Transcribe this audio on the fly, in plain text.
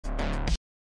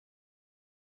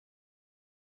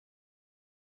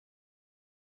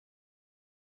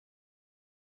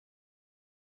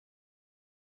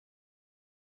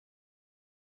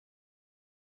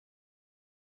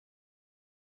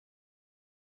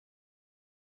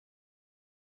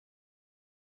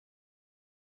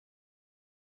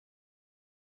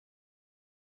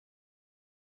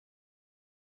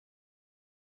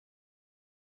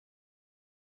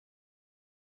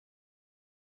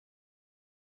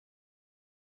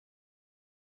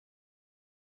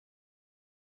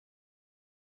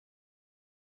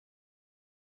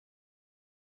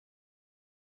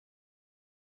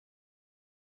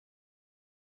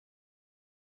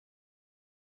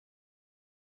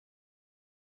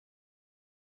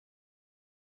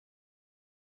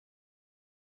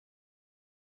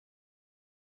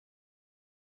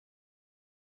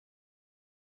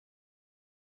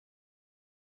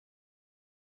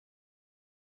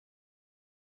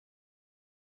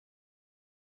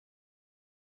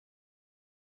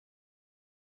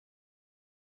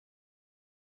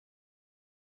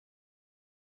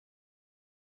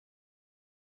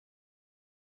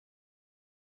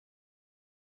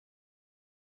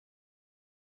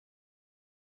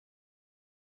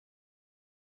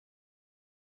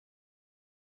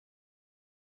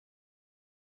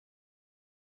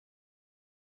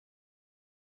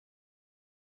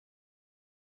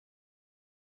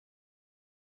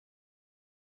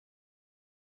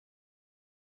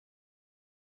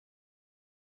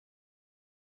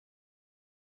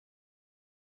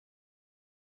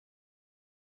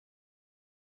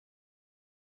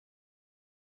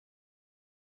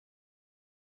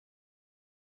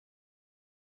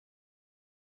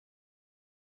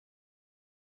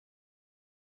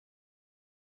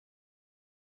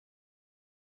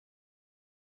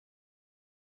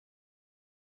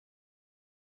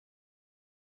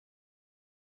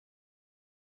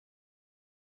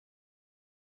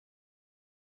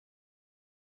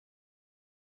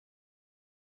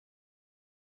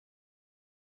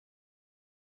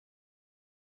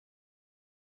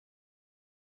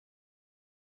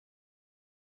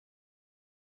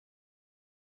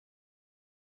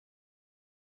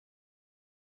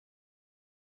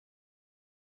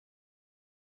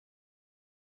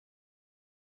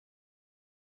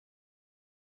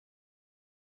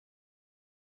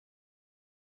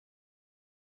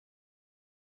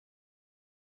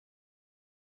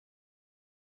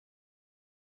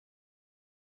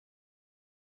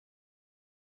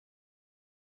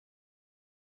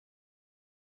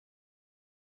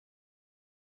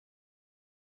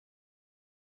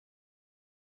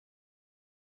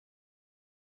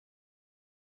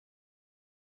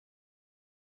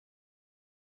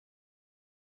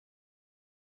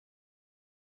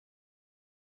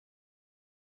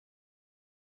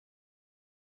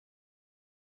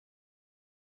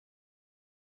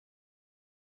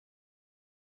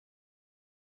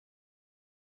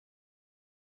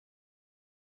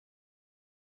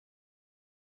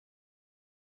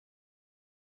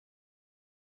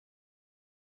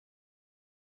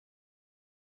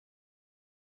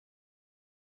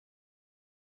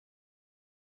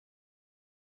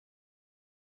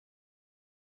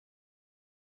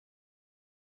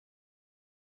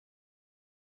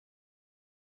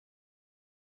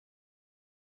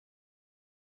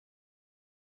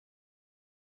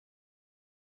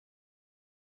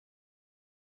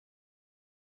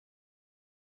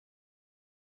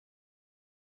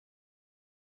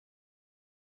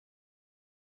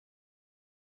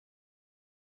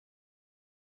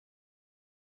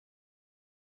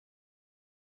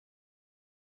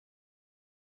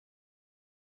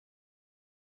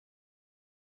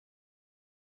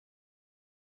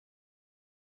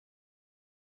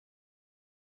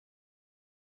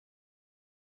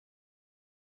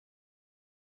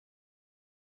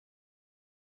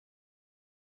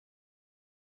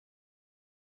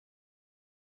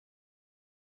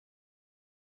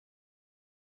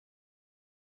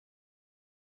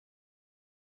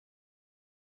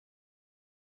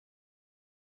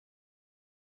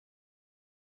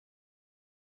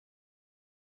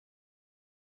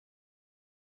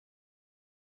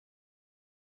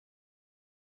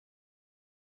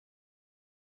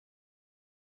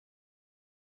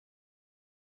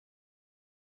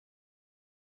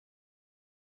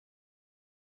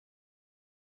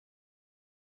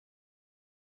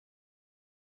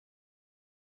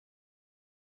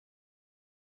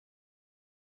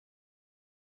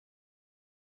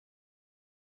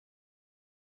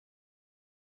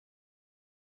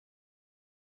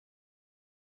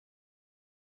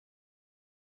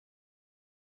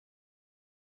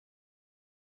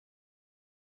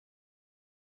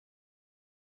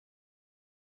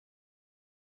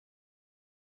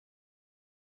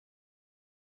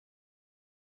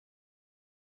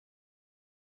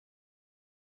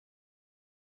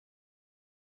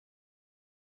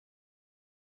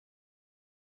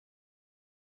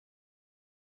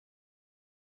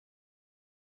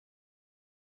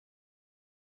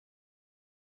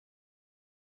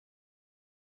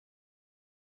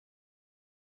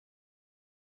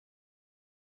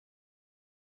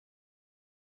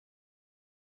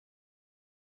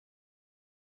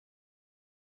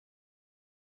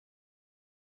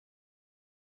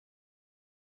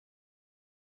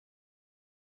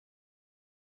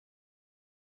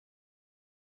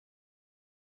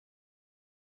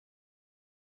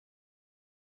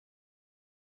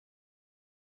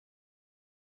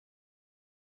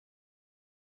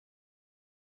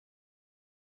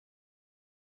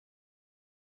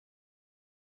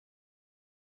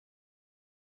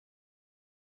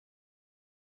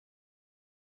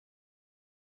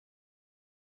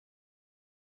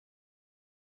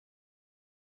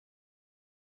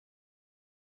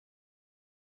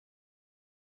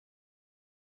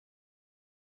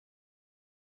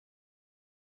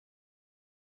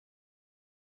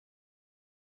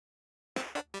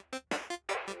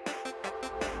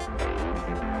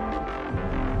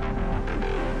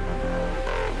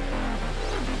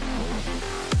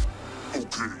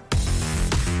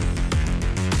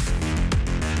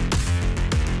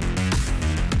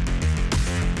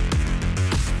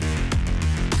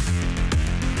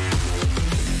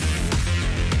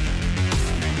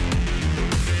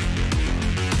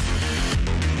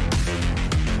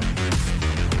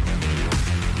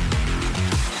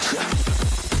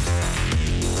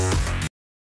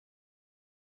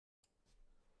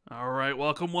right,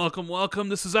 welcome.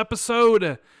 This is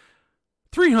episode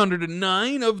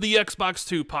 309 of the Xbox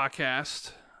 2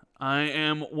 podcast. I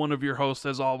am one of your hosts,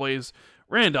 as always,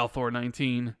 Rand Jez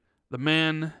 19, the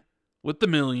man with the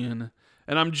million,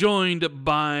 and I'm joined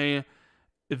by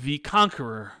the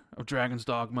conqueror of Dragon's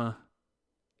Dogma,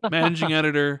 managing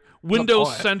editor,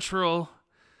 Windows Central,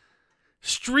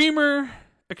 streamer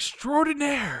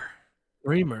extraordinaire.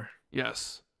 Streamer.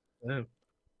 Yes. Yeah.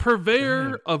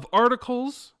 Purveyor of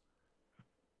articles.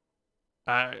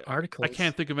 I Articles.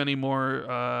 can't think of any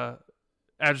more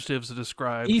adjectives to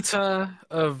describe. Eater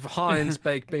of Heinz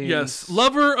baked beans. Yes.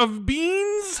 Lover of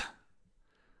beans.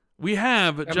 We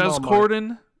have Jez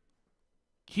Corden.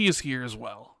 He is here as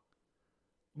well.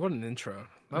 What an intro.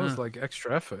 That was like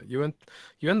extra effort. You went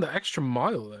the extra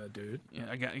mile there, dude.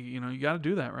 Yeah, you got to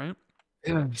do that, right?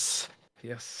 Yes.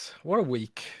 What a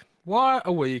week. What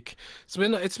a week.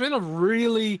 It's been a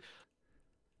really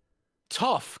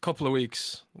tough couple of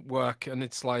weeks work, and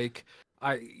it's like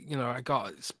I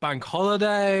got it's bank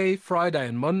holiday Friday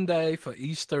and Monday for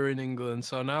Easter in England,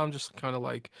 so now I'm just kind of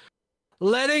like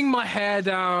letting my hair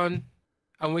down,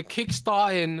 and we're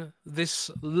kickstarting this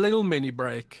little mini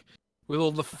break with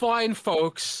all the fine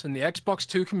folks in the Xbox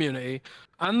 2 community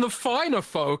and the finer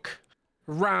folk.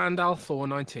 Rand Jez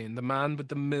 19, the man with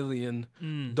the $1 million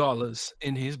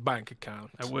in his bank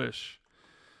account. I wish.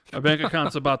 My bank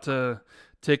account's about to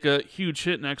take a huge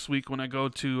hit next week when I go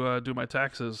to do my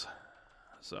taxes.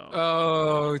 So.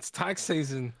 Oh, it's tax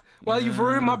season. Well, you've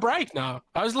ruined my break now.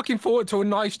 I was looking forward to a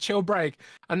nice chill break,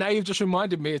 and now you've just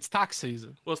reminded me it's tax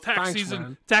season. Well, it's tax season.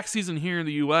 Man. Tax season here in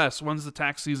the U.S. When's the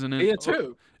tax season in? Here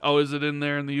too. Oh, is it in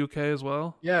there in the U.K. as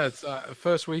well? Yeah, it's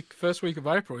first week of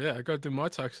April. Yeah, I got to do my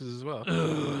taxes as well.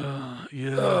 I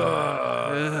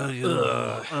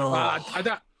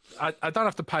don't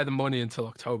have to pay the money until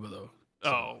October though. So.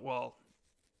 Oh well.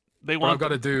 I got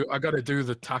to do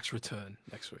the tax return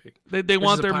next week. They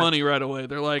want their money right away.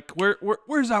 They're like,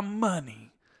 where's our money?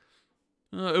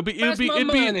 It'd be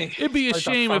a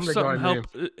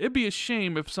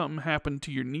shame if something happened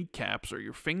to your kneecaps or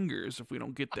your fingers if we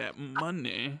don't get that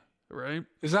money, right?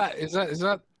 Is that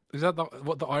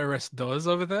what the IRS does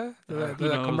over there? Do they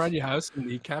come around your house and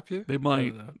kneecap you? They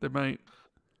might. Damn.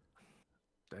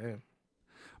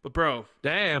 But bro.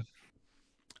 Damn.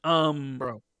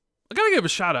 Bro. I gotta give a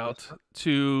shout out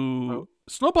to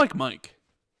Snowbike Mike.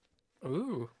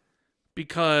 Ooh.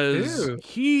 Because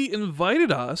he invited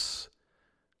us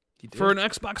for an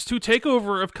Xbox 2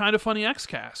 takeover of Kinda Funny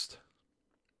XCast,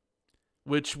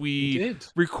 which we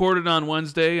recorded on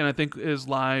Wednesday and I think is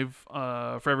live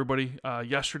for everybody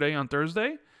yesterday on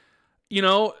Thursday.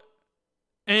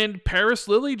 And Paris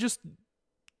Lily just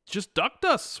ducked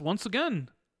us once again.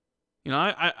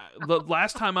 I the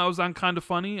last time I was on Kinda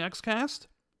Funny XCast,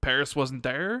 Paris wasn't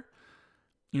there.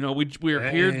 We were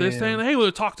here this day. Hey,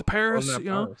 we'll talk to Paris.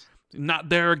 Not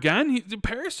there again.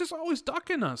 Paris just always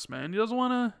ducking us, man. He doesn't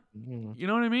want to. You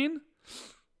know what I mean?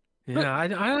 Yeah, I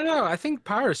don't know. I think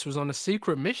Paris was on a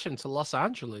secret mission to Los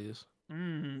Angeles.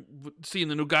 Seeing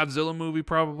the new Godzilla movie,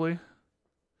 probably.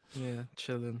 Yeah,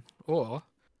 chilling. Or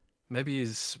maybe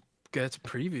he's going to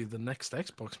preview the next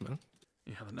Xbox, man.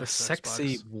 Yeah, the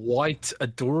sexy, white,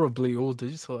 adorably all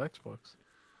digital Xbox.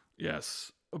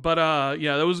 Yes. But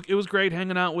it was great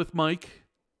hanging out with Mike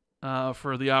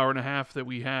for the hour and a half that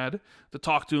we had to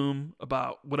talk to him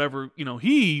about whatever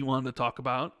he wanted to talk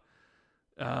about.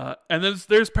 And then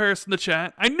there's Paris in the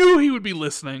chat. I knew he would be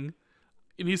listening,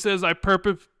 and he says I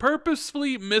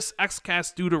purposefully miss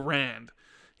XCast due to Rand.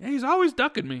 Yeah, he's always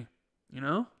ducking me.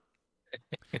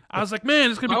 I was like, man,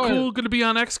 it's gonna be cool. Gonna be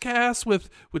on XCast with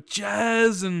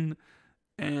Jez and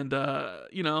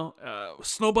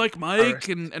Snowbike Mike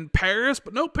and Paris,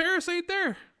 but no, Paris ain't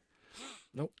there.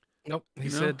 Nope. He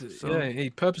said,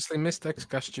 he purposely missed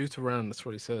XCast due to Rand. That's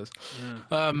what he says.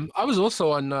 Yeah. I was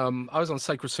also on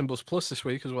Sacred Symbols Plus this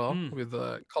week as well with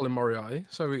Colin Moriarty.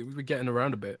 So we're getting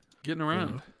around a bit. Getting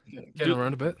around.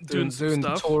 Around a bit. Doing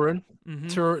the touring.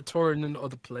 Touring in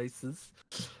other places.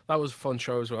 That was a fun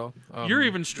show as well. You're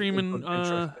even streaming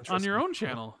on your own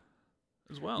channel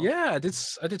as well. Yeah, I did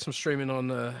some streaming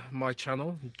on my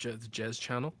channel, the Jez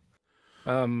channel.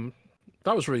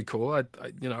 That was really cool. I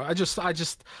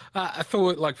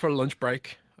thought like for a lunch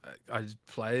break, I'd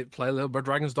play a little bit of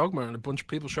Dragon's Dogma, and a bunch of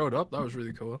people showed up. That was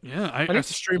really cool. Yeah, I need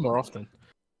to stream more often.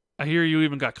 I hear you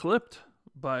even got clipped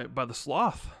by the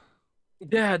sloth.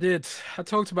 Yeah, I did. I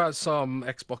talked about some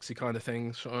Xboxy kind of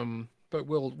things, but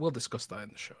we'll discuss that in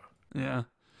the show. Yeah.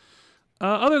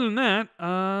 Other than that,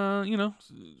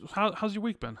 how's your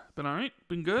week been? Been all right?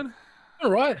 Been good?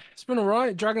 All right. It's been all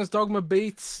right. Dragon's Dogma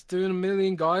beats doing a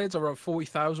million guides. I wrote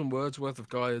 40,000 words worth of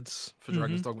guides for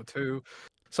Dragon's Dogma 2.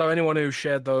 So anyone who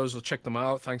shared those or checked them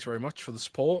out, thanks very much for the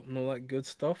support and all that good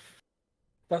stuff.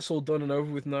 That's all done and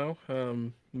over with now.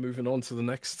 Moving on to the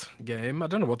next game. I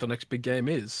don't know what the next big game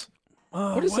is.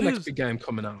 What is the next big game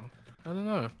coming out? I don't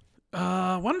know.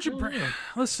 Why don't you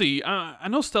let's see. I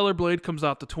know Stellar Blade comes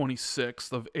out the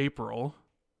 26th of April,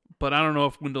 but I don't know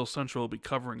if Windows Central will be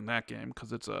covering that game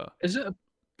because it's a. Is it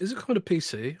coming to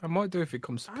PC? I might do if it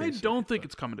comes to PC. I don't think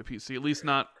it's coming to PC. At least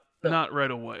not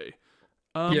right away.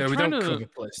 Yeah, we don't cover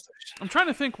PlayStation. I'm trying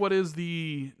to think what is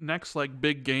the next like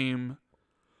big game,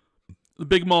 the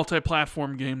big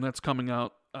multi-platform game that's coming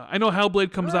out. I know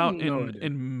Hellblade comes out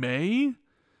in May.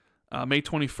 May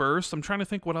 21st. I'm trying to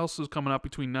think what else is coming out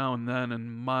between now and then,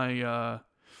 and my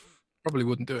probably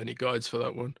wouldn't do any guides for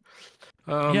that one.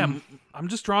 Yeah, I'm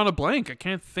just drawing a blank. I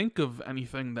can't think of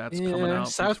anything that's coming out.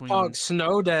 South Park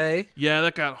Snow Day. Yeah,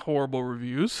 that got horrible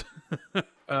reviews.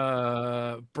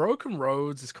 Broken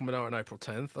Roads is coming out on April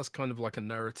 10th. That's kind of like a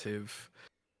narrative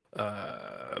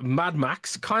Mad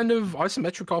Max kind of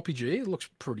isometric RPG. It looks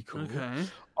pretty cool. Okay.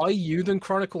 Then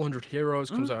Chronicle 100 Heroes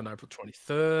comes out on April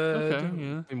 23rd. Okay,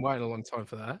 yeah. Been waiting a long time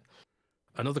for that.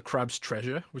 Another Crab's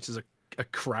Treasure, which is a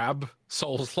crab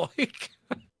Souls-like,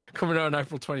 coming out on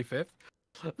April 25th.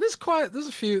 There's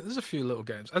a few little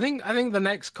games. I think the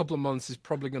next couple of months is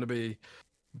probably going to be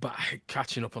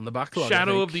catching up on the backlog.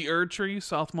 Shadow of the Erdtree,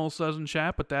 Southmole says in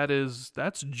chat, but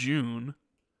that's June.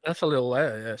 That's a little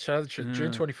later, yeah. June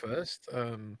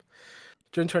 21st.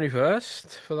 June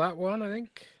 21st for that one, I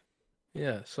think.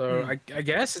 Yeah, so I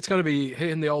guess it's going to be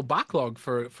hitting the old backlog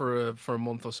for a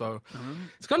month or so.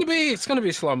 It's going to be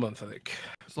a slow month, I think.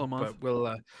 Slow month. But we'll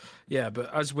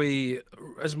but as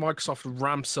Microsoft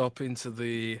ramps up into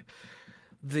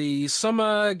the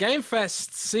Summer Game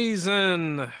Fest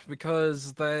season,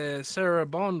 because Sarah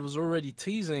Bond was already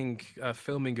teasing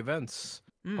filming events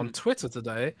on Twitter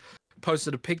today.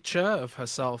 Posted a picture of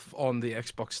herself on the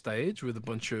Xbox stage with a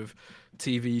bunch of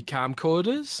TV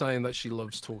camcorders, saying that she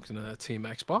loves talking to her team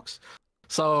Xbox.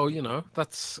 So,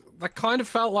 that kind of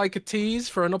felt like a tease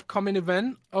for an upcoming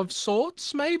event of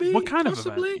sorts, maybe. What kind of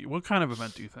event? What kind of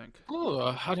event do you think?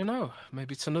 Oh, I don't know.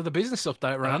 Maybe it's another business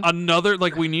update, Rand.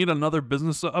 We need another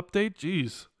business update?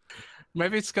 Jeez.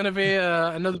 Maybe it's going to be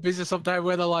another business update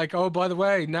where they're like, oh, by the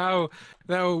way, now,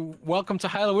 welcome to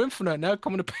Halo Infinite, now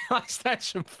coming to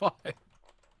PlayStation 5.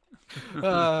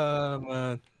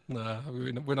 Man. No,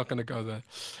 we're not going to go there.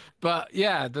 But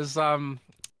yeah, there's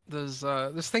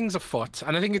things afoot,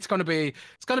 and I think it's going to be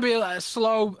a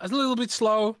little bit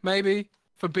slow, maybe,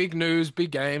 for big news,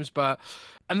 big games,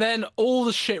 and then all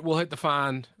the shit will hit the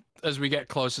fan as we get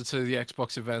closer to the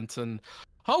Xbox event, and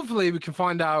hopefully we can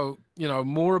find out,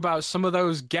 more about some of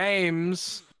those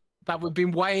games that we've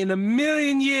been waiting a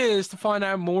million years to find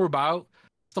out more about.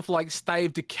 Stuff like State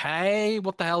of Decay,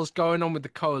 what the hell's going on with the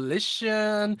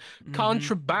Coalition,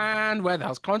 Contraband, where the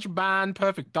hell's Contraband,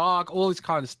 Perfect Dark, all this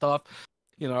kind of stuff.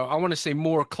 I want to see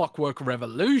more Clockwork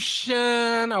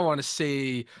Revolution. I want to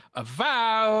see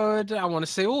Avowed. I want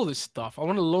to see all this stuff. I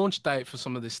want a launch date for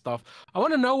some of this stuff. I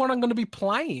want to know what I'm going to be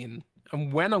playing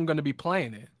and when I'm going to be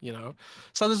playing it,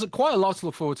 So there's quite a lot to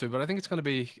look forward to, but I think it's going to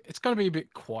be a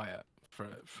bit quiet for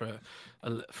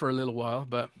a little while.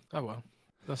 But oh well,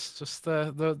 that's just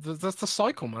that's the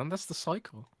cycle, man. That's the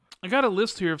cycle. I got a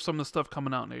list here of some of the stuff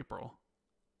coming out in April.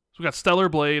 So we got Stellar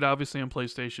Blade, obviously on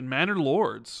PlayStation. Manor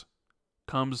Lords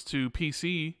comes to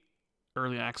PC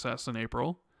early access in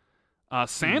April.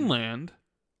 Sandland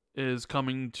is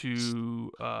coming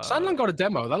to. Sandland got a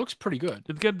demo. That looks pretty good.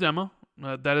 It get a demo.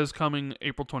 That is coming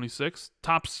April 26th.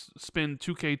 Top Spin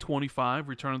 2K25,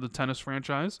 Return of the Tennis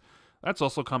franchise. That's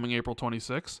also coming April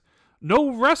 26th.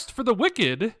 No Rest for the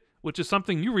Wicked, which is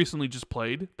something you recently just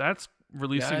played. That's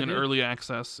releasing in early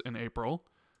access in April.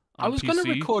 I was going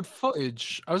to record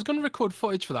footage.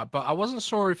 For that, but I wasn't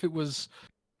sure if it was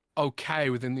okay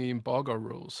within the embargo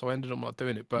rules, so I ended up not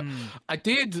doing it. But I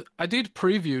did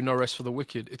preview No Rest for the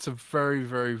Wicked. It's a very,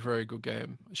 very, very good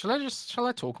game. Shall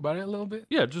I talk about it a little bit?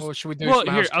 Yeah, or should we do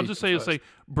here, I'll just say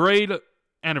Braid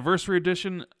Anniversary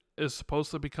Edition is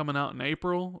supposed to be coming out in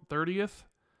April 30th.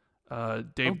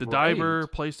 Dave the Diver,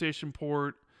 PlayStation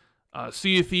port.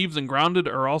 Sea of Thieves and Grounded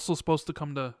are also supposed to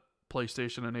come to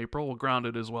PlayStation in April. Well,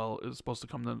 Grounded as well is supposed to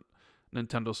come to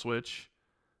Nintendo Switch.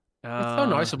 It's so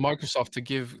nice of Microsoft to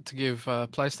give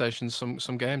PlayStation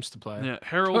some games to play. Yeah,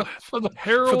 Harold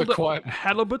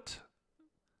Halibut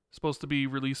supposed to be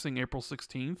releasing April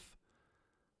 16th.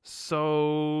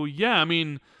 So yeah, I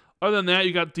mean, other than that,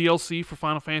 you got DLC for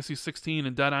Final Fantasy 16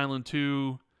 and Dead Island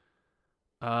 2.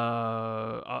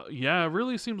 Yeah, it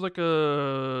really seems like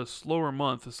a slower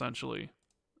month essentially.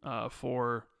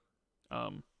 For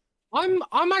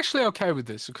I'm actually okay with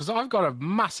this because I've got a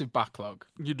massive backlog.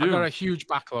 you I got do. a huge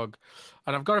backlog,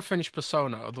 and I've got to finish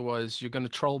Persona. Otherwise, you're going to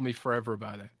troll me forever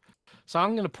about it. So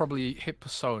I'm going to probably hit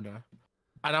Persona,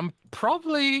 and I'm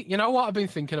probably, you know what I've been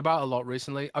thinking about a lot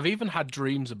recently. I've even had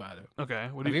dreams about it. Okay.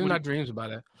 I've even had dreams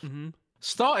about it. Mm-hmm.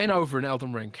 Starting over in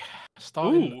Elden Ring,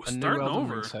 starting Ooh, a new starting Elden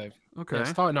Ring over. save. Okay. Yeah,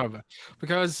 starting over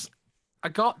because I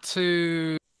got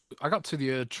to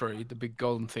the Erd Tree, the big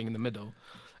golden thing in the middle,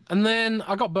 and then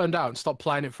I got burned out and stopped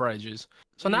playing it for ages.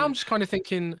 So now I'm just kind of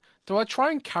thinking, do I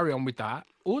try and carry on with that,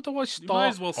 or do I You might start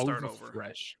as well start over.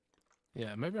 fresh?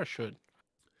 Yeah, maybe I should.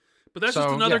 But that's So,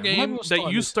 just another yeah, maybe game we'll that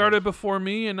start you this started before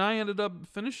me, and I ended up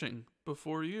finishing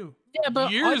before you. Yeah,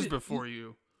 but years before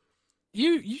you.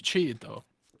 You cheated though.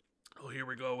 Oh, here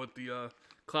we go with the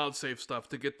cloud save stuff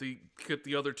to get the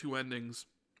other two endings.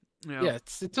 Yeah. Yeah,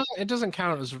 it doesn't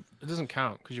count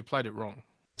because you played it wrong.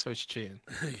 So it's cheating.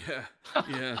 Yeah.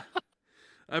 Yeah.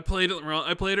 I played it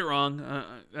wrong.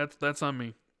 That's on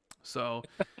me. So,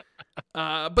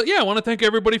 but yeah, I want to thank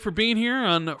everybody for being here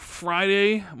on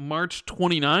Friday, March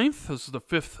 29th. This is the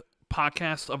 5th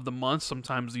podcast of the month.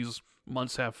 Sometimes these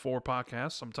months have 4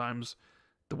 podcasts. Sometimes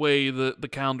the way the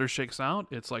calendar shakes out,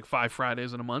 it's like 5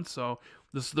 Fridays in a month. So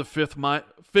this is the 5th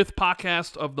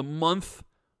podcast of the month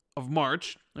of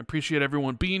March. I appreciate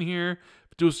everyone being here.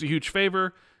 Do us a huge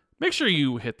favor. Make sure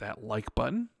you hit that like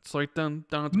button. It's right down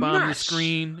at the bottom of the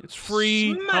screen. It's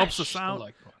free. Helps us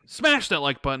out. Smash that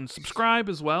like button. Subscribe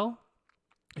as well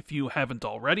if you haven't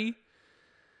already.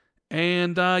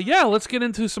 And yeah, let's get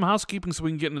into some housekeeping so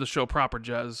we can get into the show proper,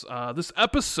 Jez. This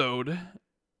episode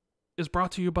is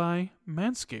brought to you by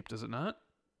Manscaped, is it not?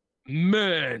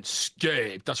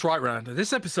 Manscaped. That's right, Rand.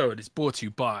 This episode is brought to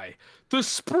you by the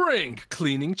Spring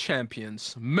Cleaning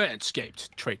Champions, Manscaped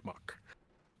trademark.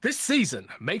 This season,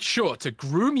 make sure to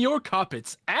groom your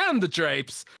carpets and the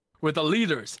drapes with the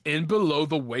leaders in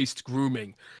below-the-waist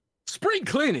grooming. Spring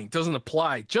cleaning doesn't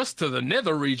apply just to the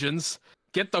nether regions.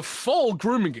 Get the full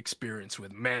grooming experience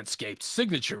with Manscaped's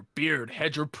signature Beard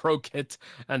Hedger Pro Kit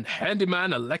and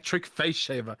Handyman Electric Face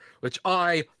Shaver, which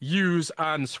I use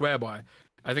and swear by.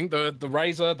 I think the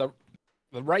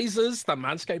razors that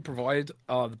Manscaped provide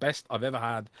are the best I've ever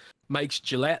had. Makes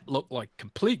Gillette look like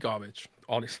complete garbage,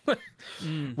 honestly.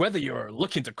 Whether you're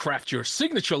looking to craft your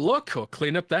signature look or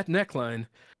clean up that neckline,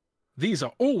 these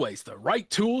are always the right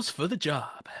tools for the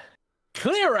job.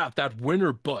 Clear out that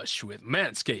winter bush with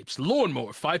Manscaped's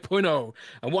Lawnmower 5.0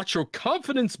 and watch your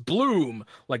confidence bloom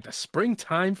like the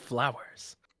springtime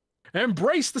flowers.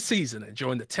 Embrace the season and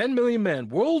join the 10 million men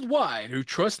worldwide who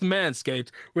trust Manscaped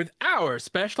with our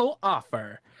special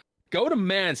offer. Go to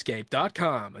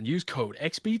manscaped.com and use code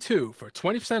XB2 for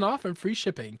 20% off and free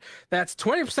shipping. That's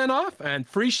 20% off and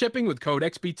free shipping with code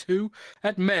XB2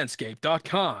 at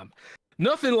manscaped.com.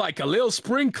 Nothing like a little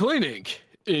spring cleaning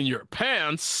in your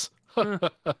pants. Yeah.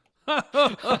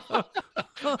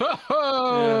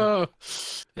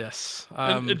 Yes.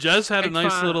 And Jez had a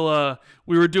nice little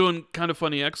we were doing kind of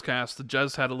funny Xcast. The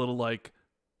Jez had a little like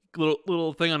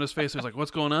little thing on his face. He was like,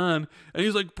 "What's going on?" And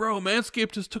he's like, "Bro,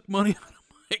 Manscaped just took money out of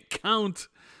my account."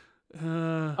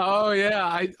 Oh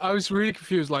yeah, I was really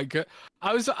confused. Like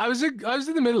I was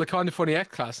in the middle of kind of funny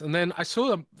Xcast, and then I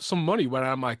saw some money went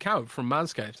out of my account from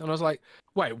Manscaped, and I was like,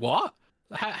 "Wait, what?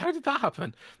 How did that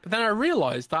happen?" But then I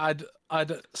realized that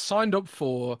I'd signed up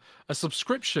for a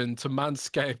subscription to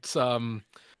Manscaped's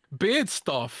beard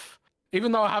stuff,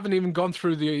 even though I haven't even gone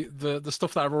through the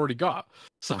stuff that I've already got.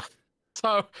 So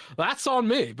that's on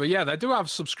me. But yeah, they do have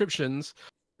subscriptions,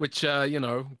 which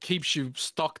keeps you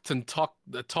stocked and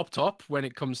top when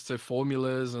it comes to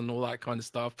formulas and all that kind of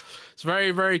stuff. It's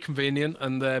very, very convenient,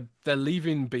 and their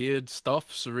leave-in beard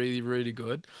stuff's really, really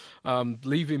good.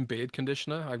 Leave-in beard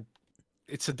conditioner,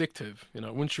 it's addictive.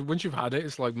 Once you've had it,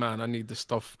 it's like, man, I need this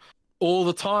stuff all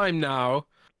the time now.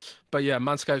 But yeah,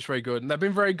 Manscaped's very good, and they've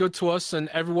been very good to us. And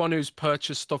everyone who's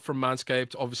purchased stuff from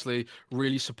Manscaped obviously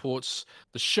really supports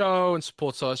the show and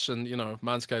supports us, and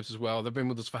Manscaped as well. They've been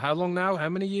with us for how long now? How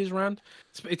many years, Rand?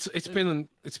 It's been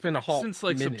a hot since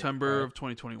like minute, September right? of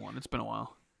 2021. It's been a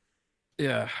while.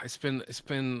 Yeah, it's been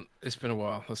a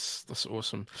while. That's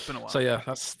awesome. It's been a while. So yeah,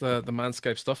 that's the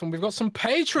Manscaped stuff, and we've got some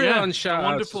Patreon shout-outs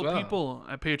wonderful as well. people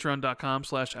at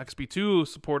patreon.com/xb2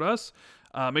 support us.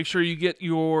 Make sure you get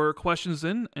your questions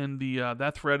in, and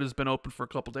that thread has been open for a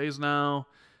couple days now.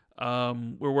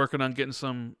 We're working on getting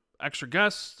some extra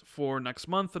guests for next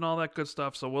month and all that good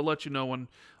stuff, so we'll let you know when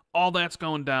all that's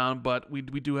going down. But we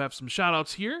do have some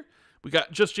shout-outs here. We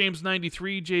got Just James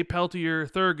 93, Jay Peltier,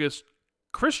 Thurgus,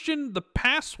 Christian the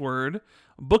Password,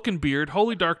 Book and Beard,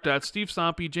 Holy Dark Death, Steve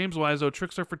Stompy, James Wiseau,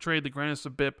 Trickster for Trade, The Grandest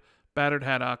of Bip, Battered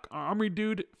Haddock, Armory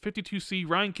Dude, 52C,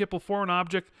 Ryan Kipple, Foreign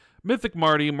Object, Mythic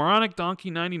Marty, Moronic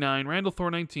Donkey 99, Randall Thor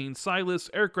 19, Silas,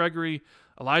 Eric Gregory,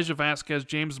 Elijah Vasquez,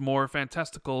 James Moore,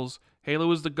 Fantasticals,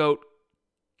 Halo is the GOAT,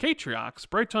 Catriox,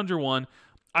 Bright Tundra 1,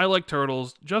 I Like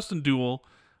Turtles, Justin Duel,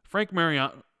 Frank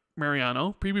Mariano,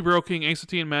 PB Broking, Ace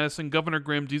T and Madison, Governor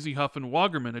Grimm, DZ Huffin,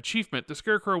 Wagerman, Achievement, The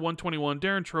Scarecrow 121,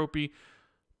 Darren Tropy,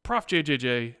 Prof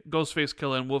JJJ, Ghostface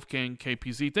Killer, and Wolfgang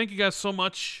KPZ. Thank you guys so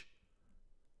much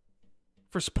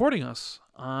for supporting us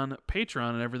on Patreon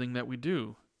and everything that we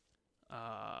do.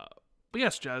 But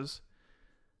yes, Jez,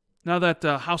 now that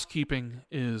housekeeping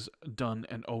is done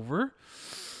and over,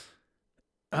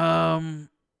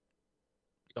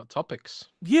 Got topics.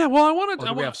 Yeah, well, I want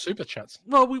to. We have super chats.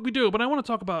 Well, we do, but I want to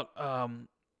talk about.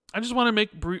 I just want to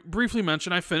make briefly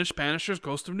mention I finished Banisher's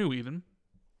Ghost of New Eden.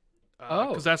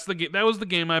 Because that's the game. That was the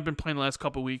game I've been playing the last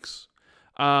couple weeks.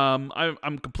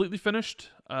 I'm completely finished.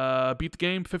 Beat the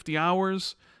game, 50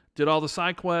 hours. Did all the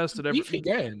side quests. Did everything.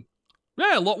 Beefy game.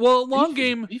 Yeah, long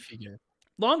game. Beefy game.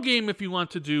 Long game if you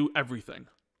want to do everything,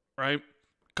 right?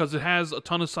 Because it has a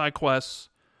ton of side quests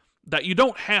that you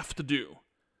don't have to do.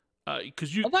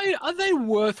 Because are they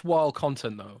worthwhile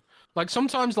content though? Like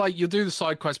sometimes, like you do the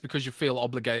side quest because you feel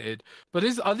obligated, but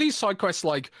are these side quests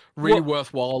like really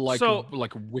worthwhile? Like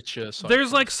like Witcher.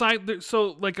 There's quests?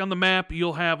 Like on the map,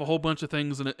 you'll have a whole bunch of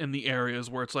things in the areas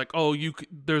where it's like, oh,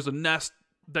 there's a nest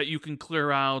that you can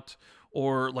clear out,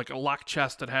 or like a locked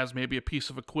chest that has maybe a piece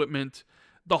of equipment.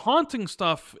 The haunting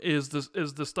stuff is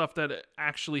the stuff that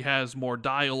actually has more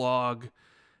dialogue.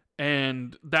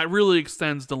 And that really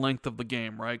extends the length of the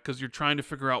game, right? Because you're trying to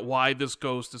figure out why this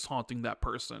ghost is haunting that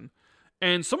person.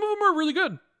 And some of them are really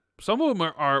good. Some of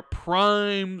them are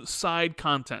prime side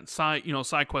content, side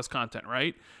quest content,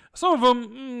 right? Some of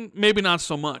them, maybe not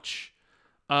so much.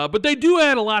 But they do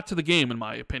add a lot to the game, in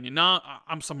my opinion. Now,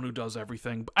 I'm someone who does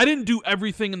everything. I didn't do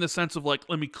everything in the sense of, like,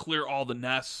 let me clear all the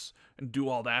nests and do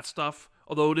all that stuff.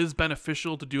 Although it is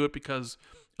beneficial to do it because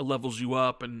it levels you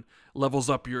up and levels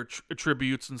up your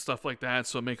attributes and stuff like that,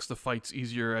 so it makes the fights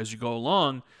easier as you go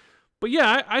along. But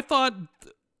yeah, I thought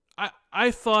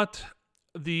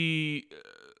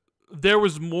there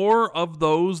was more of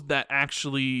those that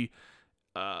actually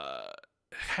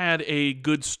had a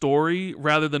good story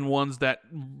rather than ones that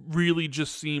really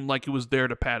just seemed like it was there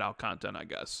to pad out content, I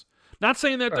guess. Not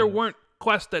saying that there weren't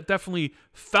quests that definitely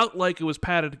felt like it was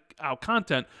padded out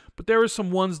content, but there were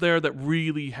some ones there that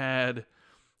really had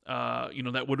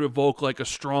that would evoke like a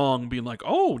strong being like,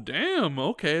 oh, damn,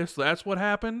 okay, so that's what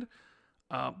happened.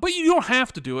 But you don't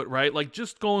have to do it, right? Like,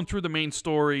 just going through the main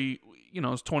story,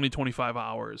 it's 20, 25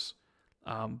 hours.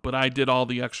 But I did all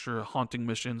the extra haunting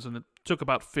missions, and it took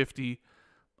about 50.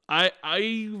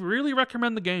 I really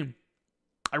recommend the game.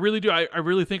 I really do. I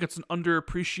really think it's an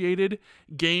underappreciated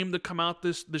game to come out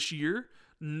this year.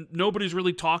 Nobody's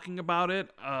really talking about it.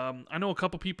 I know a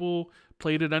couple people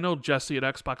played it. I know Jesse at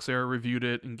Xbox Era reviewed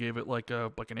it and gave it like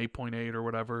an 8.8 or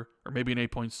whatever, or maybe an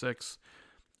 8.6.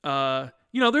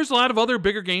 There's a lot of other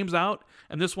bigger games out,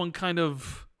 and this one kind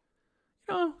of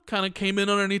came in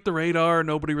underneath the radar.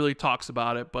 Nobody really talks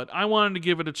about it, but I wanted to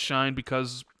give it its shine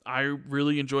because I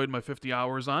really enjoyed my 50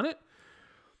 hours on it.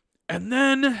 And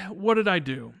then, what did I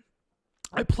do?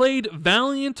 I played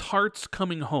Valiant Hearts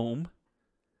Coming Home,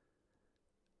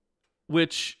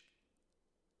 which...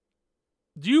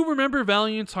 Do you remember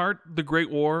Valiant Heart: The Great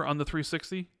War on the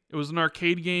 360? It was an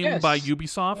arcade game by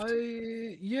Ubisoft.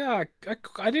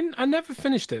 I never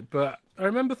finished it, but I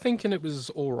remember thinking it was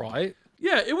all right.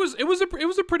 Yeah, it was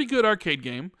a pretty good arcade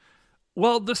game.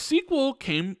 Well, the sequel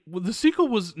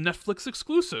was Netflix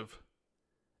exclusive.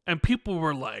 And people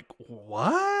were like,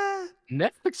 "What?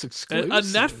 Netflix exclusive? A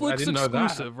Netflix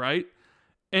exclusive, right?"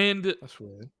 And that's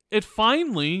weird. It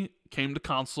finally came to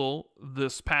console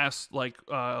this past,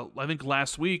 I think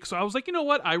last week. So I was like, you know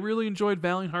what? I really enjoyed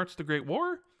Valiant Hearts: The Great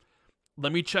War.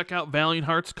 Let me check out Valiant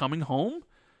Hearts Coming Home.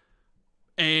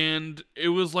 And it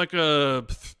was like a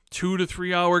 2 to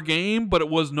 3 hour game, but it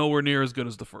was nowhere near as good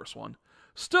as the first one.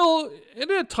 Still, it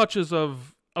had touches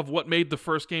of what made the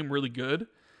first game really good.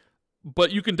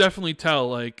 But you can definitely tell,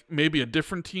 like, maybe a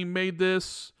different team made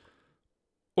this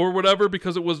or whatever,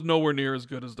 because it was nowhere near as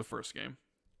good as the first game.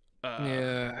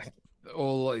 I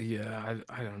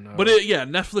don't know. But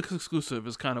Netflix exclusive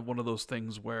is kind of one of those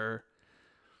things where,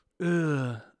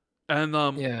 I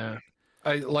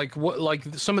like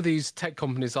some of these tech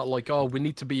companies are like, oh, we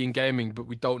need to be in gaming, but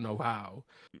we don't know how.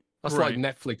 That's right.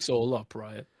 Like Netflix all up,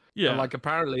 right? Yeah. And like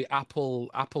apparently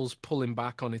Apple's pulling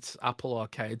back on its Apple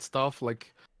Arcade stuff.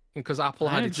 Like because Apple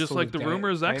had And its just sort like of the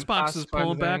rumors, Game Xbox Pass is kind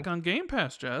pulling of back thing. on Game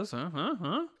Pass, Jazz. Huh?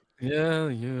 Yeah,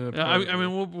 Yeah, probably. I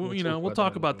mean, we'll you know, we'll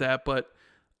talk that about anyway. that,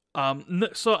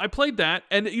 but so I played that,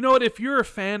 and you know what? If you're a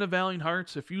fan of Valiant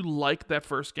Hearts, if you like that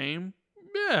first game,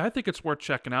 yeah, I think it's worth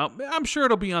checking out. I'm sure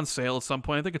it'll be on sale at some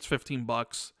point. I think it's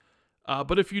 $15.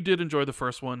 But if you did enjoy the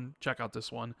first one, check out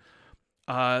this one.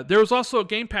 There was also a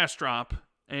Game Pass drop,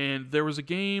 and there was a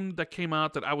game that came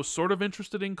out that I was sort of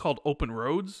interested in called Open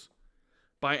Roads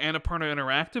by Annapurna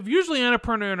Interactive. Usually,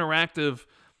 Annapurna Interactive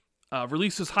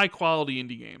releases high quality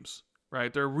indie games,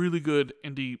 right? They're a really good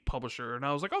indie publisher, and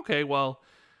I was like, okay, well,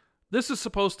 this is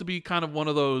supposed to be kind of one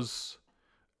of those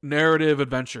narrative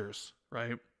adventures,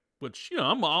 right? Which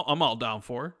I'm all down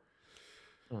for.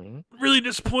 Mhm. Really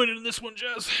disappointed in this one,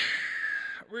 Jess.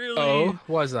 Oh, Really,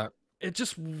 why is that? it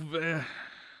just it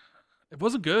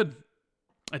wasn't good.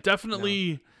 It No.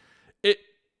 definitely it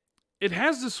it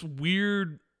has this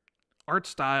weird art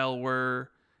style where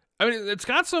I mean it's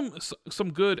got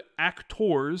some good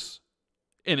actors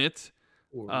in it.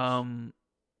 Wars. Um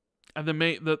and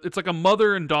it's like a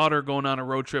mother and daughter going on a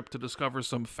road trip to discover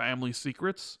some family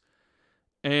secrets.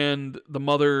 And the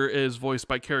mother is voiced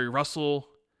by Kerry Russell.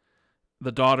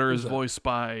 The daughter is Who's that? voiced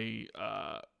by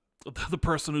the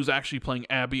person who's actually playing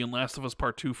Abby in Last of Us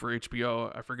Part 2 for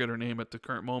HBO. I forget her name at the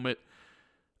current moment.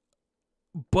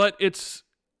 But it's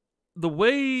the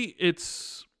way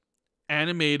it's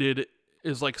animated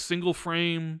is like single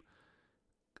frame.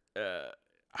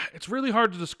 It's really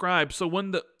hard to describe. So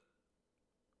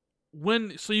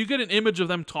so you get an image of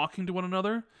them talking to one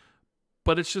another,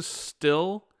 but it's just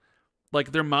still.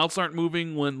 Like their mouths aren't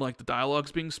moving when like the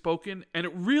dialogue's being spoken, and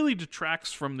it really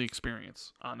detracts from the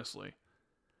experience, honestly.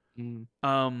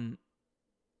 Mm.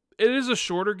 It is a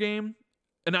shorter game,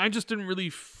 and I just didn't really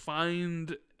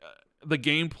find the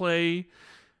gameplay,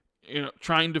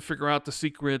 trying to figure out the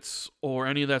secrets or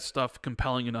any of that stuff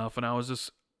compelling enough. And I was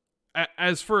just,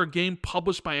 as for a game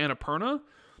published by Annapurna,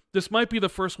 this might be the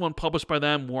first one published by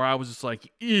them where I was just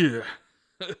like, ew.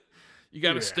 You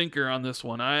got a stinker on this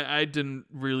one. I didn't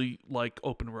really like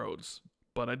Open Roads,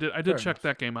 but I did Fair check enough.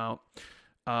 that game out.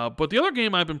 But the other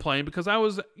game I've been playing, because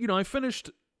I finished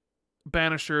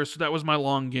Banisher, so that was my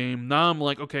long game. Now I'm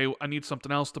like, okay, I need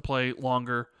something else to play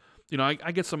longer.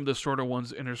 I get some of the shorter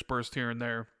ones interspersed here and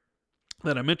there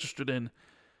that I'm interested in.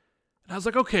 And I was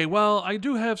like, okay, well, I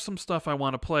do have some stuff I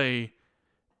want to play.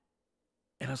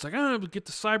 And I was like, I'm gonna get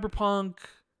to Cyberpunk.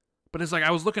 But it's like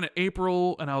I was looking at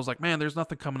April, and I was like, man, there's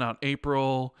nothing coming out in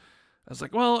April. I was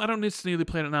like, well, I don't need to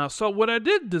play it now. So what I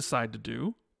did decide to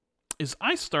do is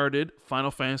I started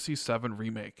Final Fantasy VII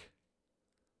Remake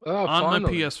Oh, on my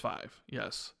finally. PS5.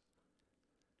 Yes.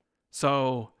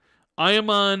 So I've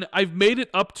made it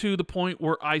up to the point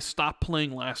where I stopped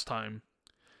playing last time,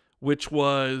 which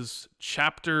was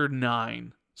Chapter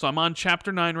 9. So I'm on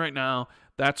Chapter 9 right now.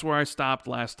 That's where I stopped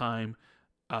last time.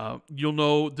 You'll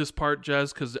know this part,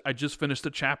 Jez, because I just finished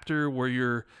the chapter where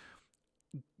you're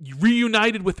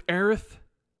reunited with Aerith,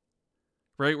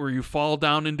 right? Where you fall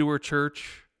down into her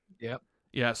church. Yep.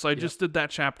 Yeah, so I just did that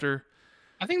chapter.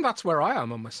 I think that's where I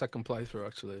am on my second playthrough,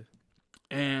 actually.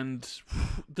 And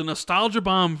the nostalgia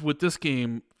bomb with this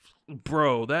game,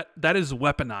 bro, that is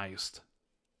weaponized.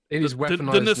 It is The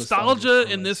weaponized. nostalgia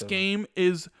in this game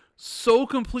is so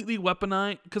completely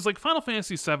weaponized. Because like Final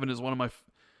Fantasy VII is one of my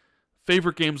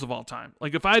favorite games of all time.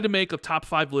 Like if I had to make a top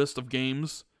 5 list of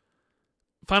games,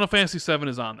 Final Fantasy VII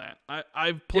is on that.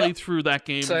 I've played through that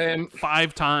game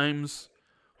 5 times,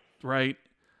 right?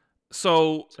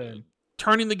 So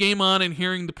turning the game on and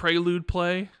hearing the prelude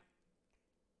play,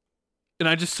 and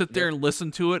I just sit there and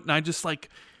listen to it, and I just like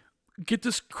get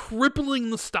this crippling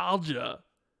nostalgia,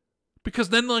 because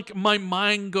then like my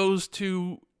mind goes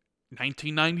to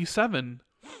 1997.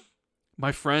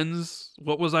 My friends,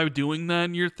 what was I doing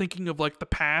then? You're thinking of like the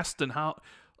past and how,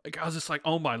 like I was just like,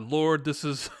 oh my lord, this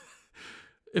is.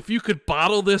 If you could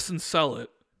bottle this and sell it,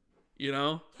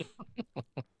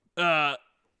 but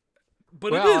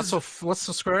well, it is. that's what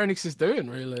Square Enix is doing,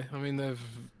 really. I mean, they're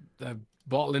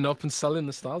bottling up and selling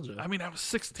nostalgia. I mean, I was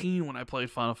 16 when I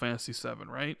played Final Fantasy VII,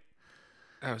 right?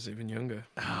 I was even younger.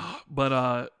 But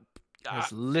I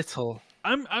was little.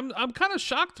 I'm kind of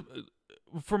shocked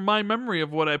from my memory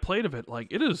of what I played of it. Like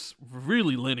it is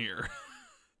really linear.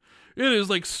 It is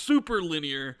like super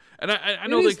linear, and I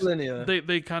know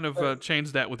they kind of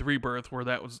changed that with Rebirth, where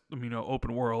that was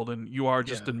open world, and you are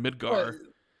just in Midgar.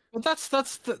 Well, that's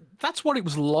what it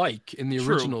was like in the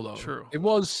original, though. True. It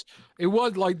was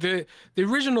like the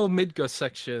original Midgar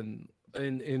section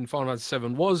in Final Fantasy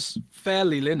VII was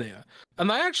fairly linear, and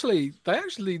they actually there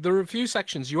are a few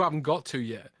sections you haven't got to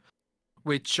yet,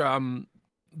 which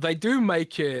they do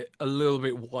make it a little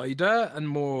bit wider and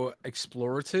more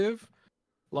explorative.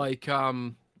 Like,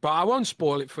 but I won't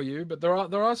spoil it for you. But there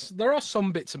are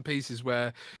some bits and pieces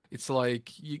where it's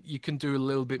like you can do a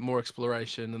little bit more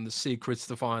exploration and the secrets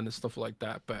to find and stuff like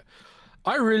that. But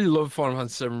I really love Final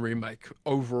Fantasy VII Remake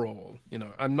overall. You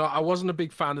know, I wasn't a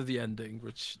big fan of the ending,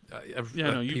 which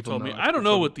you told me. I don't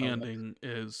know what the ending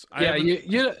is.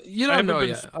 You don't know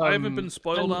yet. I haven't been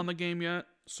spoiled on the game yet,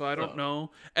 so I don't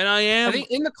know. And I think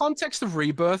in the context of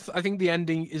Rebirth, I think the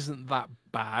ending isn't that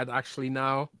bad actually.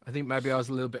 Now I think maybe I was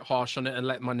a little bit harsh on it and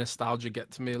let my nostalgia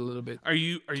get to me a little bit. Are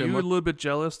you a little bit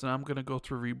jealous that I'm gonna go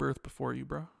through Rebirth before you,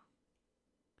 bro?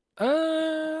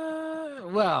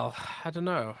 Well, I don't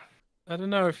know. I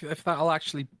don't know if that'll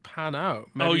actually pan out.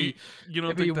 Maybe, you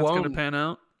don't think that's going to pan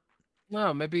out?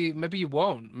 No, maybe you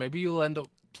won't. Maybe you'll end up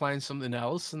playing something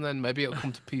else, and then maybe it'll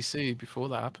come to PC before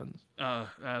that happens.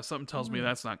 Something tells me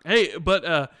that's not. Hey,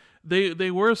 but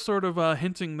they were sort of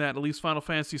hinting that at least Final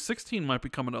Fantasy 16 might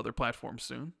become another platform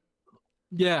soon.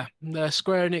 Yeah,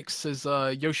 Square Enix is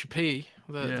Yoshi P,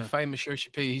 the famous Yoshi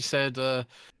P. He said.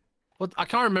 Well, I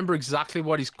can't remember exactly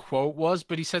what his quote was,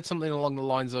 but he said something along the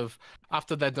lines of,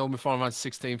 after they're done with Final Fantasy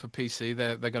 16 for PC,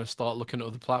 they're going to start looking at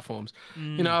other platforms.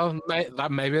 You know,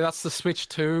 maybe that's the Switch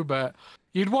too, but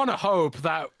you'd want to hope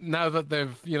that now that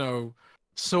they've, you know,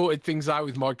 sorted things out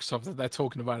with Microsoft, that they're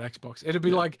talking about Xbox. It'd be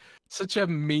like such a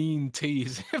mean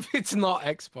tease if it's not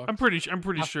Xbox. I'm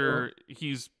pretty sure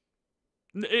he's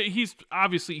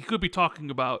obviously, he could be talking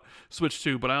about Switch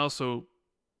too, but I also,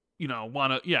 you know,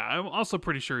 I'm also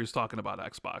pretty sure he's talking about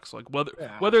Xbox. Like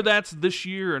whether that's this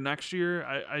year or next year,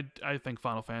 I think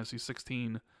Final Fantasy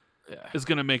 16 is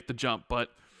going to make the jump. But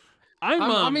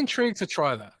I'm intrigued to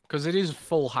try that because it is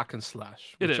full hack and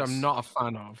slash, which I'm not a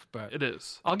fan of. But it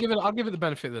is. I'll give it the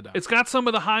benefit of the doubt. It's got some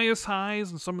of the highest highs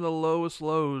and some of the lowest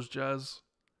lows, Jez.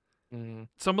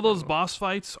 Some of those boss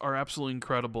fights are absolutely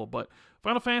incredible. But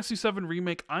Final Fantasy VII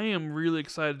Remake, I am really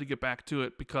excited to get back to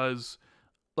it because,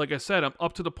 like I said, I'm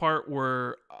up to the part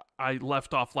where I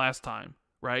left off last time,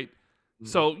 right?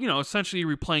 So, you know, essentially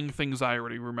replaying things I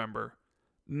already remember.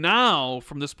 Now,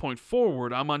 from this point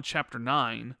forward, I'm on Chapter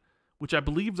 9, which I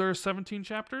believe there are 17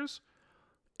 chapters.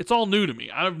 It's all new to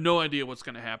me. I have no idea what's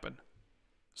going to happen.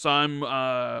 So I'm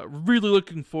really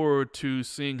looking forward to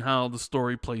seeing how the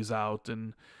story plays out.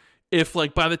 And if,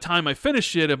 like, by the time I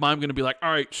finish it, if I'm going to be like,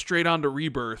 all right, straight on to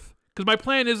Rebirth. Because my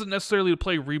plan isn't necessarily to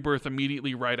play Rebirth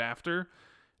immediately right after.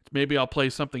 Maybe I'll play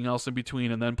something else in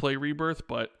between and then play Rebirth,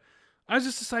 but I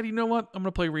just decided, you know what? I'm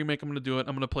going to play Remake. I'm going to do it.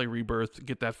 I'm going to play Rebirth,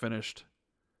 get that finished.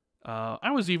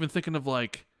 I was even thinking of,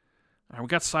 like, all right, we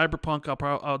got Cyberpunk.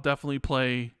 I'll definitely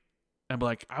play. And,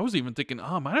 like, I was even thinking,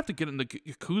 I might have to get into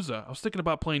Yakuza. I was thinking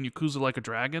about playing Yakuza Like a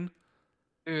Dragon.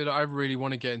 Dude, I really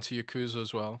want to get into Yakuza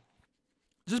as well.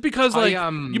 Just because, like,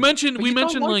 we mentioned,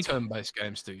 like, turn-based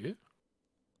games, do you?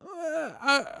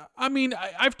 I mean,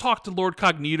 I've talked to Lord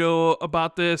Cognito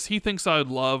about this. He thinks I would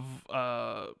love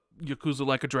Yakuza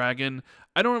Like a Dragon.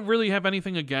 I don't really have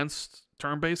anything against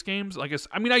turn-based games.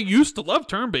 I mean, I used to love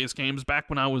turn-based games back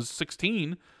when I was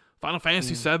 16. Final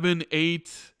Fantasy 7,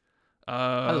 8,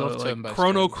 I love turn-based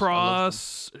Chrono games.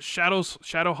 Cross,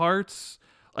 Shadow Hearts.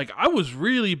 Like, I was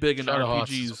really big into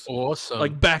RPGs. Awesome.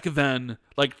 Like, back then.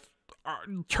 Like,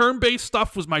 turn-based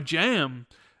stuff was my jam.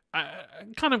 I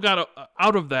kind of got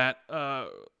out of that,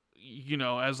 you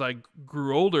know, as I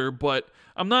grew older, but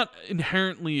I'm not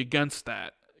inherently against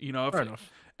that, you know. Fair enough.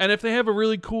 And if they have a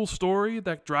really cool story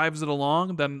that drives it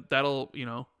along, then that'll, you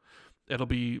know, it'll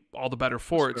be all the better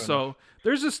for it. So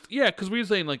there's just, because we were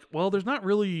saying, like, well, there's not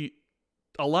really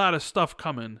a lot of stuff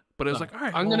coming, but it's like, all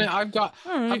right,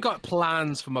 I've got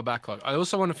plans for my backlog. I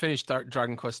also want to finish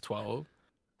Dragon Quest 12.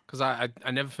 Because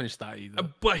I never finished that either.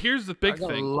 But here's the big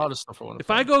thing. A lot of stuff I want to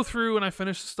play. I go through and I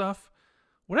finish the stuff,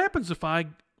 what happens if I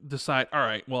decide, all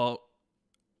right, well,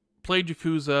 played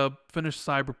Yakuza, finished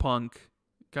Cyberpunk,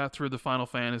 got through the Final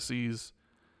Fantasies.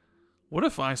 What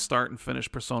if I start and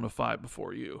finish Persona 5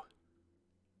 before you?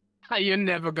 You're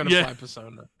never going to play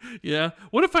Persona. Yeah.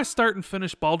 What if I start and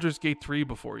finish Baldur's Gate 3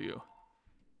 before you?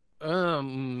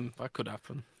 That could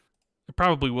happen. It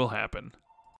probably will happen.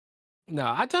 No,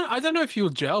 I don't know if you'll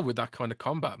gel with that kind of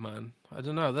combat, man. I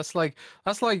don't know.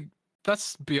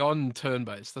 That's beyond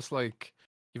turn-based. That's like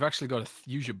you've actually got to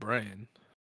use your brain,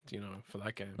 you know, for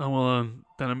that game. Oh well,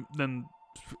 then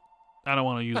I don't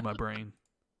want to use my brain.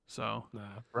 So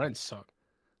brains suck.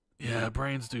 Yeah,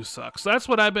 brains do suck. So that's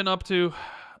what I've been up to.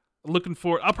 Looking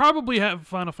forward. I'll probably have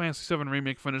Final Fantasy VII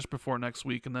Remake finished before next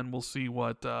week, and then we'll see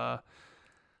what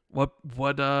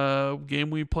game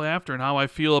we play after and how I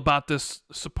feel about this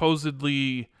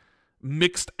supposedly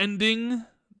mixed ending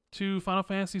to Final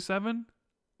Fantasy VII.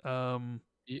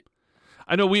 Ye-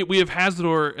 I know we have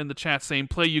Hazador in the chat saying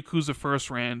play Yakuza first,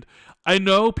 Rand. I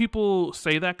know people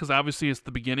say that because obviously it's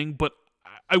the beginning, but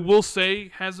I will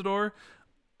say, Hazador,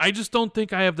 I just don't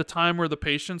think I have the time or the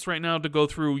patience right now to go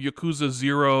through Yakuza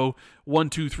 0, 1,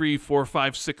 2, 3, 4,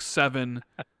 5, 6, 7,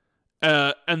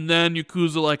 and then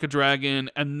Yakuza Like a Dragon,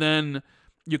 and then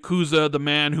Yakuza the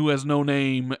Man Who Has No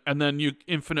Name, and then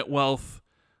Infinite Wealth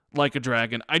Like a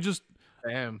Dragon.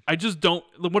 Damn. I just don't.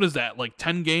 What is that? Like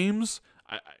 10 games?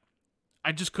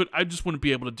 I just wouldn't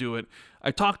be able to do it. I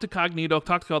talked to Cognito,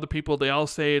 talked to other people. They all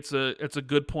say it's a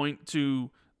good point to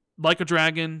Like a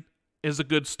Dragon is a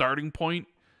good starting point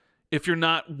if you're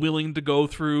not willing to go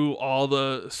through all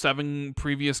the 7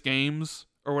 previous games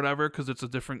or whatever, because it's a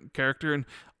different character, and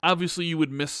obviously you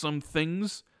would miss some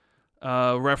things,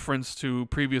 reference to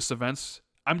previous events.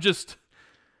 I don't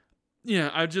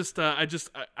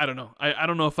know. I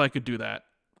don't know if I could do that.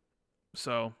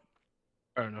 So,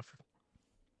 Fair enough.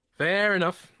 Fair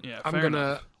enough. Yeah,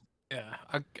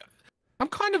 I'm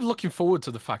kind of looking forward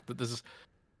to the fact that this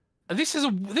is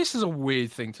a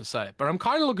weird thing to say, but I'm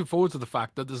kind of looking forward to the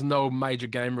fact that there's no major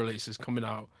game releases coming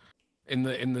out in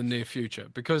the near future,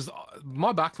 because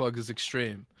my backlog is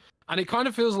extreme, and it kind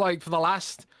of feels like for the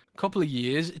last couple of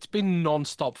years it's been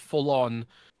non-stop, full-on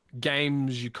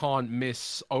games you can't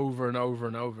miss over and over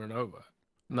and over and over.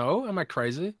 No, am I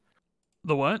crazy?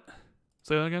 The what?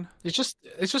 Say that again. It just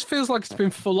feels like it's been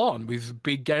full on with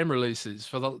big game releases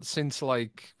since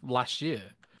like last year,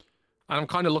 and I'm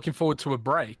kind of looking forward to a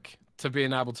break to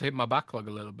being able to hit my backlog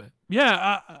a little bit.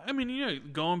 Yeah, I mean,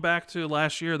 going back to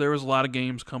last year, there was a lot of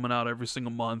games coming out every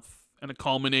single month, and it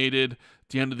culminated at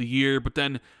the end of the year. But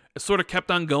then it sort of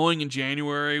kept on going in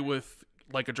January with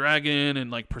Like a Dragon and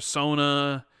like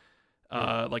Persona,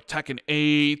 like Tekken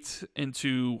 8,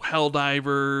 into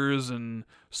Helldivers and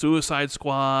Suicide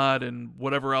Squad and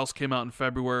whatever else came out in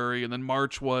February, and then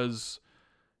March was,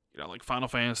 like Final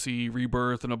Fantasy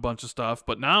Rebirth and a bunch of stuff.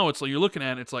 But now it's like you're looking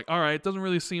at it, it's like, all right, it doesn't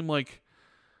really seem like.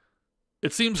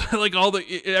 It seems like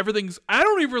everything's. I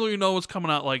don't even really know what's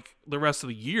coming out like the rest of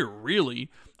the year.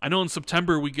 Really, I know in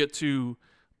September we get to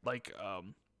like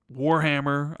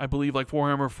Warhammer, I believe, like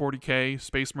Warhammer 40K,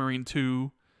 Space Marine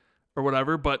 2, or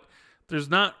whatever. But there's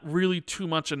not really too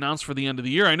much announced for the end of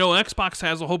the year. I know Xbox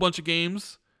has a whole bunch of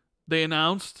games they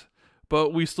announced,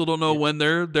 but we still don't know when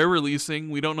they're releasing.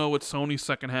 We don't know what Sony's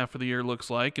second half of the year looks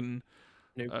like, and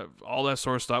all that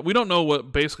sort of stuff. We don't know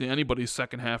what basically anybody's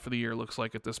second half of the year looks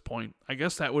like at this point. I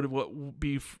guess that would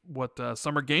be what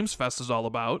Summer Games Fest is all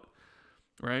about,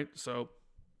 right? So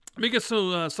let me get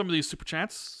some of these super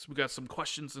chats. We got some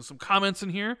questions and some comments in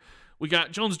here. We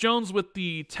got Jones with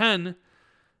the 10.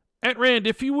 At Rand,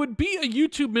 if you would be a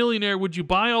YouTube millionaire, would you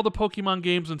buy all the Pokemon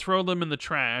games and throw them in the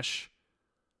trash?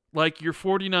 Like your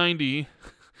 4090.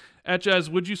 At Jez,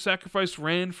 would you sacrifice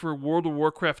Rand for World of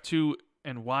Warcraft 2,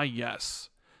 and why yes?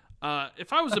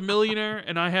 If I was a millionaire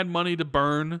and I had money to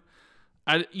burn,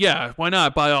 why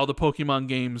not buy all the Pokemon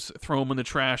games, throw them in the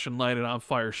trash, and light it on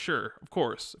fire? Sure, of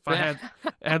course. If I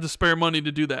had the spare money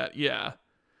to do that, yeah.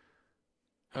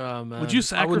 Man. Would you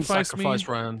sacrifice me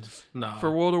Rand? No. for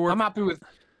World of Warcraft?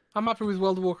 I'm happy with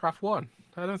World of Warcraft 1.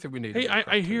 I don't think we need. Hey,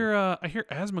 I hear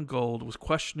Asmongold was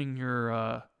questioning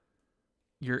your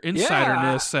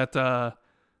insiderness at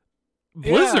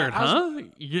Blizzard, huh?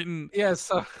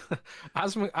 So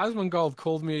Asmongold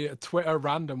called me a Twitter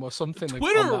random or something.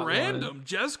 Twitter random,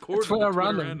 Jez Corden. Twitter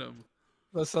random.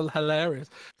 That's hilarious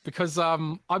because I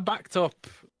backed up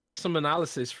some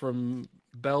analysis from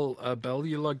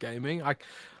Bellular Gaming. I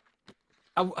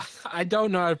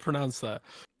don't know how to pronounce that,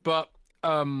 but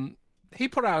he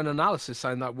put out an analysis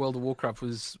saying that World of Warcraft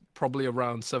was probably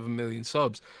around 7 million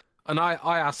subs, and I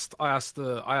asked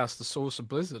the source of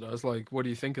Blizzard. I was like, "What do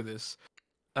you think of this?"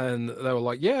 And they were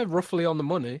like, "Yeah, roughly on the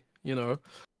money,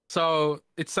 So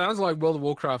it sounds like World of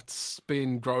Warcraft's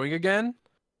been growing again,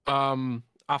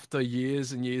 after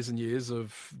years and years and years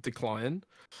of decline.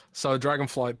 So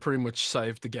Dragonflight pretty much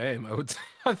saved the game,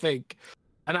 I think.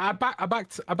 And I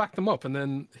backed him up, and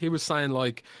then he was saying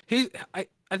like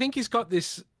I think he's got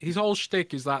this. His whole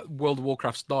shtick is that World of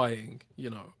Warcraft's dying,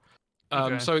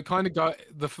 Okay. So it kind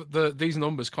of these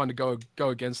numbers kind of go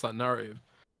against that narrative.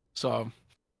 So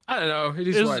I don't know. It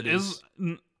is what it is.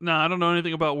 No, I don't know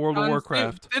anything about World of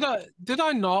Warcraft. Did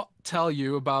I not tell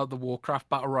you about the Warcraft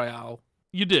Battle Royale?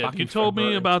 You did. You told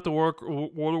me about the World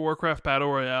of Warcraft Battle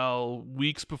Royale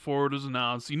weeks before it was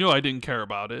announced. You knew I didn't care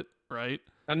about it, right?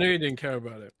 I knew you didn't care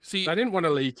about it. See, I didn't want to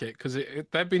leak it because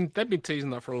they've been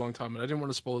teasing that for a long time, and I didn't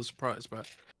want to spoil the surprise. But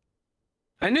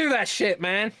I knew that shit,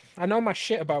 man. I know my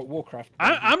shit about Warcraft.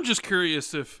 I'm just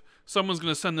curious if someone's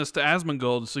gonna send this to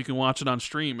Asmongold so you can watch it on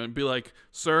stream and be like,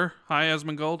 "Sir, hi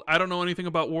Asmongold. I don't know anything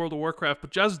about World of Warcraft,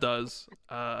 but Jez does.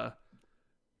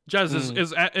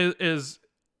 Jez,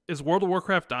 is World of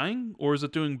Warcraft dying, or is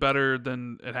it doing better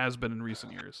than it has been in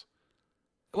recent years?"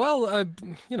 Well,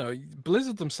 you know,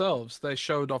 Blizzard themselves, they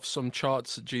showed off some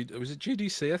charts at was it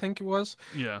GDC, I think it was?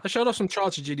 Yeah. They showed off some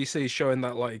charts at GDC showing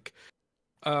that, like,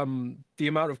 the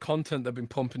amount of content they've been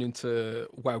pumping into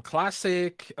WoW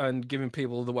Classic and giving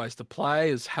people the ways to play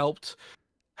has helped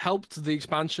the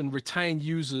expansion retain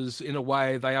users in a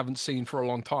way they haven't seen for a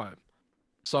long time.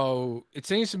 So it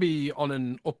seems to be on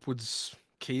an upwards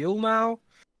keel now.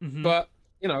 Mm-hmm. But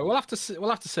you know, we'll have to see. We'll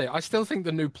have to see. I still think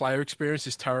the new player experience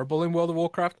is terrible in World of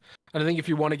Warcraft, and I think if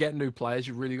you want to get new players,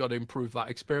 you really got to improve that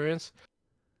experience.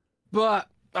 But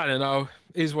I don't know.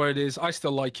 It is what it is. I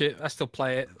still like it. I still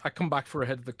play it. I come back for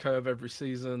ahead of the curve every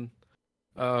season,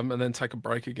 and then take a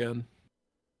break again.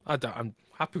 I'm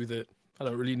happy with it. I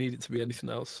don't really need it to be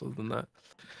anything else other than that.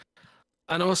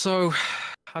 And also,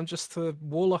 I'm just a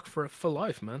warlock for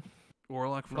life, man.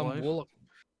 Warlock for life.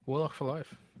 Warlock for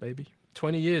life, baby.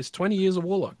 20 years of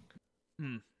warlock.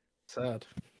 Sad.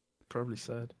 Probably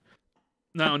sad.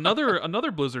 Now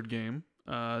another Blizzard game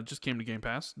just came to Game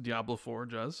Pass. Diablo 4,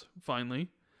 Jez, finally.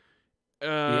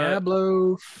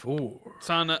 Diablo 4. It's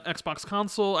on Xbox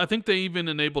console. I think they even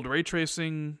enabled ray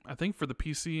tracing, I think, for the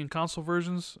PC and console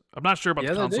versions. I'm not sure about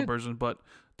the console version, but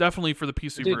definitely for the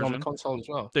PC version. On the console as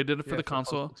well. They did it for the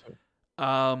console.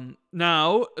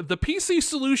 Now, the PC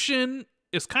solution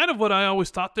is kind of what I always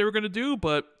thought they were going to do,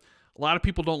 but a lot of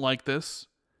people don't like this.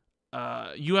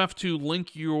 You have to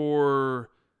link your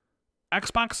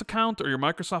Xbox account or your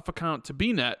Microsoft account to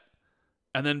BNet,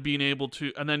 and then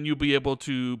you'll be able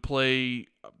to play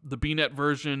the BNet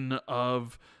version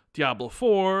of Diablo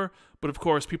 4. But of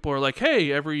course, people are like,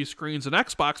 "Hey, every screen's an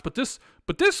Xbox," but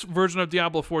this version of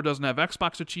Diablo 4 doesn't have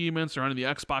Xbox achievements or any of the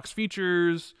Xbox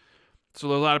features. So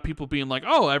there's a lot of people being like,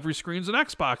 "Oh, every screen's an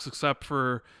Xbox except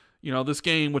for, you know, this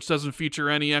game, which doesn't feature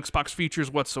any Xbox features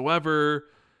whatsoever."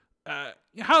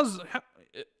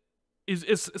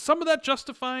 Is some of that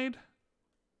justified?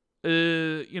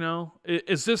 You know,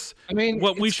 is this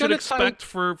what we should expect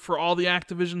for all the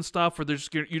Activision stuff? Or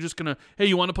you're just gonna, hey,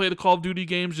 you want to play the Call of Duty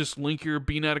games? Just link your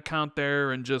BNet account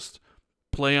there and just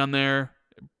play on there,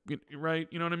 right?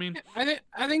 You know what I mean?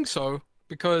 I think so,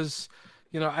 because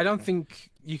you know, I don't think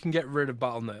you can get rid of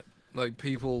BattleNet. Like,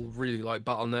 people really like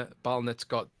BattleNet. BattleNet's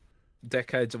got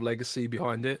decades of legacy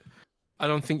behind it. I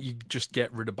don't think you just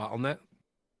get rid of BattleNet.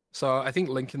 So I think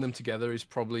linking them together is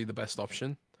probably the best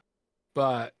option.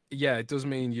 But yeah, it does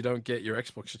mean you don't get your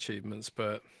Xbox achievements,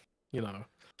 but you know,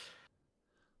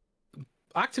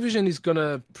 Activision is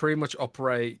gonna pretty much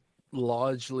operate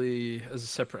largely as a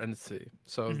separate entity.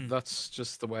 So that's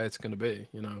just the way it's gonna be,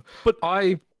 you know. But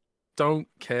I don't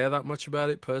care that much about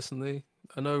it personally.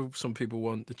 I know some people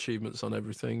want achievements on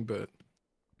everything, but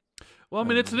well, I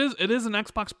mean, it is an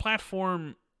Xbox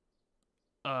platform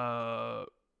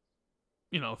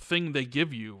you know, thing they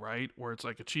give you, right? Where it's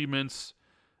like achievements.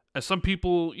 As some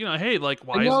people, you know, hey, like,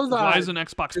 why isn't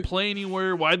Xbox Play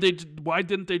Anywhere? Why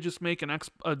didn't they just make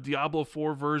a Diablo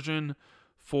 4 version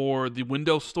for the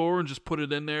Windows Store and just put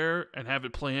it in there and have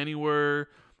it play anywhere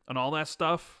and all that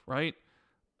stuff, right?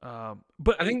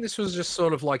 But I think this was just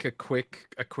sort of like a quick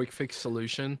fix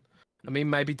solution. I mean,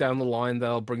 maybe down the line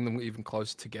they'll bring them even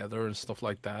closer together and stuff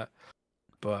like that.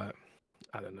 But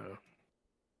I don't know.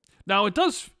 Now it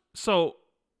does. So,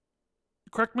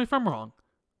 correct me if I'm wrong,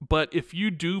 but if you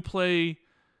do play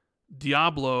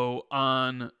Diablo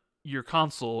on your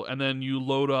console and then you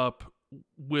load up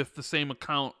with the same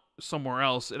account somewhere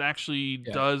else, it actually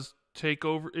does take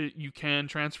over. You can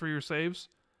transfer your saves.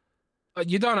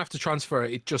 You don't have to transfer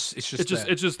it. It's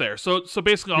just there. So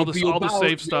basically, all the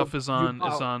save stuff is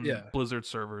on Blizzard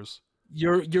servers.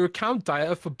 Your account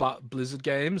data for Blizzard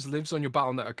games lives on your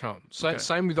Battle.net account. So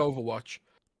same with Overwatch.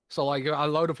 So like, I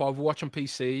load up Overwatch on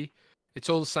PC. It's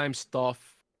all the same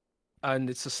stuff, and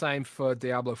it's the same for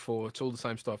Diablo 4. It's all the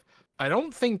same stuff. I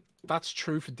don't think that's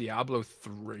true for Diablo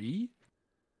 3.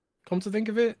 Come to think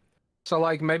of it, so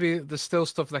like maybe there's still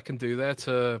stuff they can do there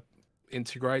to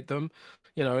integrate them,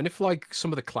 you know. And if like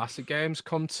some of the classic games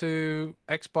come to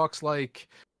Xbox, like,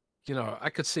 you know, I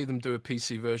could see them do a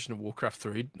PC version of Warcraft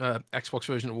 3, Xbox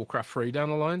version of Warcraft 3 down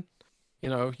the line, you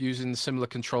know, using similar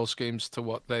control schemes to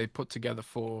what they put together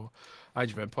for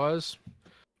Age of Empires.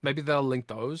 Maybe they'll link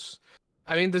those.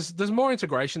 I mean, there's more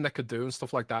integration they could do and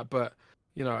stuff like that, but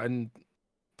you know,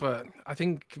 but I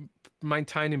think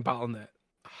maintaining Battle.net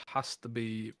has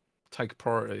to take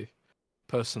priority,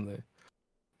 personally.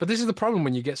 But this is the problem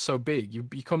when you get so big. You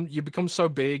become so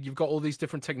big. You've got all these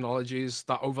different technologies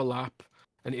that overlap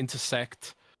and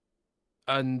intersect,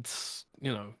 and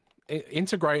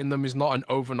integrating them is not an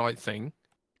overnight thing.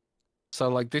 So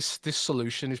like this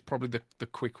solution is probably the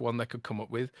quick one they could come up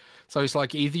with. So it's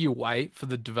like either you wait for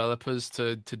the developers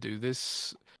to do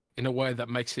this in a way that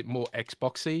makes it more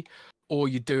Xboxy, or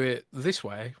you do it this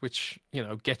way, which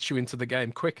gets you into the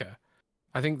game quicker.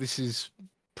 I think this is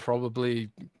probably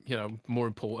more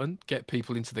important, get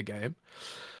people into the game.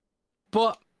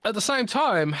 But at the same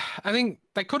time, I think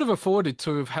they could have afforded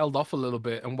to have held off a little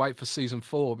bit and wait for Season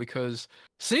 4, because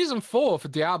Season 4 for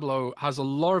Diablo has a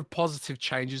lot of positive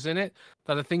changes in it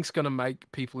that I think is going to make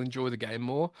people enjoy the game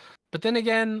more. But then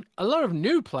again, a lot of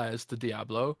new players to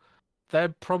Diablo,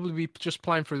 they'll probably be just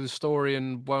playing through the story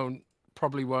and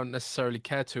probably won't necessarily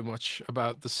care too much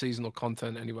about the seasonal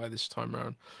content anyway this time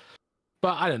around.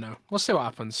 But I don't know. We'll see what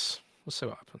happens.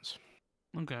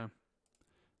 Okay.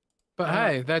 But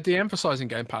hey, they're de-emphasizing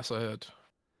Game Pass, I heard.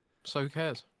 So who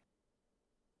cares?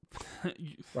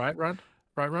 Right,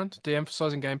 Rand?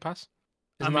 De-emphasizing Game Pass?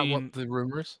 Isn't that what the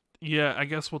rumor is? Yeah, I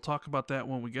guess we'll talk about that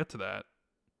when we get to that.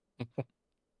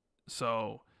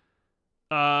 So,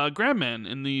 Grandman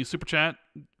in the super chat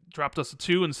dropped us a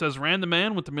 2 and says, Rand the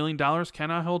man with the $1 million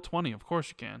cannot hold 20. Of course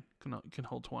you can. You can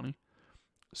hold 20.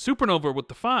 Supernova with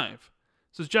the 5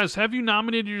 says, Jez, have you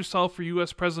nominated yourself for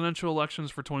U.S. presidential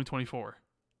elections for 2024?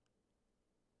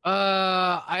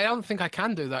 I don't think I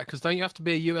can do that, because don't you have to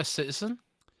be a U.S. citizen?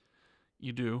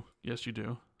 You do. Yes, you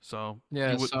do. So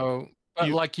yeah, you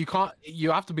can't.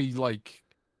 You have to be like.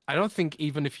 I don't think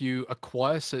even if you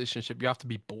acquire citizenship, you have to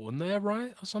be born there,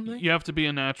 right, or something. You have to be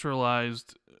a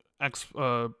naturalized I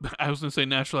was gonna say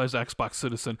naturalized Xbox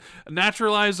citizen, a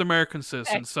naturalized American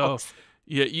citizen. Xbox. So.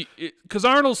 Yeah, because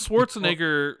Arnold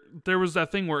Schwarzenegger, there was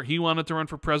that thing where he wanted to run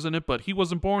for president, but he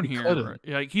wasn't born here.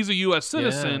 Yeah, he's a U.S.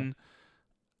 citizen,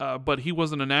 but he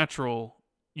wasn't a natural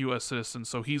U.S. citizen,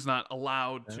 so he's not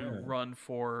allowed to run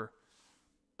for.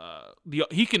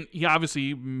 He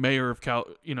obviously mayor of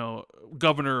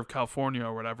governor of California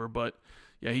or whatever, but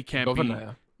yeah, he can't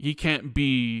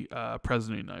be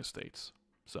president of the United States.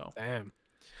 So damn.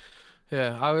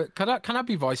 Yeah, can I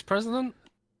be vice president?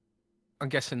 I'm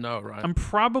guessing no, right? I'm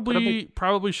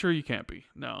probably sure you can't be.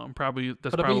 No, I'm probably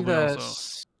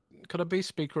also. Could I be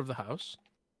Speaker of the House?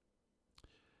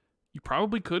 You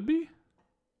probably could be.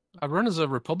 I run as a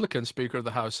Republican Speaker of the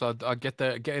House. So I'd get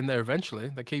in there eventually.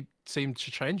 They seem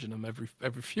to changing them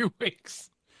every few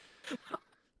weeks.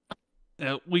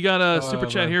 We got a super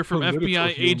chat here from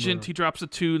FBI agent. He drops a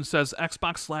 2 and says,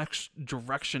 Xbox lacks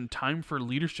direction. Time for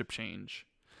leadership change.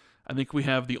 I think we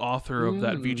have the author of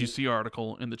that VGC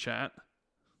article in the chat.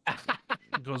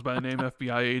 Goes by the name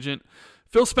FBI agent.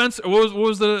 Phil Spencer. What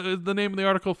was the name of the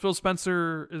article? Phil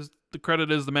Spencer is the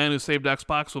credit is the man who saved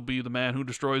Xbox will be the man who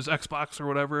destroys Xbox or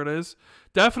whatever it is.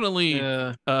 Definitely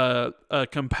a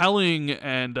compelling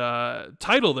and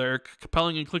title there,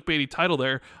 compelling and clickbaity title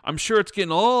there. I'm sure it's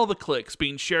getting all the clicks,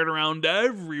 being shared around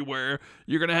everywhere.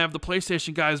 You're gonna have the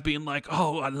PlayStation guys being like,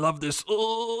 "Oh, I love this,"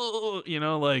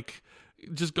 like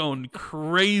just going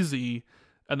crazy,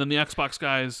 and then the Xbox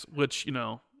guys, which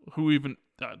who even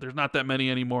there's not that many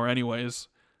anymore, anyways.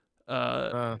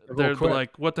 They're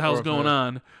like, "What the hell's going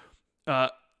on?"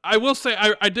 I will say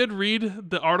I did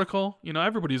read the article.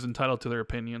 Everybody's entitled to their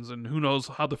opinions, and who knows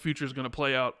how the future is going to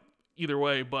play out either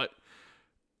way. But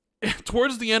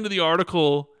towards the end of the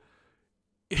article,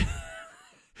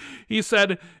 he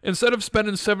said instead of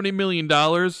spending $70 billion in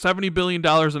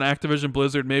Activision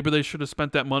Blizzard, maybe they should have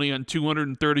spent that money on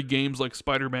 230 games like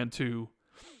Spider-Man 2.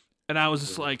 And I was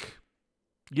just like,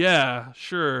 yeah,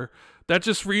 sure. That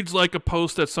just reads like a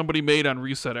post that somebody made on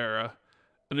Reset Era.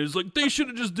 And it's like, they should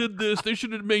have just did this. They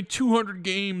should have made 200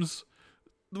 games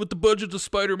with the budget of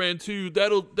Spider-Man 2.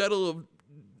 That'll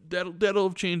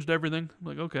have changed everything. I'm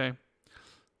like, okay.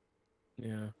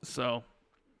 Yeah. So,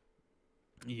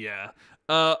 yeah.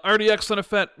 RDX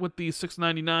Sunafet with the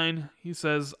 $6.99. He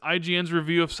says, IGN's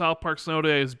review of South Park Snow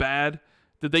Day is bad.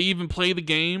 Did they even play the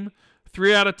game?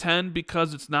 3 out of 10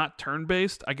 because it's not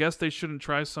turn-based. I guess they shouldn't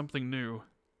try something new.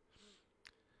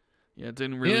 Yeah, it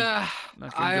didn't really. Yeah,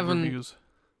 I haven't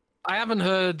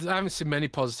seen many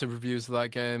positive reviews of that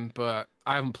game, but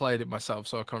I haven't played it myself,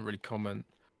 so I can't really comment.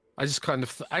 I just kind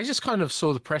of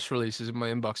saw the press releases in my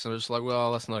inbox, and I was just like,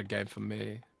 well, that's not a game for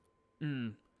me.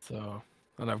 So,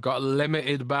 and I've got a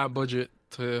limited amount of budget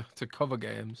to cover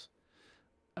games.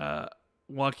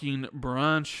 Joaquin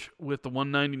Branch with the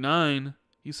 $1.99.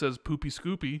 He says poopy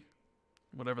scoopy,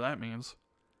 whatever that means.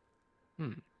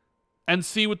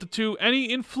 NC with the 2. Any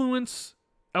influence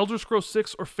Elder Scrolls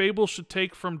 6 or Fable should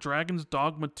take from Dragon's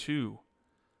Dogma 2?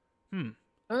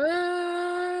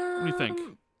 What do you think?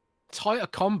 Tighter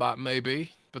combat,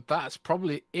 maybe, but that's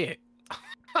probably it.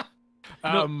 You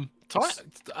know,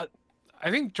 I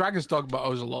think Dragon's Dogma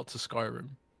owes a lot to Skyrim.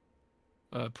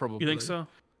 Probably. you think so?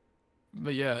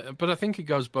 But yeah, but I think it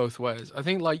goes both ways. I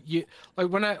think like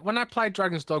when I played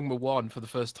Dragon's Dogma 1 for the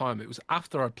first time, it was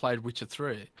after I played Witcher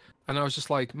 3, and I was just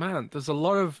like, man, there's a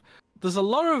lot of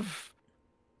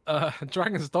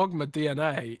Dragon's Dogma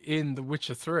DNA in The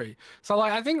Witcher 3. So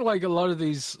like I think like a lot of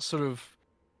these sort of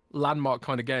landmark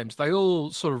kind of games, they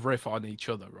all sort of riff on each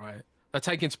other, right? They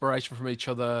take inspiration from each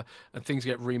other, and things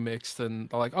get remixed, and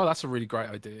they're like, "Oh, that's a really great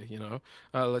idea," you know.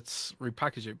 Let's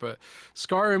repackage it. But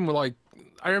Skyrim, were like,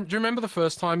 do you remember the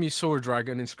first time you saw a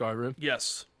dragon in Skyrim?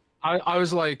 Yes. I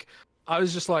was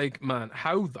just like, man,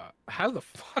 how the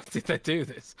fuck did they do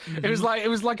this? It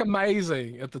was like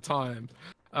amazing at the time.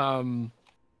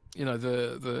 You know,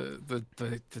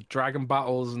 the dragon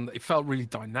battles, and it felt really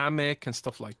dynamic and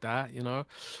stuff like that, you know.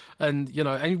 And you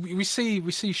know, and we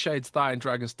see shades of that in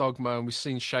Dragon's Dogma, and we've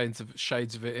seen shades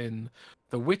of it in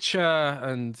The Witcher,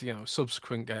 and you know,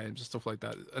 subsequent games and stuff like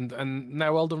that, and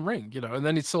now Elden Ring, you know. And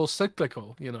then it's all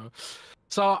cyclical, you know.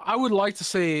 So I would like to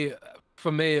see,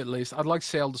 for me at least, I'd like to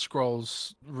see Elder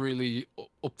Scrolls really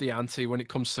up the ante when it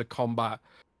comes to combat.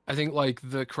 I think like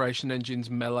the creation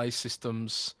engine's melee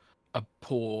systems are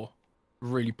poor,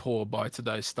 really poor by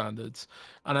today's standards.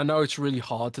 And I know it's really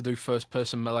hard to do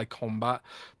first-person melee combat,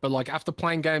 but like after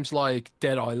playing games like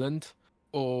Dead Island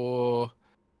or,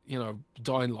 you know,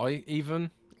 Dying Light,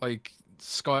 even like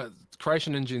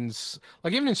creation engines,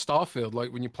 like even in Starfield,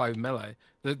 like when you play with melee,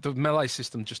 the melee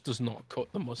system just does not cut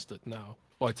the mustard now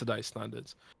by today's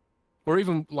standards, or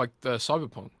even like the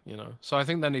Cyberpunk, you know. So I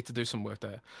think they need to do some work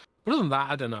there. But other than that,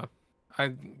 I don't know.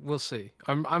 We'll see.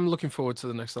 I'm looking forward to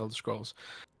the next Elder Scrolls,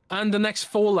 and the next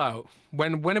Fallout.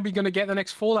 When are we going to get the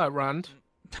next Fallout, Rand?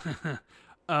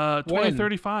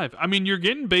 2035. I mean, you're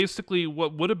getting basically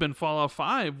what would have been Fallout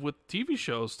 5 with TV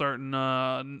shows starting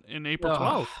in April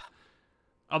 12th.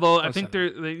 Although I think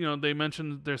they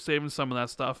mentioned they're saving some of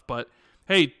that stuff, but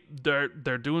hey, they're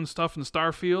doing stuff in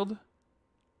Starfield,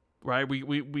 right?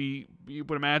 We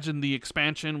would imagine the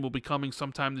expansion will be coming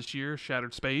sometime this year,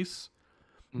 Shattered Space.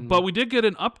 But we did get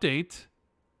an update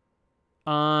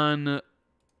on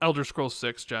Elder Scrolls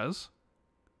 6, Jez.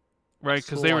 Right?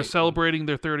 Because they were celebrating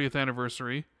their 30th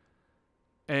anniversary.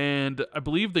 And I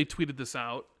believe they tweeted this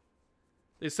out.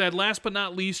 They said, last but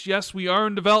not least, yes, we are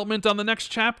in development on the next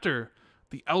chapter,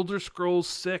 the Elder Scrolls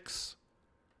 6.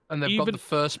 And they've got the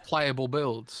first playable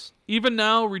builds. Even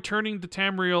now, returning to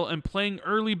Tamriel and playing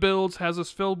early builds has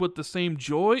us filled with the same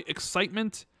joy,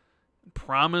 excitement, and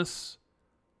promise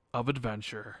of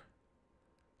adventure.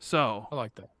 So, I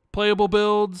like that. Playable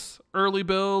builds, early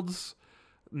builds,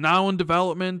 now in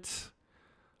development.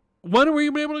 When are we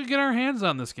going to be able to get our hands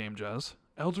on this game, Jez?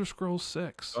 Elder Scrolls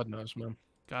 6. God knows, man.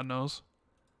 God knows.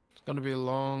 It's going to be a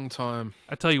long time.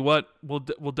 I tell you what, we'll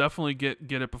definitely get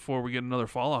it before we get another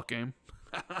Fallout game.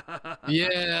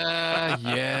 Yeah.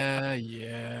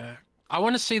 I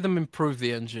want to see them improve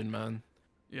the engine, man.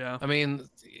 Yeah. I mean,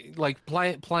 like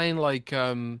playing like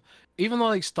even though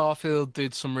like Starfield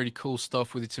did some really cool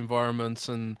stuff with its environments,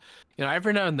 and you know,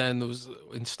 every now and then there was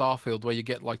in Starfield where you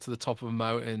get like to the top of a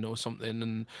mountain or something,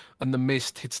 and the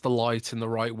mist hits the light in the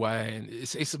right way, and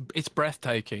it's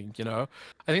breathtaking, you know.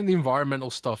 I think the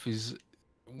environmental stuff is,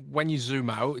 when you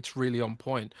zoom out, it's really on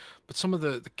point. But some of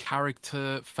the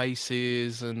character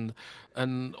faces and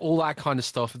all that kind of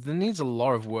stuff, it needs a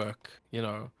lot of work, you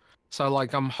know. So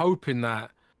like I'm hoping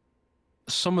that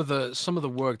some of the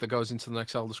work that goes into the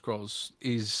next Elder Scrolls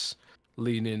is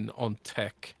leaning on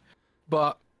tech.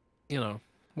 But, you know,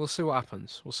 we'll see what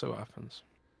happens.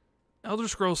 Elder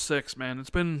Scrolls 6, man. It's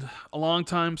been a long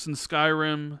time since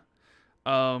Skyrim.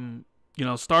 You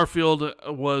know,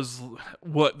 Starfield was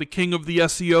the king of the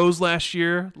SEOs last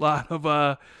year. A lot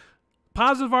of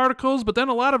positive articles, but then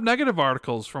a lot of negative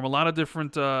articles from a lot of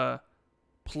different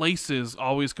places,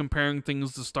 always comparing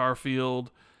things to Starfield.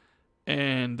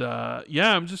 And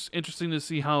yeah, I'm just interested to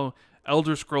see how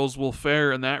Elder Scrolls will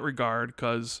fare in that regard,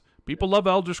 because people love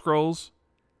Elder Scrolls.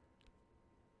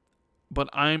 But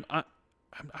I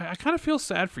kind of feel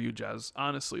sad for you, Jez,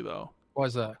 honestly, though. Why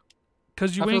is that?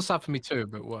 Because you feel sad for me too,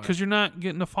 but why? Because you're not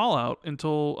getting a Fallout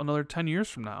until another 10 years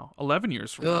from now, 11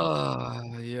 years from now.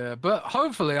 Yeah, but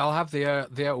hopefully I'll have the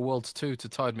Outer Worlds 2 to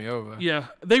tide me over. Yeah,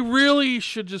 they really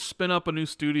should just spin up a new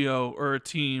studio or a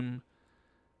team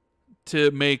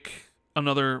to make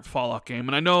another Fallout game.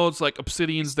 And I know it's like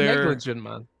Obsidian's there. Negligent,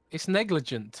 man. It's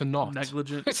negligent to not.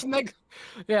 Negligent.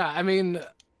 Yeah, I mean,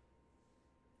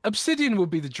 Obsidian would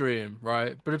be the dream,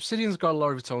 right? But Obsidian's got a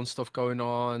lot of its own stuff going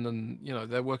on, and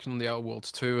they're working on the Outer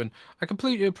Worlds too, and I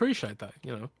completely appreciate that.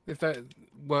 If they're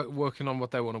working on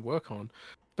what they want to work on,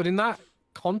 but in that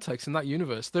context, in that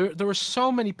universe, there are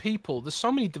so many people, there's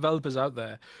so many developers out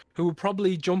there who would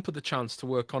probably jump at the chance to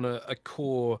work on a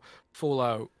core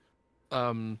Fallout,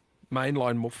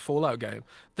 mainline Fallout game.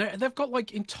 They've got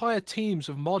like entire teams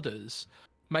of modders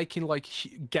making like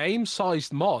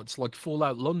game-sized mods like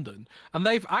Fallout London, and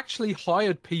they've actually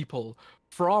hired people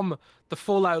from the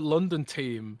Fallout London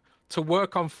team to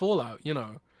work on Fallout.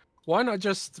 Why not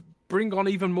just bring on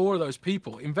even more of those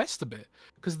people, invest a bit,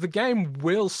 because the game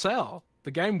will sell.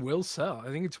 The game will sell. I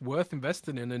think it's worth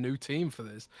investing in a new team for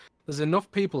this. There's enough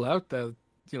people out there,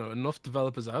 enough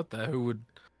developers out there who would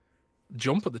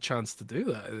jump at the chance to do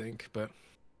that, I think. But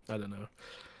I don't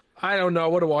know.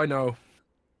 What do I know?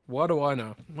 What do I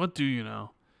know? What do you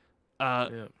know?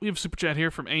 We have a super chat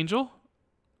here from Angel,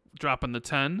 dropping the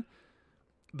 10.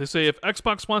 They say, if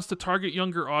Xbox wants to target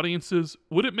younger audiences,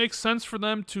 would it make sense for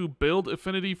them to build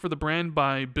affinity for the brand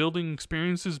by building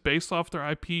experiences based off their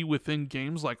IP within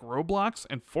games like Roblox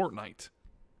and Fortnite?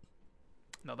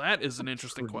 Now that is an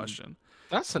interesting question.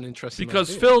 That's an interesting because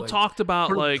idea. Phil talked about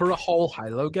for a whole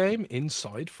Halo game in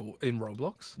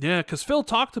Roblox. Yeah, because Phil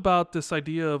talked about this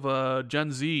idea of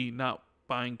Gen Z not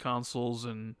buying consoles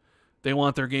and they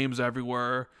want their games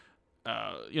everywhere.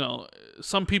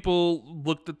 Some people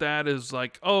looked at that as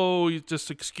like, oh, he's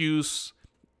just excuse.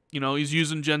 He's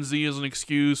using Gen Z as an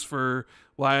excuse for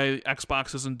why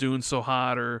Xbox isn't doing so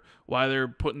hot or why they're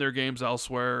putting their games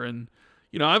elsewhere. And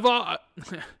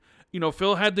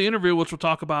Phil had the interview, which we'll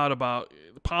talk about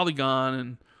Polygon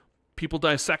and people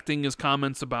dissecting his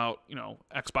comments about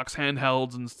Xbox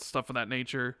handhelds and stuff of that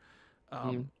nature.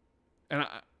 And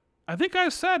I think I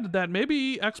said that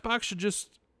maybe Xbox should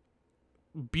just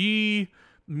be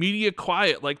media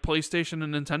quiet like PlayStation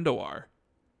and Nintendo are,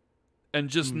 and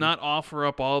just not offer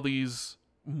up all these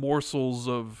morsels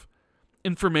of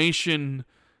information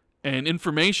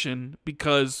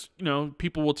because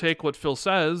people will take what Phil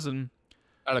says and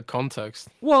out of context.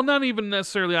 Well, not even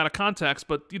necessarily out of context,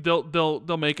 but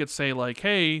they'll make it say like,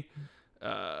 hey,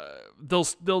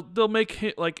 they'll make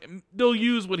it like they'll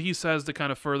use what he says to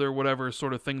kind of further whatever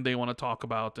sort of thing they want to talk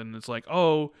about, and it's like,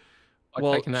 oh,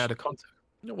 well, taken out of context.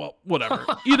 Well, whatever.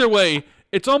 Either way,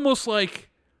 it's almost like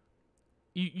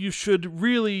you should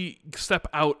really step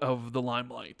out of the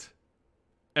limelight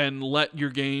and let your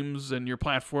games and your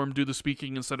platform do the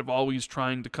speaking instead of always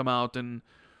trying to come out and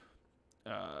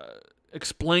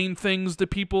explain things to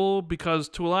people, because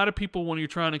to a lot of people, when you're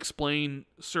trying to explain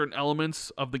certain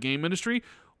elements of the game industry,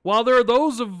 while there are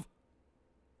those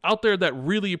out there that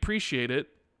really appreciate it,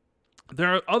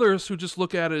 there are others who just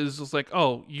look at it as just like,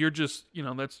 oh, you're just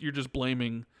you're just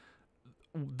blaming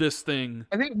this thing.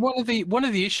 I think one of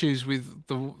the issues with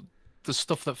the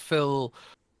stuff that Phil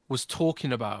was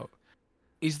talking about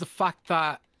is the fact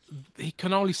that he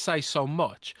can only say so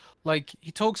much. Like,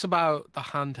 he talks about the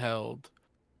handheld,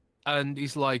 and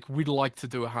he's like, we'd like to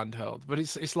do a handheld, but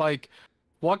it's like,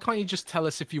 why can't you just tell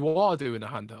us if you are doing a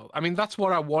handheld? I mean, that's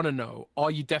what I want to know.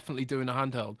 Are you definitely doing a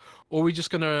handheld? Or are we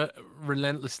just going to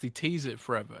relentlessly tease it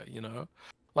forever,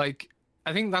 Like,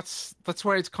 I think that's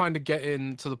where it's kind of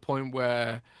getting to the point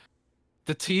where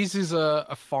the teases are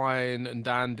fine and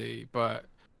dandy, but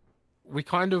we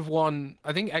kind of want...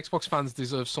 I think Xbox fans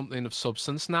deserve something of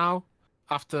substance now,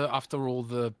 after all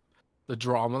the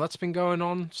drama that's been going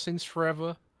on since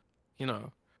forever.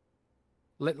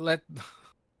 Let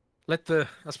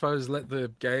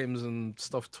the games and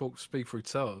stuff speak for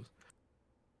itself.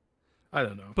 I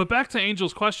don't know. But back to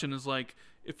Angel's question is like,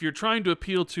 if you're trying to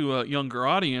appeal to a younger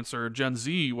audience or Gen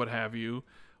Z, what have you,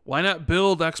 why not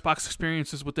build Xbox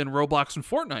experiences within Roblox and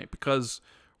Fortnite? Because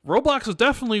Roblox is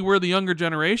definitely where the younger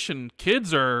generation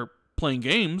kids are playing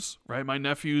games, right? My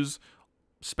nephews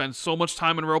spend so much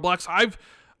time in Roblox.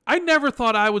 I never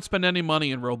thought I would spend any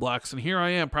money in Roblox, and here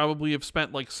I am, probably have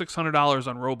spent like $600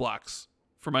 on Roblox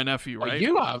for my nephew, right? Oh,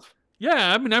 you have?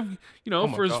 Yeah, I mean, I've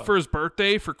for his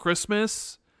birthday, for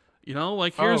Christmas,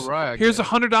 like here's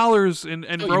 $100 in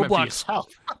Roblox.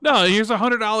 No, here's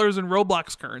 $100 in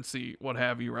Roblox currency, what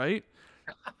have you, right?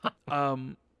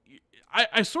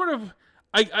 I sort of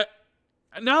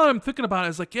now that I'm thinking about it,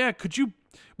 it's like, yeah,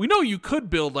 we know you could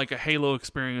build like a Halo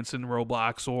experience in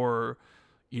Roblox, or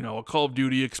a Call of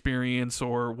Duty experience,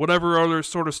 or whatever other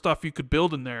sort of stuff you could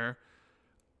build in there.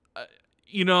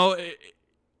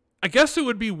 I guess it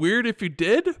would be weird if you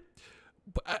did.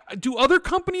 But do other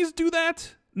companies do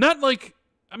that? Not like,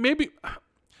 maybe.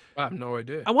 I have no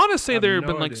idea. I want to say there have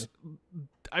been like,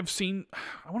 I've seen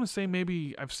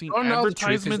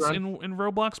advertisements in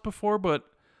Roblox before, but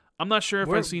I'm not sure if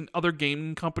We're- I've seen other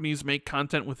gaming companies make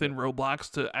content within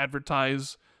Roblox to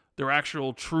advertise their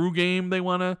actual true game they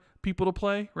want people to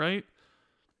play, right?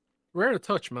 We're out of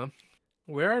touch, man.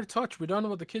 We're out of touch. We don't know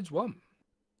what the kids want.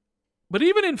 But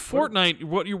even in Fortnite,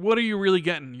 what are you really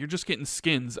getting? You're just getting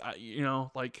skins.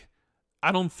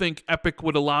 I don't think Epic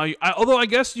would allow you. Although I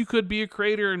guess you could be a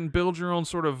creator and build your own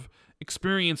sort of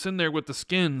experience in there with the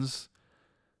skins.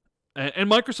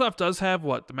 And Microsoft does have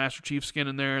the Master Chief skin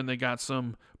in there, and they got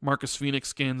some Marcus Phoenix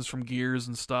skins from Gears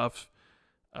and stuff.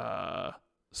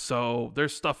 So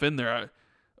there's stuff in there.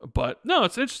 But no,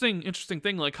 it's an interesting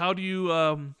thing. Like, how do you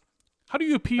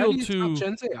appeal to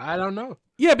Gen Z? I don't know.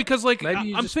 Yeah, because I'm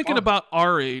just thinking can't. about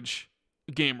our age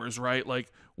gamers, right?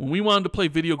 Like when we wanted to play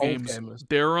video games, gamers.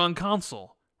 they were on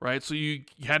console, right? So you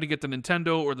had to get the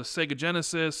Nintendo or the Sega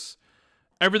Genesis.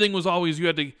 Everything was always you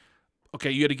had to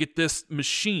get this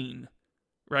machine,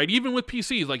 right? Even with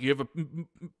PCs, like you have a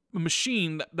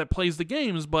machine that plays the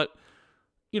games, but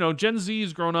Gen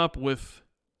Z's grown up with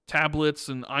tablets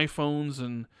and iPhones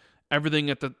and everything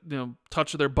at the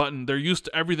touch of their button. They're used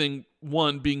to everything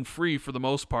being free for the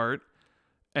most part,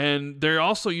 and they're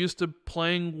also used to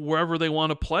playing wherever they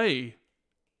want to play,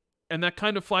 and that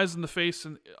kind of flies in the face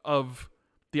of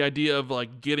the idea of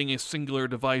getting a singular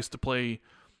device to play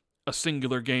a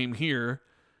singular game here.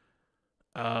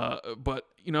 But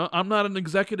I'm not an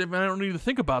executive and I don't need to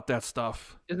think about that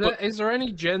stuff. Is there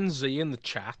any Gen Z in the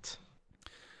chat?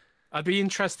 I'd be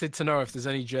interested to know if there's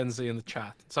any Gen Z in the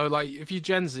chat. So, if you're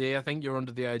Gen Z, I think you're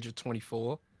under the age of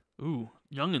 24. Ooh,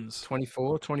 youngins.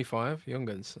 24, 25,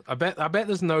 youngins. I bet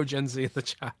there's no Gen Z in the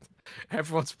chat.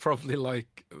 Everyone's probably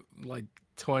like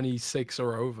 26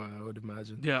 or over, I would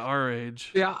imagine. Yeah, our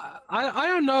age. Yeah, I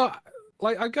don't know.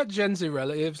 I've got Gen Z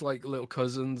relatives, little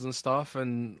cousins and stuff,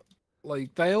 and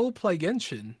they all play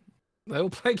Genshin. They all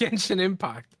play Genshin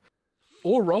Impact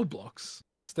or Roblox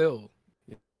still.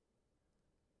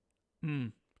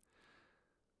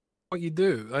 What you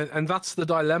do, and that's the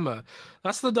dilemma.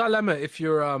 That's the dilemma if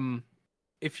you're a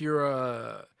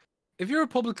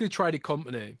publicly traded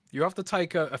company. You have to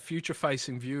take a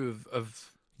future-facing view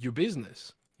of your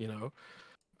business,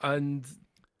 and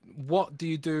what do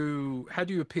you do? How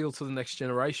do you appeal to the next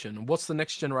generation? And what's the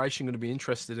next generation going to be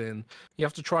interested in? You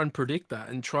have to try and predict that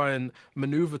and try and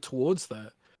maneuver towards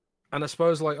that. And I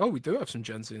suppose we do have some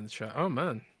Gen Z in the chat. Oh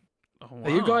man. Oh, wow.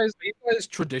 Are you guys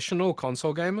traditional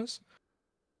console gamers?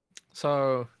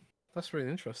 So that's really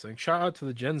interesting. Shout out to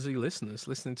the Gen Z listeners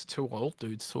listening to two old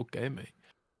dudes talk gaming.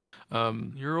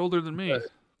 You're older than me.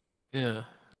 Yeah.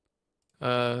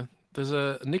 There's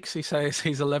a Nixie says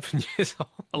he's 11 years old.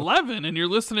 11, and you're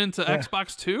listening to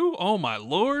Xbox 2? Oh my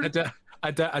lord!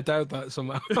 I doubt that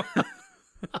somehow.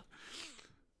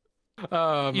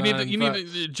 You need to.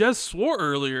 Jez swore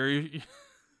earlier.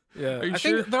 Yeah, I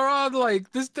think there are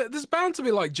there's bound to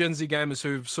be Gen Z gamers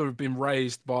who've sort of been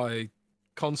raised by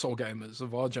console gamers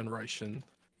of our generation.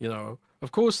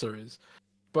 Of course there is,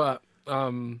 but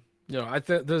I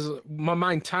think there's my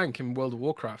main tank in World of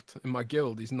Warcraft in my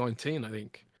guild. He's 19, I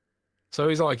think, so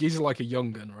he's like a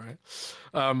young gun, right?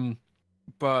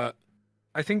 But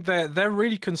I think they're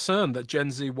really concerned that Gen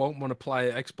Z won't want to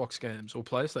play Xbox games or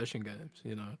PlayStation games.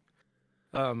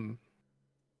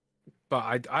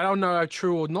 But I don't know how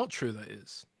true or not true that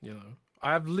is.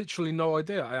 I have literally no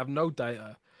idea. I have no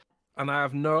data, and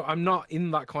I'm not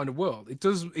in that kind of world. It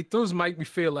does make me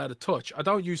feel out of touch. I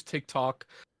don't use TikTok.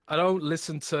 I don't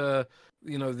listen to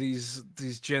these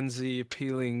Gen Z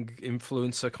appealing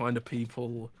influencer kind of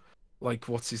people,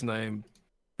 what's his name,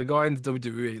 the guy in the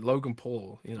WWE, Logan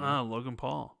Paul. Logan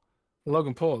Paul.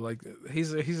 Logan Paul,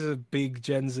 he's a big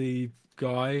Gen Z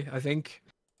guy, I think.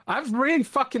 I'm really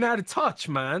fucking out of touch,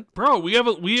 man. Bro, we have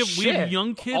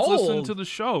young kids listening to the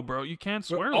show, bro. You can't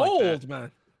swear like that. Old,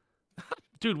 man.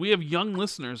 Dude, we have young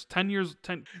listeners. 10 years.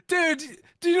 Dude,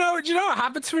 do you know what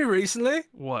happened to me recently?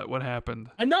 What happened?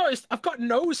 I noticed I've got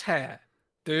nose hair,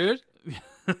 dude.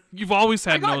 You've always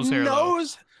had nose hair, though.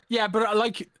 Yeah, but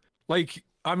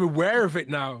I'm aware of it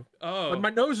now. Oh.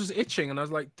 My nose was itching, and I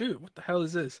was like, dude, what the hell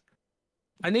is this?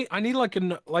 I need like a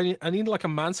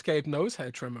Manscaped nose hair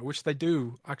trimmer, which they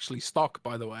do actually stock,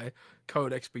 by the way.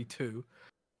 Code XB2.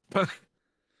 But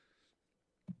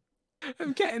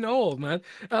I'm getting old, man.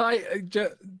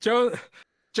 Jones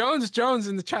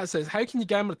in the chat says, "How can you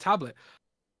game on a tablet?"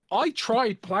 I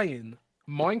tried playing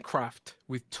Minecraft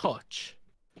with touch.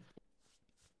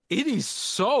 It is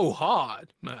so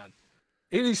hard, man.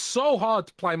 It is so hard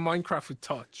to play Minecraft with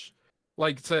touch.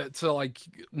 To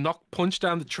punch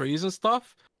down the trees and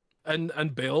stuff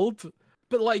and build.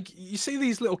 But you see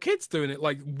these little kids doing it,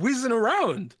 whizzing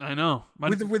around. I know.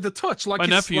 With the touch. My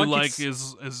nephew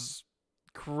is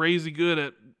crazy good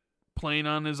at playing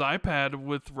on his iPad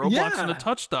with Roblox and the Yeah.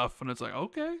 touch stuff, and it's like,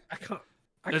 okay, I can't.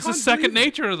 it's a second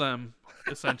nature to them,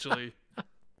 essentially.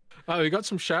 Oh, we got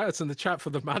some shoutouts in the chat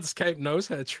for the Manscaped nose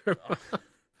hair trimmer.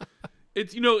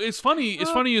 It's it's funny.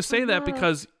 It's funny you say that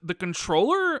because the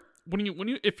controller,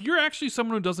 if you're actually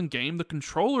someone who doesn't game, the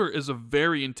controller is a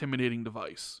very intimidating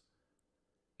device.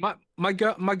 My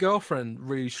girlfriend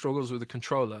really struggles with the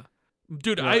controller.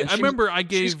 Dude, I remember I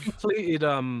gave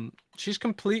she's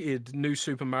completed New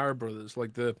Super Mario Brothers,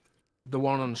 like the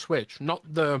one on the Switch, not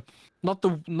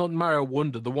Mario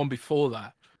Wonder, the one before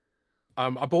that.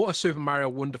 I bought a Super Mario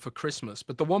Wonder for Christmas,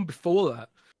 but the one before that,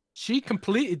 she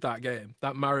completed that game,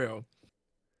 that Mario.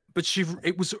 But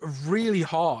it was really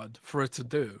hard for her to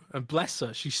do, and bless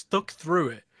her, she stuck through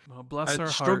it. Oh, bless her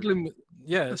struggling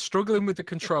heart. Struggling with the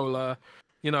controller,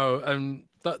 and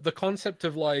the concept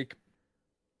of like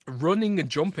running and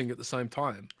jumping at the same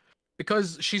time,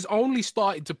 because she's only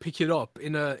started to pick it up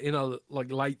in a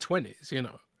like late 20s,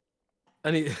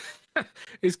 and it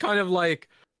it's kind of like,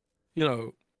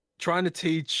 trying to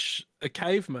teach a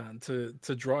caveman to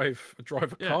drive a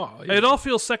car. It all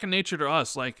feels second nature to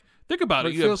us. Like, think about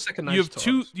it. You have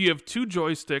two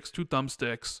joysticks, 2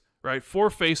 thumbsticks, right? 4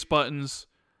 face buttons,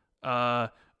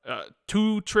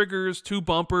 2 triggers, 2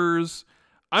 bumpers.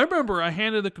 I remember I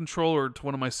handed the controller to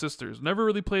one of my sisters. Never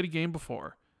really played a game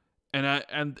before, and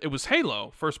it was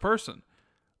Halo, first person.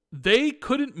 They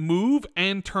couldn't move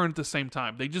and turn at the same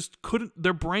time. They just couldn't.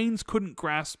 Their brains couldn't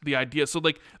grasp the idea. So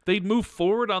like they'd move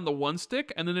forward on the one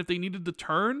stick, and then if they needed to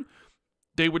turn,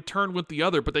 they would turn with the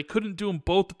other. But they couldn't do them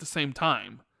both at the same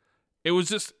time. It was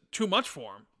just too much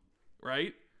for them,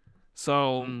 right?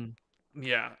 So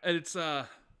yeah, it's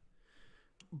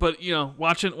but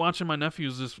watching my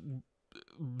nephews just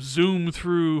zoom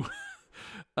through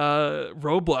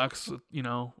Roblox,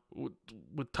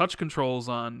 with touch controls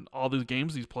on all these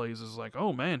games he plays is like,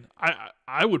 oh man,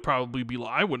 I would probably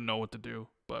I wouldn't know what to do,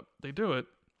 but they do it.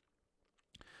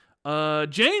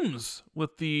 James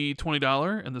with the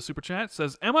 $20 and the super chat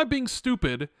says, am I being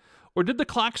stupid, or did the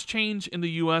clocks change in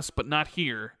the US but not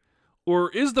here,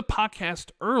 or is the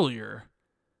podcast earlier?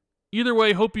 Either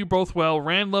way, hope you both well.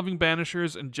 Rand loving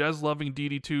Banishers and Jez loving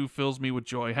DD2 fills me with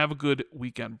joy. Have a good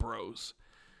weekend, bros.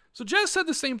 So Jez said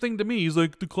the same thing to me. He's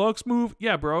like, the clocks move?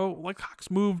 Yeah, bro. Like,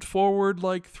 clocks moved forward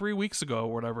like 3 weeks ago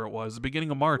or whatever it was. The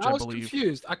beginning of March, I believe. I was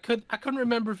confused. I couldn't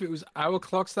remember if it was our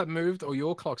clocks that moved or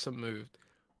your clocks that moved.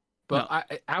 But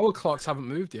no. Our clocks haven't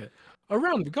moved yet.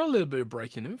 Around, we got a little bit of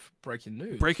breaking news.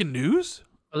 Breaking news?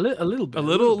 A little bit. A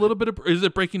little bit of. Is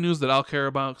it breaking news that I'll care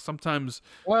about? Sometimes.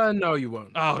 Well, no, you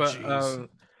won't. Oh, jeez.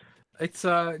 It's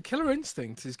Killer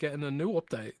Instinct is getting a new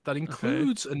update that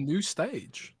includes a new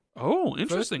stage. Oh,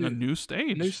 interesting! A new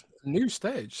stage. New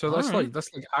stage. So that's like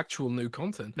actual new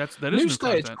content. That is new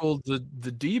stage content. Called the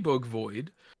debug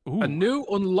void. Ooh. A new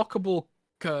unlockable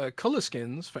color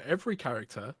skins for every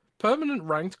character. Permanent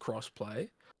ranked crossplay.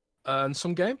 And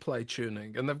some gameplay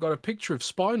tuning, and they've got a picture of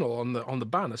Spinal on the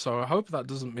banner. So I hope that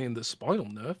doesn't mean there's Spinal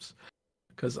nerfs,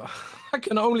 because I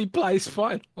can only play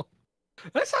Spinal.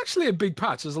 That's actually a big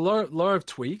patch. There's a lot of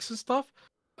tweaks and stuff.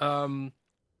 There's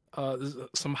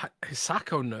some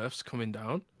Hisako nerfs coming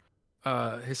down.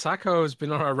 Hisako has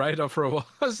been on our radar for a while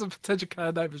as a potential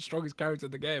candidate for strongest character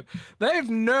in the game. They've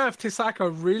nerfed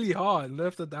Hisako really hard,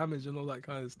 nerfed the damage and all that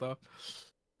kind of stuff.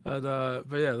 And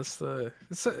but yeah, it's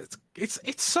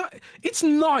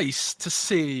nice to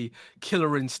see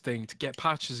Killer Instinct get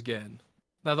patches again.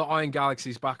 Now that Iron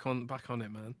Galaxy's back on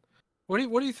it, man. What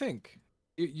do you think?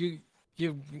 You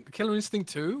Killer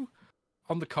Instinct 2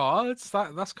 on the cards?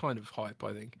 That's kind of hype,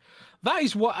 I think. That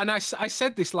is what, and I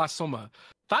said this last summer.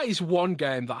 That is one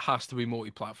game that has to be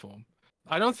multi-platform.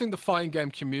 I don't think the fighting game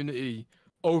community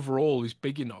overall is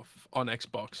big enough on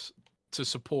Xbox to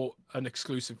support an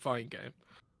exclusive fighting game.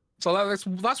 So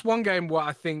that's one game where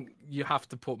I think you have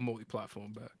to put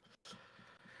multi-platform. But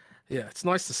yeah, it's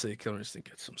nice to see Killer Instinct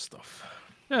get some stuff.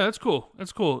 Yeah, that's cool.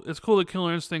 It's cool that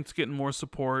Killer Instinct's getting more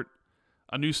support.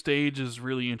 A new stage is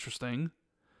really interesting.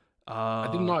 I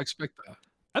did not expect that.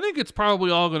 I think it's probably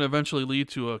all going to eventually lead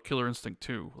to a Killer Instinct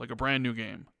 2, like a brand new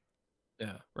game.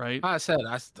 Yeah. Right? I said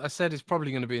it's probably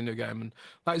going to be a new game, and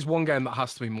that is one game that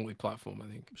has to be multi-platform, I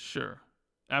think. Sure.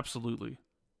 Absolutely.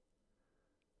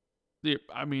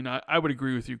 I mean, I would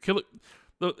agree with you.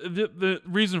 The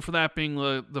reason for that being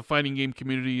the fighting game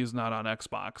community is not on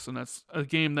Xbox, and that's a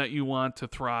game that you want to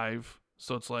thrive.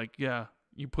 So it's like, yeah,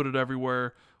 you put it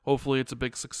everywhere. Hopefully, it's a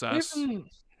big success.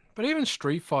 But even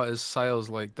Street Fighter's sales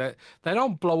like that, they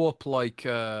don't blow up like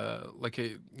other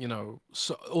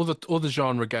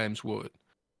genre games would.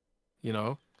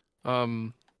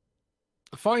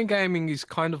 Fighting gaming is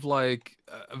kind of like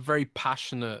a very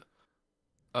passionate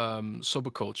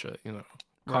subculture,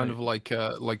 Right. kind of like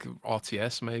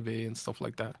RTS maybe and stuff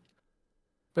like that.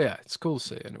 But yeah, it's cool to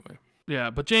see anyway.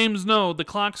 Yeah, but James, no, the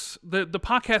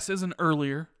podcast isn't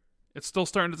earlier. It's still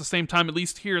starting at the same time, at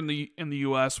least here in the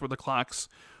US, where the clocks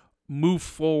move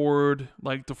forward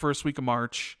like the first week of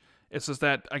March. It's just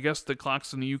that I guess the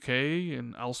clocks in the UK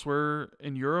and elsewhere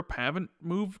in Europe haven't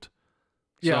moved.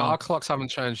 Yeah, So, our clocks haven't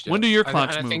changed yet. when do your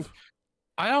clocks I move? think,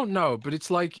 I don't know, but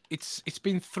it's like it's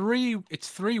been 3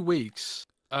 weeks.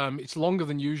 It's longer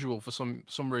than usual for some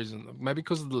reason. Maybe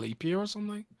because of the leap year or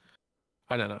something.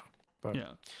 I don't know. But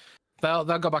Yeah. they'll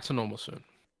go back to normal soon.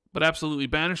 But absolutely,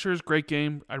 Banishers, great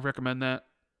game. I'd recommend that.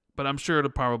 But I'm sure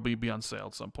it'll probably be on sale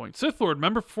at some point. Sith Lord,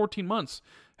 member for 14 months.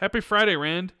 Happy Friday,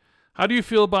 Rand. How do you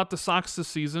feel about the Sox this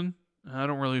season? I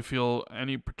don't really feel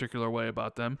any particular way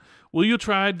about them. Will you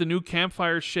try the new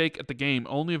Campfire Shake at the game,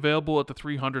 only available at the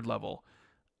 300 level?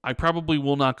 I probably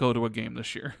will not go to a game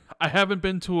this year. I haven't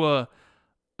been to a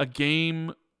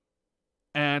game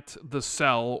at the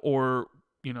Cell or,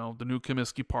 the new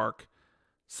Comiskey Park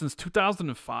since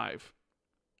 2005.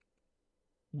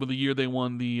 With the year they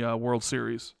won the World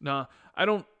Series. No,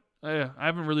 I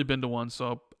haven't really been to one,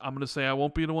 so I'm going to say I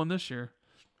won't be to one this year.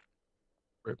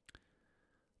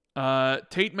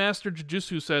 Tate Master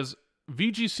Jujutsu says,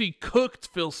 VGC cooked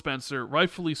Phil Spencer,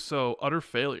 rightfully so, utter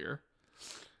failure.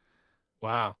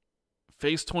 Wow.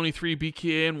 Face 23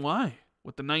 BKANY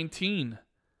with the 19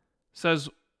 says,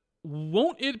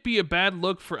 won't it be a bad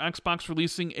look for Xbox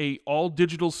releasing a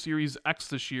all-digital Series X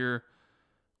this year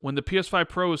when the PS5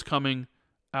 Pro is coming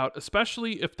out,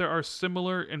 especially if there are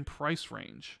similar in price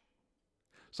range?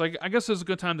 So I guess this is a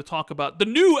good time to talk about the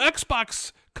new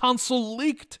Xbox console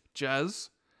leaked, Jez.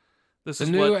 This The is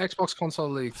new what Xbox console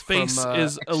leaked Face from,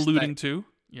 is alluding to.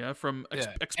 Yeah, from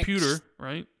Xputer,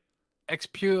 right?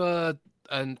 Xpure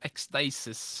and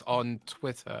Xstasis on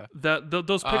Twitter.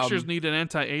 Those pictures need an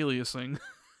anti-aliasing.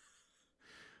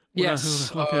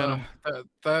 Yes, Look at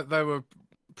 'em. they were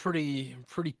pretty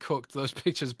cooked, those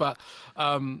pictures. But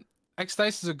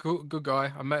Xstasis is a good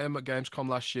guy. I met him at Gamescom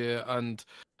last year, and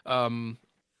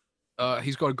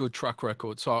he's got a good track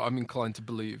record. So I'm inclined to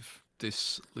believe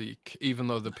this leak, even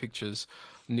though the pictures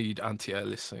need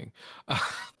anti-aliasing,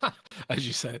 as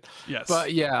you said. Yes.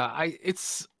 But yeah,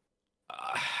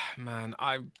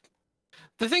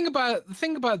 the thing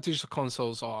about digital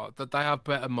consoles are that they have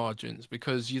better margins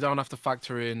because you don't have to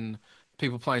factor in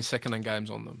people playing second-hand games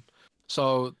on them.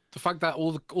 So the fact that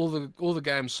all the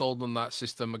games sold on that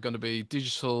system are going to be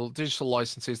digital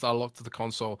licenses that are locked to the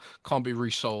console, can't be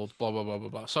resold, blah blah blah blah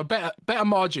blah. So better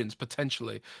margins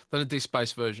potentially than a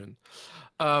disc-based version.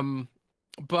 But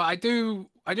I do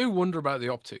wonder about the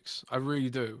optics. I really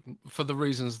do, for the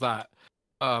reasons that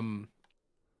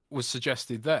was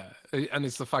suggested there, and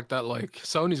it's the fact that like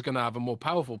Sony's going to have a more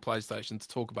powerful PlayStation to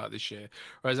talk about this year,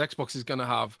 whereas Xbox is going to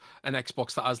have an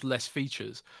Xbox that has less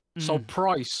features. So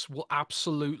price will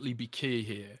absolutely be key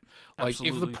here. Like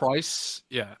if the price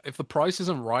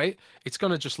isn't right, it's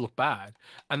going to just look bad.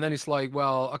 And then it's like,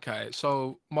 well, okay,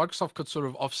 so Microsoft could sort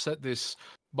of offset this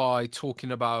by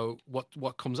talking about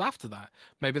what comes after that.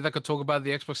 Maybe they could talk about the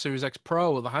Xbox Series X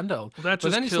Pro or the handheld. Well, that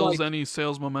just kills any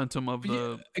sales momentum of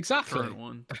the exactly. current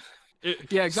one.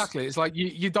 Yeah, exactly. It's like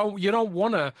you don't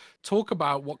want to talk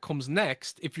about what comes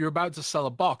next if you're about to sell a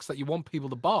box that you want people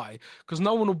to buy, because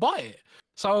no one will buy it.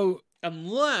 So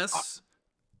unless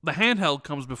the handheld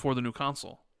comes before the new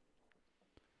console,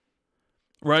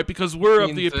 right? Because we're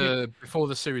of the before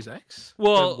the Series X,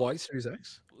 well, the white Series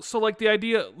X. So like the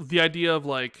idea of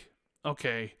like,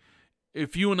 okay,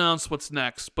 if you announce what's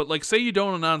next, but like say you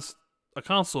don't announce a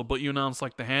console, but you announce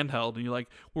like the handheld, and you're like,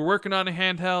 we're working on a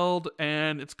handheld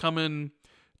and it's coming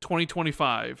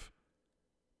 2025,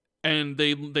 and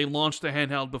they launched the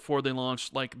handheld before they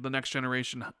launched like the next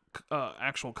generation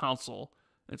actual console.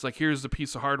 It's like, here's the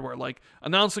piece of hardware. Like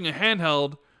announcing a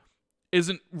handheld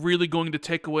isn't really going to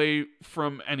take away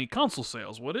from any console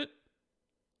sales, would it?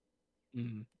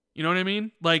 Mm. You know what I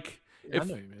mean? Like, I know what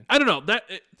you mean. I don't know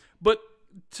but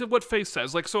to what Face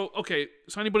says, like, so okay,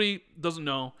 so anybody doesn't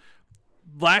know,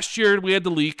 last year we had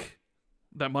the leak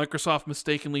that Microsoft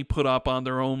mistakenly put up on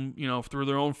their own, through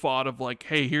their own thought of like,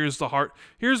 hey, here's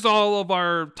all of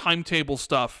our timetable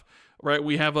stuff, right?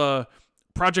 We have a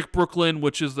Project Brooklyn,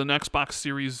 which is the Xbox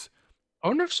Series. I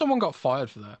wonder if someone got fired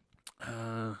for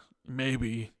that.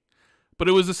 Maybe, but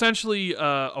it was essentially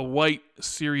a white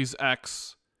Series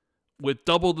X with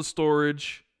double the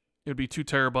storage. It'd be 2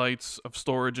 terabytes of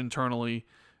storage internally,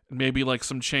 and maybe like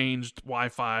some changed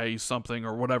Wi-Fi something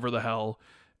or whatever the hell.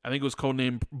 I think it was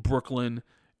codenamed Brooklyn,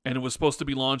 and it was supposed to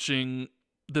be launching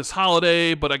this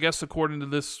holiday, but I guess according to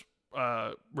this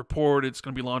report, it's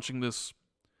going to be launching this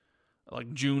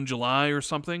like June, July, or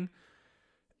something.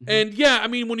 Mhm. And yeah, I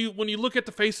mean, when you look at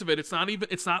the face of it, it's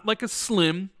not like a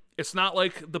slim. It's not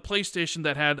like the PlayStation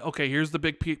that had, okay, here's the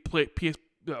big here's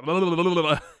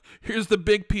the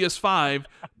big PS5,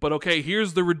 but okay,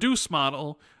 here's the reduced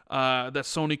model that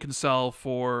Sony can sell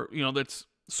for, that's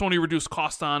Sony reduced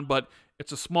cost on, but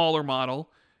it's a smaller model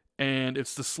and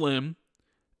it's the slim.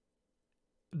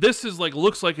 This is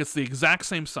looks like it's the exact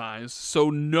same size, so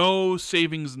no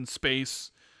savings in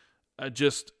space,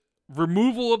 just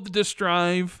removal of the disk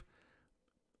drive,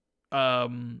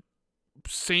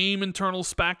 same internal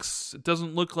specs. It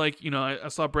doesn't look like, I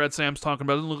saw Brad Sams talking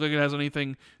about it. Doesn't look like it has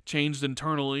anything changed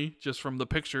internally just from the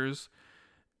pictures.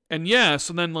 And yeah,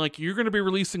 so then you're going to be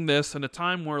releasing this in a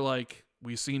time where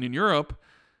we've seen in Europe,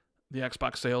 the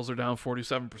Xbox sales are down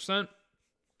 47%.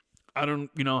 I don't,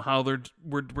 how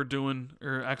we're doing,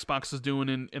 or Xbox is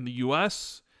doing in the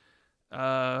US.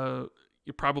 You're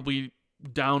probably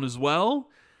down as well.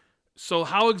 So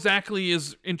how exactly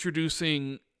is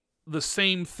introducing the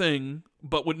same thing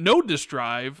but with no disk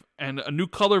drive and a new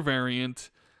color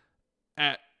variant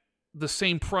at the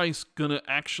same price gonna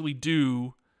actually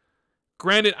do?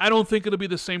 Granted, I don't think it'll be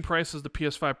the same price as the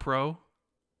PS5 Pro.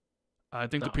 I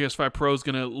think the PS5 Pro is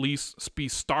gonna at least be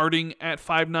starting at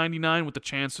 $599 with the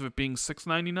chance of it being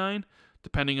 $699,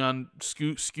 depending on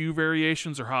SKU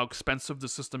variations or how expensive the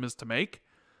system is to make.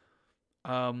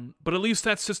 But at least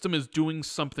that system is doing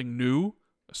something new,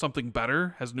 something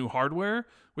better, has new hardware,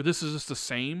 where this is just the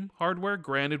same hardware,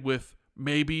 granted with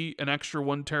maybe an extra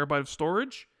 1 terabyte of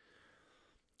storage.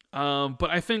 But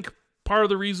I think part of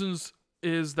the reasons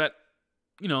is that,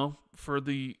 for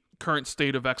the current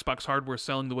state of Xbox hardware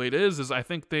selling the way it is I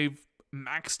think they've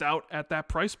maxed out at that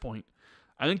price point.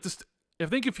 I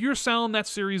think if you're selling that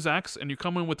Series X and you're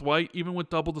coming with white, even with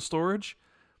double the storage,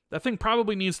 that thing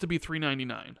probably needs to be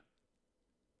 $399.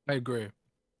 I agree.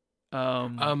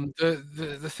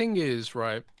 The thing is,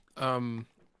 right?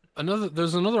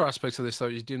 There's another aspect of this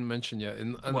that you didn't mention yet,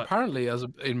 and apparently as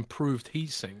an improved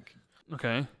heatsink.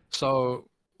 Okay. So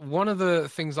one of the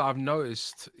things that I've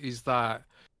noticed is that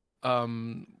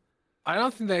I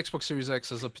don't think the Xbox Series X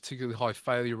has a particularly high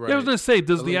failure rate. Yeah, I was gonna say,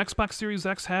 does the Xbox Series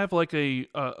X have a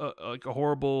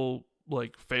horrible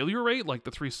failure rate like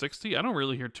the 360? I don't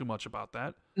really hear too much about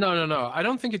that. No. I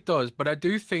don't think it does, but I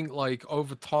do think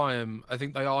over time, I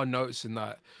think they are noticing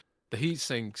that the heat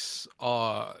sinks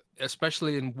are,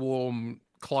 especially in warm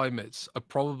climates, are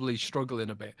probably struggling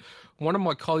a bit. One of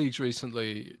my colleagues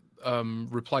recently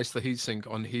replaced the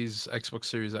heatsink on his Xbox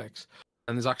Series X,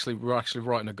 and we're actually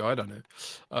writing a guide on it.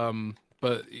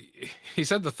 But he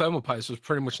said the thermal paste was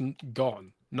pretty much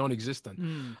gone,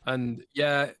 non-existent. And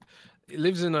yeah, it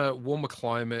lives in a warmer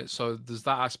climate, so there's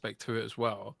that aspect to it as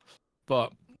well.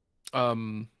 But I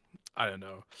don't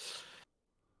know.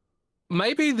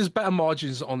 Maybe there's better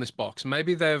margins on this box.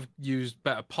 Maybe they've used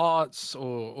better parts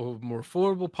or more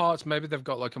affordable parts. Maybe they've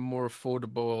got a more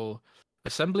affordable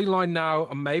assembly line now,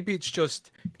 and maybe it's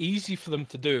just easy for them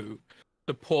to do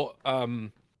to put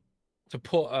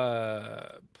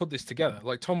this together.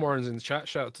 Like Tom Warren's in the chat.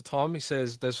 Shout out to Tom. He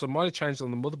says there's some minor changes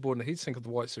on the motherboard and the heatsink of the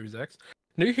white Series X.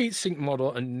 New heatsink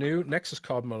model and new Nexus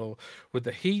card model with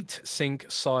the heat sink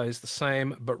size the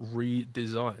same but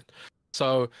redesigned.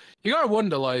 So you gotta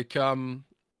wonder what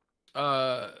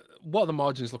are the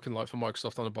margins looking like for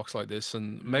Microsoft on a box like this,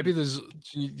 and maybe there's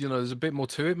a bit more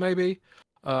to it maybe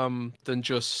than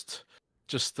just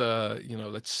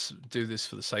let's do this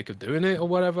for the sake of doing it or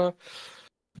whatever.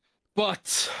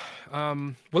 But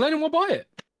will anyone buy it?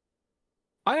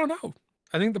 I don't know.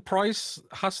 I think the price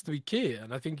has to be key,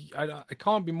 and I think it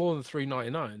can't be more than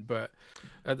 $399. But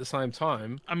at the same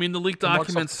time, I mean, the leaked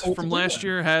documents from last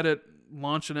year had it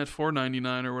launching at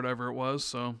 $499 or whatever it was.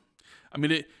 So, I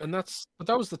mean, that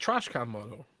was the trash can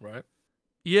model, right?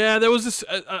 Yeah, there was this.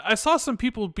 I saw some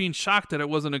people being shocked that it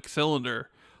wasn't a cylinder.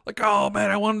 Like, oh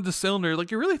man, I wanted the cylinder. Like,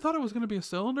 you really thought it was going to be a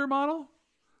cylinder model?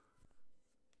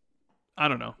 I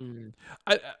don't know.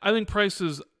 I think price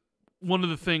is one of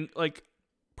the things. Like,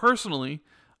 personally,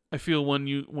 I feel when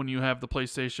you have the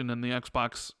PlayStation and the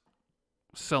Xbox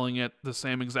selling at the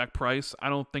same exact price, I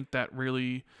don't think that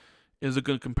really is a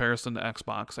good comparison to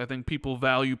Xbox. I think people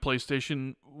value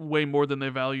PlayStation way more than they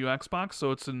value Xbox, so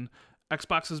it's in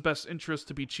Xbox's best interest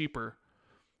to be cheaper.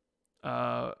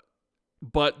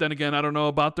 But then again, I don't know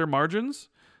about their margins,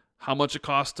 how much it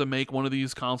costs to make one of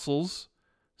these consoles.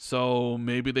 So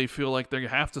maybe they feel like they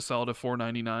have to sell it at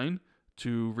 $499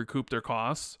 to recoup their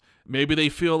costs. Maybe they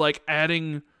feel like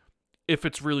adding, if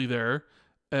it's really there,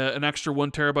 an extra 1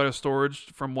 terabyte of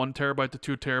storage from 1 terabyte to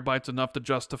 2 terabytes enough to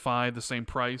justify the same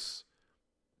price.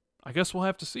 I guess we'll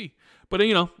have to see. But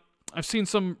I've seen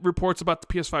some reports about the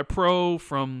PS5 Pro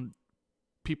from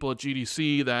people at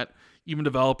GDC that even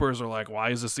developers are like, why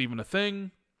is this even a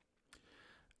thing?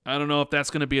 I don't know if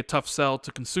that's going to be a tough sell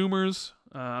to consumers.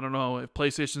 I don't know if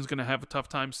PlayStation's going to have a tough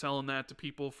time selling that to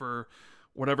people for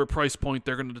whatever price point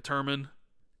they're going to determine,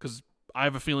 because I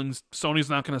have a feeling Sony's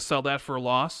not going to sell that for a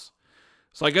loss.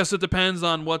 So I guess it depends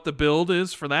on what the build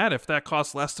is for that. If that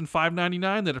costs less than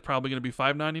 $599, then it's probably going to be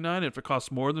 $599. If it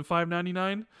costs more than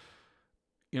 $599,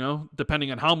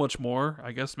 depending on how much more,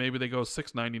 I guess maybe they go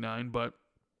 $699. But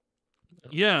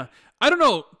yeah, I don't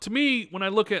know. To me, when I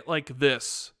look at like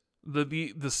this, the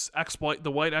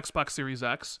white Xbox Series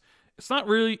X, it's not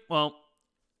really, well,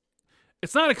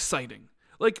 it's not exciting.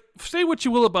 Like, say what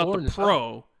you will about the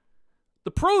Pro.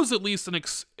 The Pro is at least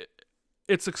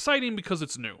it's exciting because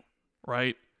it's new,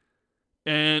 right?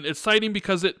 And it's exciting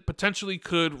because it potentially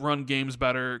could run games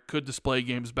better, could display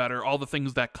games better, all the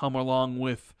things that come along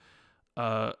with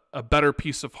a better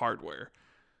piece of hardware.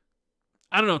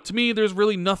 I don't know. To me, there's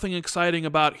really nothing exciting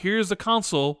about here's a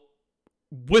console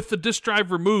with the disk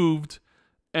drive removed,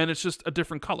 and it's just a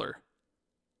different color.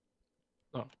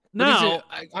 Oh. Now,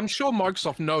 I'm sure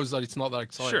Microsoft knows that it's not that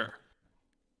exciting. Sure.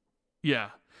 Yeah.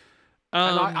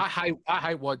 And I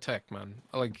hate white tech, man.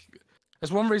 Like,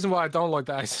 there's one reason why I don't like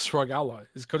the Asus ROG Ally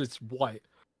is because it's white.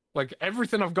 Like,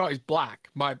 everything I've got is black.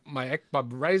 My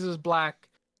Razer's black.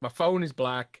 My phone is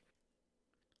black.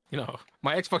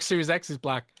 My Xbox Series X is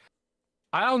black.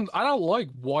 I don't like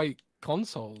white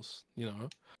consoles.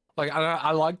 Like,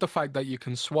 I like the fact that you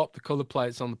can swap the color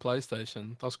plates on the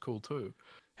PlayStation. That's cool too.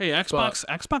 Hey,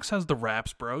 Xbox has the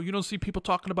wraps, bro. You don't see people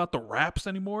talking about the wraps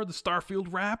anymore. The Starfield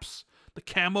wraps, the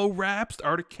camo wraps, the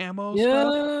Arctic camo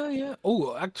stuff. Yeah.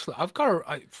 Oh, actually,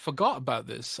 I forgot about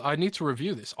this. I need to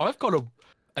review this. I've got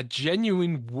a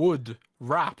genuine wood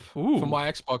wrap for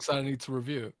my Xbox that I need to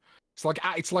review.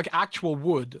 It's like actual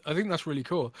wood. I think that's really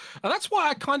cool, and that's why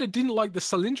I kind of didn't like the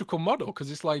cylindrical model,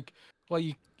 because it's like, well,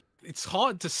 it's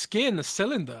hard to skin a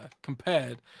cylinder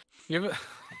compared. You ever?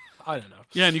 I don't know.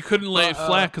 Yeah, and you couldn't lay it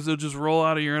flat because it would just roll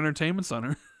out of your entertainment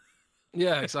center.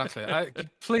 Yeah, exactly.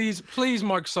 Please,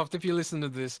 Microsoft, if you listen to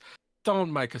this,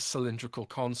 don't make a cylindrical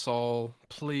console,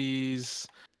 please.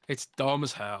 It's dumb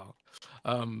as hell.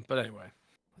 But anyway,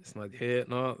 it's not here,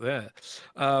 not there.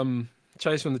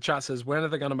 Chase from the chat says, when are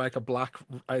they going to make a black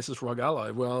Asus ROG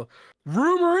Ally? Well,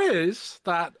 rumor is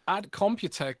that at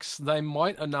Computex they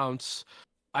might announce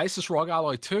Asus ROG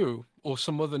Ally 2 or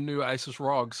some other new Asus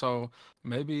ROG, so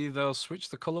maybe they'll switch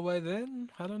the colorway then?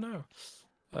 I don't know.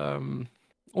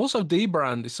 Also,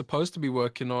 D-Brand is supposed to be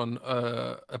working on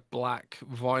a black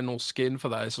vinyl skin for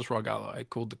the Asus ROG Ally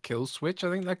called the Kill Switch,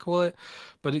 I think they call it.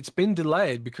 But it's been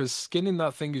delayed because skinning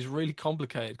that thing is really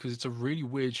complicated because it's a really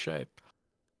weird shape.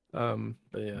 But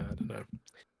yeah, I don't know.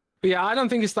 But yeah, I don't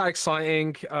think it's that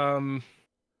exciting.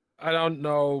 I don't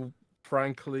know,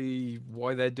 frankly,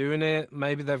 why they're doing it.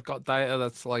 Maybe they've got data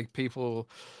that's like people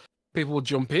will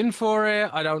jump in for it.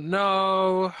 I don't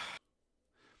know.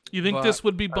 You think this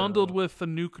would be bundled with a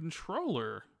new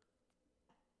controller?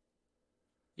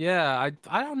 Yeah,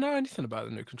 I don't know anything about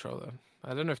the new controller.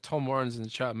 I don't know if Tom Warren's in the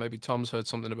chat. Maybe Tom's heard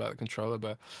something about the controller,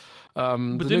 but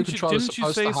didn't you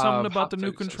say something about the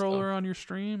new controller on your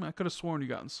stream? I could have sworn you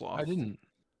got in sloth. I didn't.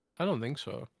 I don't think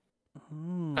so.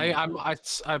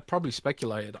 I probably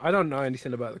speculated. I don't know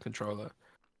anything about the controller.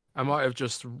 I might have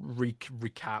just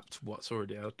recapped what's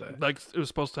already out there. Like it was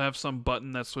supposed to have some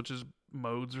button that switches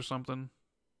modes or something.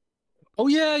 Oh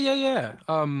yeah.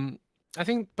 I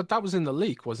think, but that was in the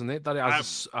leak, wasn't it? That it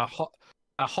has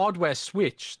a hardware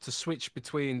switch to switch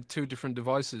between two different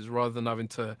devices rather than having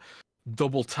to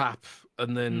double tap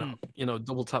and then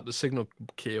double tap the signal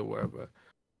key or wherever.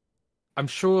 I'm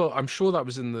sure that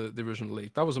was in the original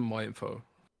leak. That wasn't my info,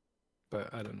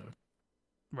 but I don't know.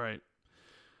 Right.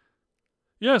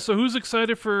 Yeah. So who's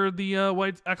excited for the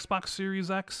white Xbox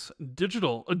Series X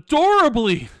digital?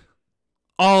 Adorably,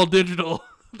 all digital.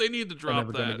 They need to drop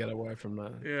that. They're never gonna get away from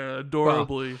that. Yeah,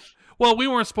 adorably. Well, we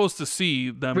weren't supposed to see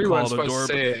them called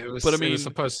adorable. It was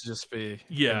supposed to just be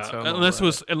unless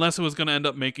it was going to end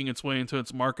up making its way into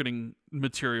its marketing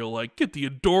material, like get the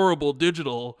adorable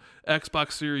digital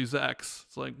Xbox Series X.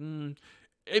 It's like,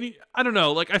 I don't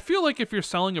know. Like, I feel like if you're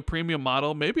selling a premium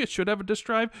model, maybe it should have a disk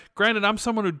drive. Granted, I'm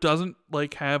someone who doesn't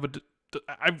like have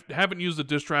I haven't used a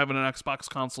disk drive in an Xbox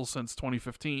console since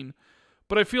 2015,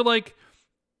 but I feel like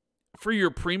for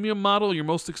your premium model, your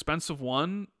most expensive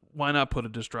one, why not put a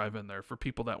disk drive in there for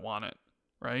people that want it,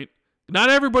 right? Not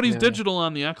everybody's digital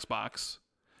on the Xbox.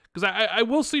 Because I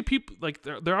will see people, like,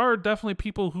 there are definitely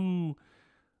people who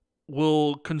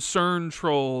will concern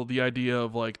troll the idea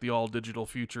of, like, the all-digital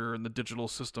future and the digital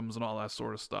systems and all that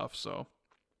sort of stuff, so.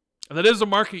 And that is a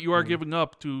market you are giving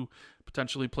up to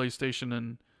potentially PlayStation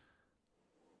and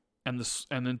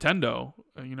Nintendo,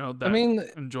 that I mean,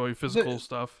 enjoy physical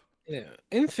stuff. yeah,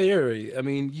 in theory, I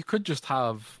mean, you could just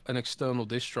have an external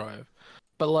disk drive,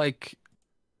 but like,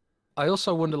 I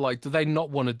also wonder, like, do they not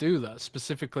want to do that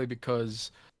specifically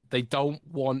because they don't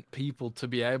want people to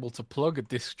be able to plug a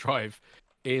disk drive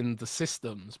in the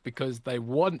systems because they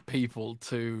want people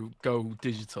to go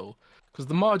digital because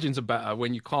the margins are better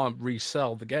when you can't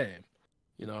resell the game,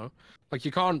 you know? Like,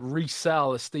 you can't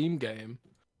resell a Steam game,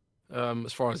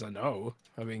 as far as I know.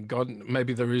 I mean, God,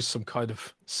 maybe there is some kind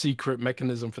of secret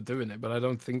mechanism for doing it, but I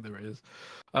don't think there is.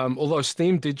 Although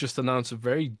Steam did just announce a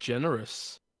very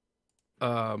generous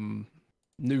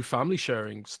new family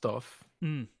sharing stuff.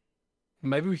 Mm.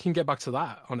 Maybe we can get back to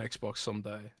that on Xbox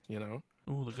someday, you know?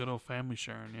 Ooh, the good old family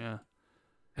sharing, yeah.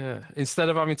 Yeah. Instead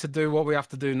of having to do what we have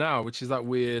to do now, which is that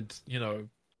weird, you know,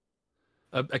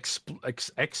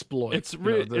 exploit.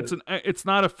 It's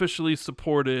not officially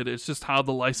supported. It's just how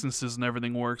the licenses and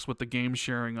everything works with the game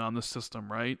sharing on the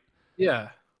system, right? Yeah.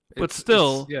 But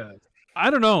still, yeah.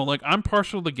 I don't know. Like, I'm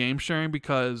partial to game sharing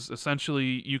because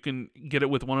essentially you can get it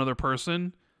with one other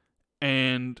person,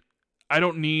 and I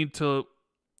don't need to.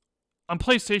 On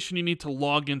PlayStation, you need to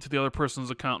log into the other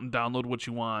person's account and download what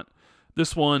you want.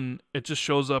 This one, it just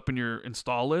shows up in your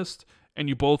install list, and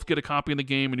you both get a copy of the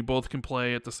game, and you both can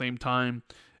play at the same time.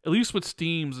 At least with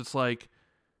Steam's, it's like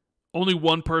only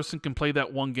one person can play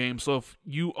that one game. So if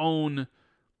you own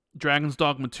Dragon's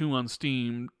Dogma 2 on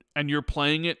Steam and you're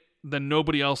playing it, then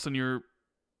nobody else in your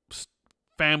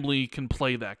family can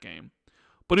play that game.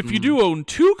 But if you do own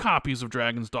 2 copies of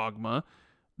Dragon's Dogma,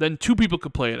 then 2 people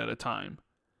could play it at a time.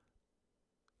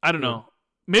 I don't know.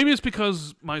 Maybe it's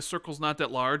because my circle's not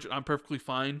that large. I'm perfectly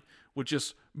fine with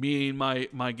just me and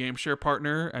my game share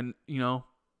partner, and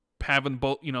having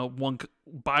both. One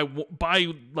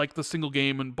buy like the single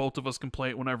game, and both of us can play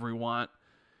it whenever we want.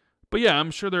 But yeah,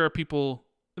 I'm sure there are people.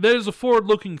 That is a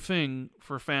forward-looking thing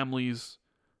for families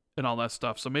and all that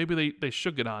stuff. So maybe they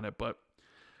should get on it. But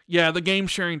yeah, the game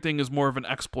sharing thing is more of an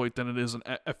exploit than it is an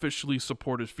officially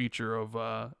supported feature of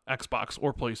Xbox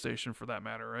or PlayStation, for that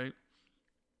matter, right?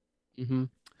 Mm-hmm.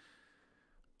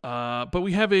 But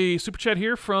we have a super chat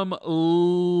here from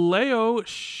Leo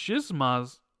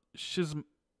Shizmaz.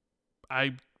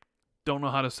 I don't know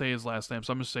how to say his last name,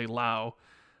 so I'm going to say Lao.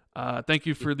 Thank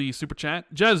you for the super chat.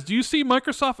 Jez, do you see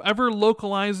Microsoft ever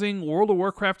localizing World of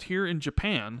Warcraft here in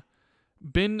Japan?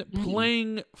 Been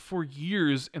playing for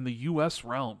years in the U.S.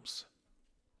 realms.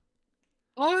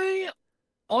 I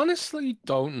honestly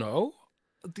don't know.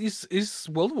 Is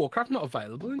World of Warcraft not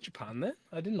available in Japan then?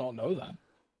 I did not know that.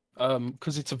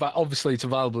 Because obviously it's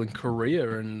available in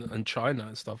Korea and China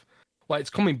and stuff. Like, it's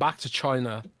coming back to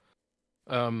China.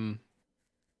 Now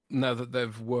that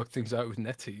they've worked things out with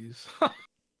NetEase.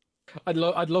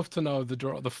 I'd love to know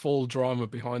the full drama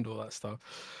behind all that stuff.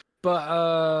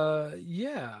 But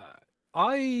yeah,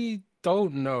 I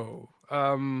don't know.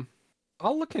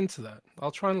 I'll look into that.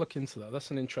 I'll try and look into that. That's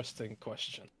an interesting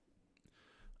question.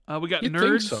 We got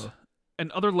Nerds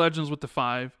and other legends with the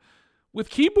 5. With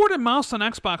keyboard and mouse on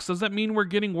Xbox, does that mean we're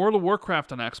getting World of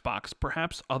Warcraft on Xbox?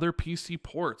 Perhaps other PC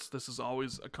ports? This is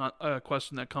always a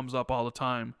question that comes up all the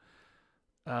time.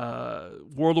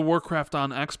 World of Warcraft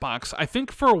on Xbox. I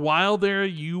think for a while there,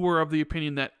 you were of the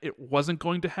opinion that it wasn't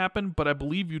going to happen, but I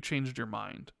believe you changed your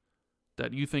mind.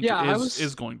 That you think it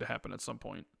is going to happen at some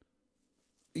point.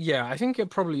 Yeah, I think it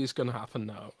probably is going to happen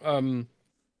now.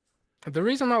 The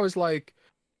reason I was like...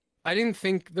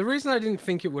 the reason I didn't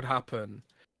think it would happen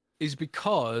is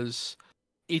because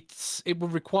it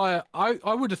would require,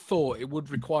 I would have thought it would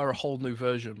require a whole new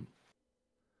version.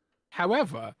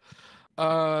 However, there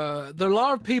are a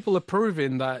lot of people are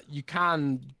proving that you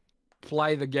can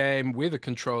play the game with a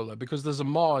controller because there is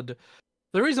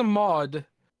a mod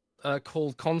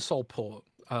called Console Port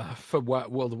for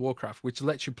World of Warcraft, which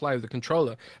lets you play with a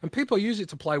controller, and people use it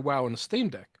to play WoW on a Steam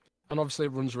Deck. And obviously,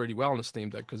 it runs really well on a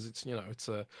Steam Deck because it's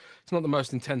not the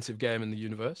most intensive game in the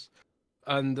universe.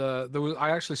 And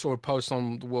I actually saw a post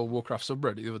on the World of Warcraft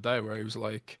subreddit the other day where he was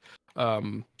like,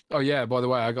 "Oh yeah, by the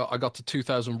way, I got to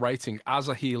 2,000 rating as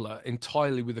a healer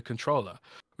entirely with a controller,"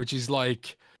 which is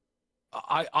like,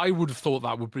 I would have thought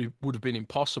that would have been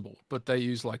impossible. But they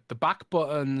use like the back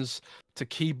buttons to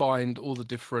keybind all the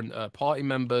different party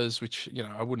members, which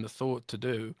I wouldn't have thought to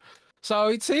do. So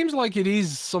it seems like it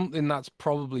is something that's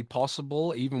probably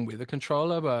possible, even with a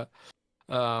controller. But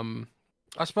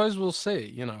I suppose we'll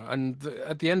see. And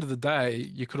at the end of the day,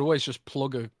 you could always just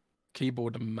plug a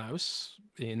keyboard and mouse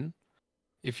in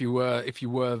if you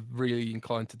were really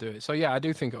inclined to do it. So yeah, I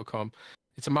do think it'll come.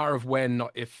 It's a matter of when,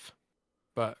 not if.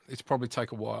 but it's probably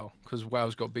take a while because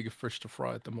WoW's got bigger fish to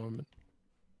fry at the moment.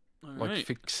 All Like right.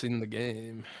 fixing the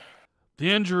game.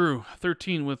 The Andrew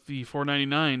 13 with the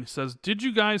 4.99 says, "Did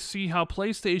you guys see how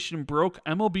PlayStation broke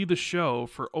MLB The Show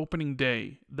for opening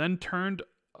day, then turned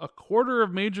a quarter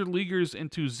of major leaguers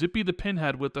into Zippy the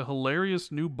Pinhead with a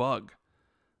hilarious new bug?"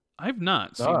 I've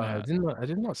not seen that. I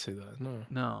did not see that. No.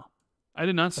 No, I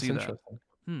did not That's see that. interesting.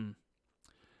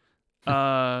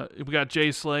 We got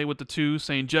Jay Slay with the 2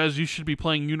 saying, "Jez, you should be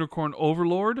playing Unicorn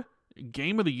Overlord,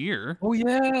 game of the year." Oh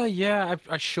yeah,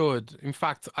 I should. In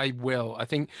fact, I will. I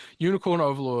think Unicorn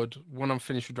Overlord when I'm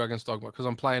finished with Dragon's Dogma, because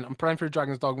I'm playing through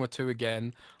Dragon's Dogma 2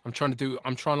 again. I'm trying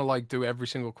to like do every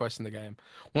single quest in the game.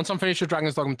 Once I'm finished with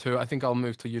Dragon's Dogma 2, I think I'll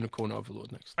move to Unicorn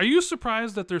Overlord next. Are you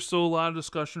surprised that there's still a lot of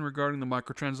discussion regarding the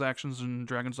microtransactions in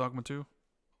Dragon's Dogma 2?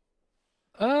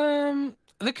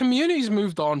 The community's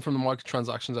moved on from the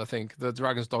microtransactions, I think. The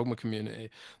Dragon's Dogma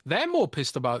community. They're more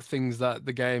pissed about things that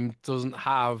the game doesn't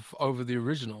have over the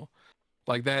original.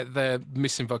 Like they're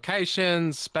missing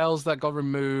vocations, spells that got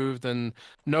removed, and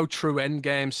no true end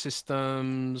game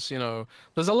systems. You know,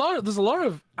 there's a lot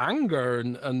of anger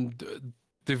and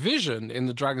division in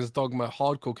the Dragon's Dogma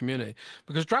hardcore community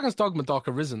because Dragon's Dogma Dark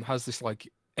Arisen has this like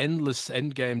endless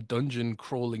end game dungeon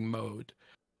crawling mode,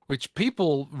 which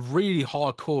people really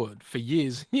hardcored for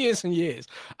years, years and years.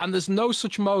 And there's no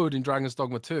such mode in Dragon's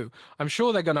Dogma 2. I'm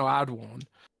sure they're going to add one.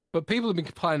 But people have been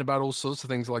complaining about all sorts of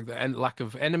things like the lack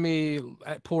of enemy,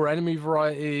 poor enemy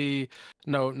variety,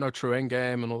 no true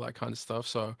endgame and all that kind of stuff.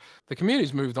 So the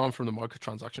community's moved on from the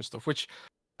microtransaction stuff, which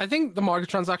I think the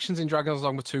microtransactions in Dragon's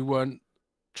Dogma 2 weren't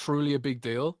truly a big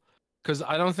deal. Because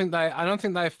I don't think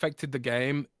they affected the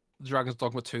game, Dragon's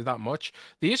Dogma 2, that much.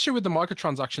 The issue with the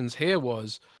microtransactions here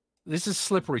was this is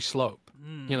slippery slope.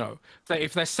 You know,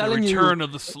 if they're selling the return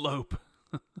of the slope,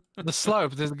 the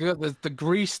slope, there's the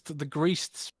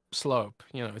greased slope.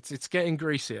 You know, it's getting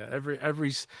greasier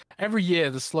every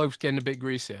year. The slope's getting a bit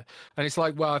greasier, and it's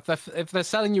like, well, if they're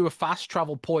selling you a fast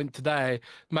travel point today,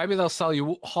 maybe they'll sell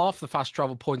you half the fast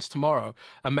travel points tomorrow,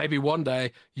 and maybe one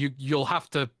day you'll have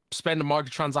to spend a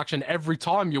microtransaction every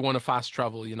time you want to fast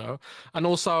travel, you know. And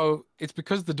also it's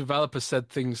because the developer said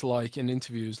things like in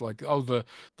interviews like, oh, the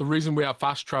reason we have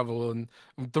fast travel and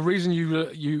the reason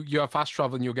you have fast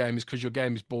travel in your game is because your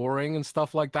game is boring and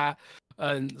stuff like that.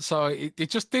 And so it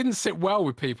just didn't sit well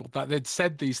with people that they'd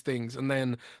said these things and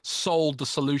then sold the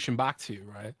solution back to you,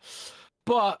 right?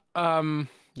 But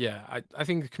yeah, I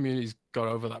think the community's got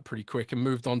over that pretty quick and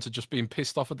moved on to just being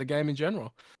pissed off at the game in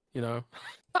general, you know.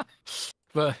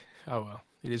 But oh well,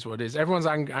 it is what it is. Everyone's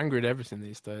angry at everything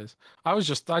these days. I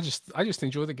just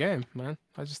enjoy the game, man.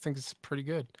 I just think it's pretty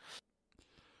good.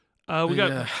 We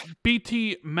got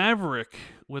BT Maverick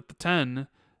with the 10.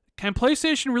 Can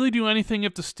PlayStation really do anything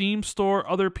if the Steam store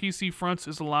other PC fronts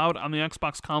is allowed on the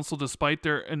Xbox console despite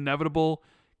their inevitable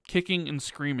kicking and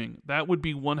screaming? That would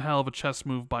be one hell of a chess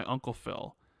move by Uncle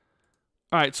Phil.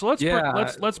 All right, so let's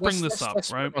bring this up,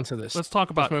 right? Let's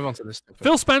talk about. Let's move on to this.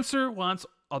 Phil Spencer wants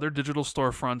other digital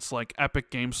storefronts like Epic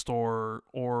Game Store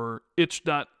or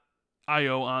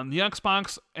itch.io on the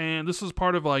Xbox, and this is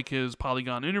part of like his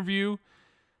Polygon interview,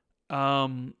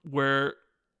 where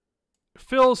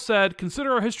Phil said,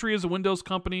 "Consider our history as a Windows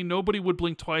company. Nobody would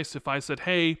blink twice if I said,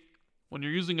 hey, when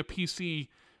you're using a PC,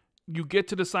 you get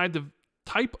to decide the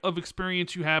type of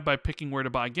experience you have by picking where to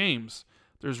buy games.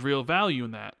 There's real value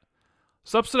in that.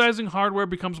 Subsidizing hardware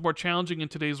becomes more challenging in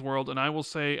today's world, and I will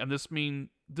say, and this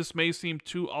may seem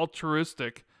too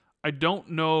altruistic, I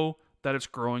don't know that it's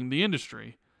growing the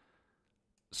industry.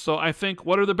 So I think,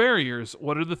 what are the barriers?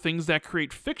 What are the things that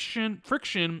create friction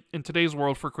in today's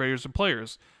world for creators and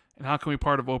players? And how can we be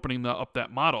part of opening up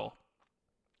that model?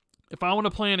 If I want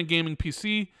to play on a gaming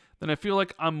PC, then I feel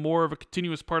like I'm more of a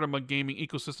continuous part of my gaming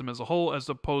ecosystem as a whole, as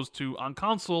opposed to on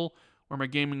console, where my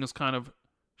gaming is kind of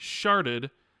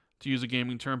sharded, to use a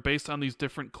gaming term, based on these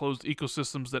different closed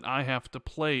ecosystems that I have to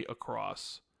play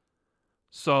across.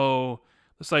 So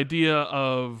this idea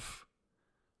of,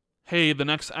 hey, the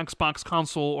next Xbox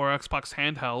console or Xbox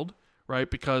handheld, right?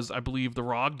 Because I believe the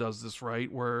ROG does this,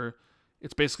 right? Where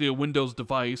it's basically a Windows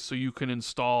device, so you can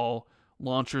install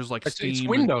launchers like Steam. It's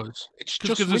Windows. It's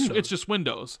just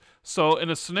Windows. So in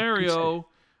a scenario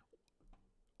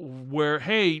where,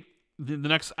 hey, the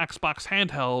next Xbox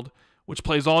handheld, which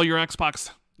plays all your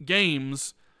Xbox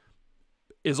games,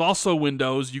 is also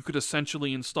Windows, you could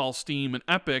essentially install Steam and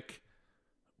Epic,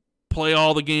 play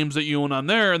all the games that you own on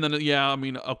there, and then, yeah, I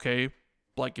mean, okay,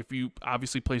 like if you,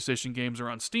 obviously PlayStation games are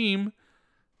on Steam,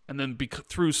 and then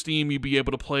through Steam you'd be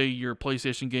able to play your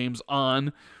PlayStation games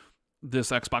on this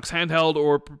Xbox handheld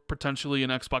or potentially an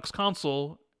Xbox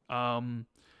console.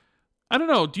 I don't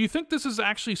know. Do you think this is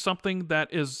actually something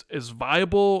that is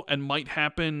viable and might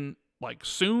happen like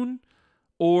soon?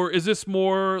 Or is this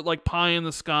more like pie in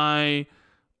the sky,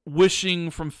 wishing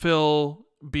from Phil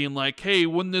being like, hey,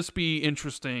 wouldn't this be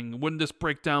interesting? Wouldn't this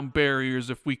break down barriers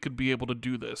if we could be able to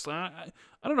do this? I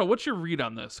don't know. What's your read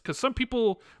on this? Because some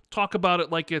people talk about it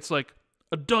like it's like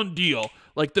a done deal.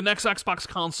 Like the next Xbox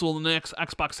console and the next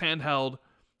Xbox handheld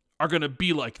are going to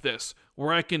be like this,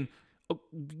 where I can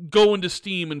go into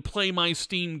Steam and play my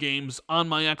Steam games on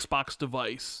my Xbox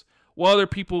device. While other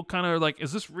people kind of are like,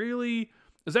 is that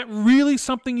really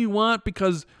something you want?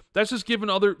 Because that's just giving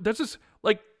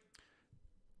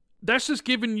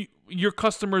your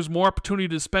customers more opportunity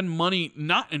to spend money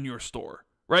not in your store,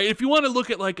 right? If you want to look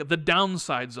at like the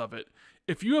downsides of it,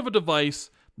 if you have a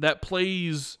device that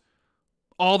plays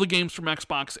all the games from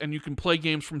Xbox and you can play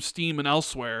games from Steam and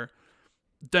elsewhere,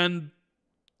 then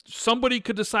somebody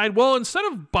could decide, well, instead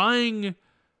of buying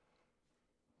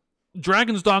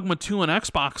Dragon's Dogma 2 on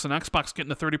Xbox and Xbox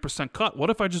getting a 30% cut, what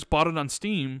if I just bought it on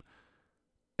Steam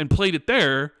and played it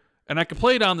there, and I could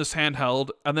play it on this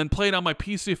handheld and then play it on my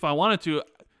PC if I wanted to?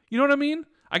 You know what I mean?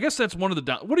 I guess that's one of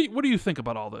the what do you think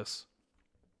about all this?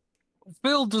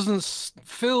 Phil doesn't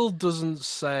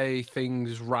say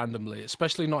things randomly,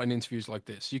 especially not in interviews like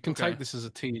this. You can take this as a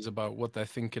tease about what they're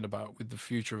thinking about with the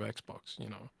future of Xbox, you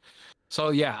know.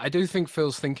 So yeah, I do think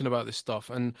Phil's thinking about this stuff.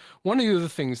 And one of the other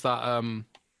things that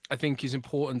I think is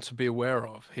important to be aware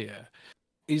of here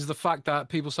is the fact that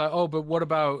people say, "Oh, but what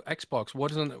about Xbox?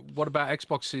 What about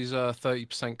Xbox's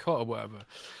 30% cut or whatever?"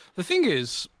 The thing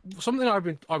is, something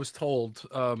I was told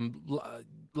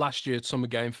last year at Summer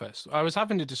Game Fest. I was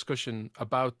having a discussion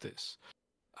about this,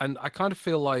 and I kind of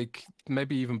feel like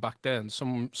maybe even back then,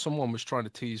 someone was trying to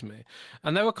tease me,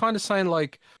 and they were kind of saying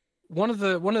like, one of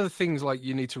the things like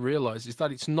you need to realize is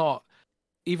that it's not,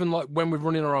 even like when we're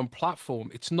running our own platform,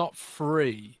 it's not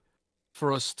free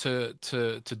for us to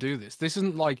do this. This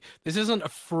isn't a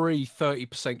free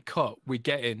 30% cut we're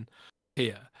getting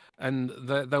here. And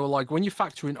they were like, when you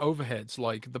factor in overheads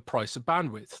like the price of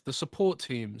bandwidth, the support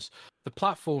teams, the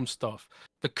platform stuff,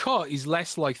 the cut is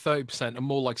less like 30% and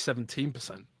more like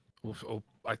 17%. Or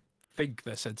I think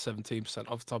they said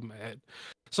 17% off the top of my head.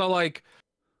 So like,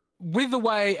 with the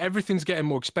way everything's getting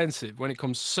more expensive when it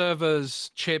comes to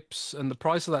servers, chips, and the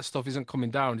price of that stuff isn't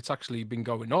coming down, it's actually been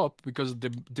going up because of the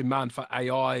demand for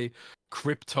AI,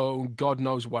 crypto, God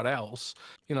knows what else.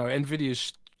 You know,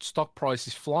 Nvidia's stock price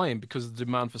is flying because of the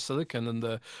demand for silicon and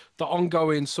the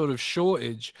ongoing sort of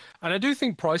shortage. And I do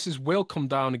think prices will come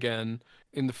down again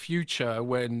in the future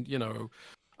when,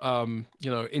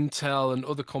 Intel and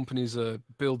other companies are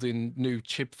building new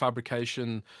chip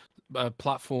fabrication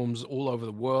platforms all over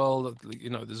the world. You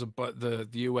know, the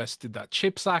US did that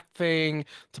CHIPS Act thing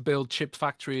to build chip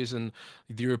factories, and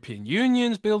the European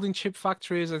Union's building chip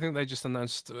factories. I think they just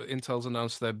announced, Intel's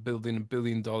announced they're building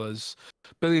 $1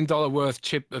 billion worth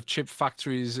chip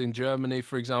factories in Germany,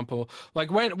 for example. Like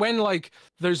when like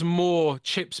there's more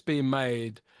chips being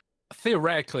made,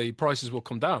 theoretically prices will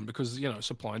come down because, you know,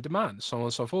 supply and demand, so on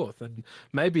and so forth. And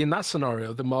maybe in that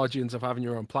scenario the margins of having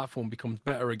your own platform becomes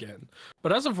better again.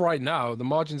 But as of right now, the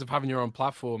margins of having your own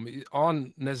platform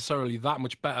aren't necessarily that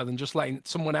much better than just letting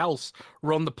someone else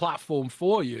run the platform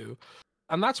for you.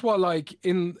 And that's why, like,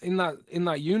 in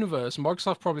that universe,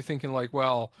 Microsoft's probably thinking like,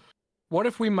 well, what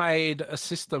if we made a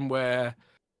system where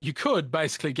you could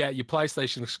basically get your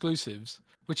PlayStation exclusives,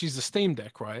 which is the Steam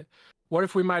Deck, right? What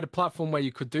if we made a platform where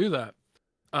you could do that?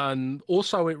 And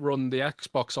also it run the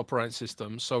Xbox operating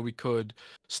system, so we could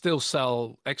still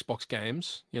sell Xbox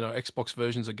games, you know, Xbox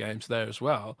versions of games there as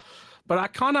well. But I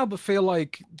can't help but feel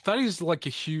like that is like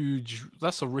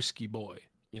that's a risky boy.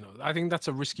 You know, I think that's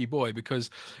a risky boy because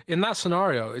in that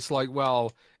scenario, it's like,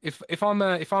 well, if I'm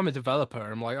a developer,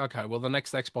 I'm like, okay, well, the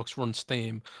next Xbox runs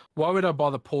Steam. Why would I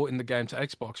bother porting the game to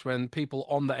Xbox when people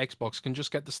on the Xbox can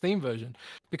just get the Steam version?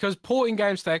 Because porting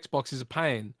games to Xbox is a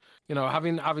pain. You know,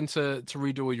 having to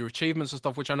redo all your achievements and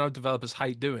stuff, which I know developers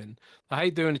hate doing. They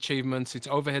hate doing achievements. It's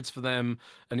overheads for them,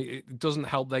 and it doesn't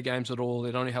help their games at all.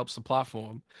 It only helps the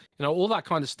platform. You know, all that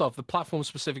kind of stuff, the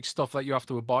platform-specific stuff that you have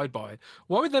to abide by.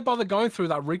 Why would they bother going through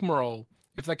that rigmarole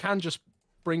if they can just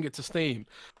bring it to Steam?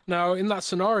 Now, in that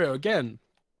scenario, again,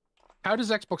 how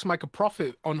does Xbox make a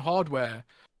profit on hardware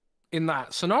in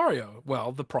that scenario?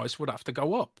 Well, the price would have to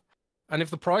go up. And if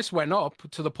the price went up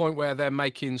to the point where they're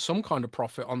making some kind of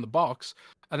profit on the box,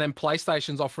 and then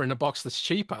PlayStation's offering a box that's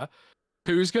cheaper,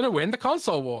 who's going to win the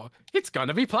console war? It's going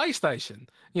to be PlayStation,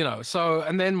 you know. So,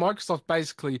 and then Microsoft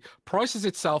basically prices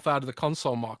itself out of the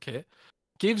console market,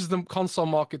 gives the console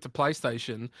market to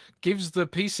PlayStation, gives the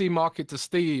PC market to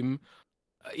Steam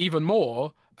even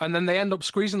more, and then they end up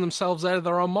squeezing themselves out of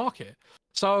their own market.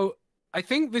 So I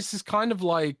think this is kind of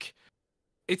like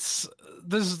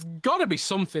there's got to be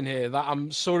something here that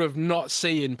I'm sort of not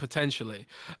seeing potentially.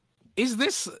 Is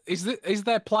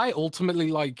their play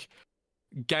ultimately like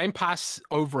Game Pass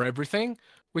over everything,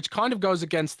 which kind of goes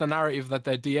against the narrative that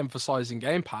they're de-emphasizing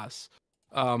Game Pass?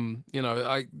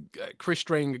 Chris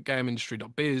String at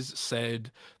GameIndustry.biz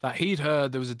said that he'd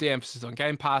heard there was a de-emphasis on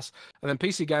Game Pass, and then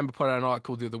PC Gamer put out an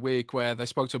article the other week where they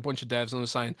spoke to a bunch of devs and were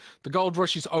saying the gold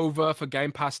rush is over for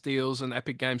Game Pass deals and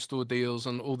Epic Game Store deals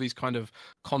and all these kind of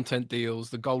content deals.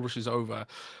 The gold rush is over.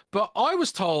 But I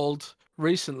was told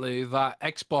recently that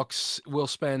Xbox will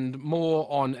spend more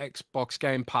on Xbox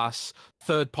Game Pass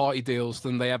third-party deals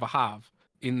than they ever have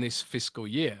in this fiscal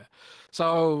year.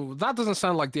 So that doesn't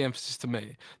sound like the emphasis to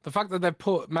me. The fact that they've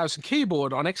put mouse and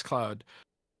keyboard on xCloud,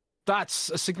 that's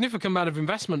a significant amount of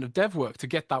investment of dev work to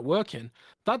get that working.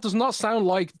 That does not sound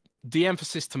like the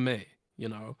emphasis to me, you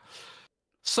know.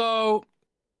 So,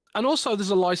 and also there's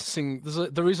a licensing,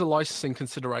 there is a licensing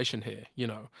consideration here, you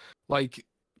know. Like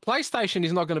PlayStation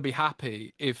is not going to be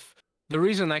happy if there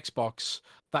is an Xbox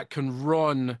that can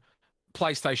run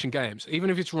PlayStation games, even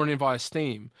if it's running via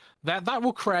Steam. That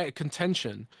will create a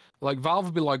contention. Like Valve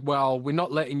will be like, well, we're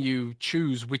not letting you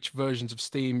choose which versions of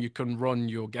Steam you can run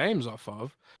your games off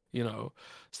of, you know.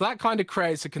 So that kind of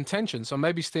creates a contention. So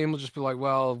maybe Steam will just be like,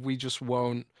 well, we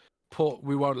won't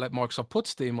let Microsoft put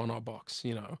Steam on our box,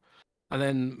 you know. And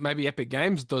then maybe Epic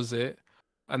Games does it,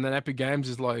 and then Epic Games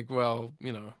is like, well,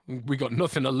 you know, we got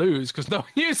nothing to lose because no one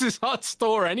uses our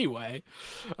store anyway.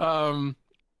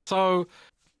 So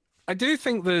I do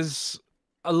think there's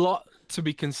a lot to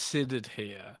be considered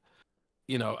here,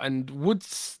 you know. And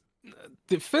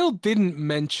Phil didn't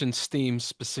mention Steam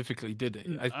specifically, did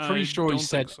he? I'm pretty sure he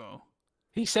said so.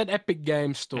 He said Epic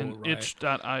Game Store, and right?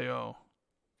 itch.io.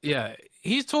 Yeah,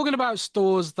 he's talking about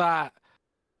stores that,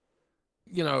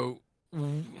 you know,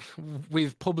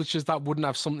 with publishers that wouldn't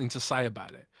have something to say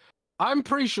about it. I'm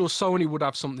pretty sure Sony would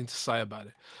have something to say about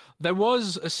it. There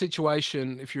was a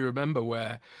situation, if you remember,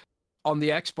 where on the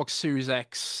Xbox Series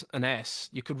X and S,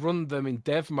 you could run them in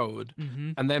dev mode,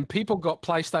 and then people got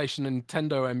PlayStation and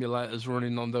Nintendo emulators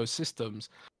running on those systems.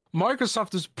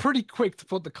 Microsoft was pretty quick to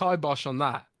put the kibosh on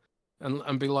that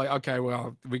and be like, okay,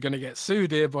 well, we're going to get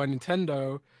sued here by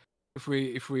Nintendo if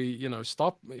we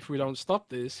don't stop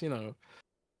this, you know.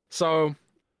 So,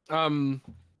 I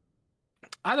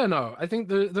don't know. I think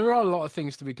there are a lot of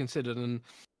things to be considered, and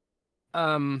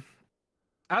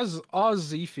as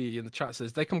Zifi in the chat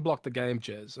says, they can block the game,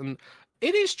 Jez. And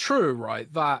it is true,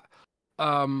 right, that,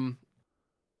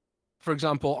 for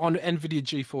example, on NVIDIA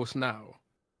GeForce Now,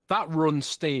 that runs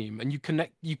Steam, and you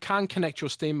can connect your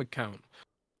Steam account.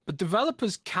 But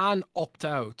developers can opt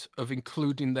out of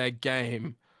including their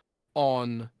game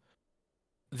on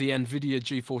the NVIDIA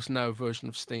GeForce Now version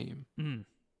of Steam.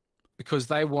 Because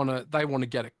they wanna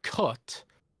get a cut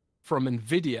from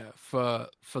NVIDIA for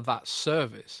that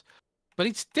service. But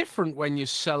it's different when you're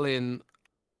selling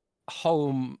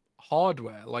home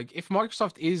hardware. Like, if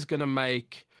Microsoft is going to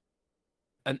make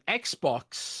an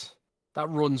Xbox that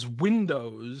runs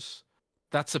Windows,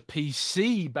 that's a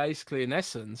PC, basically, in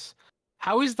essence,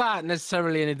 how is that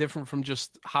necessarily any different from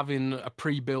just having a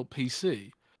pre-built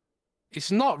PC?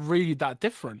 It's not really that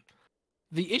different.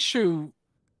 The issue,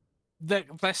 there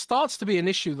starts to be an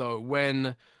issue, though,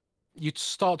 when you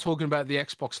start talking about the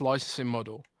Xbox licensing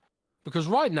model. Because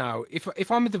right now, if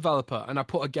I'm a developer and I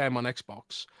put a game on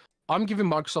Xbox, I'm giving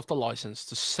Microsoft a license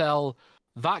to sell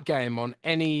that game on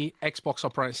any Xbox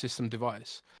operating system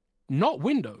device, not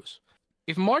Windows.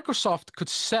 If Microsoft could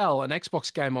sell an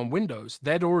Xbox game on Windows,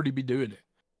 they'd already be doing it.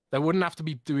 They wouldn't have to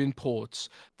be doing ports.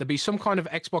 There'd be some kind of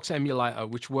Xbox emulator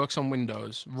which works on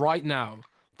Windows right now.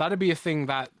 That'd be a thing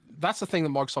that's the thing that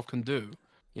Microsoft can do,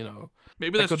 you know.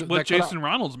 Maybe that's what Jason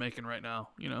Ronald's making right now,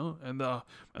 you know, and the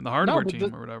hardware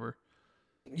team or whatever.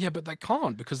 Yeah, but they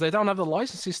can't because they don't have the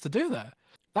licenses to do that.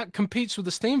 That competes with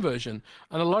the Steam version.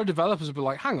 And a lot of developers will be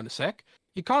like, hang on a sec.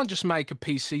 You can't just make a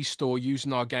PC store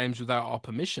using our games without our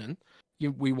permission.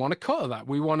 We want a cut of that.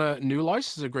 We want a new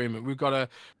license agreement. We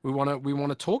want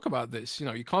to talk about this. You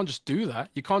know, you can't just do that.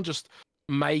 You can't just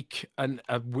make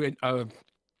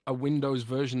a Windows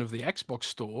version of the Xbox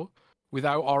store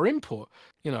without our input,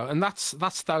 you know, and that's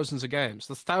thousands of games.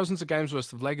 That's thousands of games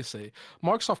worth of legacy.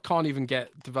 Microsoft can't even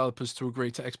get developers to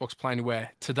agree to Xbox Play Anywhere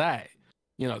today.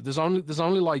 You know, there's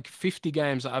only like 50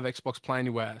 games that have Xbox Play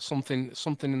Anywhere, something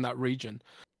in that region.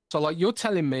 So like, you're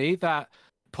telling me that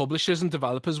publishers and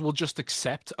developers will just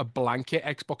accept a blanket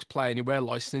Xbox Play Anywhere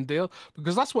licensing deal?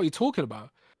 Because that's what you're talking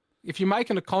about. If you're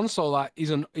making a console that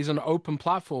is an open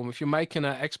platform, if you're making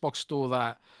an Xbox store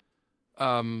that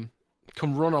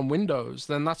can run on Windows,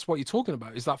 then that's what you're talking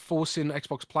about. Is that forcing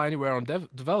Xbox Play Anywhere on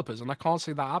developers? And I can't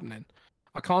see that happening.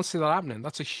 I can't see that happening.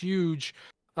 That's a huge,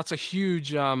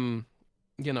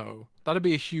 you know, that'd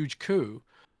be a huge coup.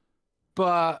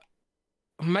 But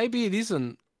maybe it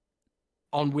isn't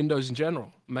on Windows in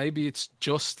general. Maybe it's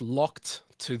just locked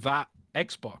to that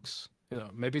Xbox. You know,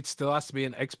 maybe it still has to be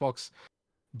an Xbox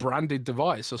branded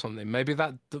device or something. Maybe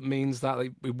that means that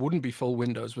it wouldn't be full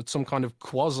Windows, but some kind of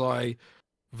quasi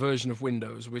version of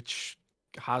Windows which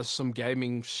has some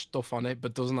gaming stuff on it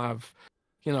but doesn't have,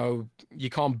 you know, you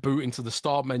can't boot into the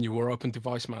start menu or open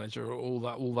device manager or all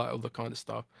that other kind of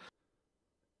stuff.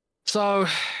 So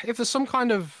if there's some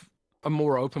kind of a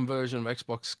more open version of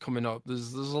Xbox coming up,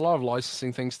 there's a lot of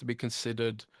licensing things to be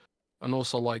considered, and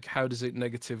also like how does it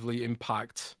negatively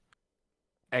impact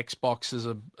Xbox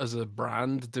as a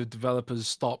brand? Do developers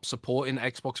stop supporting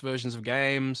Xbox versions of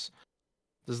games?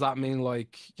 Does that mean,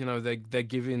 like, you know, they're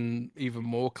giving even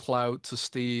more clout to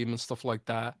Steam and stuff like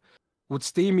that? Would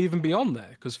Steam even be on there?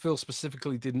 Because Phil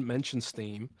specifically didn't mention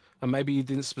Steam, and maybe he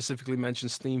didn't specifically mention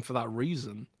Steam for that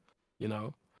reason, you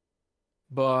know?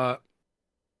 But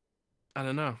I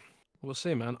don't know. We'll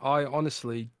see, man. I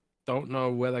honestly don't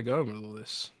know where they're going with all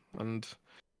this, and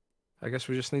I guess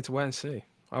we just need to wait and see.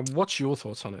 What's your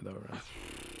thoughts on it, though, Rand?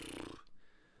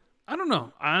 I don't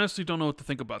know. I honestly don't know what to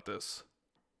think about this.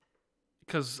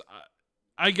 Because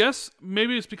I guess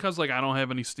maybe it's because, like, I don't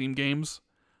have any Steam games.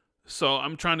 So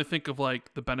I'm trying to think of,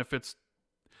 like, the benefits.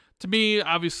 To me,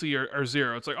 obviously, are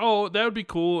zero. It's like, oh, that would be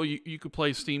cool. You could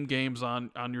play Steam games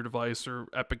on your device or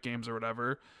Epic Games or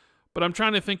whatever. But I'm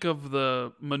trying to think of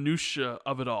the minutia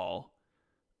of it all.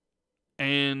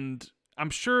 And I'm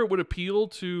sure it would appeal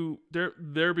to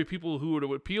there'd be people who it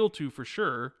would appeal to for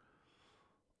sure.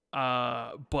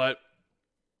 But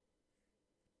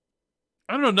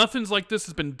I don't know, nothing's like this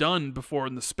has been done before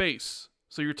in the space.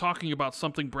 So you're talking about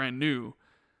something brand new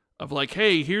of like,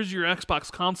 hey, here's your Xbox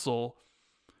console,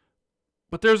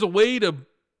 but there's a way to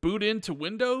boot into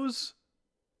Windows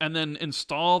and then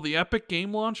install the Epic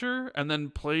Game Launcher and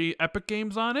then play Epic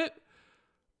games on it.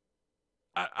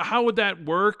 How would that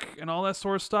work and all that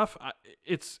sort of stuff?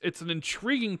 It's an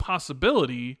intriguing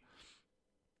possibility.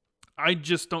 I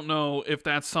just don't know if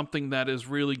that's something that is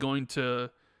really going to,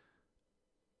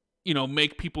 you know,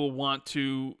 make people want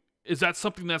to. Is that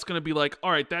something that's going to be like,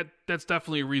 all right, that's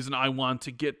definitely a reason I want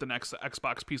to get the next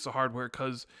Xbox piece of hardware,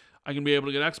 because I can be able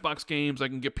to get Xbox games, I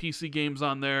can get PC games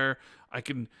on there, I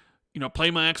can, you know, play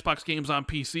my Xbox games on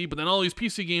PC, but then all these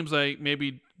PC games I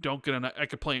maybe don't get, I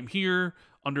could play them here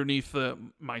underneath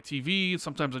my TV.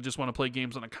 Sometimes I just want to play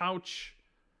games on a couch,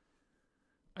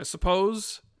 I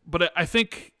suppose. But I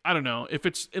think, I don't know, if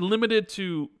it's limited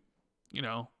to, you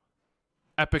know,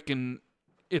 Epic and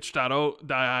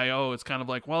itch.io, it's kind of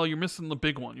like, well, you're missing the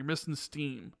big one. You're missing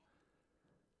Steam.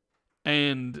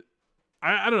 And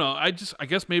I don't know. I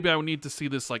guess maybe I would need to see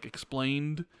this like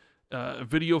explained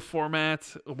video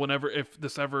format whenever, if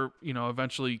this ever, you know,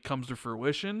 eventually comes to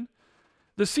fruition.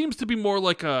 This seems to be more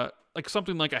like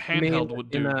something like a handheld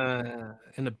would do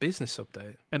in a business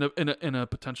update. In a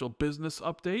potential business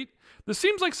update. This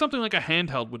seems like something like a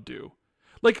handheld would do.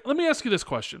 Like, let me ask you this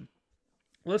question.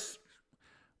 Let's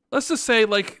just say,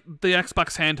 like, the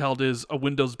Xbox Handheld is a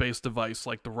Windows-based device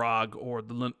like the ROG or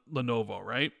the Lenovo,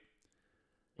 right?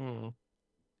 Mm.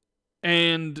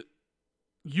 And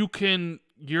you're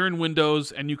in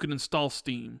Windows and you can install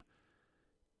Steam.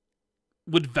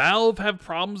 Would Valve have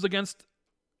problems against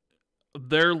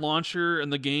their launcher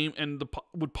and the game, and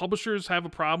would publishers have a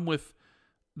problem with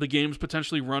the games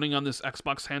potentially running on this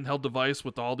Xbox Handheld device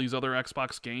with all these other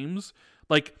Xbox games?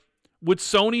 Like, would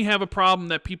Sony have a problem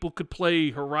that people could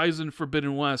play Horizon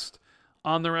Forbidden West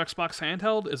on their Xbox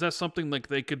Handheld? Is that something like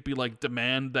they could be like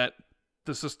demand that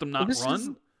the system not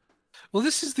run?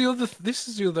 This is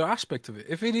the other aspect of it.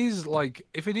 If it is like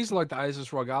the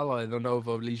Asus ROG Ally, the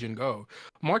Lenovo Legion Go,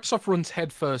 Microsoft runs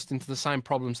headfirst into the same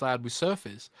problems they had with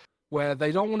Surface, where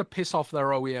they don't want to piss off their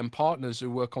OEM partners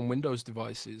who work on Windows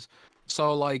devices.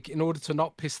 So, like, in order to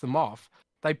not piss them off,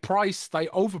 they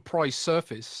overprice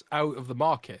Surface out of the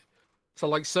market. So,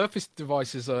 like, Surface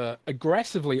devices are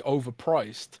aggressively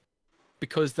overpriced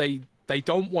because they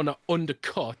don't want to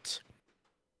undercut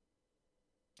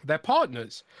their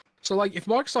partners. So, like, if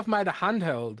Microsoft made a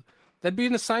handheld, they'd be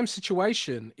in the same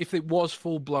situation if it was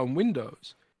full-blown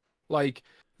Windows. Like,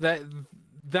 there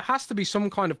has to be some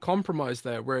kind of compromise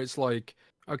there where it's like,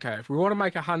 okay, if we want to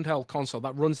make a handheld console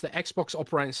that runs the Xbox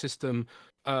operating system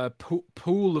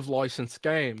pool of licensed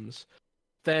games,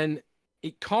 then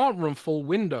it can't run full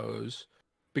Windows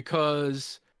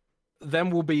because then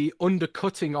we'll be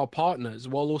undercutting our partners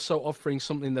while also offering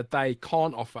something that they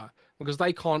can't offer, because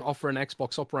they can't offer an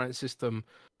Xbox operating system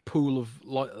pool of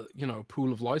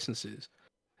pool of licenses.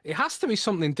 It has to be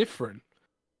something different.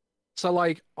 So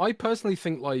like, I personally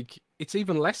think like it's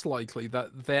even less likely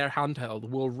that their handheld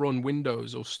will run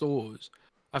Windows or stores.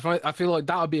 I feel like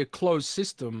that would be a closed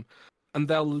system, and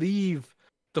they'll leave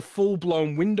the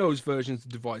full-blown Windows versions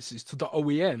of devices to the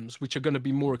OEMs, which are going to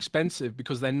be more expensive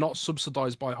because they're not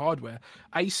subsidized by hardware.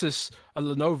 Asus and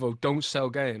Lenovo don't sell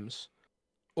games.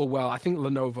 Or well, I think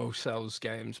Lenovo sells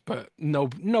games, but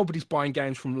nobody's buying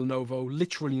games from Lenovo.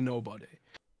 Literally nobody,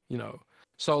 you know.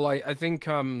 So like, I think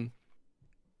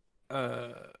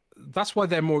that's why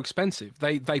they're more expensive.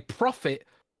 They profit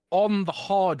on the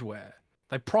hardware.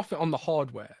 They profit on the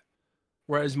hardware.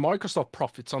 Whereas Microsoft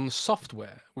profits on the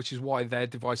software, which is why their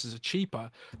devices are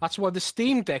cheaper. That's why the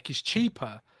Steam Deck is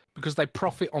cheaper, because they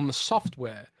profit on the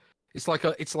software. It's like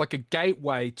a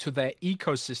gateway to their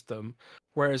ecosystem,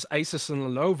 whereas Asus and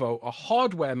Lenovo are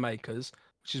hardware makers,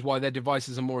 which is why their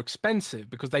devices are more expensive,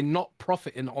 because they're not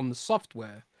profiting on the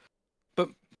software. But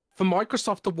for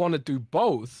Microsoft to want to do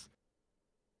both,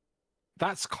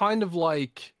 that's kind of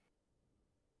like,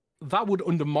 that would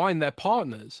undermine their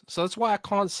partners. So that's why I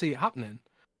can't see it happening.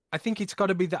 I think it's got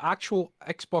to be the actual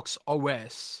Xbox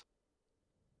OS,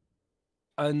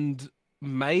 and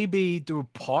maybe do a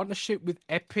partnership with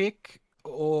Epic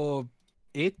or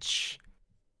Itch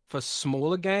for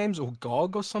smaller games, or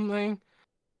GOG or something,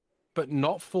 but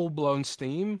not full-blown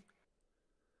Steam,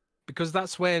 because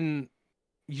that's when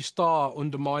you start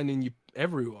undermining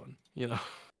everyone, you know.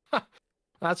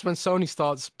 That's when Sony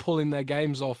starts pulling their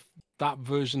games off that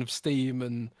version of Steam,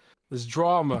 and there's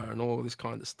drama and all this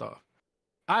kind of stuff.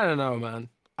 I don't know, man.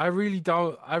 I really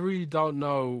don't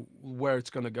know where it's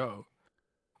gonna go.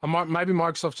 Maybe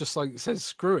Microsoft just like says,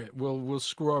 screw it. We'll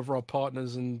screw over our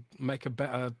partners and make a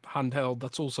better handheld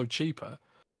that's also cheaper.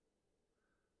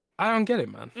 I don't get it,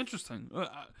 man. Interesting.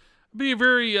 Be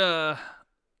very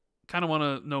kind of want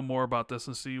to know more about this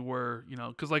and see where, you know,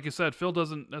 because like you said, Phil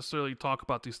doesn't necessarily talk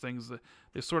about these things.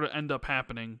 They sort of end up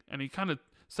happening, and he kind of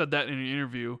said that in an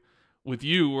interview with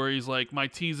you, where he's like, my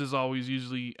teases always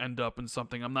usually end up in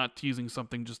something. I'm not teasing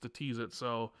something just to tease it.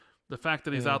 So the fact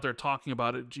that he's out there talking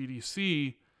about it at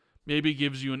GDC maybe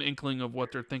gives you an inkling of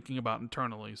what they're thinking about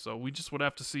internally. So we just would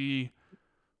have to see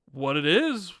what it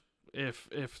is if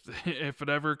it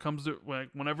ever comes to, like,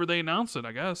 whenever they announce it,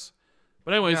 I guess.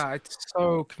 But anyways, yeah, it's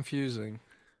so confusing.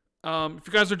 If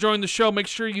you guys are enjoying the show, make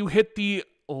sure you hit the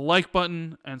like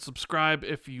button and subscribe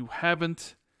if you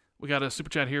haven't. We got a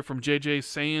super chat here from JJ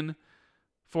saying,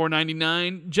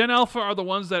 $4.99. Gen Alpha are the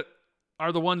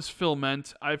ones Phil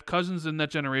meant. I have cousins in that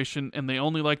generation, and they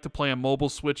only like to play on mobile,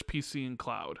 Switch, PC, and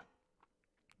cloud.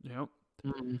 Yep.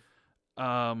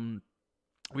 Mm-hmm.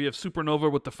 We have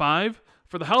Supernova with the 5.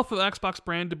 For the health of the Xbox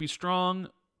brand to be strong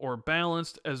or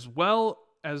balanced, as well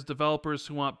as developers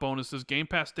who want bonuses, Game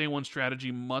Pass Day 1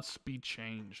 strategy must be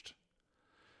changed.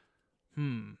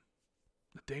 The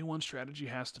Day 1 strategy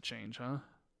has to change, huh?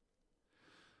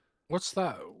 What's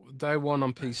that? Day 1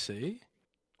 on PC?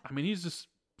 I mean,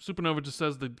 Supernova just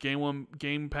says the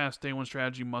Game Pass Day 1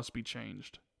 strategy must be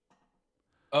changed.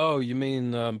 Oh, you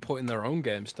mean putting their own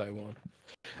games Day 1?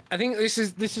 I think this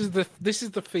is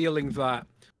the feeling that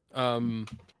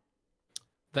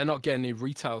they're not getting any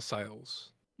retail sales,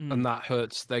 and that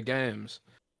hurts their games.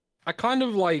 I kind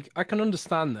of like, I can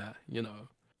understand that, you know.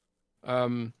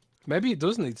 Maybe it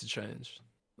does need to change.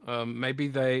 Maybe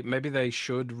they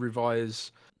should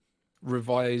revise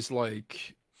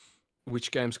like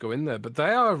which games go in there, but they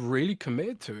are really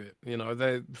committed to it. You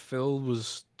know, Phil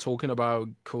was talking about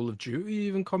Call of Duty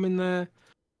even coming there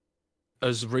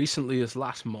as recently as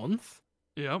last month.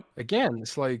 Yep. Again,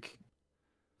 it's like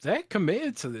they're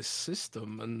committed to this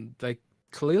system, and they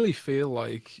clearly feel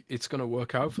like it's going to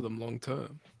work out for them long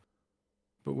term.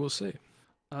 But we'll see.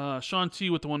 Sean T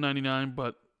with the $1.99,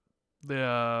 but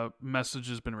the message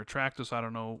has been retracted, so I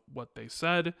don't know what they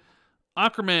said.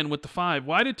 Aquaman with the 5.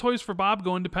 Why did Toys for Bob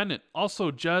go independent?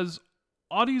 Also, Jez,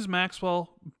 Audis Maxwell,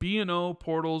 B&O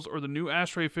Portals, or the new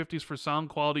Ashray 50s for sound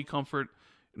quality, comfort,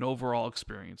 and overall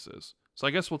experiences. So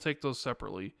I guess we'll take those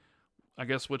separately. I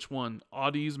guess which one?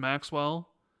 Audis Maxwell,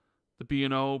 the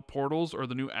B&O Portals, or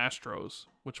the new Astros?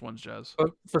 Which one's Jez?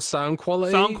 For sound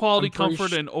quality? Sound quality,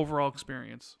 comfort, and overall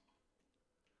experience.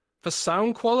 For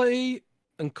sound quality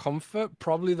and comfort,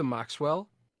 probably the Maxwell.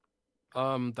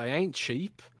 They ain't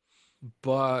cheap,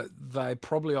 but they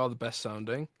probably are the best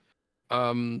sounding.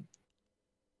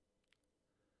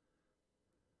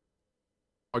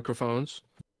 Microphones.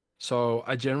 So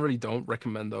I generally don't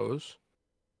recommend those.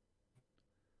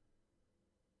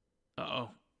 Uh-oh.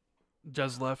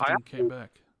 Jez left I and came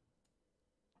back.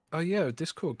 Oh yeah,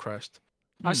 Discord crashed.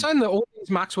 I Hmm. saying that all these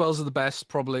Maxwells are the best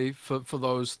probably for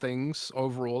those things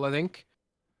overall. I think.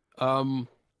 Um,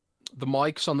 the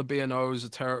mics on the B&Os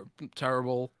are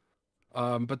terrible.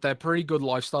 But they're pretty good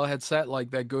lifestyle headset.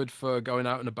 Like they're good for going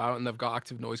out and about, and they've got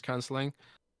active noise cancelling.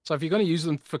 So if you're going to use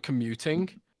them for commuting,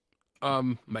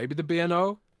 maybe the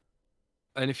B&O.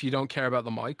 And if you don't care about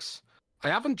the mics, I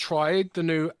haven't tried the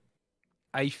new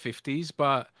A50s,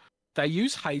 but they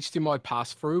use HDMI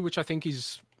pass through, which I think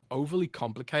is overly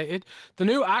complicated. The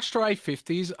new Astro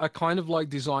A50s are kind of like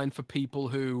designed for people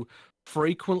who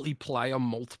frequently play on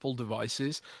multiple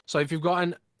devices. So if you've got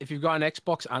an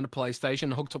Xbox and a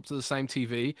PlayStation hooked up to the same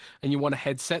TV and you want a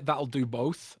headset that'll do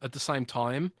both at the same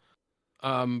time,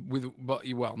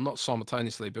 well, not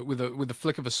simultaneously, but with a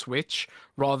flick of a switch,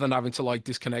 rather than having to like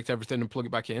disconnect everything and plug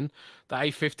it back in, the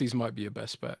A50s might be your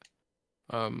best bet.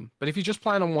 But if you're just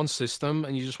playing on one system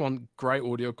and you just want great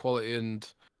audio quality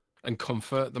and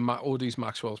comfort, all these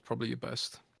Maxwell's probably your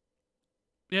best.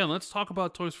 Yeah, let's talk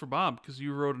about Toys for Bob because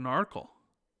you wrote an article.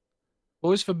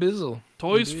 Toys for Bizzle.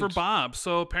 Toys for Indeed. Bob.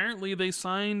 So apparently they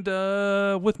signed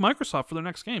with Microsoft for their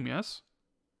next game. Yes.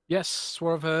 Yes,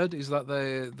 what I've heard is that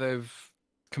they've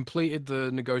completed the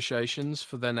negotiations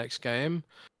for their next game,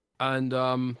 and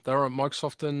they're at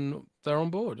Microsoft and they're on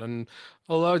board. And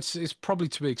although it's probably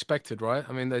to be expected, right?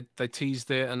 I mean, they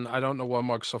teased it, and I don't know why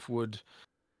Microsoft would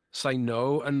say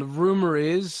no. And the rumor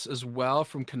is as well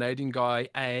from Canadian guy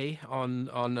A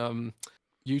on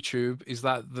YouTube is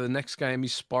that the next game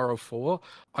is Spyro 4.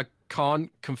 I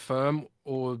can't confirm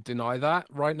or deny that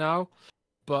right now,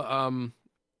 but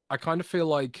I kind of feel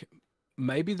like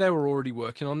maybe they were already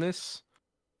working on this,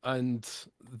 and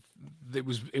it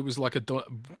was like going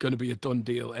to be a done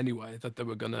deal anyway, that they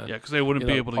were gonna, Yeah, because they wouldn't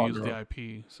be able to use partner the up.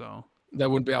 IP. So They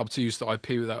wouldn't be able to use the IP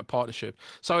without a partnership.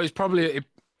 So it's probably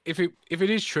if it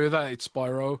is true that it's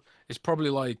Spyro, it's probably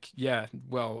like, yeah,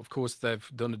 well, of course they've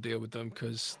done a deal with them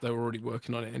because they were already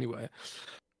working on it anyway.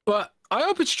 But I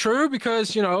hope it's true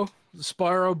because the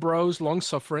Spyro Bros, long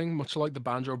suffering, much like the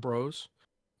Banjo Bros.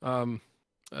 And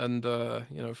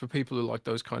for people who like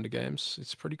those kind of games,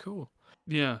 it's pretty cool.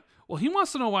 yeah. Well, he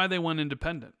wants to know why they went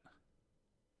independent.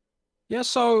 Yeah,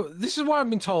 so this is what I've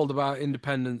been told about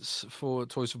independence for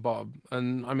Toys for Bob,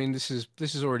 and I mean this is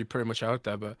already pretty much out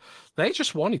there, but they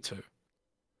just wanted to.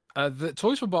 The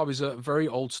Toys for Bob is a very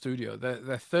old studio.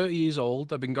 They're 30 years old.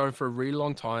 They've been going for a really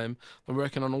long time. They're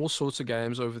working on all sorts of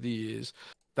games over the years.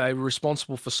 They were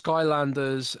responsible for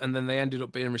Skylanders, and then they ended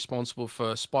up being responsible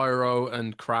for Spyro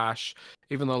and Crash,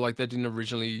 even though like they didn't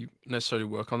originally necessarily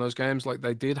work on those games. Like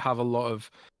they did have a lot of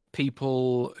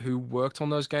people who worked on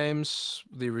those games,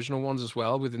 the original ones as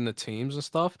well, within the teams and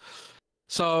stuff.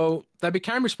 So they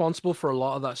became responsible for a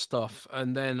lot of that stuff.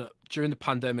 And then during the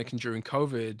pandemic and during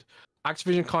COVID,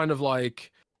 Activision kind of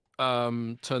like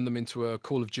turned them into a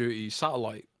Call of Duty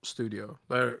satellite studio.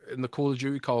 They're in the Call of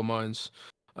Duty coal mines,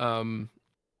 with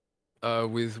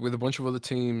a bunch of other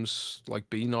teams like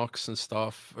Beanox and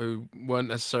stuff who weren't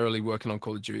necessarily working on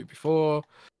Call of Duty before.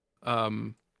 High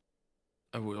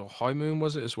Moon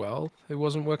was it as well? It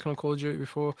wasn't working on Call of Duty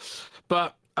before,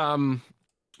 but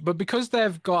because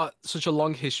they've got such a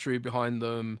long history behind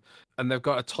them and they've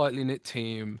got a tightly knit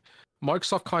team,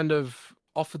 Microsoft kind of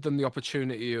offered them the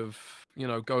opportunity of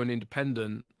going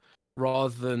independent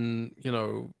rather than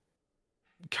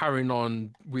carrying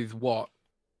on with what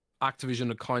Activision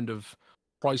had kind of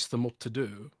priced them up to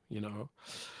do,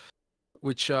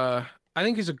 which I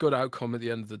think is a good outcome at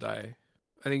the end of the day.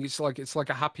 I think it's like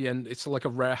a happy end. It's like a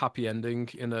rare happy ending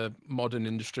in a modern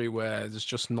industry where there's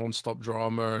just non-stop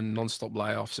drama and non-stop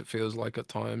layoffs. It feels like at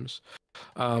times.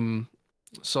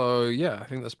 So yeah, I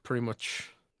think that's pretty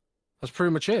much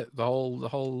it. The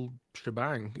whole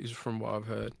shebang is from what I've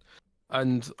heard.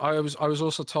 And I was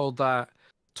also told that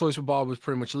Toys for Bob was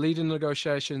pretty much leading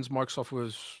negotiations. Microsoft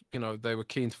was, they were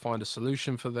keen to find a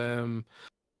solution for them.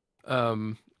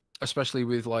 Especially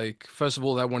with like, first of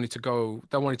all, they wanted to go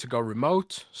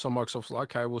remote. So Microsoft was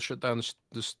like, okay, we'll shut down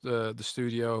the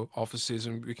studio offices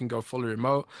and we can go fully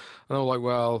remote. And they were like,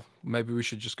 well, maybe we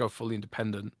should just go fully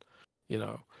independent,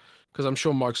 because I'm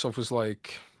sure Microsoft was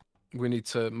like, we need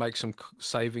to make some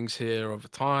savings here over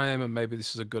time, and maybe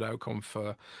this is a good outcome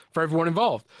for everyone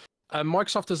involved. And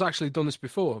Microsoft has actually done this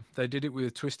before. They did it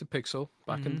with Twisted Pixel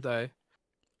back in the day.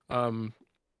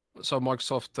 So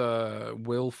Microsoft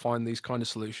will find these kind of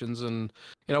solutions. And,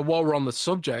 while we're on the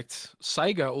subject,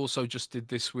 Sega also just did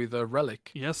this with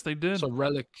Relic. Yes, they did. So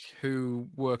Relic, who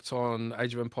worked on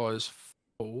Age of Empires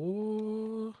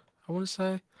 4, I want to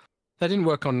say. They didn't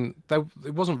work on...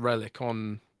 It wasn't Relic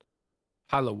on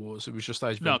Halo Wars. It was just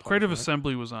Age of Empires. No, Creative right?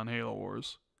 Assembly was on Halo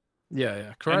Wars. Yeah.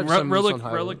 And Correct.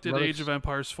 Relic did Age of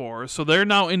Empires 4, so they're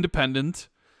now independent.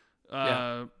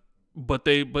 But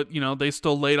they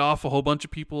still laid off a whole bunch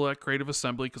of people at Creative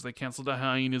Assembly because they canceled the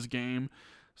Hyenas game.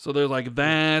 So they're like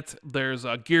that. There's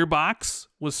Gearbox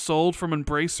was sold from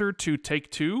Embracer to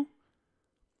Take-Two,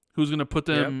 who's going to put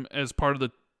them as part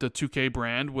of the 2K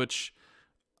brand, which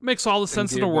makes all the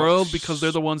sense in the world because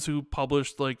they're the ones who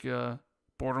published like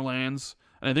Borderlands,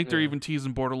 and I think they're even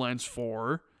teasing Borderlands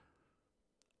 4.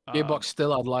 Gearbox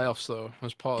still had layoffs though.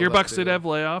 As part Gearbox of that did have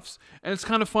layoffs, and it's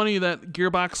kind of funny that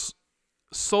Gearbox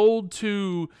sold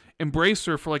to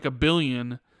Embracer for like $1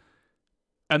 billion,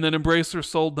 and then Embracer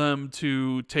sold them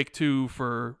to Take-Two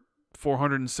for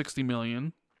 $460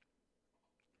 million.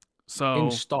 So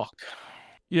in stock.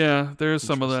 Yeah, there's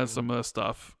some of that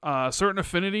stuff. Certain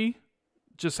Affinity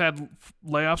just had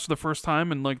layoffs for the first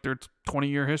time in like their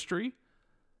 20-year history.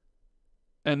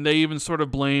 And they even sort of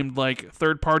blamed like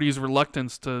third parties'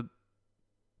 reluctance to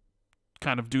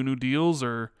kind of do new deals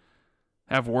or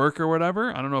have work or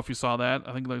whatever. I don't know if you saw that.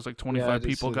 I think there's like 25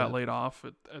 people got laid off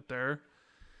at there.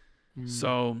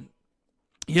 So,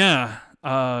 yeah,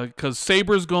 because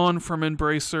Saber's gone from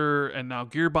Embracer, and now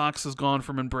Gearbox is gone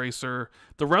from Embracer.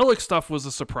 The Relic stuff was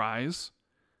a surprise.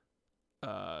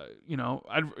 I'd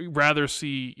rather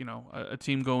see a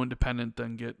team go independent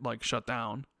than get like shut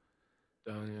down.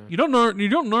 You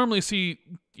don't normally see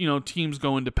teams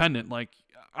go independent. Like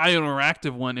IO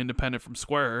Interactive went independent from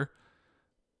Square,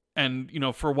 and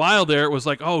for a while there it was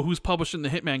like, oh, who's publishing the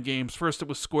Hitman games? First it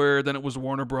was Square, then it was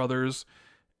Warner Brothers,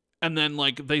 and then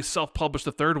like they self-published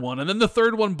the third one, and then the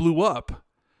third one blew up,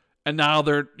 and now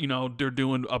they're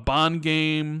doing a Bond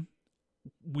game.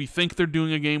 We think they're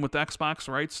doing a game with Xbox,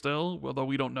 right? Still, although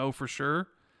we don't know for sure.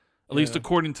 At least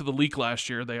according to the leak last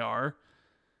year, they are.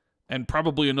 And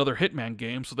probably another Hitman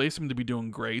game, so they seem to be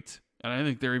doing great. And I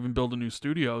think they're even building new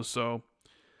studios. So,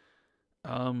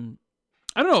 I don't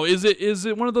know. Is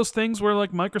it one of those things where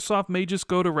like Microsoft may just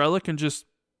go to Relic and just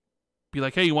be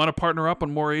like, hey, you want to partner up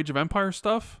on more Age of Empires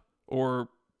stuff or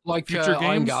like future games?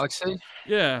 Iron Galaxy?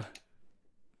 Yeah,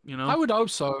 I would hope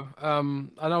so. I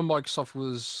know Microsoft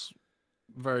was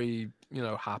very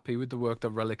happy with the work that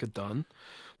Relic had done.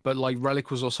 But like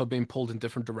Relic was also being pulled in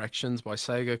different directions by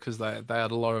Sega because they had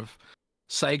a lot of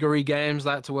Sega-y games they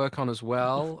had to work on as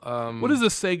well. What is a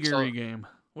Sega-y game?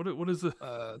 What is the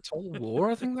Total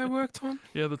War? I think they worked on.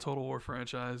 Yeah, the Total War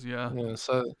franchise. Yeah. Yeah.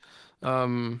 So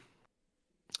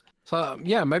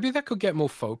yeah, maybe that could get more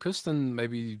focused and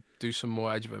maybe do some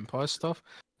more Age of Empires stuff.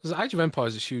 Because Age of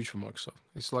Empires is huge for Microsoft.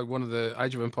 It's like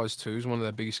Age of Empires 2 is one of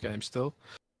their biggest games still.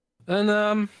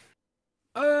 And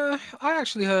I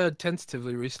actually heard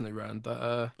tentatively recently, Rand,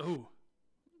 that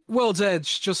World's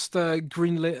Edge just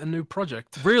greenlit a new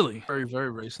project. Really? Very,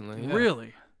 very recently. Yeah.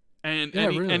 Really? And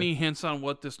really. Any hints on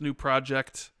what this new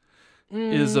project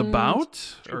is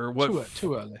about? Or what?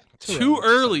 Too early. Too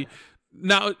early.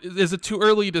 Now, is it too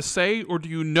early to say, or do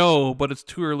you know, but it's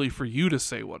too early for you to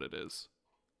say what it is?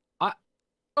 I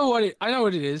know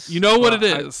what it is. You know what it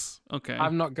is. Okay.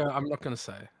 I'm not gonna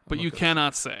say. But you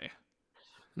cannot say.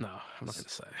 No, I'm not gonna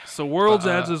say. So World's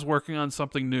Edge is working on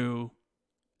something new.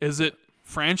 Is it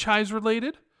franchise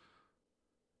related?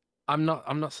 I'm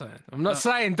not saying. I'm not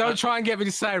saying. Don't try and get me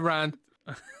to say, Rand.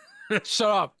 Shut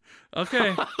up.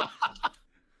 Okay.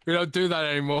 We don't do that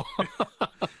anymore.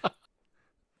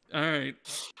 All right.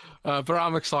 But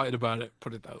I'm excited about it.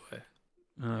 Put it that way.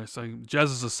 All right. So Jez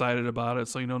is excited about it,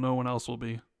 so no one else will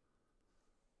be.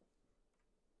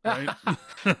 Right?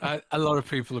 A lot of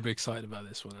people will be excited about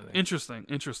this one, I think.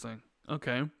 Interesting.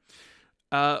 Okay.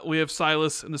 We have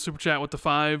Silas in the super chat with the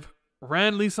 5.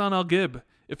 Rand Lisan Al-Gib.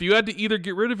 If you had to either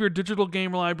get rid of your digital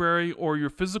game library or your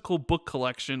physical book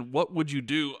collection, what would you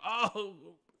do?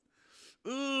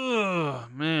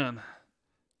 Man.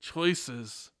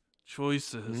 Choices. Do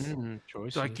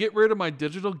I get rid of my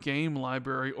digital game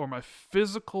library or my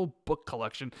physical book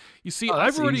collection? You see,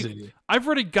 I've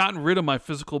already gotten rid of my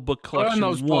physical book collection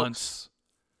once.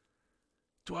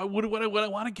 Would I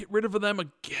want to get rid of them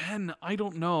again? I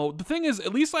don't know. The thing is,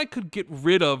 at least I could get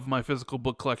rid of my physical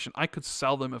book collection. I could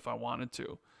sell them if I wanted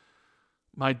to.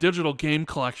 My digital game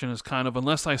collection is kind of,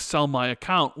 unless I sell my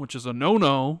account, which is a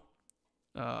no-no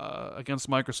against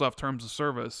Microsoft terms of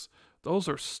service, those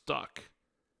are stuck.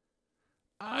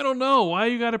 I don't know why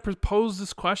you got to propose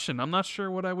this question. I'm not sure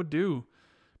what I would do.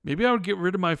 Maybe I would get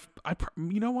rid of my.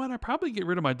 You know what? I'd probably get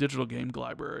rid of my digital game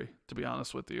library. To be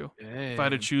honest with you, if I had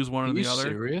to choose one or the other.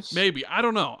 Serious? Maybe. I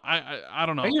don't know. I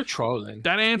don't know. You're trolling.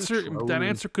 That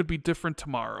answer could be different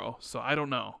tomorrow. So I don't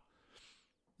know.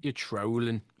 You're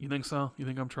trolling. You think so? You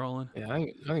think I'm trolling? Yeah,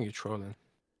 I think you're trolling.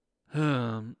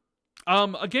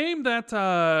 A game that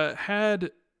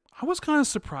had I was kind of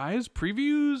surprised.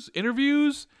 Previews,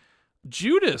 interviews,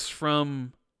 Judas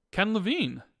from Ken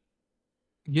Levine.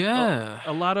 Yeah.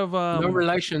 A lot of No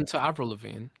relation to Avril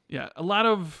Lavigne. yeah, a lot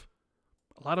of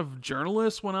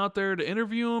journalists went out there to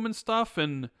interview him and stuff,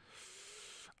 and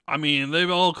I mean, they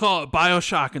all call it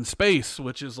BioShock in space,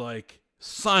 which is like,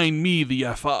 sign me the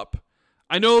F up.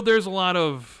 I know there's a lot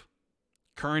of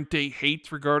current date hate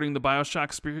regarding the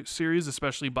BioShock series,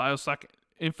 especially BioShock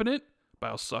Infinite.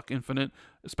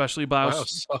 Especially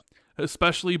BioShock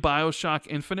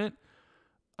Infinite.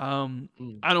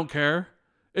 I don't care.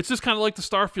 It's just kind of like the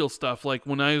Starfield stuff. Like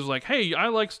when I was like, "Hey, I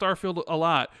like Starfield a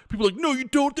lot," people are like, "No, you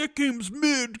don't. That game's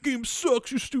mid. The game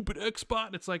sucks. You stupid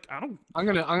Xbot." It's like I don't. I'm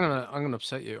gonna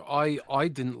upset you. I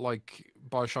didn't like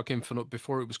BioShock Infinite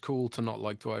before it was cool to not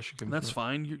like BioShock Infinite. That's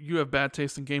fine. You have bad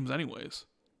taste in games, anyways.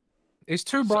 It's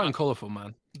too bright and colorful,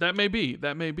 man. That may be.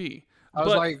 I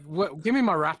was like, give me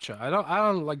my Rapture. I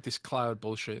don't like this cloud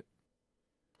bullshit.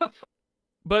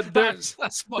 But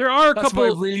there are a couple. That's my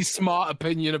really smart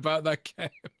opinion about that game.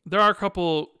 There are a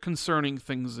couple concerning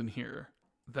things in here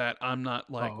that I'm not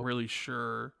really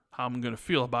sure how I'm gonna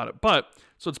feel about it. But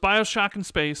so it's BioShock in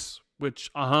space, which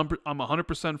I'm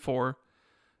 100% for.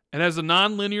 It has a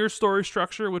non-linear story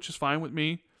structure, which is fine with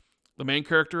me. The main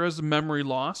character has a memory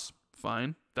loss.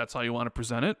 Fine, that's how you want to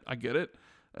present it. I get it.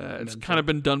 It's kind of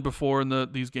been done before in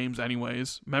these games,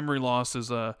 anyways. Memory loss is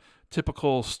a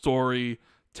typical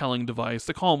storytelling device.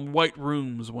 They call them white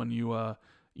rooms when you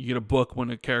get a book when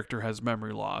a character has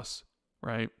memory loss,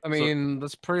 right? I mean,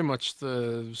 that's pretty much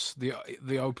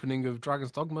the opening of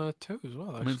Dragon's Dogma 2 as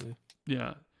well, actually.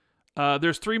 Yeah.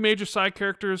 There's 3 major side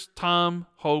characters: Tom,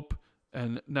 Hope,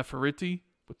 and Nefertiti,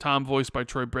 with Tom voiced by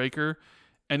Troy Baker,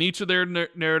 and each of their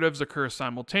narratives occur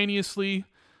simultaneously.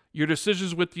 Your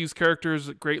decisions with these characters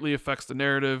greatly affects the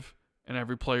narrative, and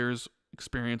every player's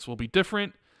experience will be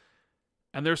different.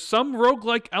 And there's some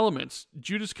roguelike elements.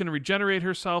 Judas can regenerate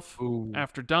herself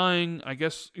after dying. I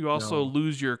guess you also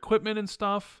lose your equipment and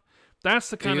stuff. That's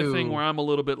the kind of thing where I'm a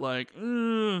little bit like,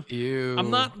 I'm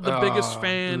not the biggest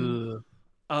fan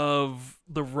of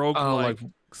the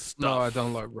roguelike stuff. No, I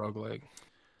don't like roguelike.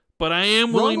 But I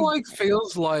am willing... Roguelike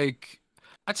feels like...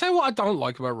 I tell you what I don't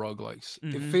like about roguelikes.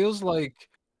 It feels like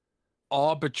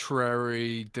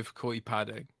arbitrary difficulty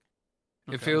padding.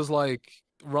 Okay. It feels like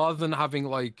rather than having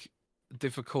like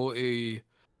difficulty,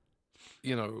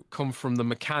 come from the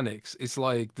mechanics, it's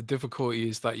like the difficulty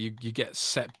is that you get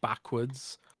set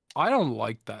backwards. I don't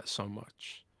like that so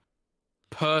much.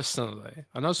 Personally,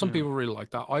 I know some people really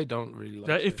like that. I don't really like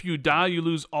that. If you die, you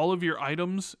lose all of your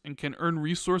items and can earn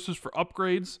resources for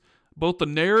upgrades. Both the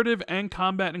narrative and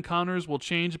combat encounters will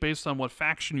change based on what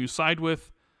faction you side with.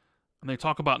 And they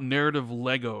talk about narrative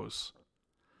Legos.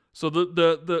 So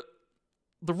the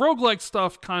roguelike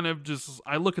stuff kind of just,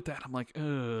 I look at that, I'm like,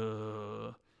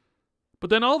 ugh. But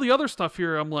then all the other stuff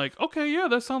here, I'm like, okay, yeah,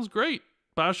 that sounds great.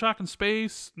 BioShock in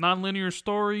space, non-linear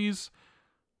stories,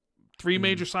 3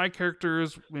 major side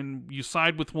characters, when you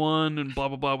side with one and blah,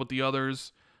 blah, blah with the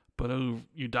others. But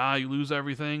you die, you lose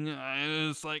everything.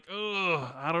 It's like,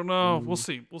 ugh, I don't know. We'll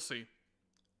see.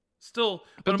 Still,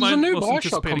 but there's a new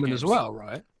BioShock coming as well,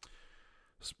 right?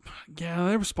 Yeah,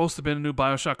 there was supposed to have been a new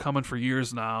BioShock coming for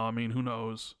years now. I mean, who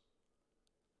knows?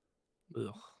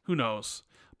 Ugh. Who knows?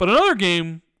 But another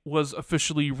game was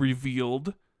officially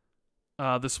revealed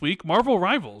this week. Marvel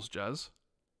Rivals, Jez.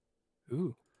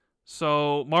 Ooh.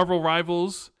 So Marvel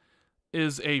Rivals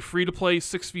is a free-to-play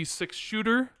 6v6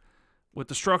 shooter with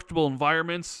destructible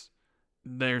environments.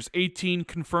 There's 18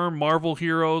 confirmed Marvel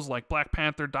heroes like Black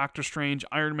Panther, Doctor Strange,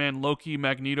 Iron Man, Loki,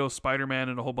 Magneto, Spider-Man,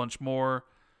 and a whole bunch more.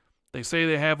 They say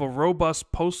they have a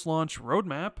robust post-launch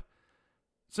roadmap.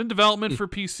 It's in development for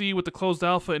PC with the closed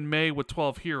alpha in May with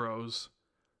 12 heroes.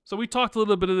 So we talked a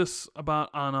little bit of this about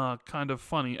on a kind of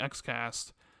funny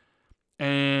XCast.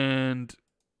 And,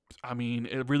 I mean,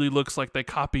 it really looks like they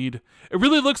copied... It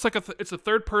really looks like it's a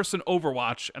third-person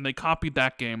Overwatch, and they copied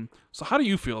that game. So how do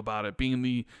you feel about it,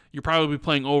 being you're probably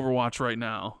playing Overwatch right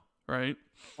now, right?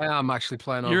 I am actually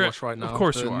playing Overwatch right now. Of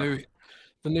course you are.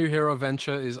 The new hero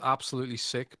venture is absolutely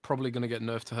sick. Probably going to get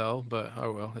nerfed to hell, but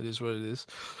oh well, it is what it is.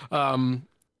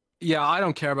 Yeah, I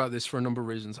don't care about this for a number of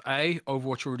reasons. A,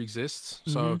 Overwatch already exists,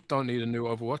 so don't need a new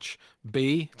Overwatch.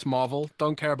 B, it's Marvel.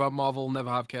 Don't care about Marvel.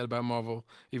 Never have cared about Marvel.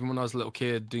 Even when I was a little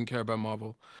kid, didn't care about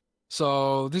Marvel.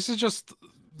 So this is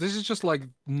just like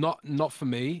not for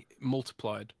me,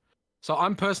 multiplied. So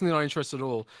I'm personally not interested at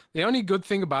all. The only good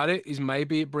thing about it is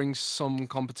maybe it brings some more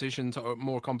competition to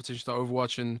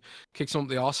Overwatch and kicks up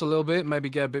the arse a little bit. Maybe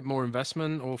get a bit more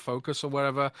investment or focus or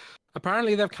whatever.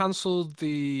 Apparently they've cancelled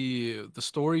the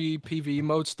story PvE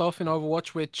mode stuff in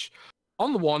Overwatch, which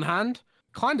on the one hand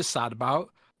kind of sad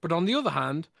about. But on the other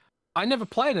hand, I never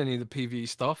played any of the PvE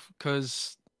stuff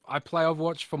because I play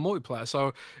Overwatch for multiplayer,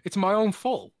 so it's my own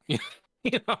fault. You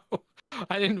know,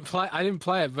 I didn't play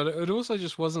it, but it also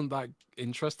just wasn't that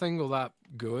interesting or that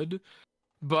good.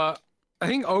 But I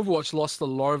think Overwatch lost a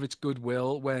lot of its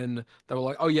goodwill when they were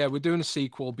like, "Oh yeah, we're doing a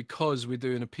sequel because we're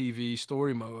doing a PvE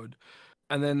story mode."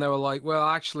 And then they were like, "Well,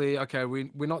 actually, okay, we're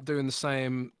not doing the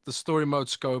same. The story mode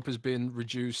scope has been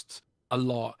reduced a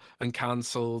lot and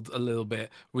cancelled a little bit.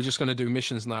 We're just going to do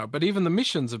missions now." But even the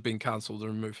missions have been cancelled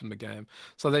and removed from the game.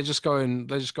 So they're just going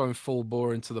full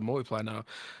bore into the multiplayer now.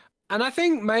 And I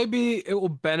think maybe it will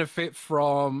benefit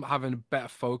from having a better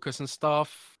focus and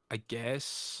stuff, I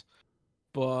guess.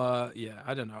 But yeah,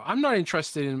 I don't know. I'm not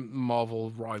interested in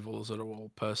Marvel Rivals at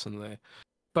all, personally.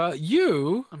 But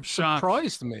you I'm shocked.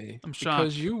 surprised me I'm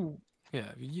because shocked.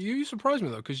 you surprised me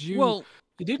though because Well,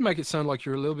 you did make it sound like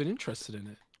you're a little bit interested in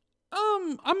it.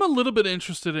 I'm a little bit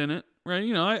interested in it, right?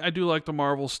 You know, I do like the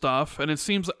Marvel stuff, and it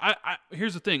seems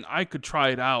here's the thing: I could try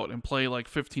it out and play like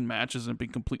 15 matches and be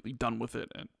completely done with it,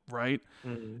 and right?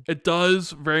 Mm. It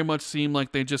does very much seem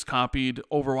like they just copied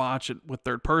Overwatch with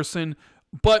third person,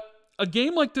 but a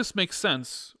game like this makes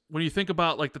sense when you think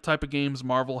about like the type of games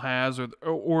Marvel has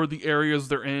or the areas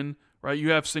they're in, right? You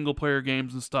have single player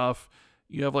games and stuff.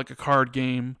 You have like a card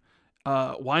game.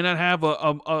 Why not have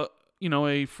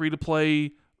a free to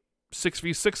play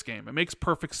 6v6 game? It makes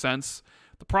perfect sense.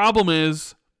 The problem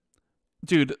is,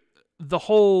 dude, that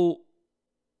whole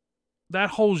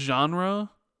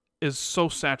genre is so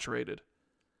saturated.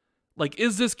 Like,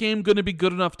 is this game going to be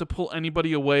good enough to pull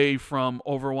anybody away from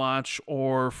Overwatch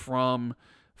or from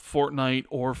Fortnite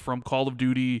or from Call of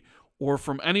Duty or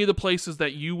from any of the places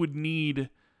that you would need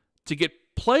to get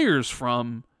players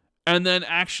from and then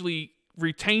actually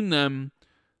retain them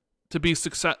to be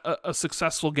a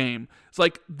successful game? It's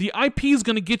like the IP is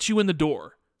going to get you in the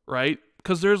door, right?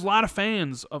 Because there's a lot of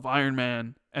fans of Iron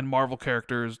Man and Marvel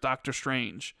characters, Doctor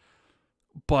Strange.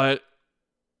 But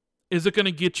is it going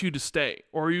to get you to stay?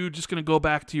 Or are you just going to go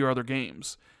back to your other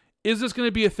games? Is this going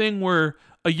to be a thing where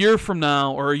a year from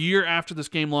now or a year after this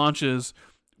game launches,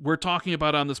 we're talking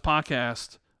about on this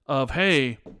podcast of,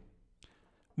 hey,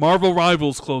 Marvel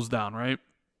Rivals closed down, right?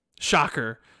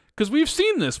 Shocker. Because we've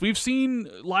seen this. We've seen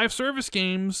live service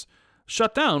games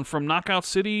shut down, from Knockout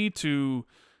City to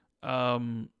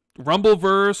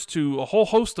Rumbleverse to a whole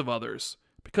host of others,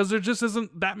 because there just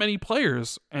isn't that many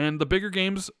players, and the bigger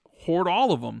games hoard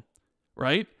all of them,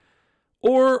 right?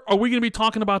 Or are we going to be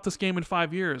talking about this game in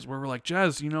 5 years where we're like,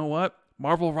 Jez, you know what?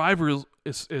 Marvel Rivals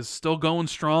is still going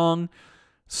strong,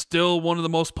 still one of the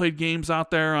most played games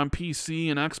out there on PC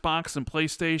and Xbox and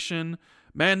PlayStation.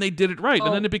 Man, they did it right.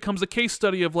 And then it becomes a case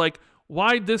study of like,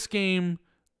 why did this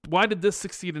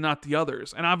succeed and not the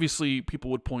others? And obviously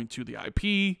people would point to the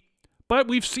IP, but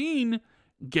we've seen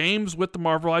games with the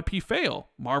Marvel IP fail.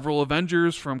 Marvel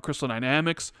Avengers from Crystal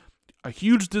Dynamics, a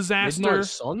huge disaster. Midnight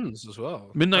Suns as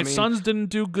well. Midnight Suns didn't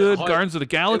do good. Guardians of the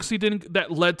Galaxy didn't.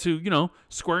 That led to,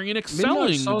 Square Enix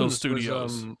selling those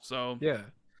studios. Yeah,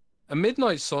 and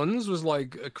Midnight Suns was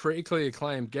like a critically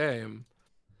acclaimed game,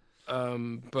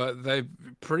 but they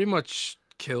pretty much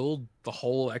killed the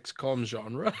whole XCOM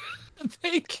genre. I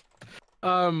think.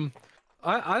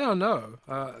 I don't know.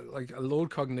 Like Lord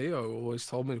Cognito always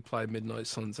told me to play Midnight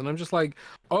Suns, and I'm just like,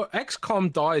 oh,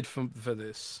 XCOM died for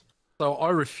this. So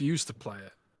I refuse to play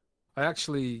it. I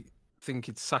actually think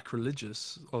it's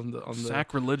sacrilegious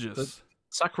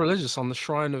sacrilegious on the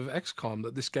shrine of XCOM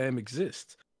that this game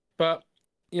exists. But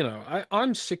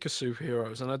I'm sick of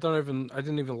superheroes, and I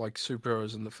didn't even like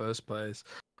superheroes in the first place.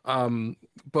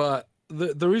 But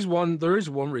there is one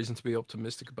reason to be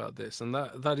optimistic about this, and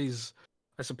that is,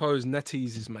 I suppose,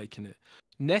 NetEase is making it.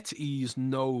 NetEase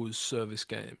knows service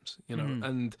games,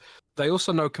 and they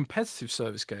also know competitive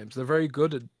service games. They're very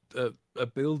good at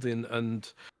building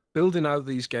out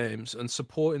these games and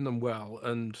supporting them well.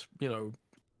 And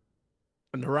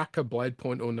Naraka Blade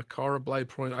Point or Nakara Blade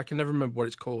Point, I can never remember what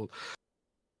it's called,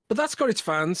 but that's got its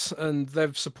fans, and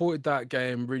they've supported that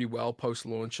game really well post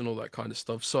launch and all that kind of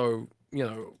stuff. So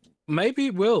maybe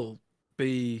it will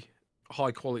be a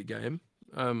high quality game,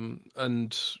 and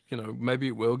maybe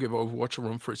it will give Overwatch a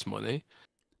run for its money.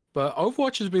 But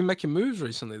Overwatch has been making moves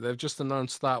recently. They've just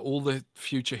announced that all the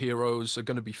future heroes are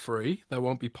going to be free. They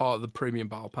won't be part of the premium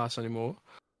battle pass anymore.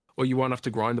 Or you won't have to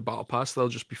grind the battle pass. They'll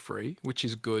just be free, which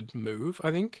is a good move,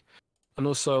 I think. And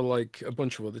also, like, a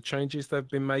bunch of other changes they've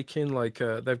been making. Like,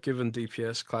 they've given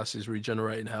DPS classes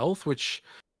regenerating health, which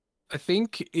I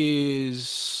think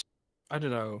is, I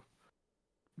don't know,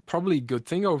 probably a good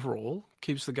thing overall.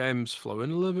 Keeps the games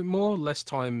flowing a little bit more. Less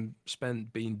time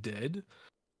spent being dead.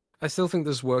 I still think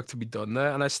there's work to be done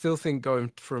there, and I still think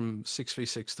going from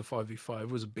 6v6 to 5v5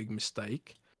 was a big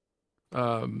mistake.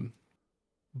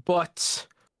 But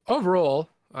overall,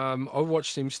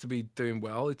 Overwatch seems to be doing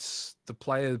well. It's the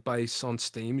player base on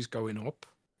Steam is going up,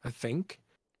 I think.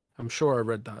 I'm sure I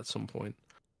read that at some point.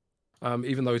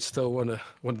 Even though it's still one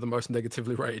of the most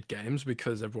negatively rated games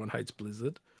because everyone hates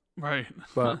Blizzard. Right.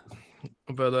 But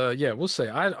yeah, we'll see.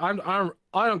 I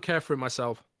don't care for it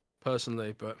myself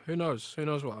personally, but who knows? Who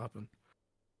knows what'll happen?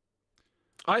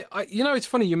 It's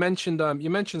funny you mentioned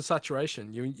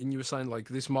saturation. You were saying like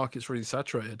this market's really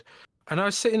saturated, and I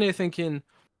was sitting here thinking,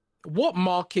 what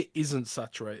market isn't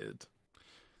saturated?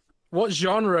 What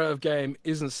genre of game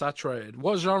isn't saturated?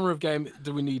 What genre of game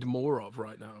do we need more of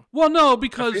right now? Well, no,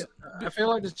 because I feel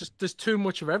like there's too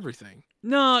much of everything.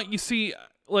 No, you see,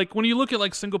 like when you look at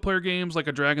like single player games, like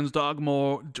a Dragon's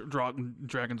Dogma, like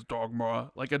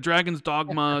a Dragon's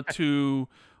Dogma 2,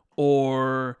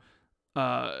 or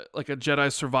like a Jedi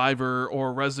Survivor,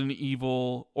 or Resident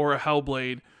Evil, or a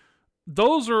Hellblade,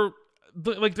 those are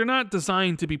like they're not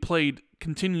designed to be played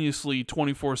continuously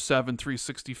 24/7,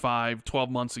 365, 12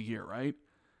 months a year, right?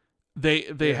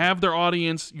 They have their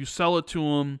audience, you sell it to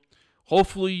them,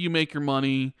 hopefully you make your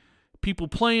money. People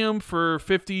play them for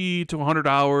 50 to 100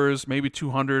 hours, maybe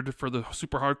 200 for the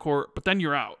super hardcore, but then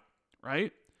you're out,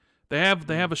 right? They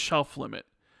have a shelf limit.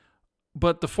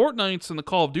 But the Fortnites and the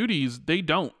Call of Duties, they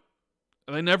don't.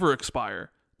 They never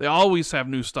expire. They always have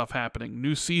new stuff happening,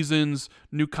 new seasons,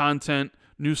 new content,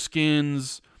 new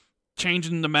skins,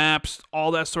 changing the maps,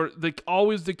 all that sort of.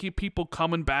 They keep people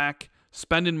coming back,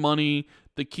 spending money.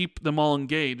 They keep them all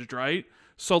engaged, right?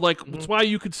 So like that's why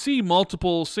you could see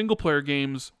multiple single player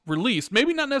games released.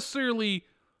 Maybe not necessarily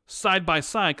side by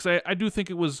side, because I do think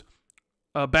it was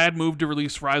a bad move to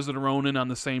release Rise of the Ronin on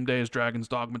the same day as Dragon's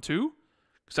Dogma 2.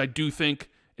 Because I do think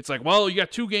it's like, well, you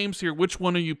got two games here. Which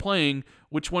one are you playing?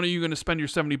 Which one are you going to spend your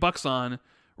 $70 on,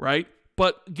 right?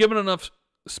 But given enough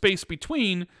space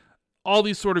between, all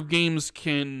these sort of games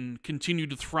can continue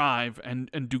to thrive and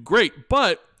do great.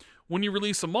 But when you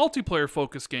release a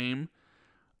multiplayer-focused game,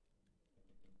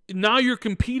 now you're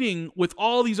competing with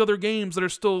all these other games that are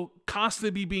still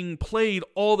constantly being played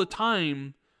all the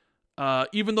time,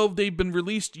 even though they've been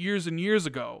released years and years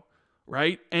ago,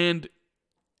 right? And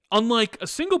unlike a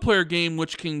single-player game,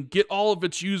 which can get all of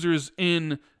its users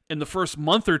in the first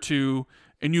month or two,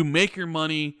 and you make your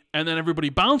money, and then everybody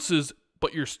bounces,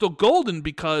 but you're still golden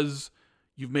because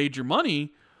you've made your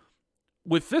money.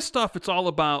 With this stuff, it's all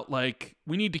about, like,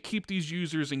 we need to keep these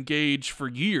users engaged for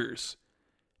years.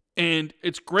 And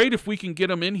it's great if we can get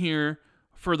them in here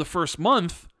for the first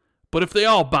month, but if they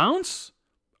all bounce,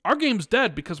 our game's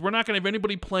dead because we're not going to have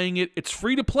anybody playing it. It's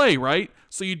free to play, right?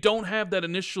 So you don't have that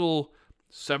initial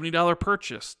 $70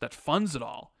 purchase that funds it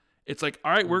all. It's like,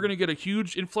 all right, we're going to get a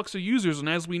huge influx of users, and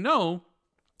as we know,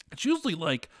 it's usually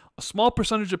like a small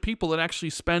percentage of people that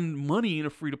actually spend money in a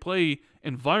free-to-play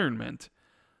environment.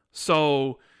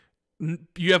 So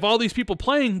you have all these people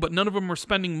playing, but none of them are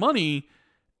spending money.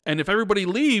 And if everybody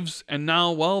leaves and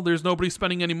now, well, there's nobody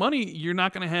spending any money, you're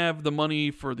not going to have the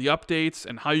money for the updates,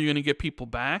 and how you're going to get people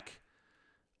back.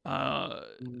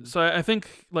 So I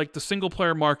think like the single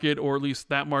player market, or at least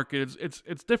that market,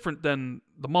 it's different than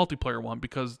the multiplayer one,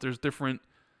 because there's different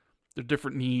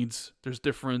needs, there's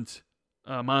different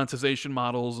monetization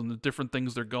models, and the different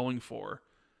things they're going for.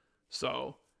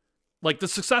 So like the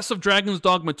success of Dragon's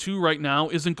Dogma 2 right now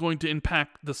isn't going to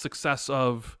impact the success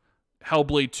of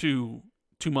Hellblade 2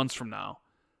 2 months from now.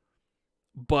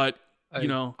 But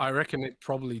I reckon it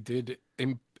probably did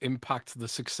impact the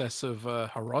success of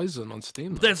Horizon on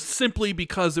Steam. That's simply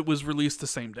because it was released the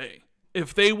same day.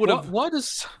 If they would have, why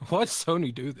does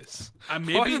Sony do this?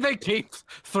 Maybe... Why do they keep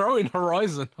throwing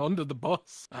Horizon under the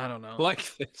bus? I don't know.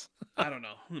 Like this. I don't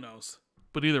know. Who knows?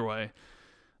 But either way,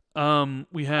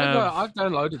 we have. I've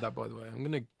downloaded that, by the way. I'm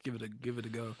gonna give it a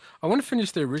go. I want to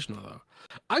finish the original though.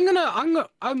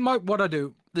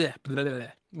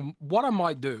 What I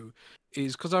might do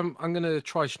is, because I'm gonna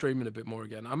try streaming a bit more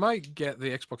again. I might get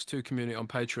the Xbox 2 community on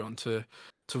Patreon to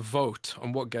vote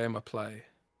on what game I play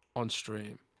on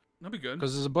stream. That'd be good.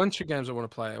 Because there's a bunch of games I want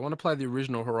to play. I want to play the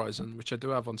original Horizon, which I do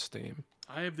have on Steam.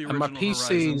 I have the original and my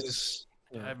PC's.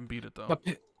 Horizon. I haven't beat it though.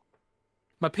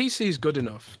 My PC is good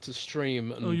enough to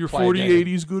stream and your play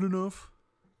 4080 is good enough?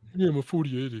 Yeah, my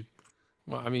 4080.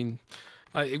 Well, I mean,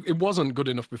 it wasn't good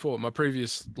enough before. My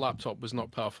previous laptop was not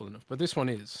powerful enough, but this one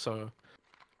is. So,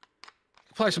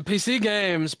 play some PC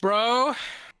games, bro.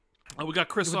 We got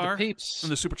Chris R. in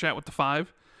the super chat with the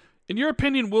 5. In your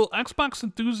opinion, will Xbox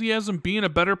enthusiasm be in a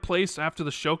better place after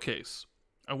the showcase?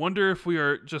 I wonder if we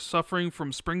are just suffering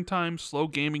from springtime slow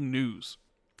gaming news.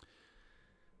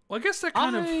 Well, I guess that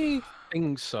kind of. I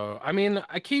think so. I mean,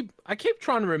 I keep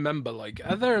trying to remember. Like,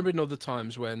 have there been other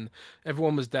times when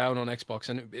everyone was down on Xbox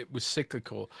and it was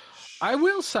cyclical? I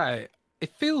will say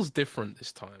it feels different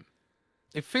this time.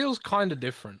 It feels kind of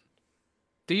different.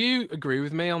 Do you agree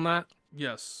with me on that?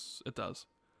 Yes, it does.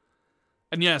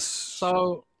 And yes,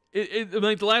 So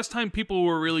like the last time people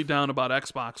were really down about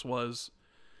Xbox was,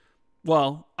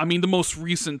 well, I mean, the most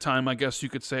recent time I guess you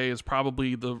could say is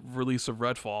probably the release of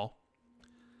Redfall.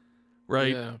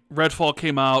 Right? yeah, Redfall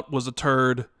came out, was a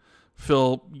turd.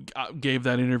 Phil gave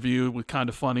that interview with Kind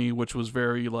of Funny, which was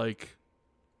very like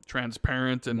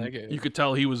transparent, and negative. you could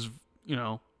tell he was,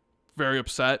 very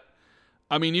upset.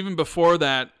 I mean, even before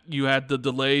that, you had the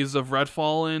delays of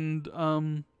Redfall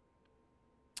and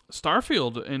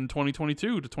Starfield in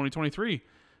 2022 to 2023.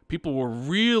 People were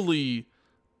really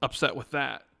upset with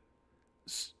that.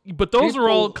 But those are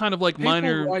all kind of like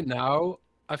minor. Right now,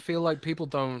 I feel like people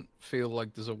don't feel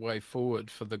like there's a way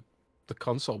forward for the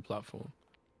console platform.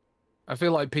 I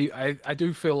feel like I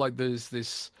do feel like there's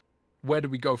this, where do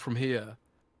we go from here?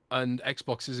 And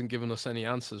Xbox isn't giving us any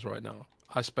answers right now.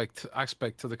 Aspect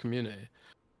to the community.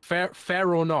 Fair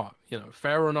or not,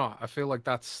 fair or not. I feel like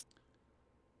that's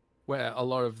where a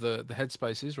lot of the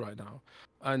headspace is right now.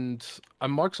 And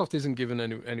Microsoft isn't giving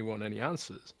anyone any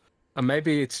answers. And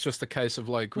maybe it's just a case of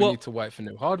like, we need to wait for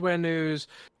new hardware news.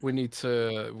 We need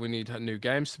new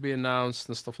games to be announced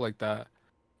and stuff like that.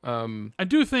 I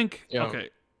do think, okay,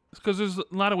 because there's a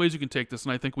lot of ways you can take this,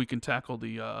 and I think we can tackle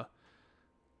the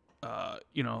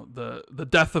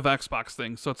death of Xbox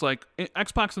thing. So it's like,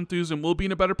 Xbox enthusiasm will be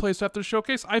in a better place after the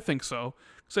showcase. I think so,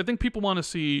 because I think people want to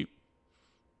see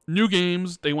new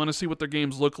games. They want to see what their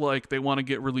games look like. They want to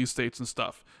get release dates and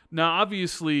stuff. Now,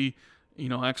 obviously,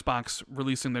 Xbox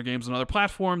releasing their games on another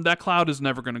platform, that cloud is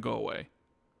never going to go away,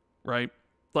 right?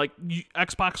 Like,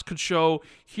 Xbox could show,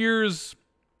 here's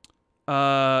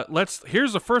a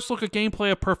first look at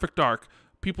gameplay of Perfect Dark.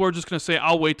 People are just going to say,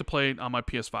 I'll wait to play it on my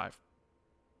PS5.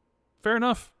 Fair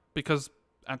enough, because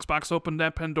Xbox opened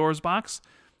that Pandora's box,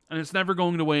 and it's never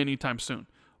going away anytime soon.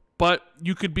 But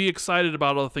you could be excited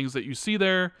about all the things that you see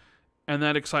there, and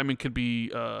that excitement could be,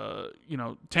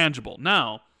 tangible.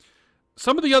 Now,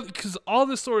 some of the other, because all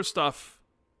this sort of stuff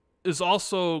is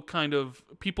also kind of,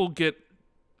 people get,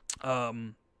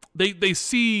 they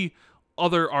see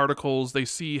other articles, they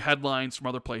see headlines from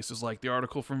other places, like the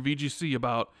article from VGC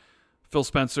about Phil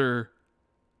Spencer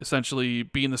essentially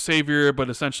being the savior, but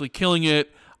essentially killing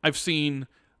it. I've seen,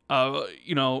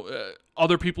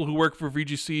 other people who work for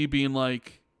VGC being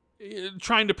like,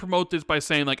 trying to promote this by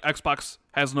saying like Xbox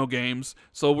has no games,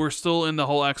 so we're still in the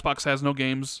whole Xbox has no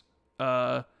games,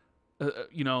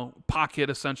 pocket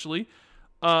essentially.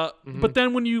 But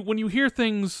then when you hear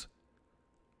things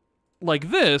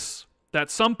like this, that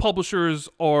some publishers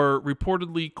are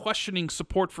reportedly questioning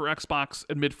support for Xbox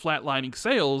amid flatlining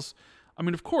sales, I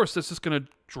mean, of course, this is going to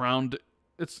drown.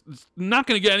 It's not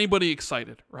going to get anybody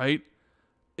excited, right?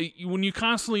 When you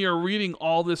constantly are reading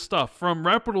all this stuff from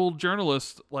reputable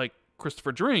journalists like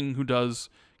Christopher Dring, who does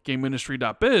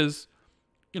GameIndustry.biz,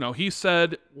 he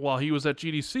said while he was at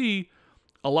GDC,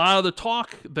 a lot of the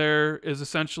talk there is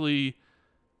essentially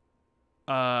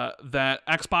that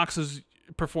Xbox's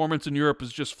performance in Europe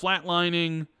is just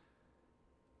flatlining,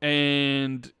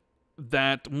 and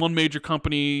that one major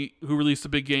company who released a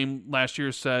big game last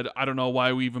year said, I don't know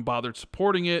why we even bothered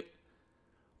supporting it.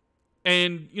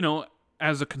 And,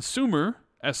 as a consumer,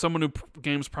 as someone who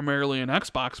games primarily on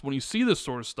Xbox, when you see this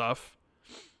sort of stuff,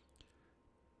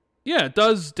 yeah, it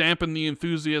does dampen the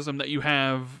enthusiasm that you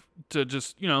have to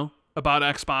just, about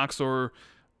Xbox or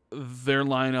their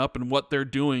lineup and what they're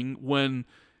doing, when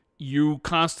you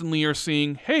constantly are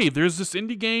seeing, hey, there's this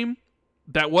indie game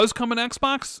that was coming to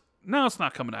Xbox, now it's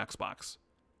not coming to Xbox.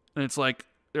 And it's like,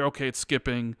 it's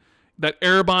skipping. That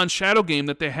Erebon Shadow game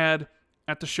that they had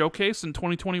at the showcase in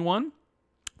 2021,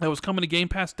 that was coming to Game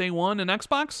Pass day one in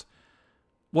Xbox,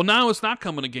 well, now it's not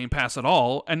coming to Game Pass at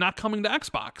all, and not coming to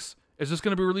Xbox. It's just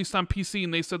going to be released on PC,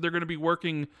 and they said they're going to be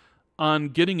working on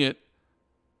getting it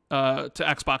to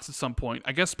Xbox at some point.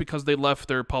 I guess because they left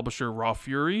their publisher Raw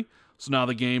Fury, so now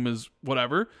the game is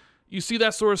whatever. You see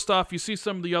that sort of stuff. You see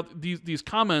some of the other, these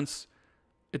comments.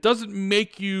 It doesn't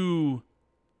make you.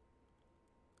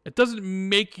 It doesn't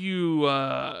make you,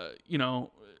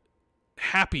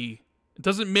 happy. It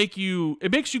doesn't make you.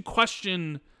 It makes you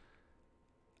question.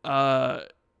 It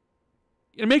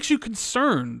makes you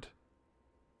concerned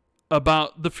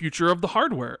about the future of the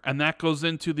hardware, and that goes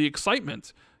into the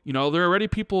excitement. There are already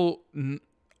people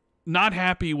not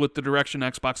happy with the direction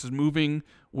Xbox is moving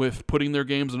with putting their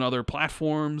games on other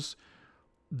platforms.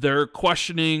 They're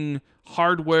questioning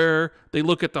hardware. They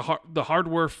look at the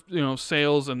hardware,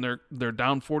 sales, and they're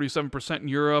down 47% in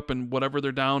Europe and whatever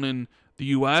they're down in the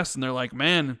US, and they're like,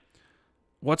 "Man,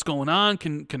 what's going on?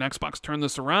 Can Xbox turn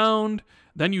this around?"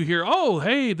 Then you hear, "Oh,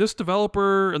 hey, this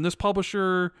developer and this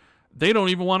publisher, they don't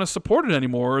even want to support it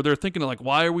anymore." Or they're thinking like,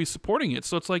 "Why are we supporting it?"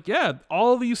 So it's like, yeah,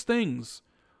 all these things,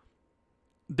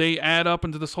 they add up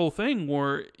into this whole thing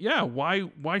where, yeah,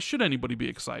 why should anybody be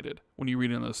excited when you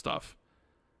read into this stuff?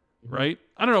 Right?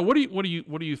 I don't know. What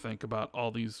do you think about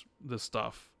all this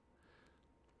stuff?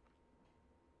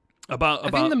 I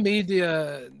think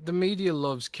the media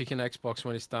loves kicking Xbox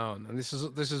when it's down, and this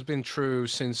has been true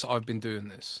since I've been doing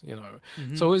this.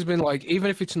 It's always been like, even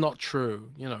if it's not true,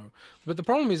 But the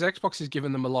problem is Xbox is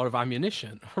giving them a lot of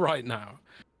ammunition right now.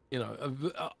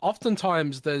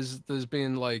 Oftentimes there's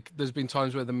been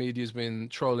times where the media's been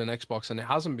trolling Xbox and it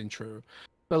hasn't been true,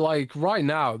 but like right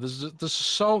now there's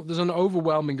an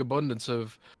overwhelming abundance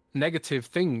of negative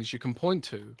things you can point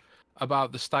to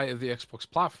about the state of the Xbox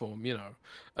platform,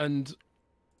 and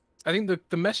I think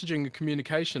the messaging and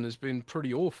communication has been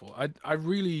pretty awful. I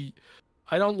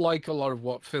don't like a lot of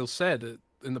what Phil said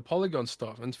in the Polygon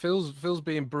stuff, and Phil's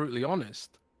being brutally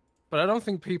honest, but I don't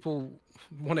think people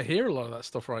want to hear a lot of that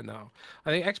stuff right now. I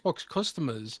think Xbox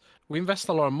customers, we invest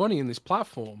a lot of money in this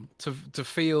platform to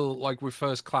feel like we're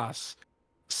first class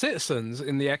citizens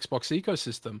in the Xbox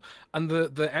ecosystem, and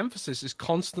the emphasis is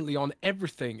constantly on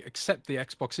everything except the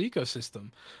Xbox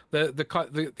ecosystem.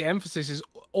 The emphasis is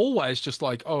always just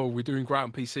like, oh, we're doing great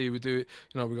on PC, we do,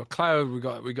 we got cloud, we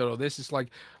got all this. It's like,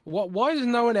 why does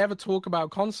no one ever talk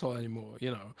about console anymore?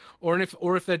 Or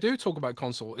if they do talk about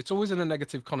console, it's always in a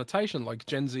negative connotation, like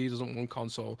Gen Z doesn't want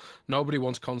console, nobody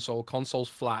wants console's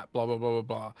flat, blah blah blah blah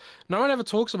blah. No one ever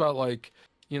talks about like,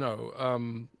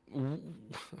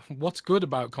 what's good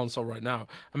about console right now.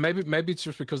 And maybe it's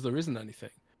just because there isn't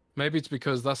anything. Maybe it's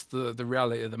because that's the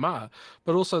reality of the matter.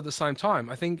 But also at the same time,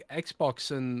 I think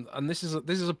Xbox and this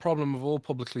is a problem of all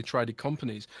publicly traded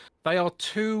companies. They are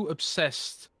too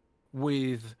obsessed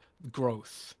with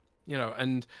growth,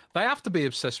 and they have to be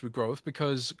obsessed with growth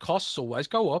because costs always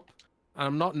go up. And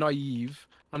I'm not naive.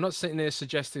 I'm not sitting there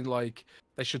suggesting like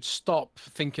they should stop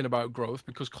thinking about growth,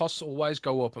 because costs always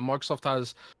go up, and Microsoft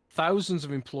has thousands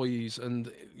of employees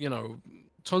and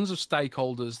tons of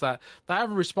stakeholders that they have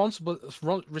a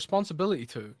responsibility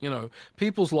to.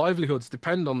 People's livelihoods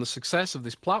depend on the success of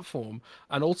this platform,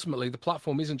 and ultimately the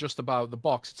platform isn't just about the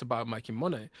box, it's about making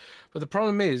money. But the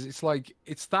problem is, it's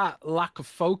that lack of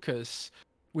focus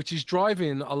which is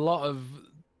driving a lot of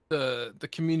the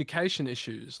communication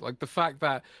issues. Like the fact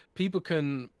that people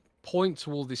can point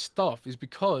to all this stuff is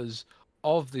because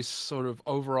of this sort of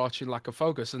overarching lack of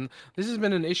focus. And this has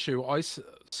been an issue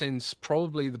since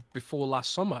probably before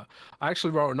last summer. I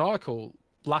actually wrote an article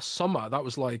last summer that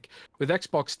was like, with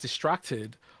Xbox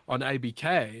distracted on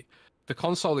ABK, the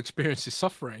console experience is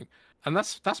suffering. And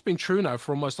that's been true now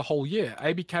for almost a whole year.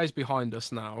 ABK is behind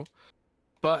us now,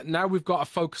 but now we've got to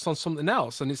focus on something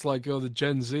else. And it's like, oh, the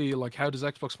Gen Z, like, how does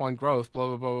Xbox find growth, blah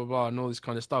blah blah blah blah, and all this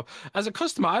kind of stuff. As a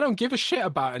customer, I don't give a shit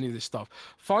about any of this stuff.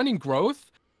 Finding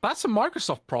growth, that's a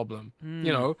Microsoft problem.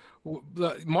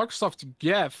 Microsoft,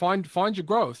 yeah, find your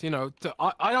growth.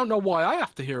 I don't know why I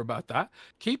have to hear about that.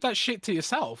 Keep that shit to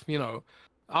yourself.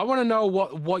 I want to know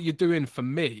what you're doing for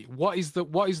me. What is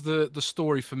the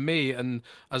story for me, and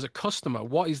as a customer,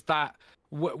 what is that?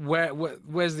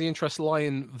 Where's the interest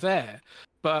lying there?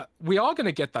 But we are going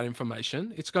to get that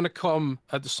information. It's going to come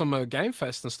at the Summer Game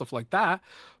Fest and stuff like that.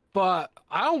 But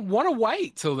I don't want to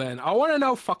wait till then. I want to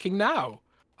know fucking now.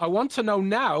 I want to know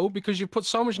now, because you put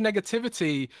so much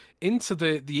negativity into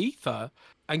the ether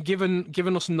and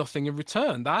given us nothing in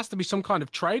return. There has to be some kind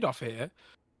of trade-off here.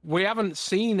 We haven't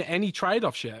seen any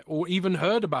trade-offs yet, or even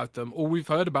heard about them. All we've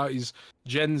heard about is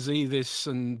Gen Z this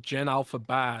and Gen Alpha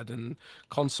bad, and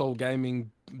console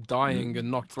gaming dying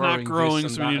and not growing. Not growing,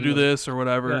 this so we need to do this or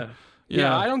whatever.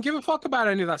 Yeah, I don't give a fuck about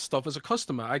any of that stuff as a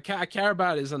customer. I care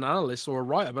about it as an analyst or a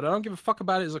writer, but I don't give a fuck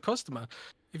about it as a customer.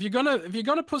 If you're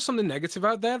gonna put something negative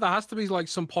out there, there has to be like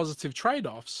some positive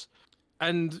trade-offs.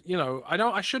 And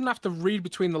I shouldn't have to read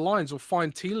between the lines or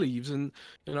find tea leaves and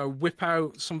whip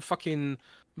out some fucking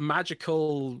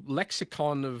magical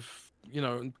lexicon of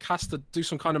do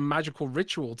some kind of magical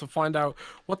ritual to find out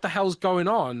what the hell's going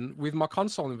on with my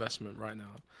console investment right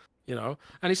now.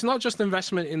 And it's not just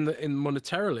investment in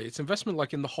monetarily, it's investment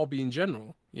like in the hobby in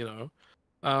general.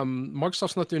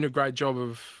 Microsoft's not doing a great job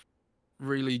of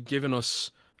really giving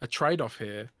us a trade-off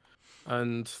here,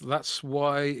 and that's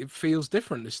why it feels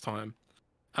different this time.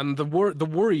 And the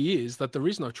worry is that there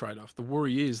is no trade-off. The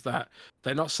worry is that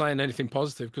they're not saying anything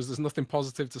positive because there's nothing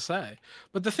positive to say.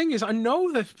 But the thing is, I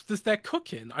know that they're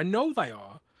cooking. I know they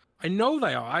are. I know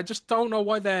they are. I just don't know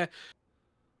why they're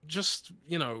just,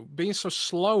 being so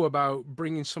slow about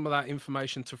bringing some of that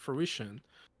information to fruition.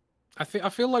 I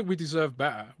feel like we deserve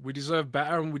better. We deserve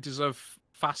better, and we deserve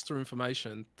faster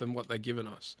information than what they're giving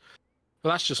us. But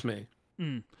that's just me.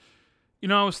 Mm.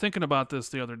 I was thinking about this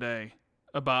the other day,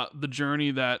 about the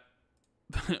journey that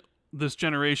this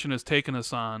generation has taken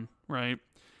us on, right?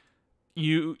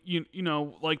 You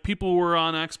know, like, people were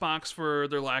on Xbox for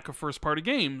their lack of first-party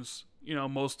games,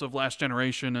 most of last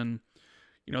generation, and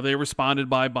they responded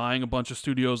by buying a bunch of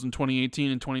studios in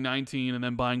 2018 and 2019, and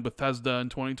then buying Bethesda in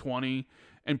 2020,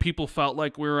 and people felt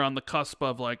like we were on the cusp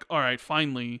of, like, all right,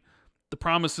 finally, the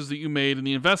promises that you made and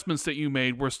the investments that you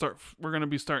made, we're going to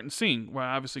be starting seeing. Well,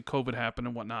 obviously COVID happened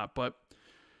and whatnot, but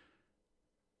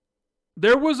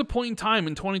there was a point in time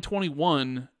in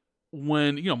 2021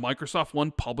 when, Microsoft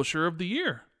won Publisher of the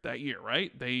Year that year,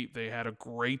 right? They had a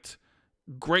great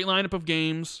lineup of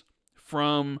games,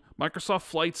 from Microsoft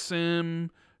Flight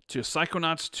Sim to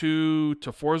Psychonauts 2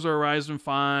 to Forza Horizon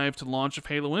 5 to the launch of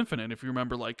Halo Infinite. If you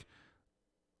remember,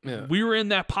 we were in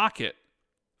that pocket,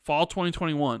 fall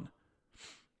 2021,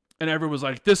 and everyone was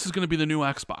like, this is going to be the new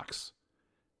Xbox.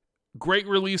 Great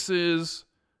releases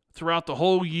throughout the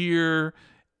whole year,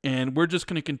 and we're just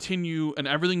going to continue, and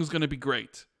everything's going to be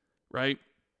great, right?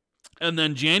 And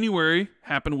then January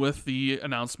happened with the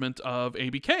announcement of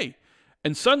ABK.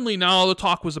 And suddenly now all the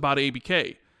talk was about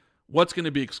ABK. What's going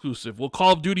to be exclusive? Will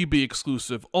Call of Duty be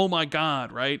exclusive? Oh my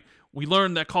God, right? We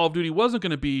learned that Call of Duty wasn't going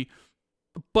to be,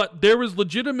 but there was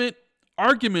legitimate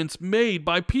arguments made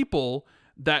by people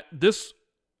that this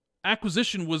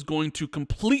acquisition was going to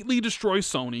completely destroy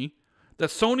Sony, that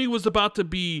Sony was about to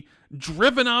be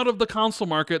driven out of the console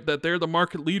market that they're the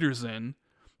market leaders in,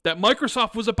 that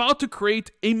Microsoft was about to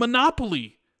create a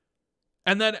monopoly,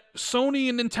 and that Sony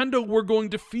and Nintendo were going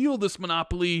to feel this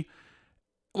monopoly.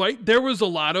 Right? There was a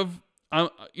lot of,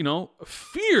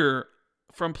 fear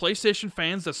from PlayStation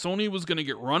fans that Sony was going to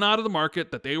get run out of the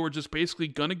market, that they were just basically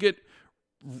going to get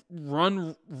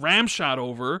run ramshot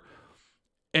over.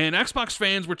 And Xbox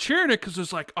fans were cheering it because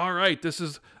it's like, all right, this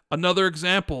is another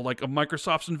example, like, of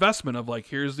Microsoft's investment of, like,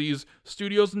 here's these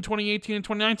studios in 2018 and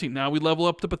 2019. Now we level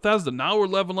up to Bethesda. Now we're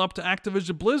leveling up to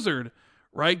Activision Blizzard.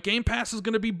 Right? Game Pass is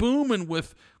going to be booming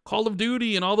with Call of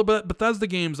Duty and all the Bethesda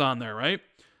games on there, right?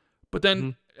 But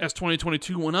then as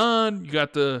 2022 went on, you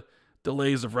got the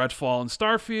delays of Redfall and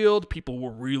Starfield. People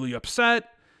were really upset.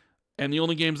 And the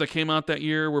only games that came out that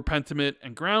year were Pentiment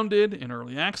and Grounded in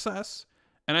early access.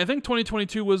 And I think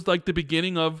 2022 was like the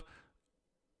beginning of,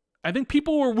 I think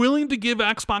people were willing to give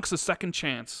Xbox a second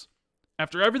chance.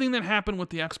 After everything that happened with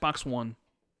the Xbox One,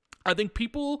 I think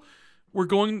people we're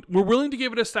willing to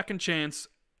give it a second chance.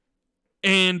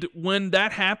 And when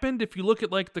that happened, if you look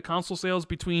at, like, the console sales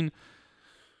between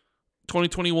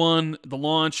 2021, the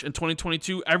launch, and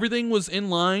 2022, everything was in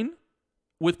line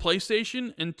with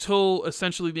PlayStation until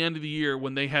essentially the end of the year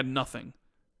when they had nothing.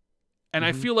 And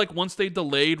I feel like once they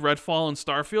delayed Redfall and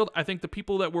Starfield, I think the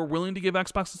people that were willing to give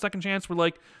Xbox a second chance were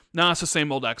like, nah, it's the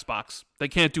same old Xbox. They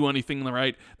can't do anything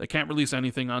right. They can't release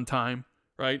anything on time.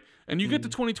 Right? And you get to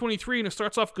 2023, and it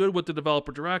starts off good with the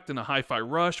Developer Direct and a Hi-Fi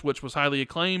Rush, which was highly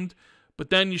acclaimed,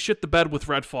 but then you shit the bed with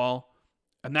Redfall,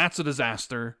 and that's a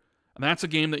disaster. And that's a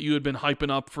game that you had been hyping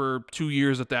up for 2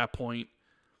 years at that point.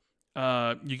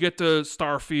 You get to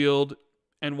Starfield,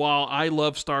 and while I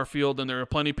love Starfield, and there are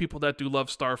plenty of people that do love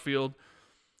Starfield,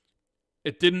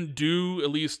 it didn't do,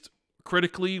 at least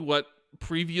critically, what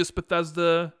previous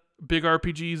Bethesda big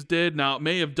RPGs did. Now, it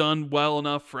may have done well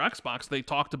enough for Xbox. They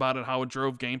talked about it, how it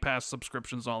drove Game Pass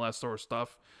subscriptions, all that sort of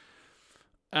stuff.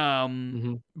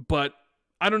 But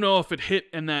I don't know if it hit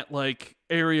in that, like,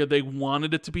 area they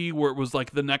wanted it to be, where it was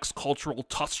like the next cultural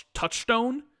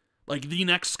touchstone, like the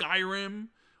next Skyrim,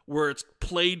 where it's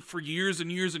played for years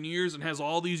and years and years and has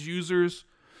all these users.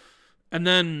 And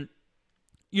then,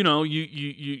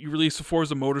 you release a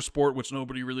Forza Motorsport, which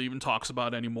nobody really even talks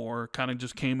about anymore. Kind of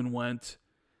just came and went.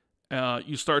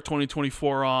 You start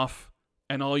 2024 off,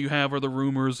 and all you have are the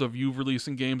rumors of you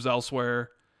releasing games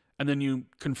elsewhere, and then you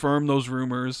confirm those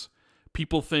rumors.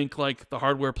 People think, like, the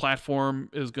hardware platform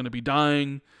is going to be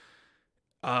dying.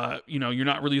 You're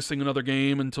not releasing another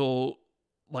game until,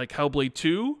 like, Hellblade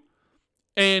 2.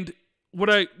 And when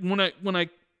I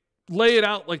lay it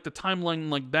out, like, the timeline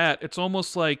like that, it's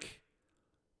almost like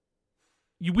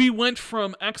we went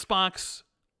from Xbox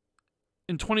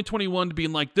in 2021 to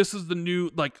being like, this is the new,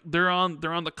 like, they're on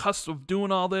the cusp of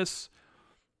doing all this,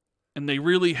 and they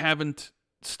really haven't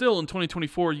still in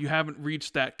 2024, you haven't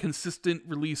reached that consistent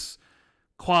release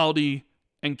quality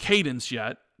and cadence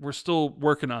yet. We're still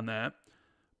working on that.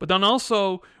 But then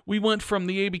also, we went from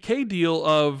the ABK deal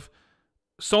of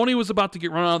Sony was about to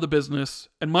get run out of the business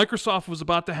and Microsoft was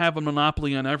about to have a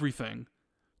monopoly on everything,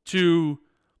 to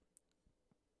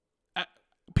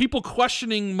people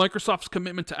questioning Microsoft's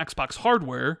commitment to Xbox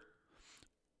hardware,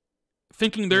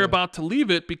 thinking they're about to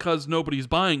leave it because nobody's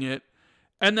buying it,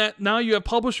 and that now you have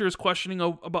publishers questioning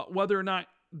about whether or not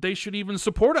they should even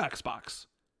support Xbox.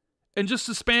 In just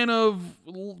a span of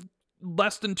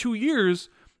less than 2 years,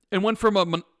 it went from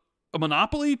a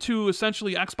monopoly to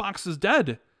essentially Xbox is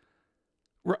dead.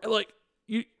 Like,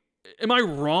 am I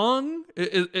wrong?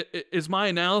 Is my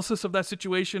analysis of that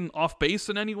situation off base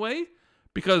in any way?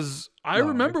 Because I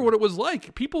remember what it was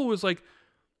like. People was like,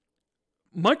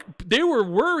 they were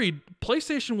worried.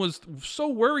 PlayStation was so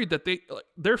worried that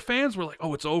their fans were like,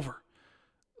 "Oh, it's over."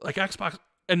 Like Xbox,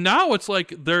 and now it's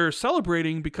like they're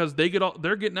celebrating because they're getting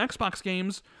Xbox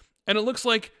games, and it looks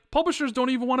like publishers don't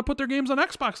even want to put their games on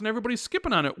Xbox, and everybody's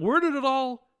skipping on it. Where did it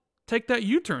all take that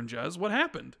U-turn, Jez? What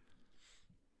happened?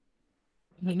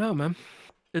 I don't know, man.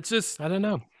 It's just, I don't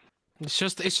know.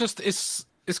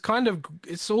 It's kind of,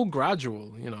 it's all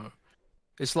gradual, you know.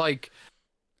 It's like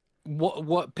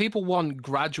what people want,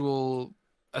 gradual,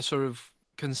 a sort of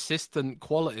consistent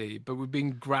quality, but we've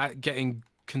been getting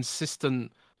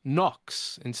consistent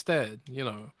knocks instead, you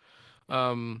know.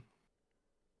 And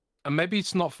maybe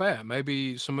it's not fair.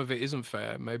 Maybe some of it isn't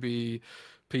fair. Maybe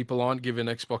people aren't giving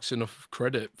Xbox enough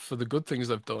credit for the good things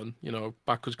they've done, you know,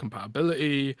 backwards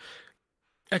compatibility,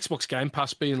 Xbox Game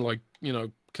Pass being like, you know,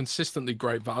 consistently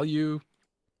great value.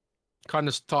 Kind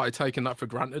of started taking that for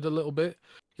granted a little bit.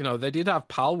 You know, they did have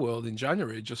Pal World in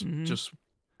January, just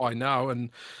by now, and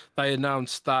they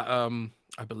announced that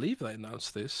I believe they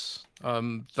announced this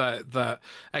that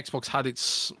Xbox had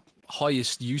its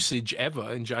highest usage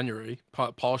ever in January,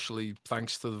 partially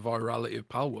thanks to the virality of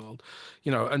Pal World.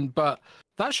 You know, but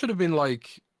that should have been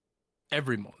like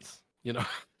every month, you know.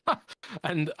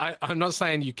 And I'm not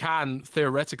saying you can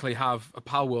theoretically have a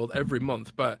Pal World every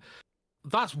month, but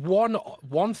that's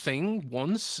one thing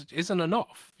once isn't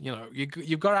enough. You know,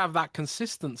 you've got to have that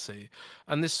consistency,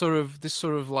 and this sort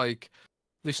of like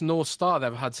this North Star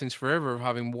they've had since forever of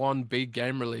having one big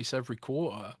game release every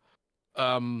quarter,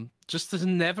 just has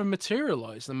never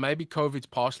materialized. And maybe COVID's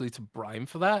partially to blame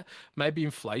for that. Maybe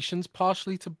inflation's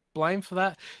partially to blame for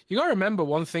that. You got to remember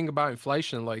one thing about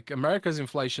inflation, like America's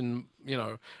inflation, you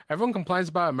know, everyone complains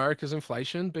about America's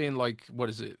inflation being like, what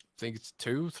is it? I think it's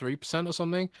 2-3% or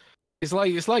something. It's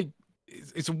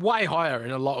way higher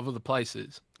in a lot of other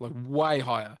places, like way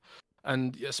higher.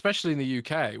 And especially in the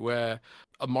UK where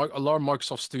a lot of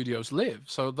Microsoft studios live.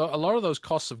 So a lot of those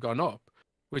costs have gone up,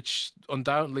 which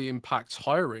undoubtedly impacts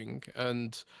hiring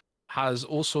and has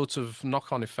all sorts of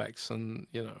knock-on effects. And,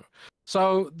 you know,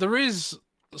 so there is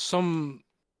something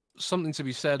to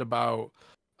be said about,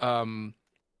 you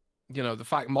know, the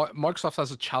fact Microsoft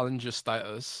has a challenger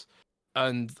status,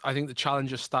 and I think the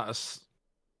challenger status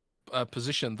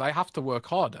position, they have to work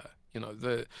harder. You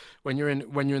know, when you're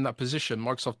in that position,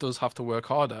 Microsoft does have to work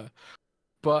harder.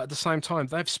 But at the same time,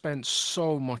 they've spent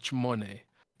so much money.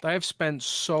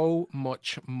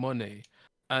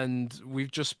 And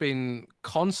we've just been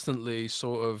constantly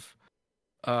sort of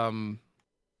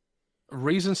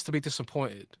reasons to be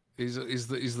disappointed is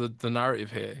the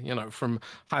narrative here. You know, from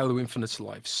Halo Infinite's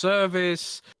live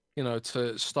service, you know,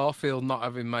 to Starfield not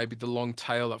having maybe the long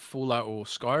tail that Fallout or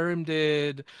Skyrim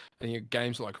did, and your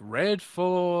games like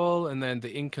Redfall, and then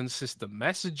the inconsistent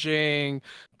messaging,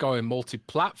 going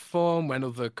multi-platform when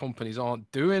other companies aren't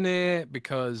doing it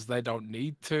because they don't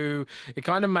need to. It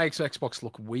kind of makes Xbox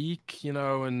look weak, you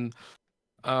know. And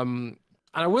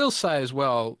I will say as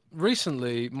well,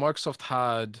 recently Microsoft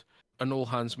had an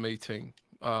all-hands meeting,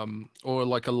 or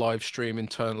like a live stream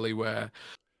internally where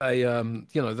they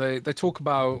you know, they talk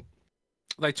about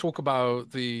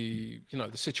the, you know,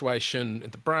 the situation in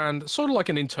the brand, sort of like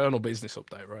an internal business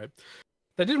update, right?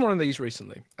 They did one of these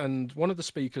recently, and one of the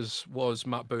speakers was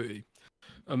Matt Booty.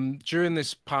 During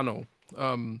this panel,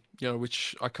 you know,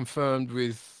 which I confirmed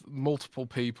with multiple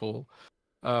people,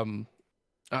 you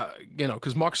know,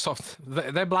 because Microsoft,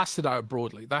 they blasted out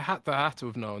broadly. They had to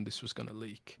have known this was going to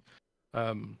leak.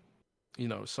 You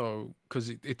know, so because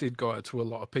it did go out to a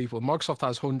lot of people. Microsoft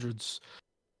has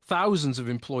thousands of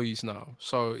employees now,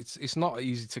 so it's not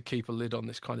easy to keep a lid on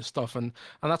this kind of stuff, and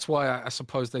that's why I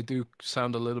suppose they do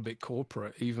sound a little bit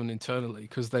corporate even internally,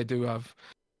 because they do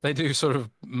sort of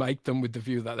make them with the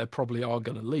view that they probably are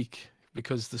going to leak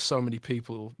because there's so many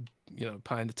people, you know,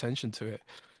 paying attention to it.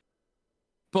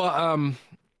 But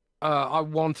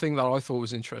One thing that I thought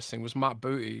was interesting was Matt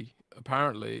Booty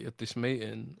apparently at this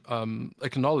meeting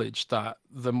acknowledged that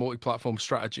the multi-platform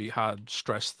strategy had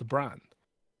stressed the brand.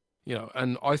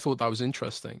 And I thought that was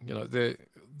interesting.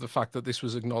 The fact that this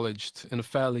was acknowledged in a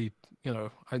fairly,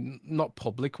 not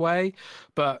public way,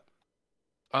 but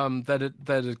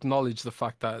that acknowledged the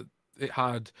fact that it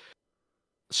had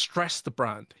stressed the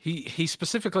brand. He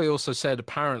specifically also said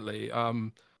apparently,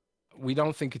 we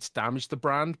don't think it's damaged the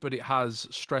brand, but it has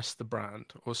stressed the brand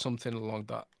or something along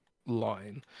that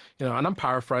line. And I'm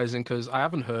paraphrasing because I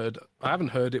haven't heard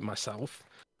it myself.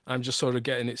 I'm just sort of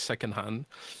getting it secondhand,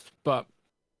 but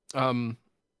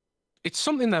it's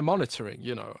something they're monitoring,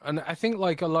 and I think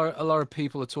like a lot of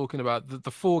people are talking about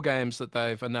the 4 games that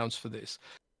they've announced for this.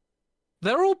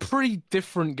 They're all pretty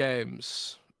different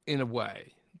games in a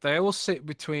way. They're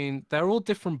all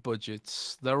different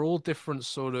budgets. They're all different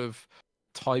sort of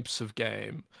types of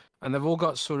game, and they've all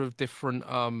got sort of different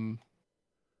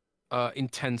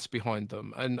intents behind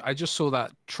them. And I just saw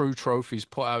that True Trophies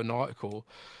put out an article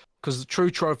because the True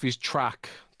Trophies track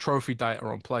trophy data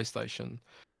on PlayStation,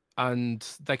 and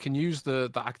they can use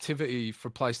the activity for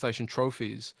PlayStation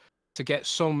trophies to get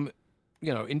some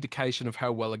indication of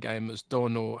how well a game has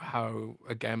done or how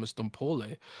a game has done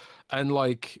poorly. And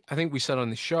like I think we said on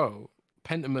the show,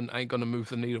 Pentiment ain't gonna move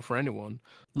the needle for anyone.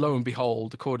 Lo and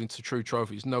behold, according to True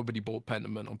Trophies, nobody bought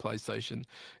Pentiment on PlayStation.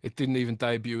 It didn't even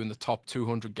debut in the top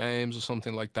 200 games or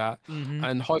something like that. Mm-hmm.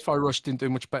 And Hi-Fi Rush didn't do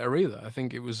much better either. I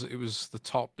think it was the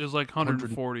top. It was like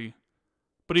 140.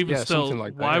 But even still,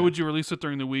 like why would you release it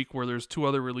during the week where there's 2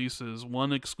 other releases,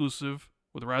 one exclusive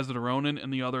with Rise of the Ronin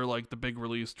and the other like the big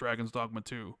release Dragon's Dogma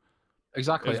 2?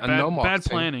 Exactly, and bad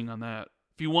planning on that.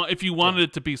 If you wanted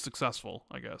it to be successful,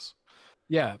 I guess.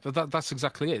 Yeah, but that's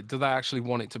exactly it. Do they actually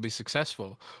want it to be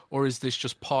successful, or is this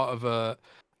just part of a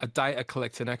data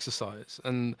collecting exercise?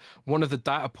 And one of the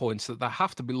data points that they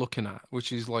have to be looking at,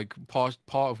 which is like part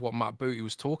of what Matt Booty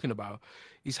was talking about,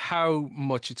 is how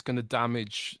much it's going to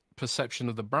damage perception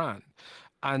of the brand.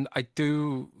 And I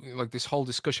do like this whole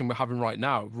discussion we're having right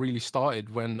now really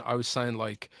started when I was saying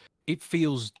like it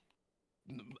feels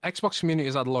Xbox community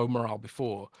has had low morale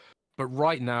before, but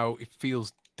right now it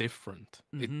feels different.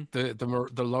 Mm-hmm.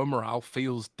 The low morale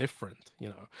feels different.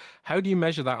 How do you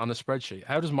measure that on a spreadsheet?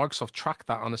 How does Microsoft track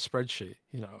that on a spreadsheet?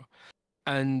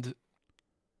 And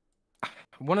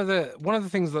one of the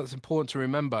things that's important to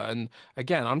remember, and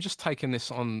again, I'm just taking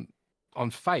this on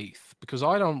faith because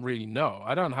I don't really know.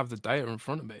 I don't have the data in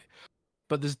front of me.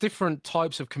 But there's different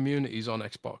types of communities on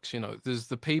Xbox. There's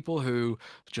the people who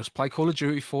just play Call of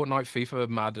Duty, Fortnite, FIFA,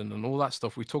 Madden, and all that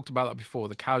stuff. We talked about that before,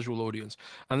 the casual audience.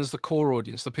 And there's the core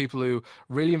audience, the people who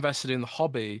really invested in the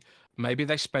hobby. Maybe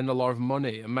they spend a lot of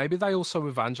money, and maybe they also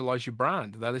evangelize your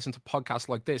brand. They listen to podcasts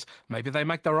like this. Maybe they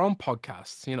make their own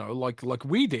podcasts, like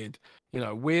we did.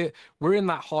 We're in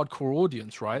that hardcore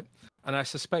audience, right? And I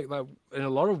suspect that in a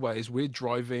lot of ways we're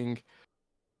driving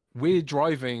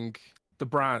the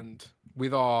brand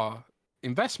with our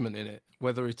investment in it,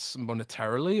 whether it's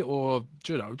monetarily or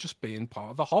just being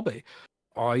part of the hobby.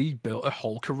 I built a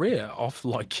whole career off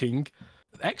liking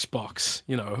Xbox,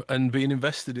 and being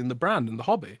invested in the brand and the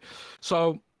hobby.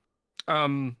 So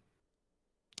there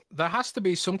has to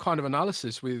be some kind of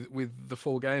analysis with the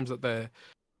 4 games that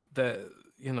they're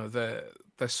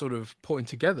sort of putting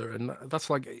together, and that's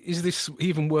like, is this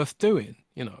even worth doing?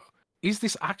 Is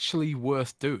this actually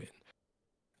worth doing?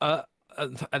 Are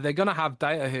they going to have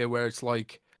data here where it's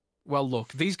like, well,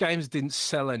 look, these games didn't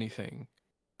sell anything,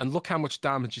 and look how much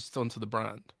damage it's done to the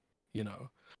brand,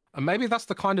 And maybe that's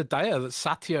the kind of data that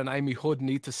Satya and Amy Hood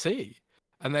need to see,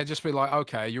 and they'd just be like,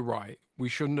 okay, you're right, we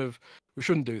shouldn't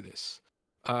do this.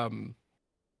 And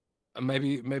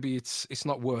maybe it's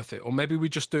not worth it, or maybe we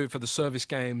just do it for the service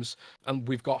games, and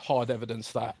we've got hard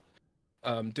evidence that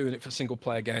doing it for single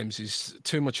player games is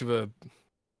too much of a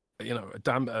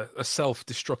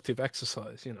self-destructive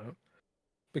exercise,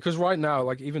 because right now,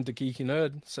 like even the Geeky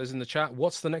Nerd says in the chat,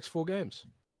 what's the next 4 games?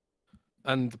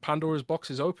 And the Pandora's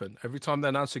box is open. Every time they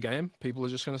announce a game, people are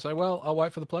just going to say, well, I'll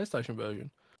wait for the PlayStation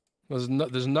version.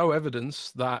 There's no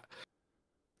evidence to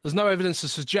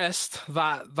suggest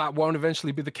that won't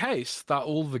eventually be the case, that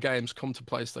all the games come to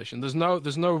PlayStation.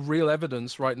 There's no real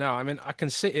evidence right now. I mean, I can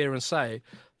sit here and say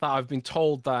that I've been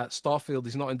told that Starfield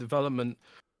is not in development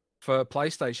for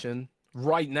PlayStation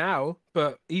right now,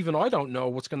 but even I don't know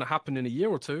what's going to happen in a year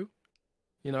or two,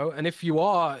 and if you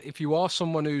are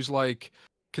someone who's like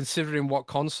considering what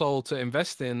console to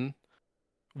invest in,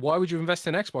 why would you invest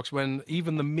in Xbox when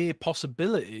even the mere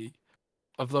possibility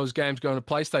of those games going to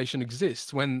PlayStation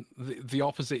exists, when the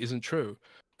opposite isn't true?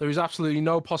 There is absolutely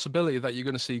no possibility that you're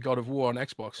going to see God of War on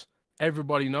Xbox.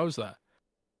 Everybody knows that.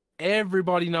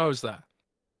 Everybody knows that,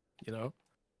 you know.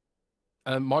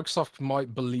 And Microsoft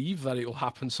might believe that it will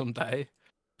happen someday,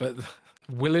 but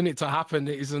willing it to happen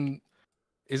isn't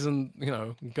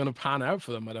going to pan out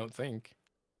for them, I don't think.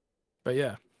 But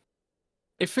yeah,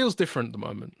 it feels different at the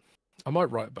moment. I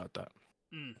might write about that.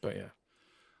 But yeah.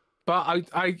 But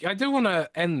I do want to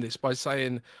end this by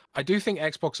saying I do think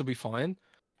Xbox will be fine,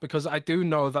 because I do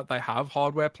know that they have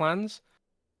hardware plans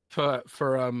for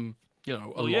a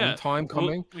long time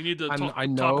coming. We need to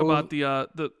and talk about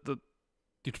the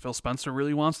dude, Phil Spencer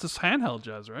really wants this handheld,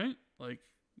 Jez, right? Like,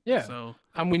 yeah. So,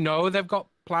 and we know they've got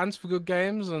plans for good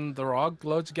games, and there are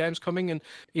loads of games coming. And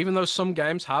even though some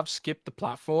games have skipped the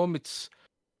platform, it's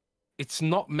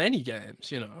not many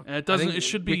games, you know. And it doesn't. It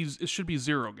should be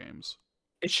 0 games.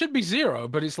 It should be 0,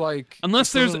 but it's like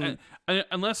unless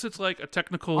it's like a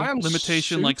technical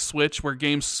limitation, like Switch, where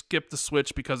games skip the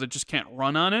Switch because it just can't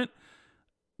run on it.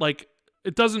 Like,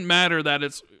 it doesn't matter that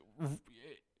it's.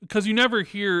 Because you never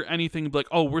hear anything like,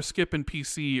 oh, we're skipping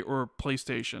PC or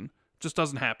PlayStation. Just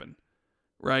doesn't happen,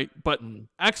 right? But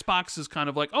Xbox is kind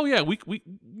of like, oh yeah, we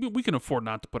can afford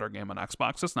not to put our game on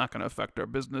Xbox. That's not going to affect our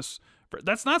business.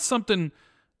 That's not something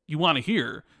you want to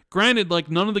hear. Granted, like,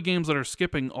 none of the games that are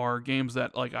skipping are games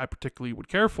that like I particularly would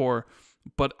care for,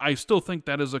 but I still think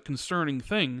that is a concerning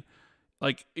thing.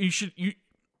 Like,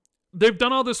 they've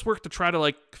done all this work to try to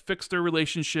like fix their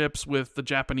relationships with the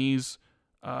Japanese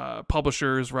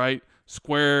publishers, right?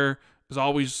 Square is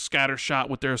always scattershot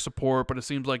with their support, but it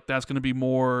seems like that's going to be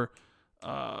more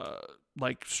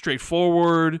like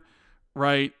straightforward,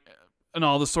 right? And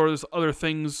all the sort of other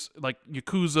things like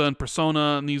Yakuza and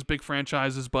Persona and these big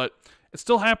franchises, but it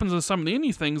still happens in some of the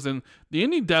indie things, and the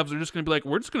indie devs are just going to be like,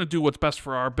 we're just going to do what's best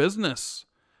for our business.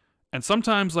 And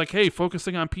sometimes, like, hey,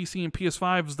 focusing on PC and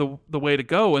PS5 is the way to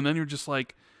go, and then you're just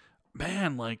like,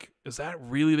 man, like, is that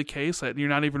really the case? That you're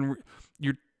not even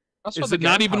is it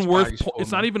not even worth?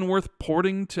 It's not even worth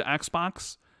porting to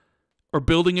Xbox or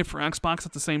building it for Xbox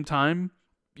at the same time.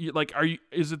 Like, are you?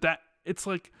 Is it that? It's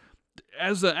like,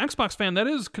 as an Xbox fan, that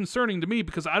is concerning to me,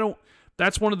 because I don't.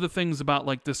 That's one of the things about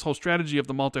like this whole strategy of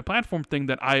the multi-platform thing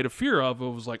that I had a fear of. It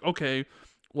was like, okay,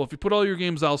 well, if you put all your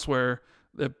games elsewhere,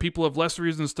 that people have less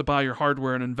reasons to buy your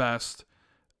hardware and invest.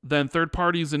 Then third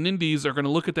parties and indies are going to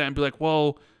look at that and be like,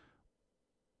 well,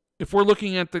 if we're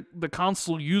looking at the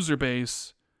console user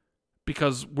base,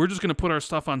 because we're just going to put our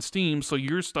stuff on Steam, so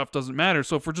your stuff doesn't matter.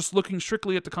 So if we're just looking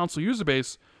strictly at the console user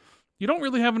base, you don't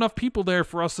really have enough people there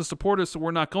for us to support us, so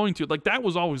we're not going to. Like, that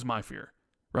was always my fear,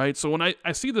 right? So when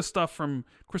I see this stuff from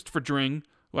Christopher Dring,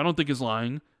 who I don't think is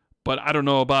lying, but I don't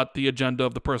know about the agenda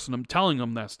of the person I'm telling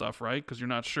them that stuff, right? Because you're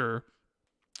not sure.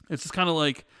 It's just kind of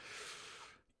like,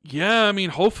 yeah, I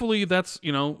mean, hopefully that's,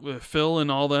 Phil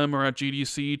and all them are at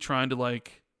GDC trying to,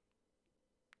 like,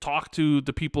 talk to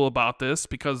the people about this,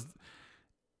 because,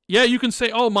 yeah, you can say,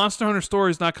 oh, Monster Hunter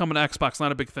Story is not coming to Xbox,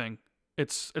 not a big thing.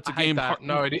 It's a game.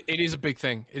 No, it is a big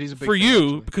thing. It is a big for thing, you,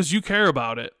 actually, because you care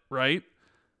about it, right?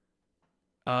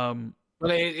 But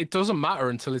it doesn't matter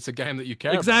until it's a game that you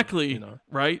care exactly about,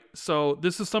 right? So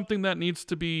this is something that needs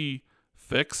to be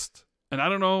fixed, and I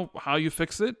don't know how you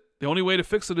fix it. The only way to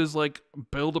fix it is like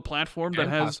build a platform that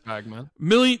has bag, man.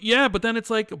 million. Yeah, but then it's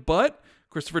like, but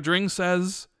Christopher Dring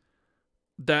says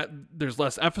that there's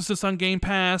less emphasis on Game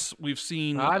Pass. We've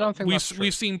seen I don't think that's true.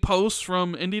 We've seen posts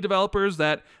from indie developers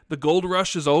that the gold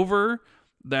rush is over,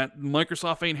 that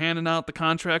Microsoft ain't handing out the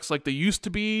contracts like they used to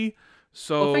be.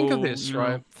 So well, think of this,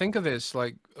 right? Think of this,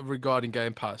 like, regarding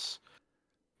Game Pass.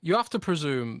 You have to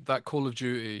presume that Call of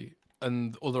Duty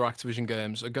and other Activision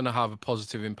games are going to have a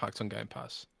positive impact on Game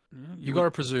Pass. Yeah, you got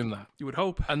to presume that. You would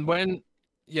hope. And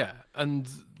and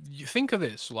you think of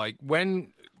this, like,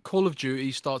 when Call of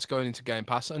Duty starts going into Game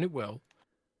Pass, and it will,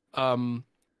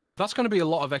 that's going to be a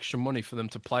lot of extra money for them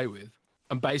to play with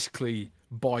and basically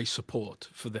buy support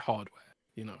for the hardware,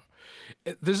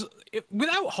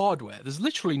 without hardware, there's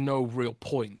literally no real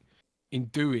point in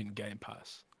doing Game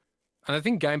Pass. And I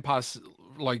think Game Pass,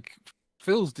 like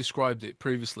Phil's described it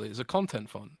previously, as a content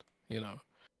fund,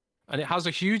 and it has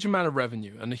a huge amount of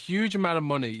revenue and a huge amount of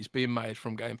money is being made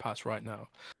from Game Pass right now.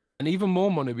 And even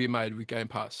more money being made with Game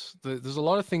Pass. There's a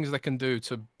lot of things they can do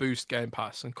to boost Game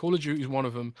Pass, and Call of Duty is one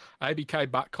of them.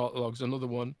 ABK back catalog's another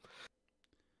one.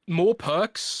 More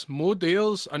perks, more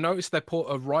deals. I noticed they put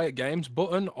a Riot Games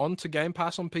button onto Game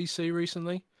Pass on PC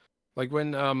recently. Like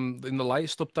when in the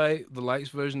latest update, the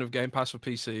latest version of Game Pass for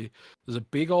PC, there's a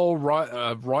big old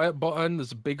Riot button.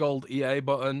 There's a big old EA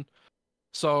button.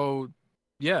 So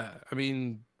yeah, I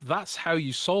mean, that's how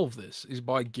you solve this, is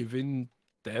by giving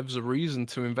devs a reason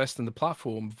to invest in the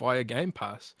platform via Game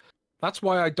Pass. That's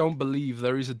why I don't believe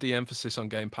there is a de-emphasis on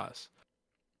Game Pass.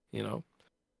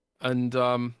 And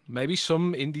maybe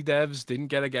some indie devs didn't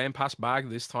get a Game Pass bag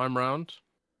this time round,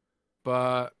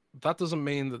 but that doesn't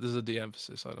mean that there's a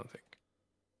de-emphasis, I don't think.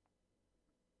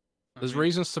 There's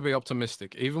reasons to be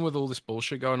optimistic. Even with all this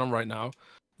bullshit going on right now,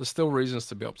 there's still reasons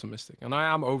to be optimistic. And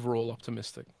I am overall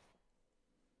optimistic.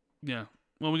 Yeah.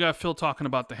 Well, we got Phil talking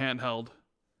about the handheld.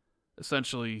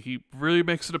 Essentially, he really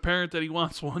makes it apparent that he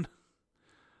wants one.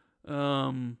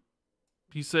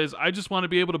 He says, I just want to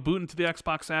be able to boot into the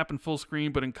Xbox app in full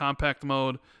screen, but in compact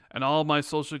mode, and all of my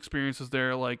social experiences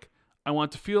there. Like, I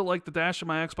want to feel like the dash of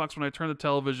my Xbox when I turn the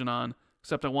television on,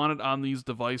 except I want it on these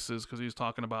devices, because he's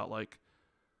talking about, like,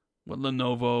 what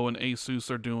Lenovo and Asus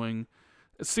are doing.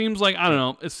 It seems like, I don't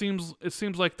know, it seems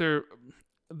like they're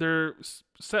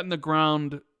setting the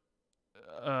ground,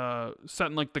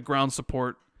 setting, like, the ground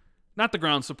support, not the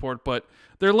ground support, but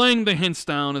they're laying the hints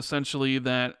down, essentially,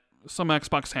 that some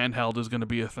Xbox handheld is going to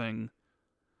be a thing,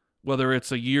 whether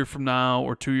it's a year from now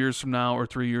or 2 years from now or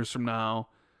 3 years from now.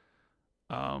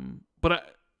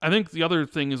 But I think the other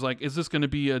thing is, like, is this going to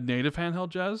be a native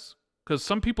handheld, Jez? Because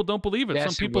some people don't believe it.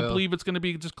 Yes, some people believe it's going to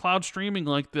be just cloud streaming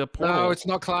like the Portal. No, it's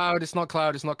not cloud. It's not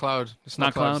cloud. It's not cloud. It's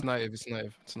not cloud. It's native. It's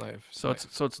native. It's native.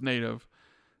 So it's native.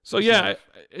 So yeah,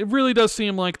 it really does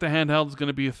seem like the handheld is going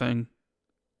to be a thing.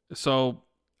 So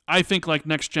I think like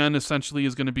next gen essentially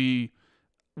is going to be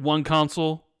one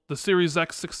console, the Series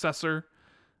X successor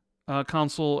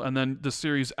console, and then the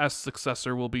Series S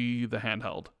successor will be the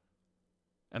handheld.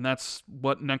 And that's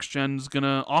what next gen is going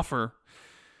to offer.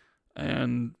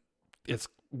 And it's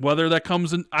whether that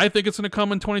comes in, I think it's going to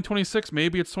come in 2026.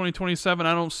 Maybe it's 2027.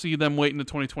 I don't see them waiting to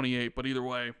 2028, but either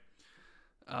way,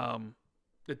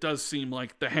 it does seem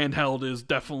like the handheld is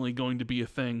definitely going to be a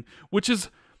thing, which is,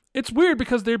 it's weird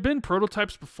because there have been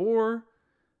prototypes before,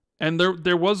 and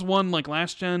there was one like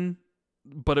last gen,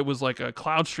 but it was like a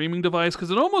cloud streaming device,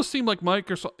 because it almost seemed like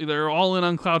Microsoft, they're all in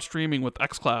on cloud streaming with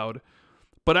xCloud,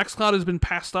 but xCloud has been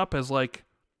passed up as like,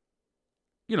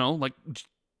 you know, like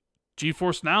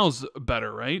GeForce Now is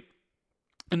better, right?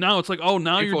 And now it's like, oh,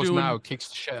 now GeForce you're doing Now kicks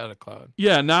the shit out of cloud.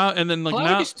 Yeah, now and then like cloud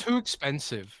now is too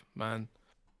expensive, man.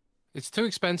 It's too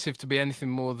expensive to be anything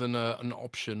more than an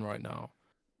option right now.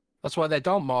 That's why they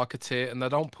don't market it and they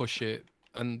don't push it.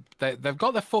 And they've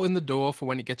got their foot in the door for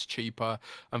when it gets cheaper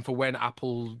and for when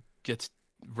Apple gets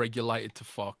regulated to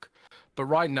fuck. But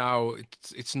right now,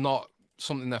 it's not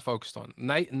something they're focused on.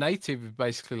 Native is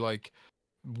basically like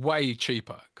way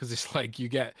cheaper because it's like you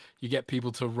get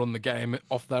people to run the game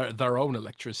off their own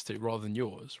electricity rather than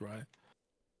yours, right?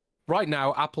 Right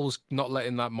now, Apple's not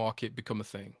letting that market become a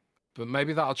thing. But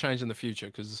maybe that'll change in the future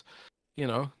because, you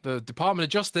know, the Department of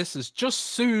Justice has just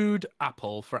sued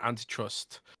Apple for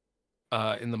antitrust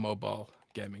in the mobile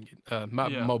gaming,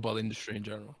 mobile industry in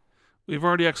general. We've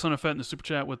already excellent effect in the super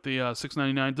chat with the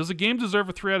 $6.99. Does a game deserve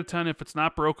a 3 out of 10 if it's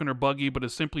not broken or buggy, but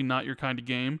is simply not your kind of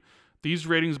game? These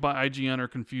ratings by IGN are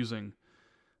confusing.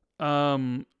 I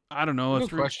don't know. A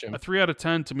 3 out of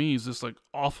 10 to me is just like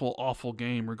awful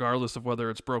game, regardless of whether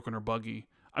it's broken or buggy.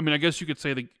 I mean, I guess you could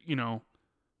say that, you know,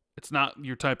 it's not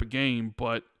your type of game,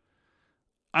 but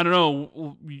I don't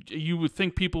know. You would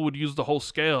think people would use the whole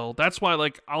scale. That's why,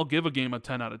 like, I'll give a game a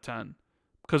 10 out of 10.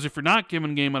 Because if you're not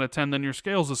giving a game out of 10, then your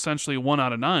scale is essentially a 1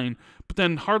 out of 9. But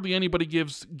then hardly anybody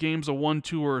gives games a 1,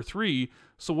 2, or a 3.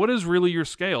 So what is really your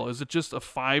scale? Is it just a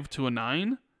 5 to a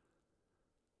 9?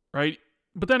 Right?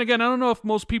 But then again, I don't know if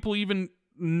most people even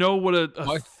know what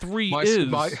a 3 is.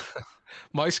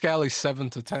 My scale is 7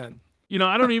 to 10. You know,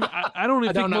 I don't even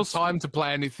have time to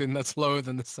play anything that's lower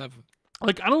than a 7.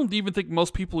 Like, I don't even think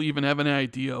most people even have any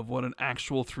idea of what an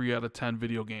actual 3 out of 10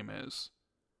 video game is.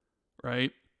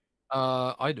 Right?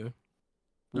 I do.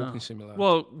 Walking Simulator.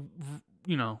 Well,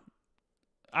 you know,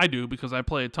 I do because I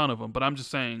play a ton of them, but I'm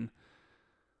just saying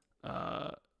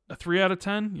a 3 out of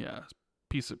 10? Yeah,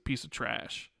 piece of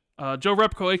trash. Joe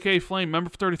Repco, aka Flame, member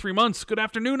for 33 months. Good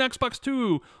afternoon, Xbox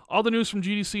 2. All the news from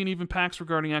GDC and even PAX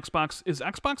regarding Xbox. Is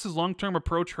Xbox's long-term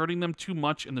approach hurting them too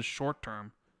much in the short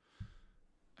term?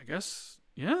 I guess,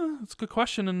 yeah, that's a good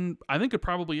question, and I think it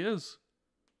probably is.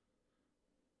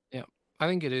 Yeah, I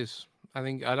think it is. I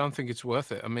don't think it's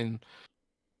worth it. I mean,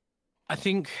 I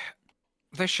think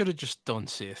they should have just done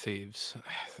Sea of Thieves.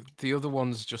 The other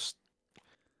ones just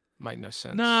make no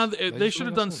sense. Nah, they should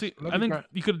have done Sea. I think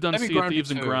you could have done Sea of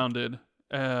Thieves and Grounded.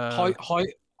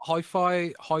 Hi-Fi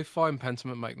and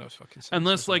Pentiment make no fucking sense.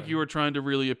 Unless like you were trying to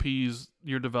really appease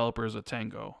your developers at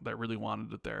Tango that really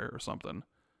wanted it there or something.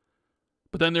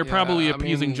 But then they're probably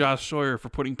appeasing Josh Sawyer for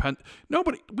putting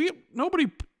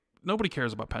nobody nobody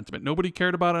cares about Pentiment. Nobody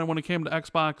cared about it when it came to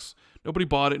Xbox. Nobody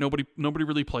bought it. Nobody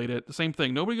really played it. The same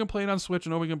thing. Nobody can play it on Switch,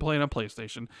 and nobody can play it on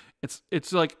PlayStation. It's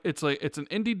an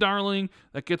indie darling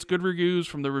that gets good reviews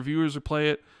from the reviewers who play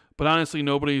it. But honestly,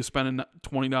 nobody is spending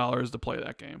 $20 to play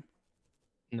that game.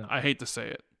 No. I hate to say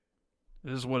it.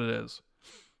 It is what it is.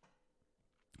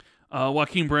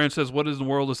 Joaquin Branch says, "What in the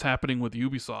world is happening with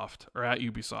Ubisoft or at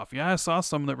Ubisoft?" Yeah, I saw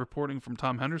some of that reporting from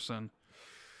Tom Henderson.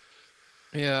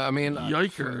 Yeah, I mean,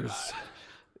 yikers.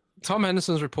 Tom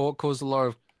Henderson's report caused a lot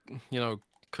of,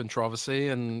 controversy,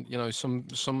 and some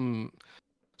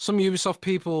Ubisoft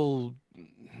people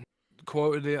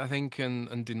quoted it, I think,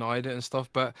 and denied it and stuff.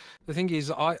 But the thing is,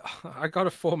 I got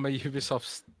a former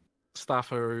Ubisoft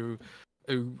staffer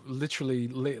who literally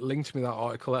linked me that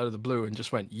article out of the blue and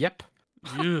just went, "Yep."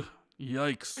 Yeah.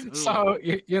 Yikes. So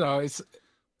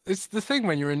it's the thing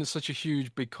when you're in such a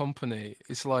huge big company.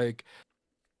 It's like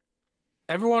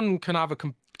everyone can have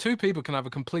two people can have a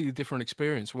completely different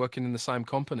experience working in the same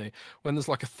company when there's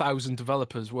like 1,000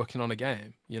 developers working on a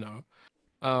game.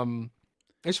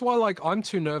 It's why like I'm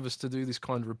too nervous to do this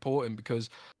kind of reporting, because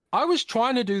I was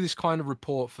trying to do this kind of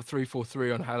report for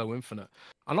 343 on Halo Infinite,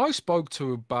 and I spoke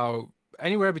to about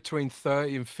anywhere between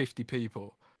 30 and 50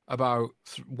 people about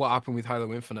what happened with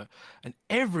Halo Infinite, and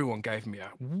everyone gave me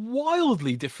a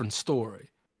wildly different story,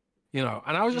 and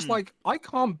I was just like, I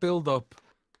can't build up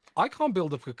a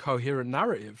coherent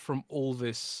narrative from all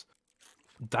this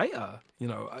data,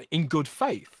 in good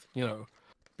faith,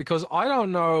 because I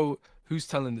don't know who's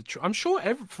telling the truth. I'm sure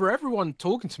for everyone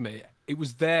talking to me, it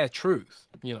was their truth,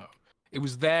 it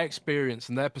was their experience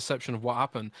and their perception of what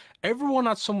happened. Everyone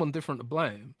had someone different to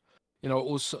blame.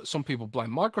 Also, some people blame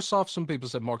Microsoft. Some people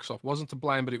said Microsoft wasn't to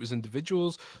blame, but it was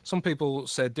individuals. Some people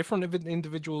said different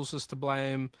individuals as to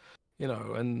blame,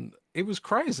 and it was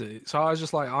crazy. So I was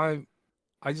just like,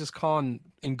 I just can't,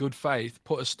 in good faith,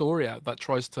 put a story out that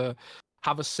tries to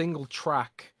have a single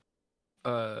track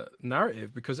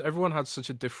narrative, because everyone had such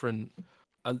a different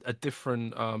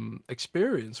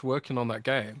experience working on that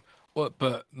game. But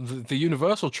the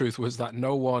universal truth was that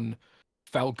no one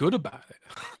felt good about it.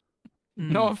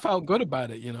 No one felt good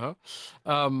about it,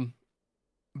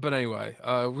 But anyway,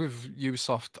 with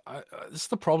Ubisoft, it's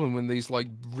the problem when these like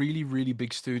really, really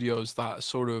big studios that are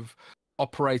sort of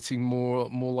operating more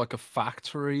like a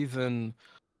factory than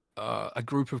a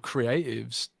group of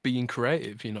creatives being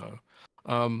creative.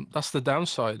 That's the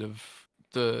downside of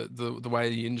the way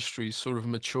the industry's sort of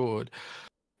matured.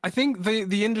 I think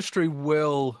the industry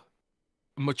will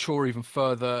mature even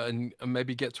further and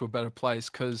maybe get to a better place,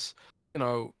 because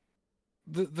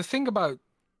the thing about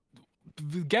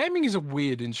gaming is a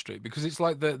weird industry, because it's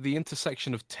like the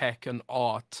intersection of tech and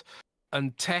art,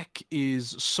 and tech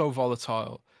is so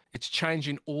volatile. It's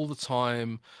changing all the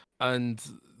time, and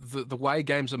the way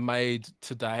games are made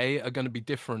today are going to be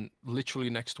different literally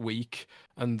next week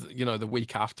and the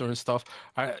week after and stuff.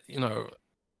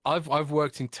 I've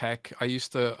worked in tech. I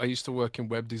used to work in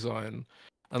web design,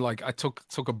 and like I took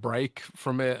a break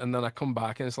from it, and then I come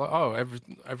back and it's like, oh,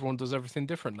 everyone does everything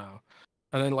different now.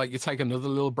 And then like you take another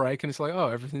little break and it's like, oh,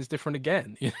 everything's different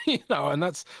again. And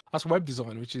that's web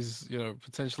design, which is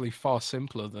potentially far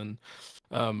simpler than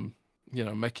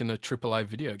making a AAA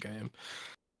video game.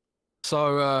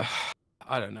 So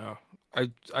I don't know.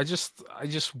 I just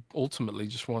ultimately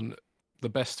just want the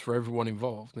best for everyone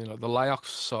involved. The layoffs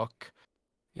suck.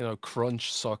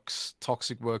 Crunch sucks.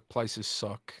 Toxic workplaces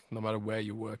suck, no matter where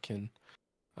you're working.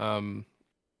 And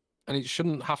it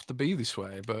shouldn't have to be this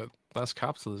way, but that's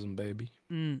capitalism, baby.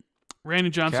 Randy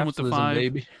Johnson with the 5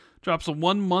 baby. Drops a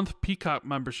 1-month Peacock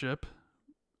membership,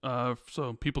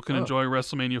 so people can enjoy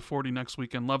WrestleMania 40 next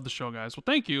weekend. Love the show, guys. Well,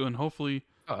 thank you, and hopefully,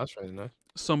 that's really nice.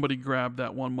 Somebody grabbed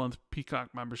that 1-month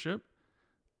Peacock membership.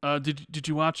 Did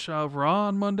you watch Raw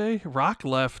on Monday? Rock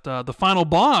left. The final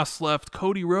boss left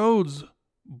Cody Rhodes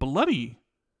bloody.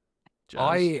 Jez.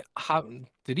 I haven't.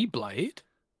 Did he blade?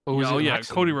 Yeah,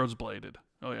 Cody Rhodes bladed.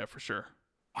 Oh yeah, for sure.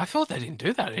 I thought they didn't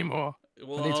do that anymore.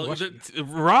 Well,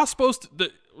 Raw's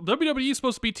WWE is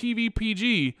supposed to be TV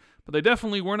PG, but they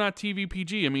definitely were not TV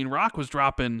PG. I mean, Rock was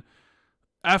dropping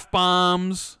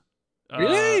F-bombs.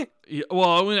 Really?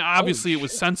 Well, I mean, obviously it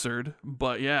was censored,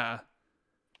 but yeah.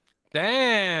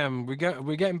 Damn, we're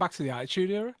getting back to the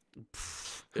Attitude Era.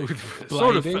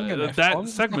 Sort of. That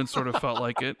segment sort of felt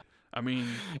like it. I mean,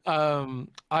 I'm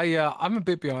a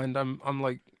bit behind.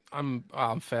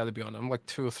 I'm fairly behind. I'm like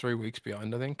 2 or 3 weeks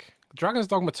behind, I think. Dragon's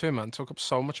Dogma 2, man, took up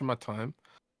so much of my time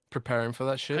preparing for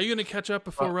that shit. How are you gonna catch up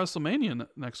before WrestleMania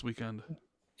next weekend?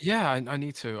 Yeah, I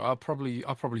need to. I'll probably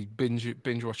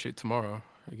binge watch it tomorrow,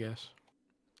 I guess.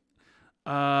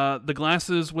 The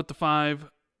glasses with the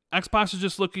 5 Xbox is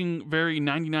just looking very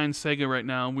 99 Sega right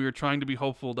now, and we are trying to be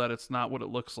hopeful that it's not what it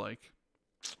looks like.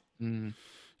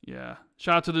 Yeah.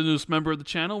 Shout out to the newest member of the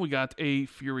channel. We got A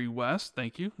Fury West.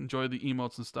 Thank you. Enjoy the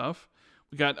emotes and stuff.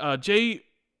 We got Jay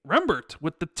Rembert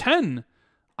with the 10.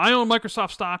 I own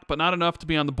Microsoft stock, but not enough to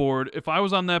be on the board. If I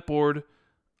was on that board,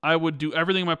 I would do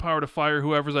everything in my power to fire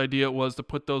whoever's idea it was to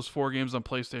put those 4 games on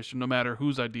PlayStation, no matter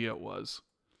whose idea it was.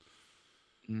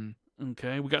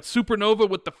 Okay. We got Supernova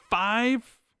with the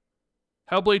 5.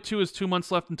 Hellblade 2 is 2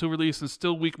 months left until release and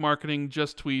still weak marketing,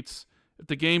 just tweets. If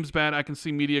the game's bad, I can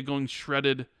see media going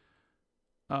shredded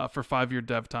for 5-year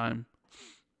dev time.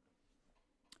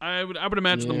 I would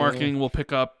imagine the marketing will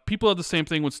pick up. People have the same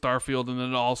thing with Starfield, and then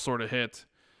it all sort of hit.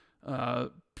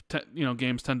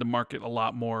 Games tend to market a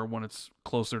lot more when it's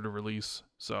closer to release.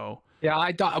 So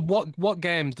yeah, what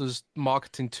game does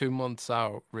marketing 2 months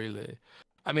out really?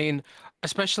 I mean,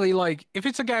 especially like if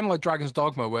it's a game like Dragon's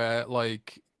Dogma where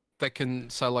like they can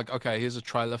say like, okay, here's a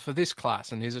trailer for this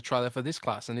class, and here's a trailer for this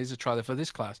class, and here's a trailer for this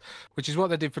class, which is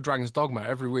what they did for Dragon's Dogma.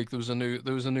 Every week there was a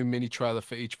new mini trailer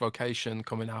for each vocation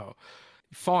coming out.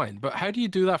 Fine, but how do you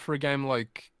do that for a game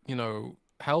like,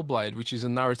 Hellblade, which is a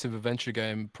narrative adventure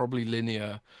game, probably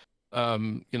linear,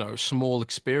 small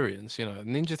experience.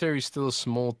 Ninja Theory is still a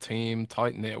small team,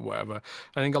 tight knit, whatever.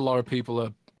 I think a lot of people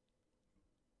are,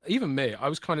 even me, I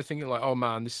was kind of thinking like, oh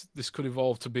man, this could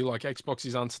evolve to be like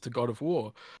Xbox's answer to God of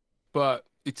War, but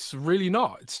it's really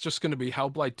not. It's just going to be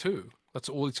Hellblade 2. That's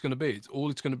all it's going to be. All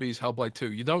it's going to be is Hellblade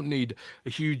 2. You don't need a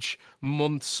huge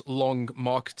months-long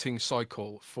marketing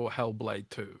cycle for Hellblade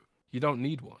 2. You don't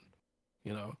need one,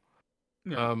 Yeah,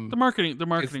 the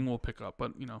marketing will pick up,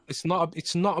 but it's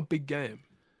not a big game.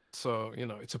 So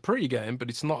it's a pretty game, but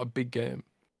it's not a big game.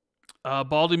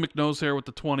 Baldy McNose here with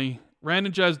the 20. Rand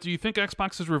Jez, do you think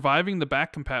Xbox is reviving the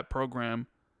back compat program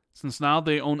since now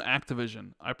they own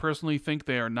Activision? I personally think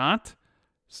they are not,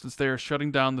 since they are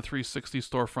shutting down the 360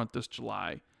 storefront this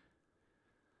July.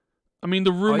 I mean,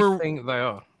 I think they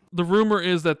are. The rumor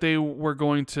is that they were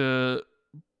going to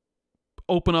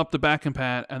open up the back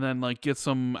compat and then like get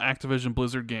some Activision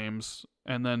Blizzard games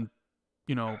and then,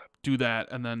 do that.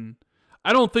 And then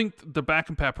I don't think the back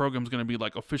compat program is going to be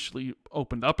like officially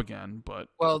opened up again, but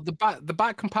well, the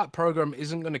back compat program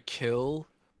isn't going to kill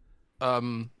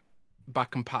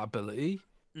back compatibility.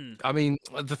 I mean,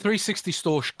 the 360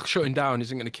 store shutting down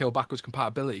isn't going to kill backwards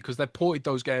compatibility because they ported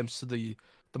those games to the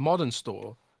modern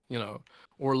store,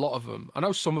 or a lot of them. I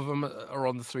know some of them are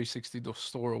on the 360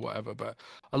 store or whatever, but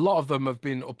a lot of them have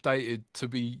been updated to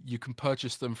be you can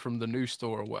purchase them from the new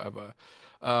store or whatever.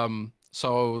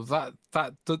 So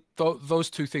those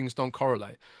two things don't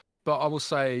correlate. But I will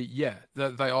say, yeah,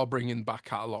 they are bringing back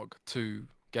catalog to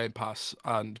Game Pass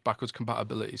and backwards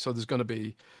compatibility. So there's going to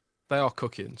be. They are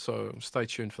cooking, so stay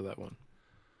tuned for that one.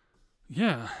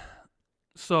 Yeah.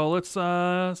 So let's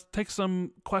take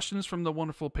some questions from the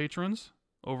wonderful patrons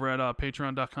over at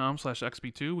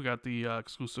patreon.com/XB2. We got the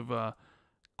exclusive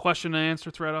question and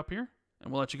answer thread up here,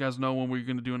 and we'll let you guys know when we're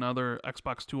going to do another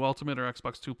Xbox 2 Ultimate or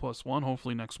Xbox 2+1,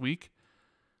 hopefully next week.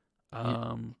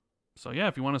 So yeah,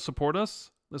 if you want to support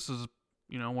us, this is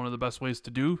one of the best ways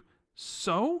to do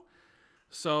so.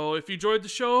 So if you enjoyed the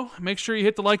show, make sure you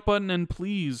hit the like button and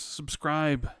please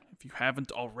subscribe if you haven't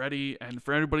already. And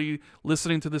for everybody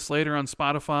listening to this later on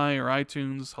Spotify or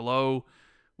iTunes, hello,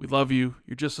 we love you.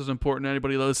 You're just as important to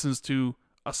anybody that listens to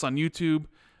us on YouTube.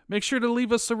 Make sure to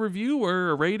leave us a review or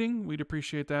a rating. We'd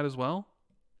appreciate that as well.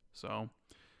 So,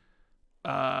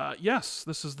 yes,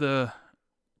 this is the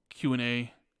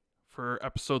Q&A for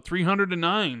episode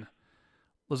 309.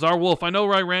 Lazar Wolf, I know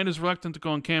Rand is reluctant to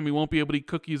go on cam. He won't be able to eat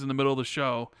cookies in the middle of the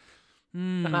show.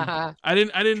 I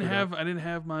didn't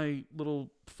have my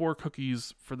little 4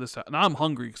 cookies for this. Now I'm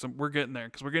hungry because we're getting there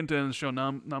because we're getting to the end of the show.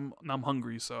 Now I'm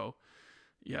hungry. So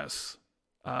yes.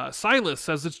 Silas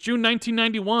says it's June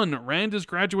 1991. Rand is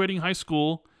graduating high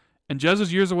school, and Jez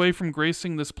is years away from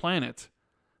gracing this planet.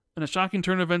 In a shocking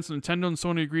turn of events, Nintendo and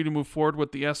Sony agreed to move forward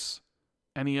with the SNES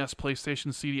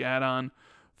PlayStation CD add-on.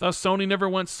 Thus, Sony never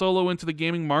went solo into the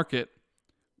gaming market.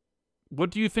 What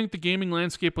do you think the gaming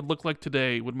landscape would look like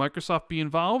today? Would Microsoft be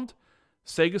involved?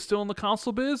 Sega still in the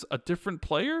console biz? A different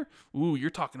player? Ooh,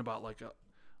 you're talking about like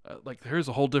here's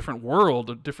a whole different world,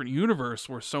 a different universe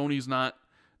where Sony's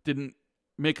didn't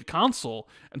make a console.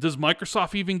 And does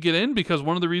Microsoft even get in? Because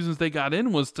one of the reasons they got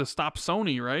in was to stop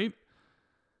Sony, right?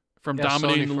 From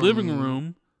dominating the living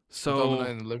room. So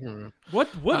dominating the living room.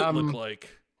 What would it look like?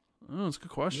 Oh, that's a good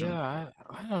question. Yeah,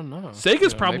 I don't know.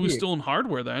 Sega's probably still in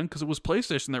hardware then, because it was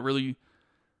PlayStation that really,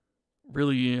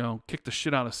 kicked the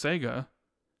shit out of Sega.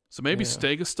 So maybe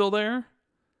Sega's still there.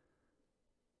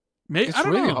 It's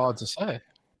really hard to say.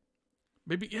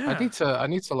 Maybe I yeah.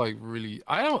 need to like really.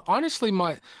 I don't honestly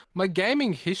my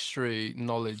gaming history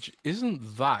knowledge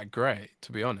isn't that great,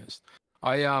 to be honest.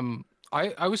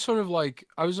 I was sort of like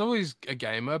I was always a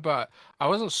gamer, but I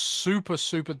wasn't super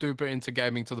duper into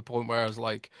gaming to the point where I was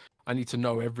like I need to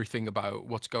know everything about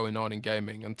what's going on in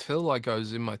gaming until like I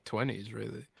was in my 20s,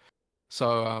 really.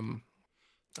 So I'm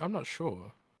not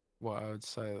sure what I would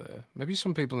say there. Maybe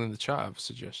some people in the chat have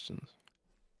suggestions.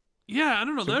 Yeah, I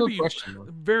don't know. It's a That'd good be question, though.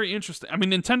 very interesting. I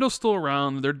mean, Nintendo's still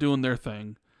around. They're doing their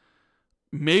thing.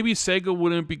 Maybe Sega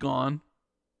wouldn't be gone.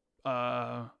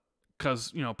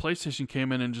 Because, PlayStation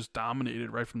came in and just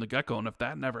dominated right from the get go. And if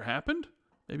that never happened,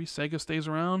 maybe Sega stays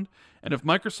around. And if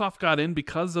Microsoft got in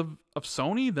because of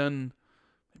Sony, then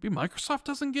maybe Microsoft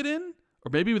doesn't get in. Or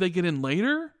maybe they get in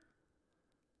later.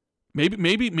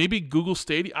 Maybe Google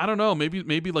Stadia. I don't know.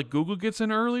 Maybe like Google gets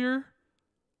in earlier.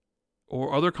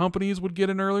 Or other companies would get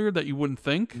in earlier that you wouldn't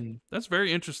think. That's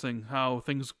very interesting how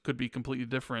things could be completely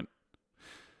different.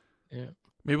 Yeah.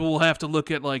 Maybe we'll have to look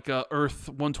at like Earth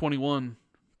 121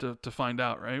 to find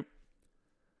out, right?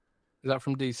 Is that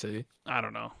from DC? I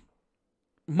don't know.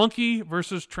 Monkey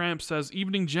versus Tramp says,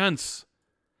 "Evening, gents.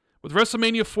 With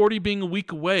WrestleMania 40 being a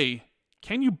week away,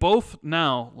 can you both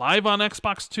now, live on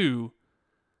Xbox 2,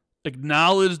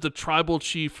 acknowledge the tribal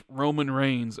chief Roman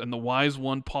Reigns and the wise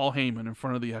one Paul Heyman in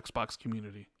front of the Xbox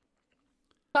community?"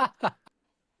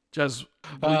 Jez,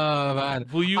 Man.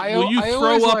 will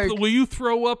you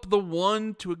throw up the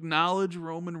one to acknowledge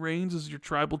Roman Reigns as your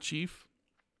tribal chief?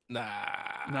 Nah,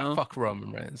 No? fuck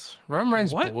Roman Reigns. Roman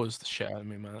Reigns What? blows the shit out of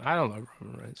me, man. I don't like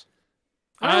Roman Reigns.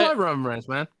 I don't like Roman Reigns,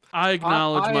 man. I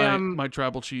acknowledge my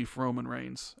tribal chief Roman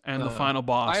Reigns and the final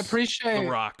boss. I appreciate The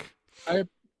Rock.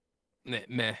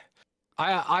 Meh.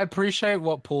 I appreciate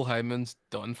what Paul Heyman's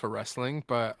done for wrestling,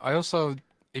 but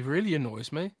it really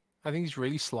annoys me. I think he's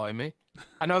really slimy.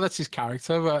 I know that's his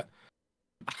character, but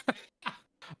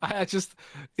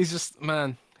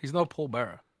man, he's no Paul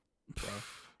Bearer. So.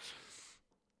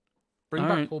 Bring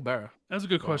back Paul Bearer. That's a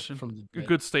good question. A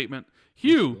good statement.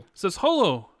 Hugh says,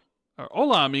 hola,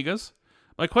 amigas.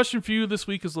 My question for you this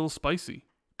week is a little spicy.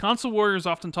 Console warriors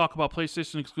often talk about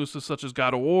PlayStation exclusives such as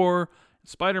God of War and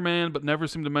Spider-Man, but never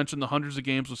seem to mention the hundreds of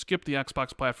games which skip the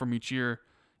Xbox platform each year,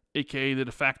 aka the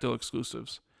de facto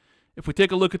exclusives. If we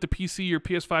take a look at the PC or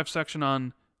PS5 section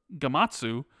on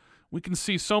Gamatsu, we can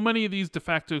see so many of these de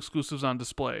facto exclusives on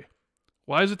display.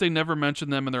 Why is it they never mention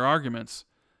them in their arguments?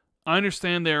 I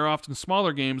understand they are often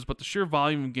smaller games, but the sheer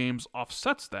volume of games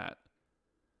offsets that.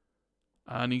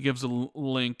 And he gives a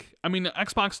link. I mean,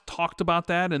 Xbox talked about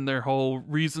that and their whole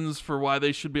reasons for why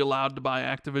they should be allowed to buy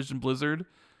Activision Blizzard,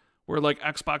 where like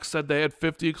Xbox said they had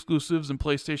 50 exclusives and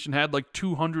PlayStation had like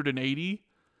 280,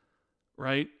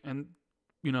 right? And,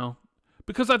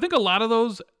 because I think a lot of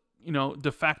those,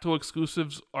 de facto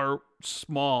exclusives are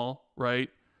small,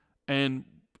 right? And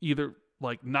either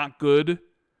like not good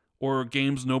or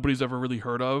games nobody's ever really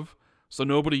heard of. So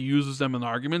nobody uses them in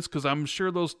arguments because I'm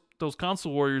sure those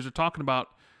console warriors are talking about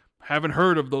haven't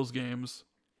heard of those games.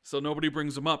 So nobody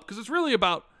brings them up because it's really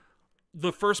about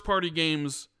the first party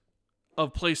games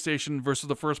of PlayStation versus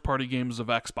the first party games of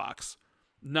Xbox.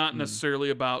 Not necessarily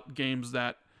about games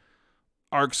that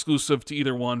are exclusive to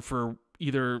either one for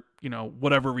either,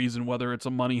 whatever reason, whether it's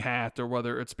a money hat or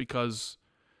whether it's because,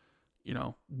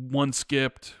 one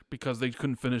skipped because they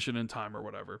couldn't finish it in time or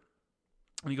whatever.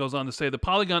 And he goes on to say, the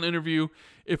Polygon interview,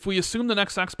 if we assume the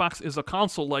next Xbox is a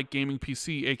console-like gaming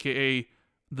PC, aka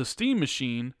the Steam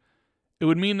machine, it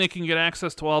would mean they can get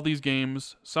access to all these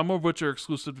games, some of which are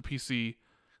exclusive to PC.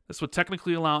 This would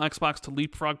technically allow Xbox to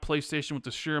leapfrog PlayStation with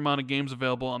the sheer amount of games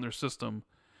available on their system.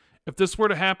 If this were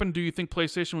to happen, do you think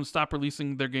PlayStation would stop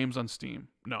releasing their games on Steam?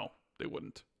 No, they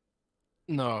wouldn't.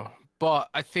 No, but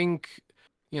I think,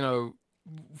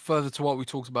 further to what we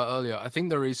talked about earlier, I think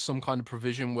there is some kind of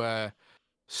provision where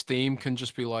Steam can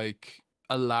just be like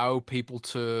allow people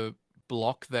to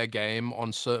block their game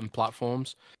on certain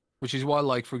platforms, which is why,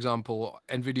 like, for example,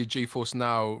 Nvidia GeForce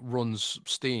Now runs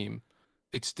Steam.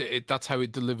 That's how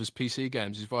it delivers PC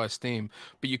games, is via Steam.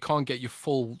 But you can't get your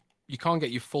full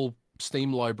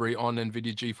Steam library on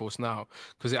Nvidia GeForce Now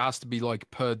because it has to be like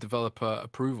per developer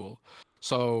approval.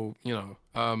 So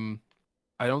I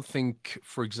don't think,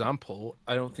 for example,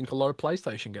 a lot of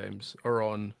PlayStation games are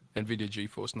on Nvidia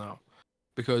GeForce Now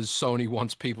because Sony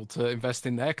wants people to invest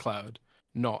in their cloud,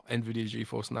 not Nvidia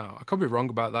GeForce Now. I could be wrong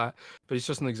about that, but it's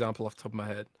just an example off the top of my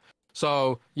head.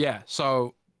 So yeah,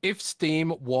 so if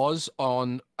Steam was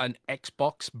on an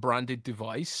Xbox branded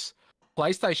device,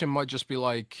 PlayStation might just be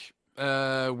like,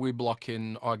 we're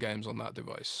blocking our games on that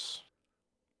device.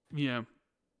 Yeah.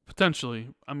 Potentially.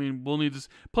 I mean, we'll need this.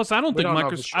 Plus, I don't We think don't know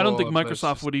for sure, but it's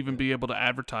Microsoft just would even be able to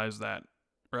advertise that,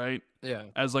 right? yeah.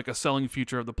 As like a selling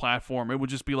feature of the platform. It would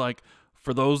just be like,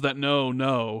 for those that know,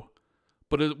 no.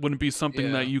 But it wouldn't be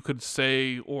something that Yeah. you could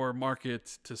say or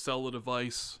market to sell the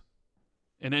device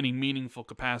in any meaningful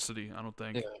capacity, I don't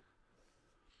think.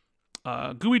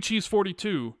 Yeah. Gooey Cheese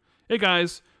 42. Hey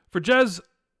guys, for Jez,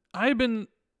 I've been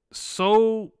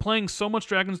playing so much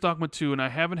Dragon's Dogma 2 and I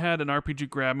haven't had an RPG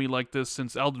grab me like this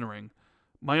since Elden Ring.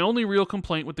 My only real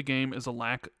complaint with the game is a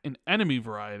lack in enemy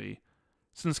variety.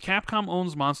 Since Capcom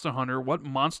owns Monster Hunter, what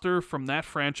monster from that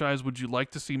franchise would you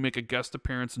like to see make a guest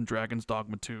appearance in Dragon's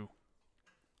Dogma 2?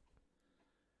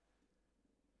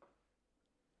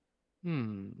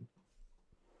 Hmm.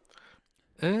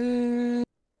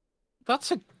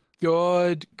 That's a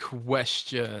good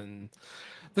question.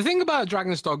 The thing about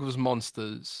Dragon's Dogma's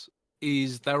monsters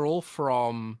is they're all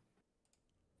from,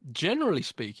 generally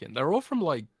speaking, they're all from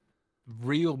like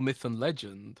real myth and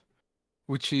legend,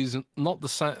 which is not the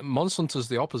same. Monster Hunter's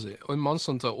the opposite. In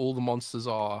Monster Hunter, all the monsters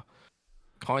are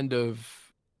kind of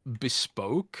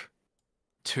bespoke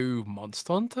to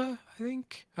Monster Hunter, I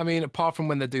think. I mean, apart from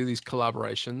when they do these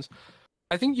collaborations,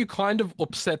 I think you kind of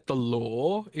upset the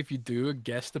law if you do a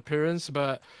guest appearance,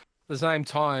 but at the same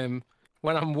time,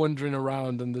 when I'm wandering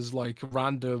around and there's like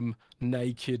random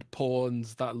naked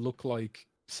pawns that look like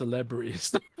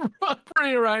celebrities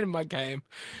running around in my game,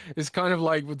 it's kind of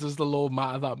like, well, does the law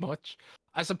matter that much?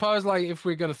 I suppose, like, if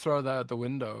we're gonna throw that out the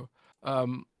window,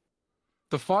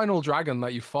 the final dragon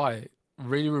that you fight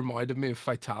really reminded me of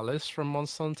Fatalis from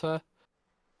Monster Hunter.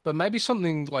 But maybe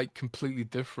something like completely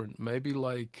different. Maybe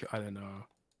like, I don't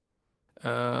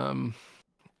know.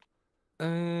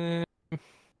 Uh,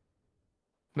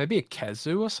 maybe a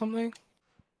Kezu or something.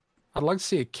 I'd like to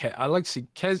see I'd like to see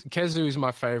Kezu is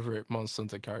my favorite Monster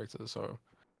Hunter character, so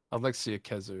I'd like to see a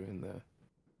Kezu in there.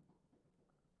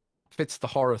 Fits the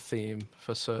horror theme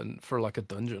for like a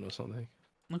dungeon or something.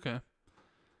 Okay.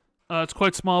 It's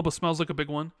quite small, but smells like a big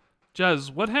one.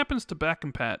 Jez, what happens to Back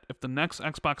and Pat if the next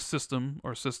Xbox system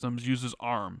or systems uses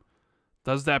ARM?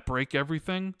 Does that break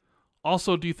everything?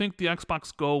 Also, do you think the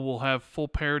Xbox Go will have full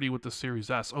parity with the Series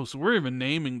S? Oh, so we're even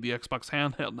naming the Xbox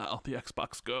Handheld now the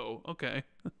Xbox Go. Okay.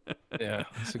 Yeah,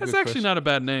 that's actually not a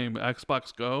bad name,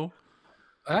 Xbox Go.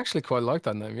 I actually quite like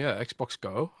that name. Yeah, Xbox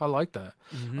Go. I like that.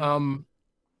 Mm-hmm.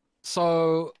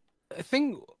 So I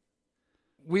think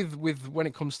with when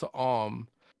it comes to ARM,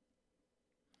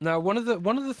 now one of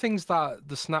the things that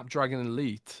the Snapdragon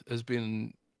Elite has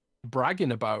been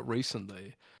bragging about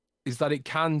recently is that it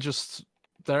can just,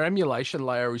 their emulation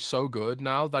layer is so good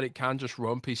now that it can just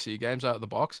run PC games out of the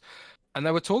box. And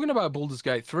they were talking about Baldur's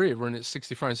Gate 3 running at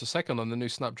 60 frames a second on the new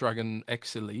Snapdragon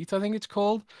X Elite, I think it's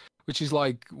called, which is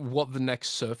like what the next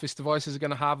Surface devices are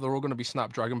going to have. They're all going to be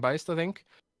Snapdragon based, I think,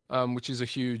 which is a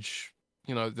huge,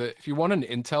 you know, if you want an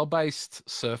Intel based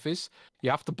Surface, you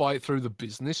have to buy it through the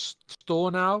business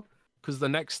store now, because the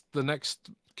next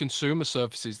consumer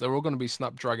Surfaces, they're all going to be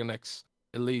Snapdragon X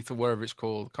Elite or whatever it's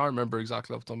called. Can't remember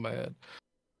exactly off the top of my head.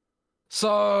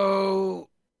 So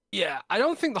yeah, I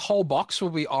don't think the whole box will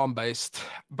be ARM based,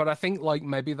 but I think like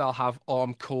maybe they'll have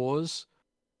ARM cores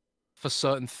for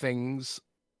certain things.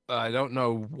 I don't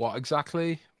know what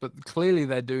exactly, but clearly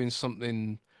they're doing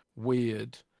something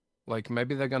weird. Like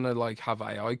maybe they're gonna like have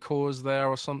AI cores there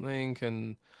or something,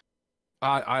 and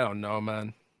I don't know,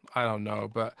 man. I don't know,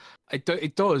 but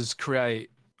it does create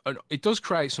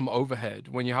some overhead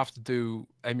when you have to do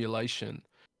emulation,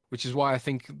 which is why I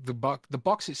think the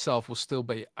box itself will still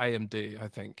be AMD, I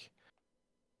think,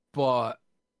 but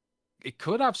it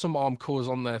could have some ARM cores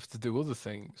on there to do other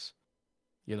things,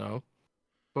 you know.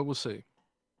 But we'll see.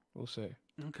 We'll see.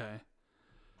 Okay.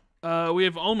 We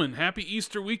have Omen. Happy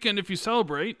Easter weekend if you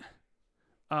celebrate.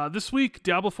 This week,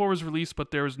 Diablo 4 was released,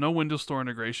 but there is no Windows Store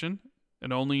integration.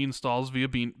 It only installs via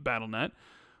Battle.net.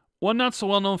 One not so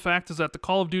well known fact is that the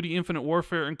Call of Duty Infinite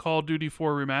Warfare and Call of Duty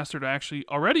 4 Remastered are actually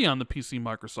already on the PC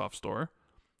Microsoft Store.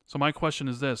 So my question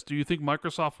is this: do you think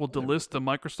Microsoft will delist the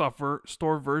Microsoft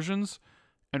Store versions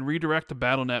and redirect to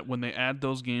Battle.net when they add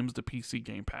those games to PC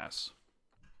Game Pass?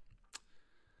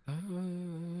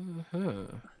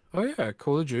 Oh yeah,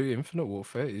 Call of Duty Infinite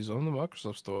Warfare is on the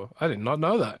Microsoft Store. I did not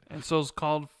know that. And so it's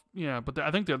called, yeah, but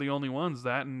I think they're the only ones,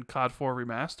 that and COD 4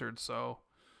 Remastered. So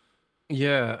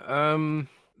yeah,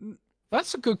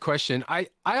 that's a good question. I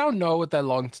don't know what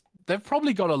they've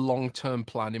probably got a long-term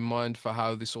plan in mind for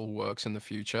how this all works in the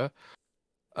future.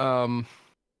 I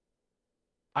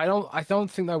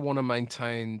don't think they want to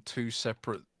maintain two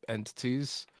separate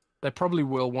entities. They probably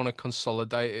will want to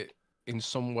consolidate it in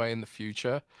some way in the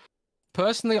future.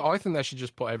 Personally, I think they should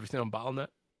just put everything on Battle.net,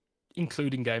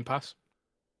 including Game Pass.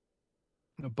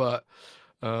 But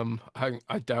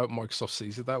I doubt Microsoft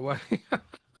sees it that way.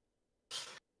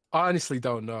 I honestly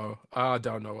don't know. I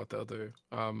don't know what they'll do.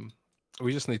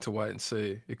 We just need to wait and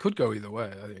see. It could go either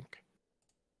way, I think.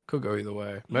 Could go either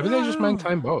way. Maybe they just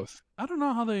maintain both. I don't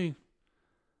know how they.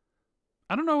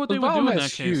 I don't know what But they would do in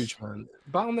that huge, case. man.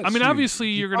 Battle.net's I mean, huge. obviously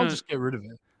You you're can't gonna just get rid of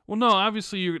it. Well, no,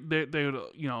 obviously they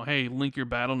would hey, link your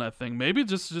BattleNet thing. Maybe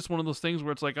it's just one of those things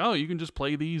where it's like, oh, you can just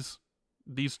play these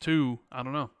two. I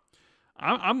don't know.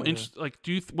 I'm interested. Like,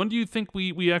 when do you think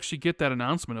we actually get that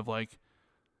announcement of like?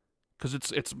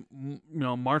 Because it's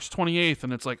March 28th,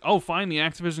 and it's like, oh, fine, the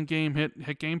Activision game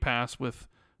hit Game Pass with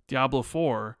Diablo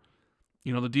 4.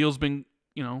 The deal's been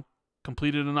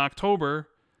completed in October.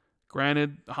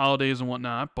 Granted, holidays and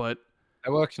whatnot, but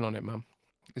they're working on it, man.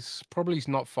 It's probably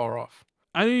not far off.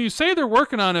 I mean, you say they're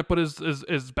working on it, but is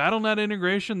BattleNet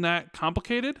integration that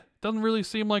complicated? Doesn't really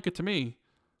seem like it to me.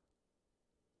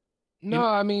 No,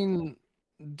 I mean,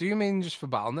 do you mean just for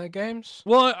BattleNet games?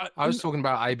 Well, I was talking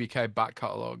about ABK back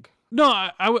catalog. No,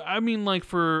 I mean like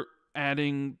for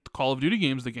adding Call of Duty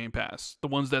games to Game Pass, the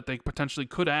ones that they potentially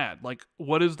could add. Like,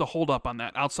 what is the holdup on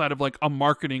that outside of like a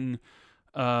marketing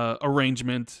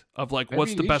arrangement of like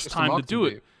what's the best time to do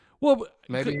it? Well,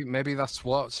 maybe that's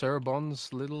what Sarah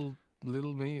Bond's little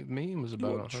meme was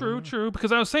about. Well, true.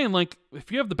 Because I was saying, like, if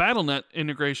you have the BattleNet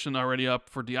integration already up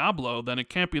for Diablo, then it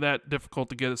can't be that difficult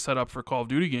to get it set up for Call of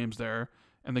Duty games there,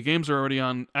 and the games are already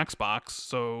on Xbox,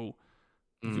 so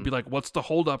you could be like, what's the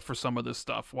holdup for some of this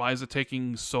stuff? Why is it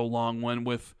taking so long? When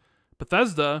with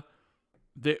Bethesda,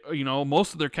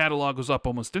 most of their catalog was up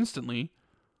almost instantly,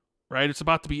 right? It's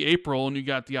about to be April, and you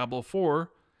got Diablo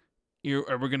 4.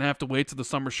 Are we going to have to wait to the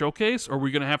summer showcase, or are we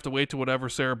going to have to wait to whatever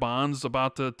Sarah Bond's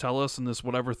about to tell us in this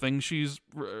whatever thing she's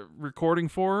recording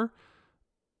for?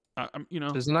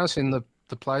 There's announcing the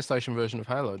PlayStation version of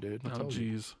Halo, dude. Oh,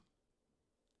 jeez.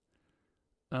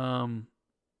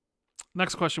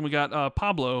 Next question we got.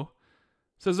 Pablo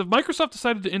says, if Microsoft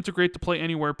decided to integrate the Play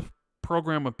Anywhere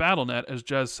program with BattleNet, as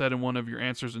Jez said in one of your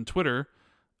answers in Twitter,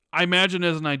 I imagine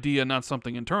as an idea, not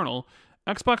something internal,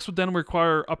 Xbox would then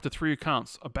require up to 3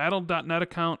 accounts, a Battle.net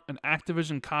account, an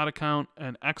Activision COD account,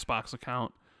 and an Xbox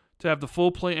account, to have the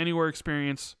full Play Anywhere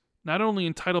experience, not only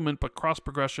entitlement, but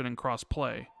cross-progression and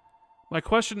cross-play. My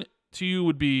question to you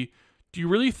would be, do you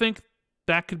really think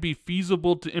that could be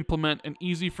feasible to implement and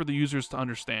easy for the users to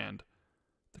understand?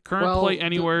 The current Play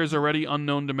Anywhere is already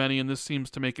unknown to many, and this seems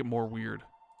to make it more weird.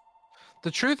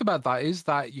 The truth about that is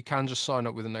that you can just sign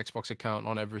up with an Xbox account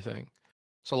on everything.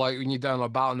 So, like, when you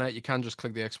download Battle.net, you can just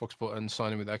click the Xbox button,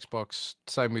 sign in with Xbox.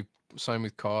 Same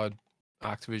with COD,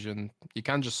 Activision. You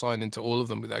can just sign into all of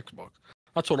them with Xbox.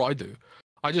 That's what I do.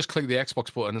 I just click the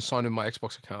Xbox button and sign in my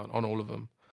Xbox account on all of them.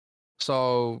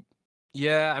 So,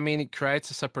 yeah, I mean, it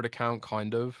creates a separate account,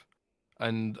 kind of.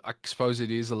 And I suppose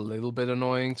it is a little bit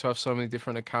annoying to have so many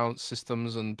different account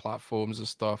systems and platforms and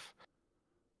stuff.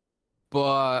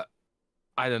 But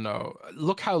I don't know.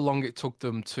 Look how long it took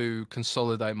them to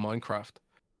consolidate Minecraft.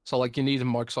 So, like, you need a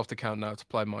Microsoft account now to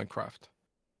play Minecraft.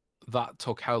 That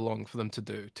took how long for them to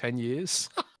do? 10 years?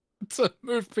 To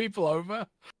move people over?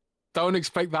 Don't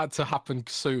expect that to happen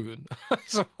soon.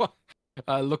 So,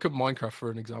 look at Minecraft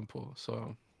for an example.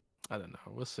 So, I don't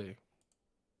know. We'll see.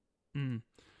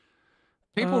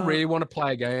 People really want to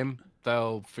play a game,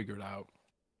 they'll figure it out.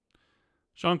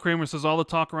 Sean Kramer says, all the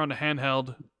talk around a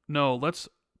handheld. No, let's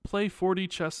play 4D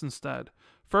chess instead.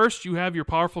 First, you have your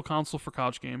powerful console for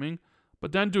couch gaming,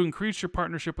 but then to increase your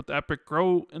partnership with Epic,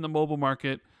 grow in the mobile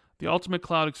market, the ultimate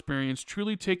cloud experience,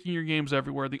 truly taking your games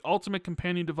everywhere, the ultimate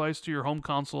companion device to your home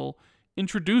console,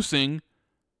 introducing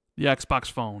the Xbox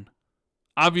phone.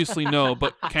 Obviously, no,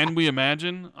 but can we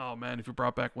imagine? Oh, man, if you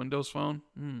brought back Windows Phone?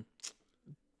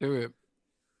 Do it.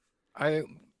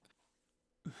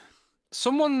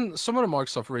 Someone at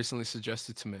Microsoft recently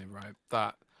suggested to me, right,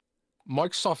 that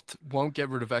Microsoft won't get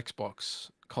rid of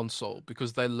Xbox console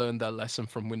because they learned their lesson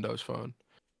from Windows Phone.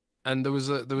 And there was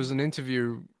an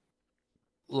interview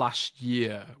last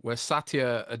year where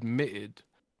Satya admitted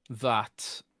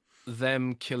that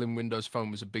them killing Windows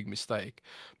Phone was a big mistake,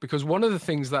 because one of the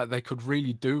things that they could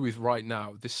really do with right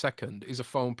now, this second, is a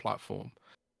phone platform.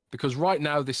 Because right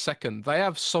now, this second, they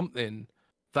have something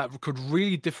that could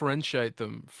really differentiate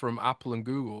them from Apple and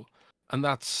Google, and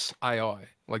that's AI.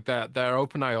 Like their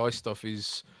open AI stuff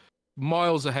is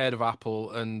miles ahead of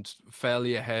Apple and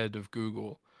fairly ahead of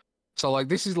Google. So like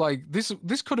this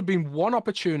could have been one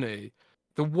opportunity,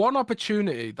 the one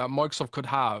opportunity that Microsoft could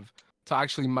have to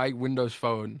actually make Windows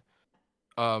Phone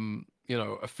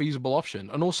a feasible option.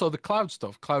 And also the cloud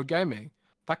stuff, cloud gaming,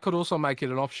 that could also make it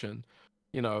an option.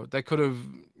 They could have,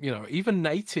 even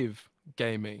native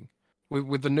gaming,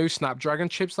 with the new Snapdragon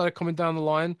chips that are coming down the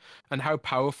line, and how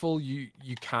powerful you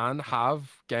can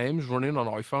have games running on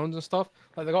iPhones and stuff.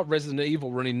 Like they got Resident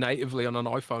Evil running natively on an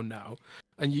iPhone now,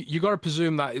 and you got to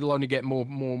presume that it'll only get more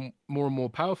and more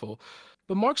powerful.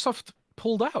 But Microsoft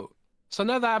pulled out, so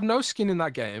now they have no skin in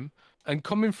that game, and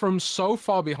coming from so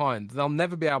far behind, they'll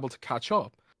never be able to catch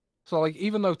up. So like,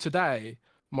 even though today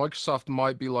Microsoft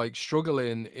might be like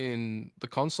struggling in the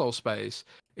console space,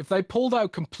 if they pulled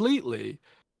out completely,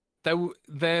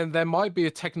 there might be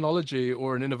a technology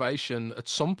or an innovation at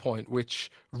some point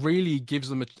which really gives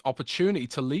them an opportunity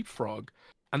to leapfrog,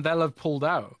 and they'll have pulled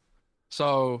out.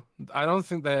 So I don't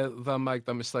think they'll make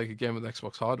that mistake again with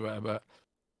Xbox hardware. But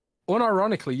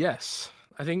unironically, yes,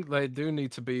 I think they do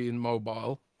need to be in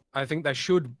mobile. I think they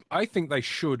should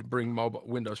bring mobile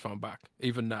Windows Phone back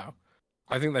even now.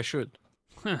 I think they should.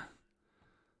 Yeah,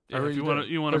 really if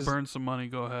you want to burn some money,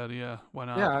 go ahead. Yeah, why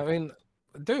not? Yeah, I mean,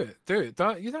 do it. You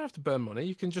don't have to burn money.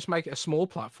 You can just make it a small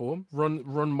platform, run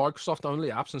Microsoft only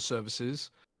apps and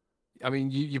services. I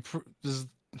mean,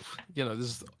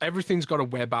 there's everything's got a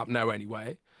web app now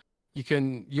anyway.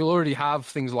 You'll already have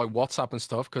things like WhatsApp and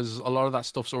stuff because a lot of that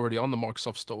stuff's already on the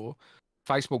Microsoft Store.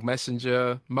 Facebook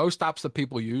Messenger, most apps that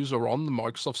people use are on the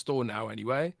Microsoft Store now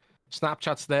anyway.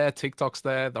 Snapchat's there, TikTok's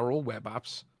there. They're all web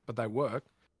apps, but they work.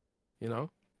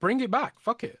 Bring it back.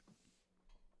 Fuck it.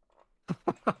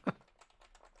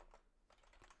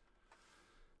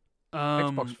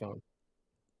 Xbox phone.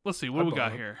 Let's see what we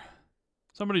got here.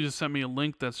 Somebody just sent me a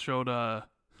link that showed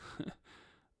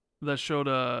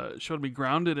showed me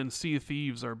Grounded and Sea of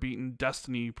Thieves are beating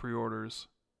Destiny pre-orders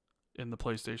in the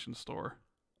PlayStation Store.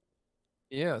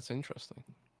 Yeah, it's interesting.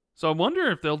 So I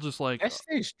wonder if they'll just like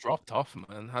Destiny's dropped off,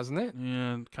 man, hasn't it?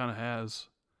 Yeah, it kind of has.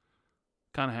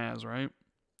 Right?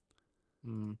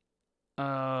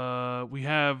 We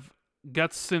have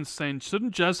Guts Since saying,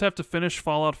 shouldn't Jez have to finish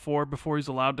Fallout 4 before he's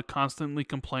allowed to constantly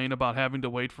complain about having to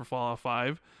wait for Fallout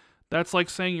 5? That's like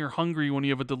saying you're hungry when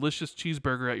you have a delicious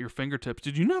cheeseburger at your fingertips.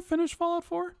 Did you not finish Fallout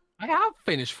 4? I have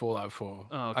finished Fallout 4.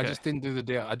 Oh, okay. I just didn't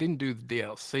do I didn't do the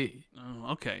DLC.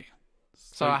 Oh, okay.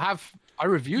 So I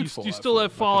reviewed Fallout 4. You still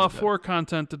have Fallout 4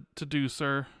 content to do,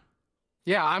 sir.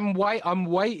 Yeah, I'm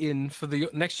waiting for the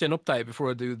next gen update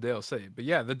before I do the DLC. But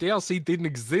yeah, the DLC didn't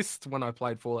exist when I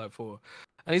played Fallout 4.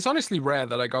 And it's honestly rare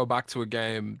that I go back to a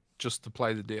game just to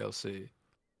play the DLC.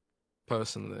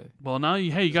 Personally. Well, now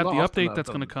you got the update that's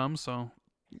going to come, so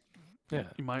yeah,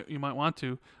 you might want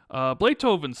to.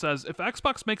 Blaytoven says, if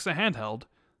Xbox makes a handheld,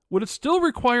 would it still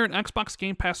require an Xbox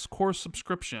Game Pass Core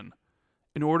subscription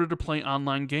in order to play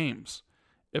online games?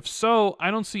 If so,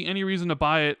 I don't see any reason to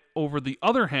buy it over the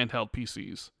other handheld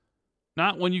PCs.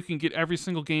 Not when you can get every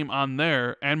single game on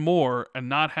there and more and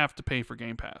not have to pay for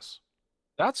Game Pass.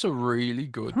 That's a really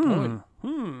good point.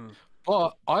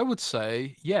 But I would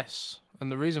say yes.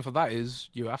 And the reason for that is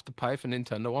you have to pay for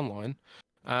Nintendo Online.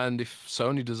 And if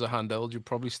Sony does a handheld, you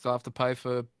probably still have to pay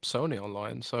for Sony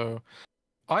Online. So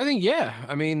I think, yeah.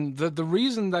 I mean, the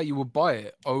reason that you would buy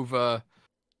it over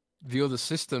the other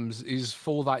systems is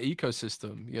for that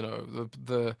ecosystem,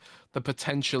 the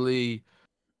potentially,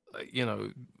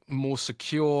 more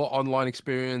secure online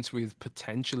experience with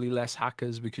potentially less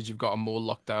hackers because you've got a more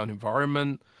locked down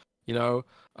environment, and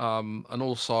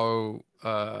also,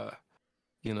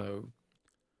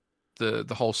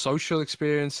 the whole social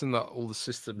experience and all the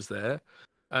systems there,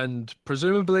 and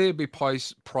presumably it'd be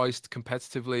priced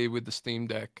competitively with the Steam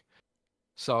Deck.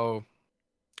 So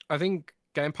I think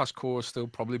Game Pass Core still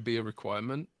probably be a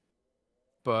requirement,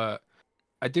 but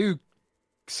I do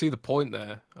see the point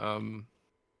there.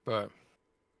 But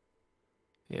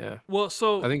yeah, well,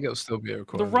 so I think it'll still be a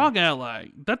requirement. The ROG Ally,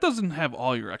 that doesn't have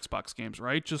all your Xbox games,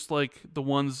 right? Just like the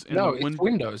ones in it's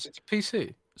Windows. It's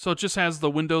PC. So it just has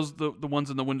the Windows, the ones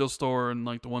in the Windows Store and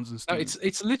like the ones in Steam. No,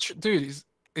 it's literally, dude.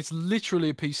 It's literally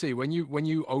a PC. When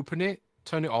you open it,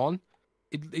 turn it on.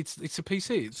 It's a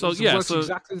PC. So yeah, so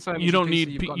exactly the same. You don't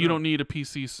need a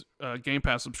PC Game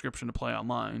Pass subscription to play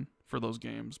online for those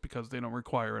games because they don't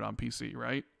require it on PC,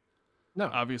 right? No,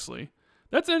 obviously.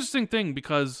 That's an interesting thing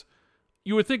because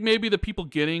you would think maybe the people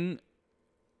getting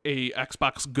a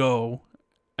Xbox Go,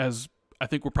 as I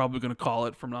think we're probably going to call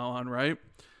it from now on, right?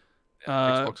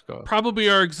 Xbox Go. Probably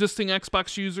are existing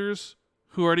Xbox users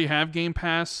who already have Game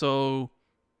Pass, so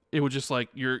it would just like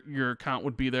your account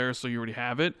would be there, so you already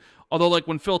have it. Although, like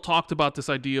when Phil talked about this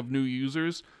idea of new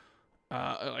users,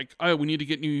 we need to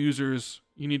get new users.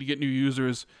 You need to get new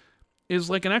users. Is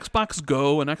like an Xbox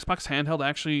Go, an Xbox Handheld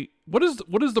actually? What is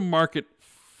the market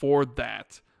for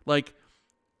that? Like,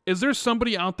 is there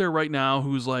somebody out there right now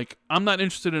who's like, I'm not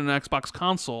interested in an Xbox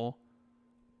console,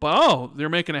 but they're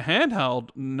making a handheld.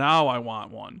 Now I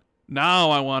want one.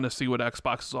 Now I want to see what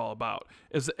Xbox is all about.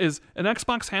 Is an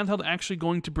Xbox handheld actually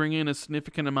going to bring in a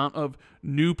significant amount of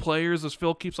new players, as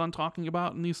Phil keeps on talking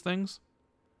about in these things?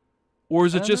 Or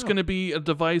is it just going to be a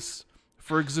device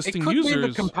for existing users? Be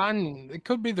the companion. It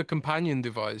could be the companion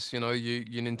device. You know,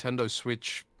 your Nintendo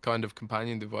Switch kind of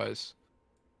companion device.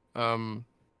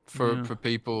 For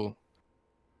people.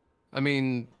 I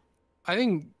mean, I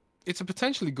think it's a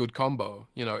potentially good combo.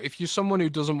 You know, if you're someone who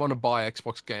doesn't want to buy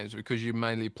Xbox games because you're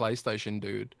mainly a PlayStation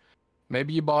dude,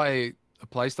 maybe you buy a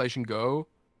PlayStation Go,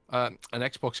 an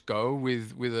Xbox Go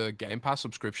with a Game Pass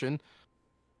subscription.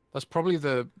 That's probably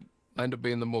end up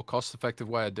being the more cost-effective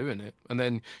way of doing it. And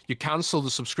then you cancel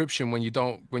the subscription when you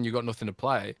got nothing to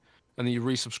play, and then you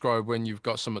resubscribe when you've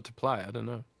got something to play. I don't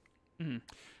know.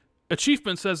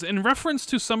 Achievement says, in reference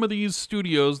to some of these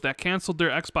studios that canceled their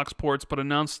Xbox ports but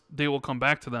announced they will come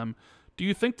back to them, do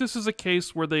you think this is a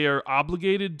case where they are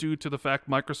obligated due to the fact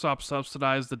Microsoft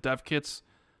subsidized the dev kits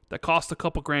that cost a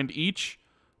couple grand each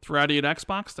through ID at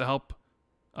Xbox to help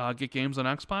get games on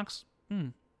Xbox?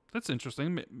 That's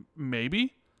interesting.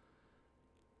 Maybe.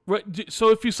 Right.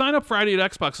 So if you sign up for ID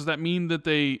at Xbox, does that mean that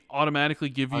they automatically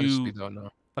give you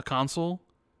a console?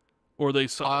 Or they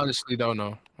I honestly don't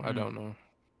know. I don't know.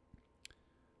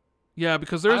 Yeah,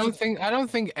 because there's I don't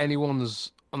think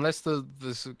anyone's, unless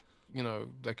there's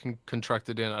they can contract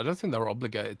it in. I don't think they're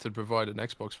obligated to provide an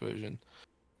Xbox version.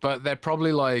 But they're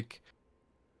probably like,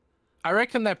 I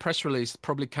reckon their press release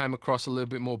probably came across a little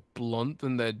bit more blunt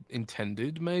than they'd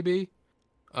intended, maybe.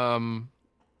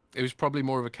 It was probably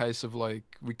more of a case of like,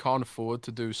 we can't afford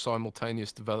to do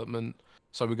simultaneous development,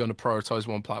 so we're going to prioritize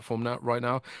one platform right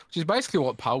now, which is basically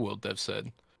what Palworld Dev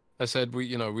said. They said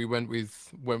we went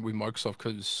with Microsoft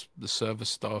because the server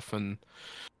stuff and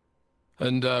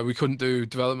we couldn't do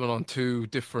development on two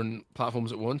different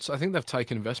platforms at once. I think they've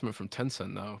taken investment from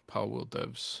Tencent now, Palworld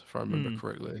Devs, if I remember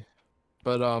correctly.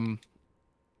 But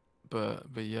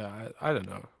yeah, I don't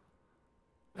know.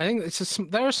 I think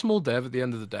they're a small dev at the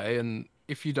end of the day, and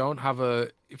if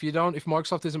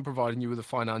Microsoft isn't providing you with a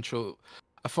financial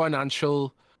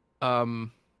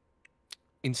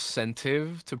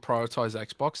incentive to prioritize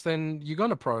Xbox, then you're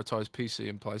gonna prioritize PC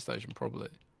and PlayStation probably.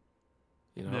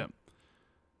 You know.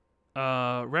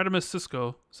 Yeah. Radimus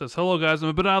Cisco says, "Hello guys, I'm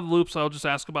a bit out of the loop, so I'll just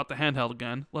ask about the handheld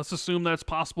again. Let's assume that it's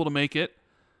possible to make it,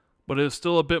 but it is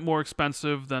still a bit more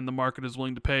expensive than the market is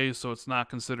willing to pay, so it's not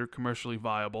considered commercially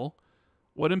viable.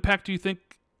 What impact do you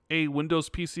think a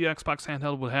Windows PC Xbox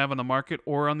handheld would have on the market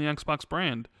or on the Xbox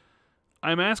brand?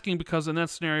 I'm asking because in that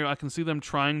scenario, I can see them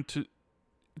trying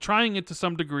it to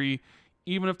some degree,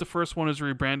 even if the first one is a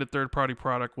rebranded third-party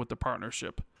product with the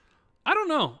partnership. I don't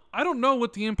know. I don't know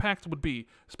what the impact would be,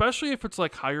 especially if it's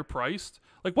like higher priced.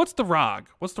 Like, what's the ROG?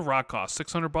 What's the ROG cost?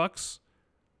 $600?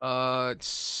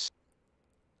 It's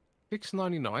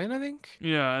 $699, I think.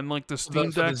 Yeah, and like the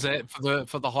Steam Deck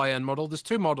for the high end model. There's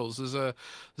two models. There's a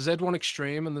Z1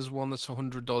 Extreme and there's one that's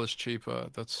 $100 cheaper.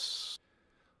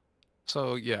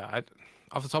 So yeah,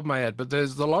 off the top of my head, but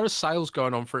there's a lot of sales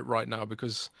going on for it right now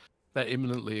because they're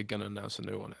imminently going to announce a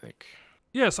new one, I think.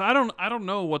 Yes, I don't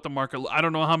know what the market. I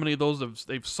don't know how many of those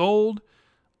they've sold.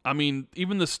 I mean,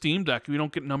 even the Steam Deck, we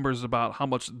don't get numbers about how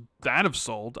much that have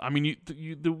sold. I mean,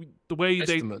 the way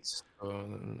estimates.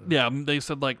 Yeah, they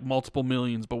said like multiple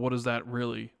millions, but what is that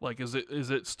really? Like, is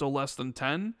it still less than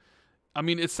 10? I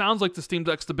mean, it sounds like the Steam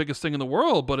Deck's the biggest thing in the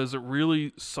world, but is it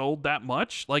really sold that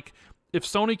much? Like, if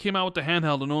Sony came out with the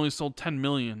handheld and only sold 10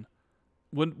 million,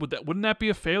 wouldn't that be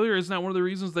a failure? Isn't that one of the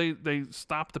reasons they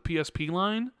stopped the PSP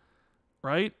line?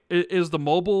 Right? Is the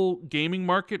mobile gaming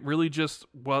market really just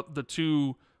what the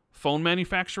two phone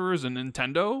manufacturers and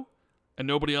Nintendo, and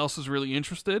nobody else is really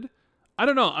interested? I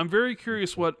don't know. I'm very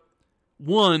curious if the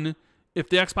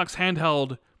Xbox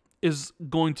handheld is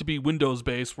going to be Windows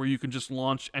based where you can just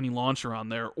launch any launcher on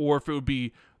there, or if it would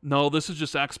be, no, this is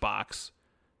just Xbox.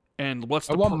 And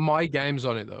I want my games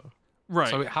on it though. Right.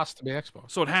 So it has to be Xbox.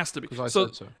 So it has to be. Because I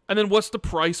said so. And then what's the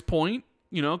price point?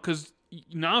 You know, because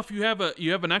now if you have an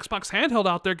Xbox handheld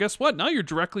out there, guess what? Now you're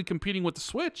directly competing with the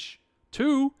Switch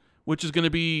 2, which is going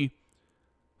to be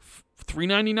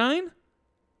 $399.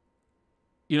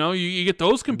 You know, you get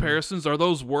those comparisons. Are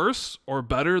those worse or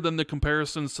better than the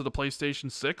comparisons to the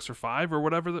PlayStation 6 or 5 or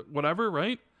whatever,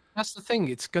 right? That's the thing.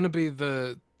 It's going to be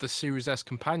the Series S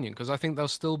companion, because I think there'll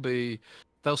still be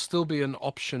an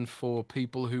option for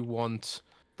people who want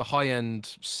the high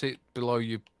end sit below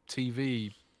your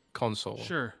TV console.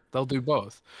 Sure. They'll do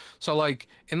both. So like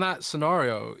in that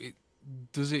scenario,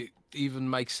 does it even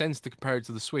make sense to compare it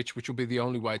to the Switch, which will be the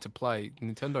only way to play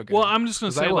Nintendo games? Well, I'm just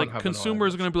going to say, like,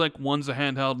 consumers are going to be like, one's a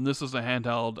handheld and this is a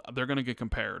handheld. They're going to get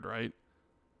compared, right?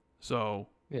 So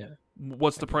yeah,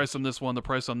 what's the price on this one, the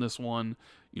price on this one.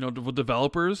 You know, with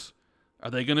developers,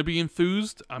 are they going to be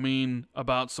enthused? I mean,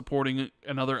 about supporting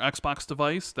another Xbox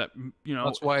device that, you know.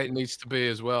 That's why it needs to be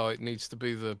as well. It needs to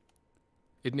be the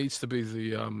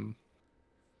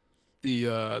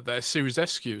Series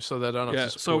S SKU, so they don't have to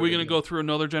support. So are we going to go through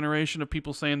another generation of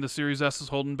people saying the Series S is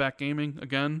holding back gaming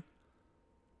again?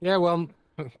 Yeah, well,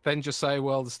 then just say,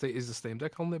 well, is the Steam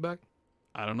Deck holding it back?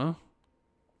 I don't know.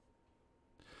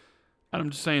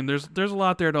 I'm just saying, there's a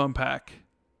lot there to unpack.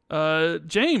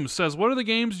 James says, what are the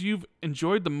games you've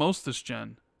enjoyed the most this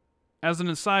gen? As an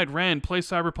aside, Rand, play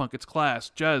Cyberpunk, it's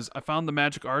class. Jez, I found the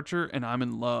Magic Archer, and I'm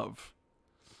in love.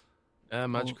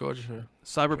 Magic Archer.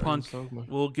 Cyberpunk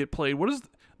will get played. What is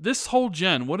this whole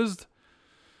gen? What is...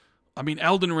 I mean,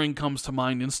 Elden Ring comes to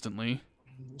mind instantly.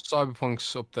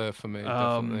 Cyberpunk's up there for me,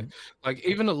 definitely. Like,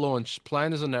 even at launch,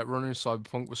 playing as a netrunner in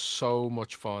Cyberpunk was so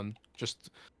much fun. Just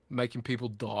making people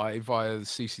die via the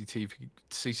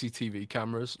CCTV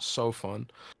cameras, so fun.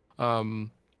 So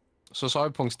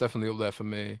Cyberpunk's definitely up there for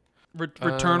me.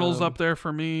 Returnal's up there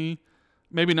for me.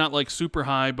 Maybe not like super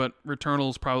high, but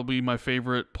Returnal's probably my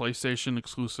favorite PlayStation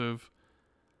exclusive.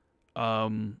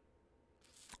 I'm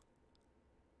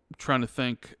trying to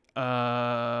think.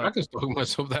 Dragon's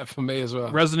Dogma's up there for me as well.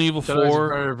 Resident Evil 4.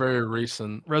 Very, very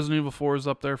recent. Resident Evil 4 is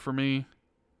up there for me.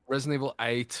 Resident Evil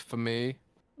 8 for me.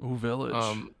 Ooh, Village.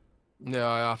 Yeah,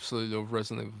 I absolutely love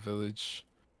Resident Evil Village.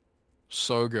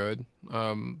 So good.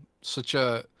 Such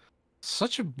a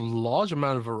large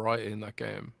amount of variety in that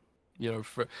game. You know,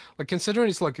 for like considering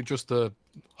it's like just a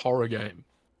horror game,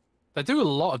 they do a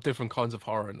lot of different kinds of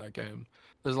horror in that game.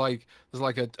 There's like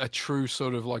a true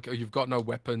sort of like, oh, you've got no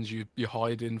weapons, you're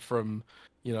hiding from,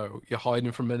 you know, you're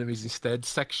hiding from enemies instead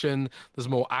section. There's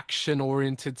more action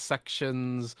oriented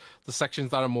sections. The sections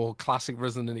that are more classic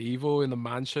Resident Evil in the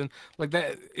mansion. Like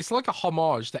that, it's like a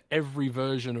homage to every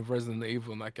version of Resident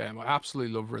Evil in that game. I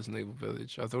absolutely love Resident Evil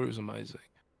Village. I thought it was amazing.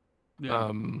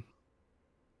 Yeah.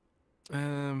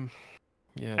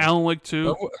 Yeah. Alan Wake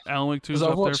 2. Alan Wake 2 is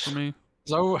up there for me.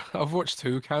 So I've watched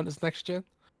 2 count as next gen.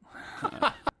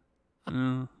 Yeah.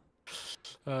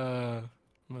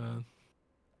 Man.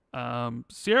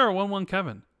 Sierra 11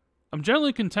 Kevin. I'm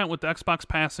generally content with the Xbox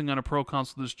passing on a Pro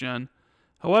console this gen.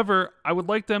 However, I would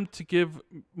like them to give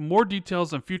more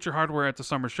details on future hardware at the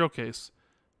summer showcase.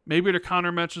 Maybe to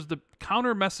counter message the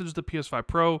PS5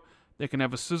 Pro, they can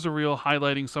have a scissor reel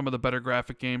highlighting some of the better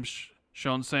graphic games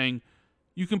shown, saying,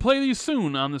 you can play these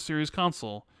soon on the Series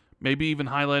console, maybe even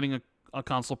highlighting a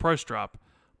console price drop.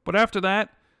 But after that,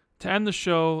 to end the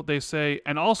show, they say,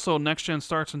 and also next gen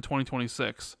starts in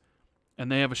 2026. And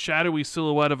they have a shadowy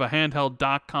silhouette of a handheld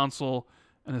dock console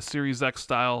and a Series X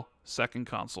style second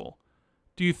console.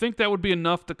 Do you think that would be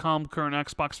enough to calm current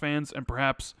Xbox fans and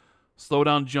perhaps slow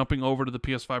down jumping over to the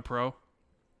PS5 Pro?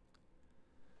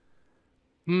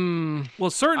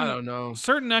 Well, I don't know.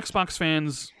 Certain Xbox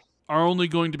fans are only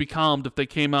going to be calmed if they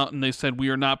came out and they said, we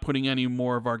are not putting any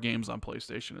more of our games on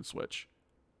PlayStation and Switch.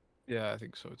 Yeah, I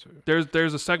think so too.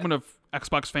 There's a segment of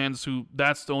Xbox fans who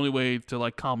that's the only way to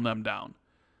like calm them down.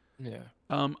 Yeah.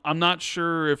 I'm not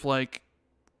sure if like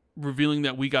revealing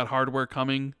that we got hardware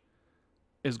coming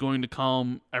is going to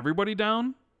calm everybody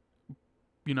down,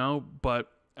 you know, but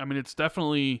I mean it's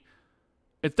definitely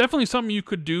something you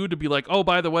could do to be like, oh,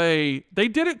 by the way, they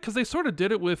did it because they sort of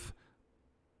did it with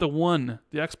the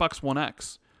Xbox One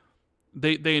X.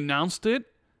 They announced it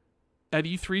at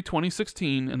E3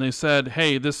 2016 and they said,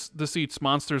 hey, this eats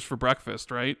monsters for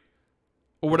breakfast, right?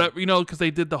 Or whatever, you know, because they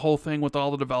did the whole thing with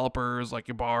all the developers like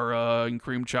Ibarra and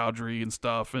Kareem Chowdhury and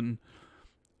stuff, and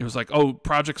it was like, oh,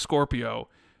 Project Scorpio.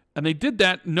 And they did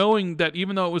that knowing that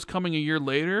even though it was coming a year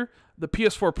later, the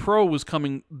PS4 Pro was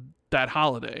coming that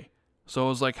holiday. So it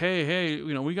was like, hey,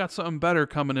 you know, we got something better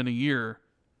coming in a year.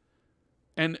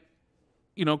 And,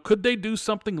 you know, could they do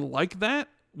something like that?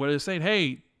 Where they say,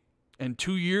 hey, in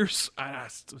 2 years,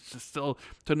 still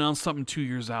to announce something 2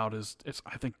 years out is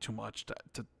I think too much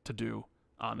to do,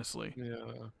 honestly. Yeah.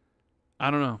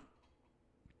 I don't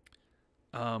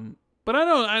know. But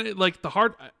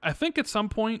I think at some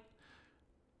point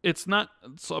it's not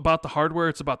about the hardware,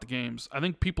 it's about the games. I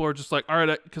think people are just like, all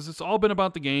right, because it's all been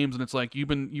about the games, and it's like you've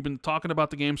been talking about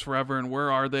the games forever, and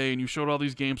where are they? And you showed all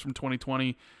these games from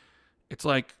 2020. It's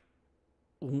like,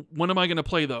 when am I going to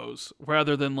play those?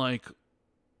 Rather than like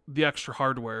the extra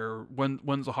hardware.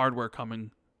 When's the hardware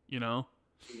coming? You know?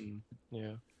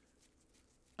 Yeah.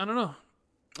 I don't know.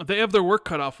 They have their work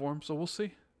cut out for them, so we'll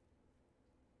see.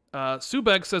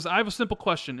 Subeg says, I have a simple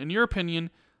question. In your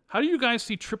opinion, how do you guys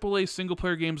see AAA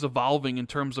single-player games evolving in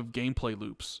terms of gameplay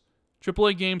loops?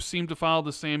 AAA games seem to follow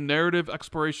the same narrative,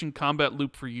 exploration, combat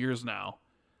loop for years now.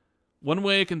 One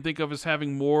way I can think of is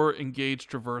having more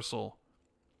engaged traversal.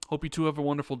 Hope you two have a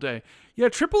wonderful day. Yeah,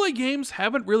 AAA games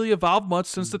haven't really evolved much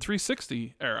since the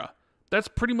 360 era. That's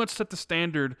pretty much set the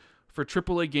standard for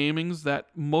AAA gamings that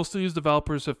most of these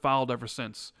developers have followed ever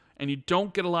since. And you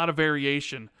don't get a lot of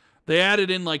variation. They added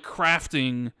in like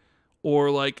crafting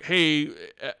or like, hey,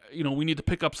 we need to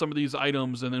pick up some of these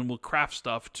items and then we'll craft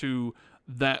stuff to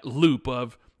that loop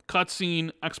of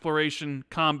cutscene, exploration,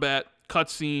 combat,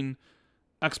 cutscene,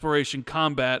 exploration,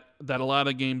 combat that a lot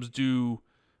of games do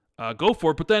go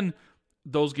for. But then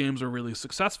those games are really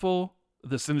successful.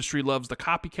 This industry loves the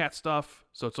copycat stuff,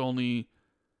 so it's only...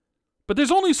 But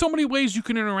there's only so many ways you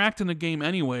can interact in a game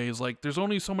anyways. Like, there's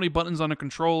only so many buttons on a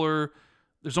controller.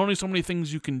 There's only so many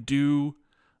things you can do.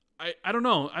 I don't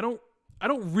know. I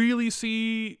don't really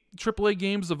see AAA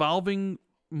games evolving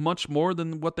much more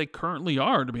than what they currently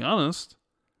are, to be honest.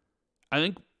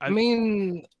 I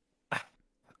mean,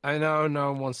 I know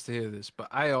no one wants to hear this, but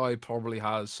AI probably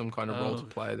has some kind of role to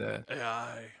play there.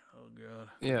 AI. Oh, God.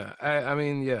 Yeah. I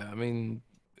mean,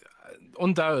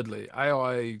 undoubtedly,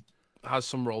 AI has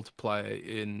some role to play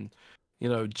in,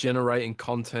 generating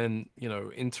content,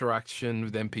 interaction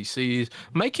with NPCs,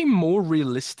 making more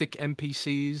realistic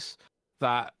NPCs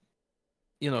that,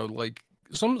 like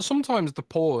sometimes the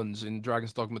pawns in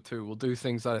Dragon's Dogma 2 will do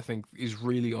things that I think is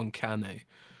really uncanny.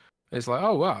 It's like,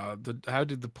 oh wow, how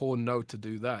did the pawn know to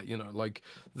do that? Like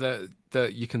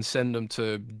that you can send them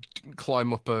to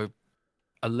climb up a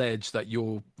ledge that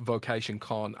your vocation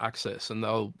can't access, and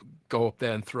they'll go up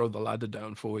there and throw the ladder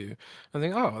down for you. I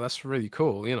think, oh, that's really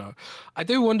cool. I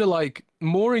do wonder, like,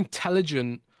 more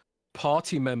intelligent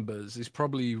party members is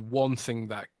probably one thing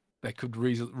that they could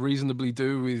reasonably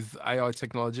do with AI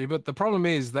technology. But the problem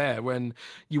is when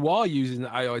you are using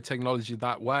AI technology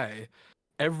that way,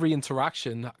 every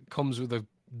interaction comes with a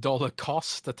dollar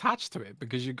cost attached to it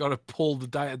because you've got to pull the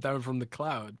data down from the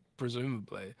cloud,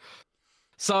 presumably.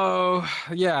 So,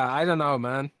 yeah, I don't know,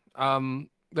 man.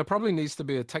 There probably needs to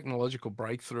be a technological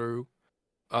breakthrough.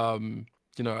 I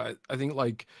think,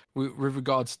 like, with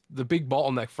regards, the big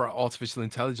bottleneck for artificial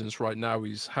intelligence right now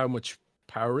is how much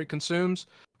power it consumes,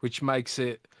 which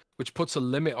puts a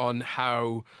limit on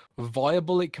how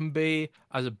viable it can be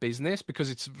as a business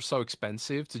because it's so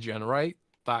expensive to generate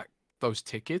those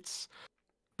tickets.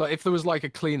 But if there was like a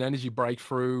clean energy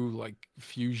breakthrough, like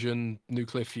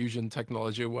nuclear fusion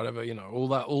technology or whatever,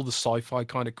 all the sci-fi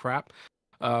kind of crap,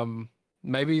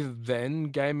 maybe then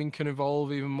gaming can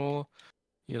evolve even more.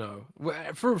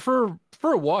 For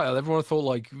a while, everyone thought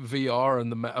like VR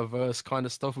and the metaverse kind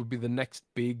of stuff would be the next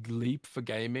big leap for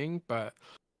gaming, but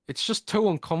it's just too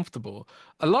uncomfortable.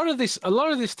 A lot of this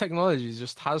technology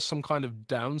just has some kind of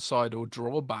downside or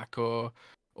drawback or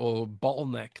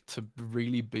bottleneck to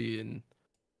really being,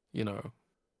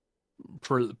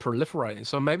 proliferating.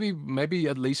 So maybe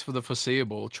at least for the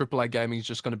foreseeable, AAA gaming is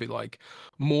just going to be like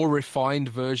more refined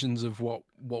versions of what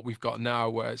we've got now,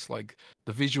 where it's like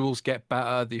the visuals get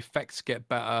better, the effects get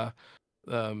better.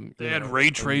 They add ray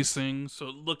tracing, so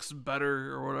it looks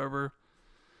better or whatever.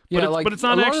 Yeah, but it's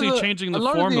not actually changing the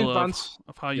formula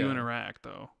of how you interact,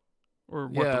 though, or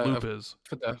what the loop is.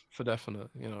 For definite,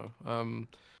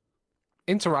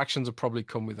 interactions will probably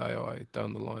come with AI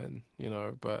down the line,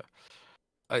 but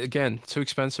again, too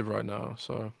expensive right now,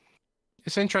 so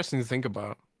it's interesting to think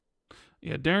about.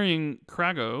 Yeah, Darian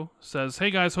Crago says,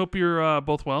 "Hey guys, hope you're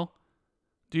both well.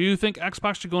 Do you think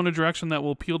Xbox should go in a direction that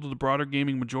will appeal to the broader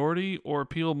gaming majority, or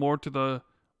appeal more to the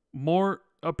hardcore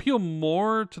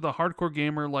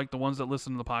gamer like the ones that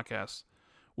listen to the podcast?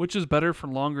 Which is better for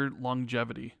longer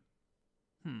longevity?"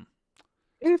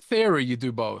 In theory, you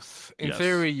do both. In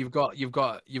theory, you've got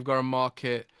a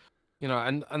market,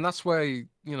 and that's where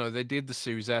they did the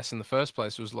Series S in the first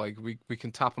place. Was like we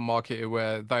can tap a market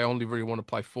where they only really want to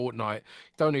play Fortnite.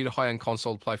 Don't need a high-end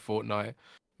console to play Fortnite.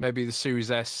 Maybe the Series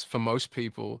S for most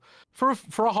people. For a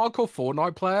hardcore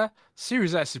Fortnite player,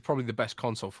 Series S is probably the best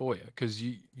console for you because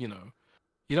you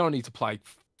don't need to play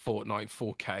Fortnite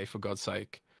 4K for God's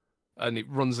sake, and it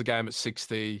runs the game at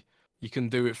 60. You can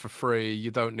do it for free. You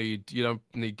don't need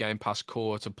Game Pass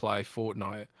Core to play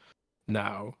Fortnite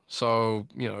now. So,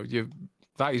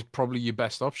 that is probably your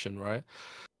best option, right?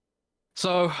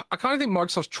 So I kind of think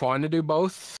Microsoft's trying to do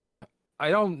both. I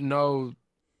don't know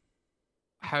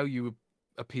how you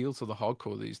appeal to the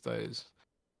hardcore these days.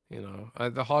 The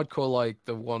hardcore, like,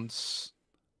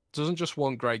 doesn't just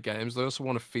want great games. They also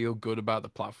want to feel good about the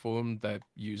platform they're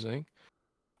using.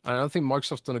 I don't think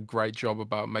Microsoft's done a great job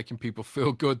about making people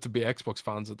feel good to be Xbox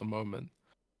fans at the moment.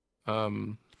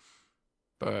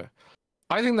 But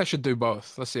I think they should do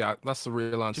both. That's the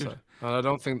real Dude, answer. And I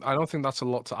don't think that's a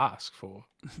lot to ask for.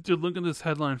 dude, look at this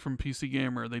headline from PC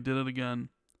Gamer. They did it again.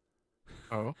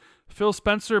 Oh. Phil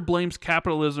Spencer blames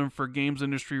capitalism for games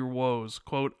industry woes.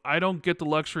 Quote, I don't get the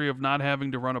luxury of not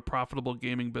having to run a profitable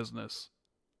gaming business.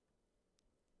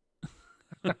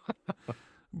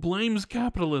 Blames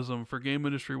capitalism for game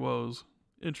industry woes.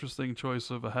 Interesting choice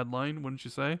of a headline, wouldn't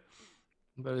you say?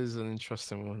 That is an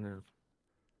interesting one.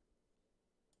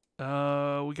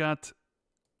 We got.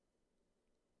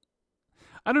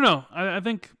 I don't know. I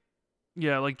think,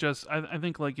 yeah, like just I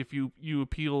think like if you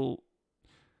appeal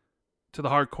to the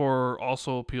hardcore,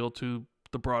 also appeal to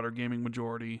the broader gaming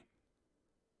majority.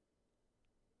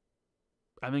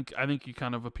 I think you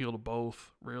kind of appeal to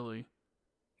both, really.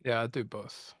 Yeah, I do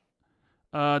both.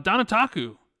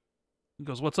 Donataku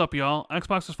goes, "What's up, y'all?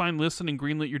 Xbox is fine listed and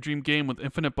greenlit your dream game with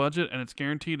infinite budget, and it's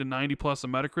guaranteed a 90 plus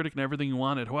on Metacritic and everything you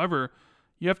wanted. However,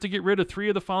 you have to get rid of 3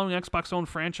 of the following Xbox-owned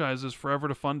franchises forever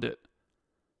to fund it: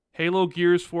 Halo,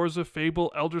 Gears, Forza,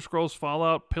 Fable, Elder Scrolls,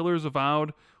 Fallout, Pillars,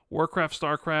 Avowed, Warcraft,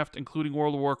 StarCraft, including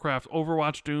World of Warcraft,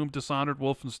 Overwatch, Doom, Dishonored,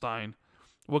 Wolfenstein.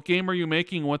 What game are you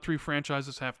making? What 3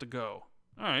 franchises have to go?"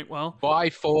 All right, well. Bye,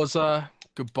 Forza.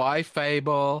 Goodbye,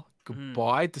 Fable.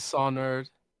 Goodbye, Dishonored.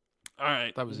 All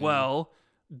right, That was well,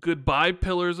 goodbye,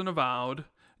 Pillars and Avowed.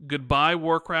 Goodbye,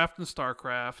 Warcraft and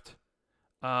StarCraft.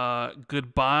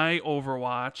 Goodbye,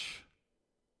 Overwatch.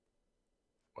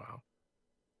 Wow.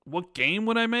 What game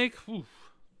would I make?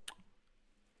 Oof.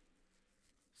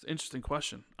 It's an interesting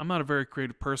question. I'm not a very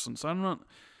creative person, so I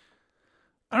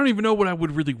don't even know what I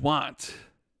would really want.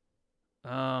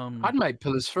 I'd make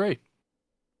Pillars 3.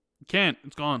 Can't.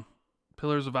 It's gone.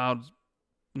 Pillars Avowed,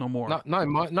 no more. Not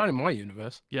in my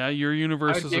universe. Yeah, your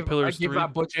universe is a Pillars 3. I'd give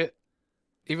that budget,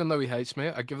 even though he hates me,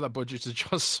 I'd give that budget to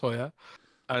Josh Sawyer,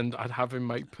 and I'd have him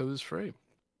make Pillars 3.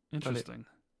 Interesting.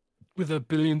 With $1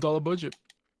 billion budget.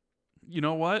 You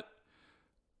know what?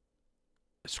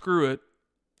 Screw it.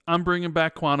 I'm bringing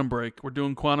back Quantum Break. We're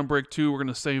doing Quantum Break 2. We're going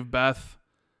to save Beth.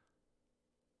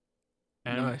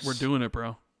 And Nice. we're doing it,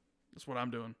 bro. That's what I'm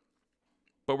doing.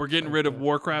 But we're getting rid of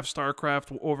Warcraft,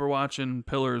 StarCraft, Overwatch, and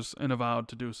Pillars and Avowed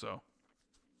to do so.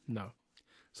 No.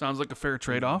 Sounds like a fair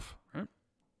trade-off, right?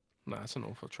 No, it's an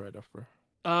awful trade-off,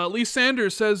 bro. Lee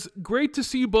Sanders says, "Great to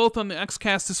see you both on the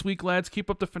XCast this week, lads. Keep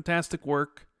up the fantastic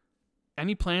work.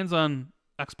 Any plans on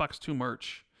Xbox 2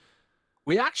 merch?"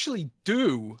 We actually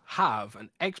do have an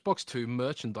Xbox 2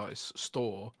 merchandise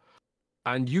store,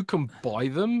 and you can buy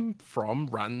them from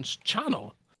Rand's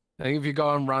channel. I think if you go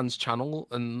on Rand's channel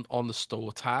and on the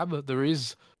store tab, there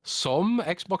is some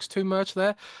Xbox 2 merch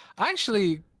there.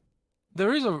 Actually,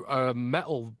 there is a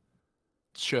metal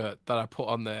shirt that I put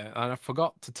on there, and I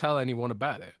forgot to tell anyone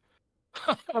about it.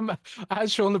 I had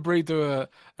Sean LeBrie do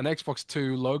an Xbox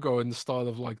 2 logo in the style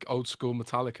of like old school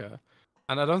Metallica,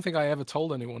 and I don't think I ever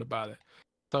told anyone about it.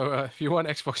 So if you want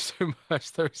Xbox 2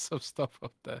 merch, there is some stuff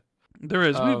up there. There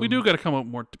is. We do got to come up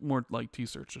with more like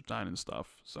T-shirts design and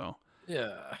stuff. So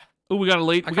yeah. Oh, we got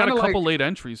a couple like... late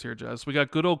entries here, Jez. We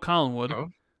got good old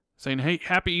Collinwood saying, "Hey,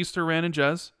 happy Easter, Rand and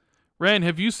Jez. Rand,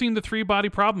 have you seen the 3-body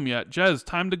problem yet? Jez,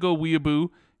 time to go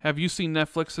weeaboo. Have you seen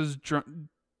Netflix's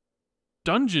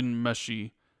Dungeon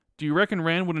Meshi? Do you reckon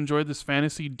Rand would enjoy this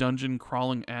fantasy dungeon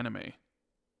crawling anime?"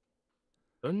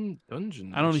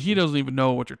 Dungeon. I don't. He doesn't even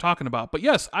know what you're talking about. But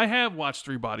yes, I have watched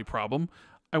 3-body problem.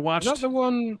 I watched. Is that the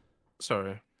one?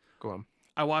 Sorry, go on.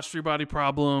 I watched 3-body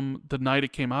problem the night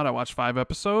it came out. I watched 5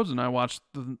 episodes, and I watched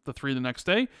the 3 the next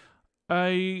day.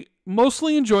 I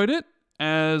mostly enjoyed it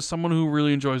as someone who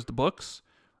really enjoys the books.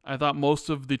 I thought most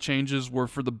of the changes were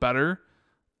for the better,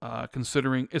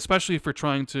 considering, especially if you're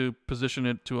trying to position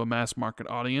it to a mass market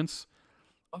audience.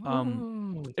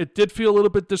 It did feel a little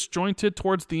bit disjointed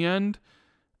towards the end.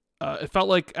 It felt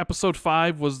like episode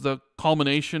 5 was the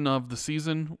culmination of the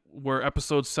season, where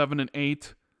episodes 7 and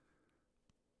 8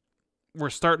 were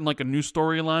starting like a new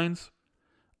storylines.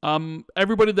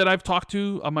 Everybody that I've talked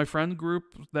to on my friend group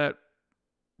that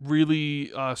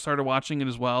really started watching it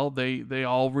as well, they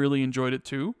all really enjoyed it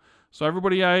too. So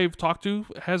everybody I've talked to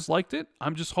has liked it.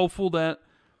 I'm just hopeful that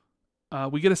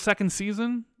we get a second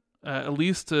season, at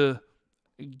least to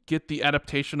get the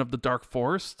adaptation of the Dark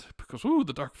Forest, because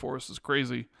the Dark Forest is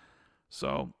crazy.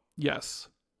 So yes,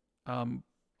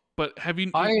 but have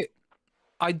you?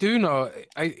 I do know.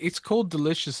 It's called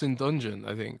Delicious in Dungeon,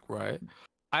 I think, right?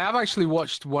 I have actually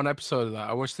watched 1 episode of that.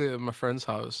 I watched it at my friend's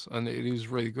house, and it is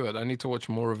really good. I need to watch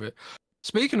more of it.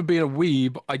 Speaking of being a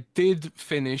weeb, I did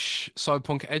finish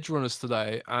Cyberpunk Edgerunners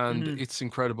today, and it's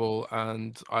incredible,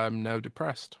 and I am now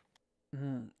depressed.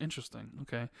 Interesting.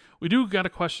 Okay. We do got a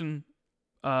question.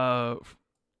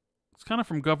 It's kind of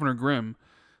from Governor Grimm.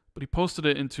 but he posted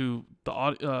it into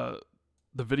the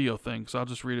video thing, so I'll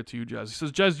just read it to you, Jez. He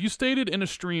says, Jez, you stated in a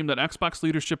stream that Xbox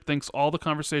leadership thinks all the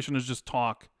conversation is just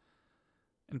talk,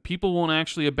 and people won't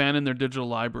actually abandon their digital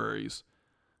libraries.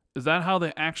 Is that how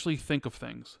they actually think of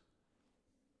things?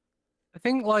 I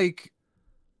think, like,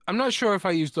 I'm not sure if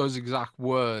I used those exact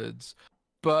words,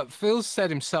 but Phil said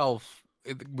himself,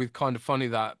 with kind of funny,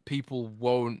 that people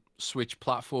won't switch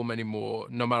platform anymore,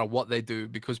 no matter what they do,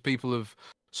 because people have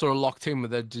sort of locked in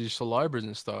with their digital libraries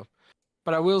and stuff.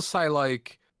 But I will say,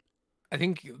 like, I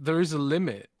think there is a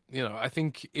limit. You know, I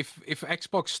think if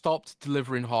Xbox stopped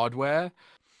delivering hardware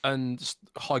and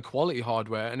high quality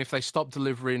hardware, and if they stopped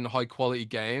delivering high quality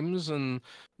games, and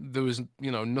there was,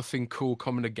 you know, nothing cool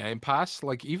coming to Game Pass,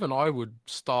 like, even I would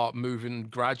start moving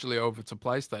gradually over to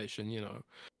PlayStation, you know,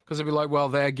 because I'd be like, well,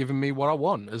 they're giving me what I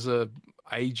want as a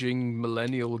aging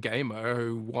millennial gamer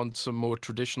who wants a more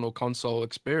traditional console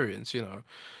experience, you know.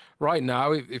 Right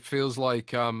now, it feels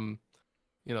like, you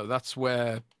know, that's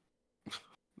where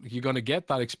you're going to get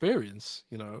that experience,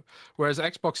 you know, whereas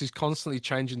Xbox is constantly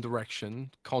changing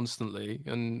direction,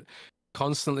 and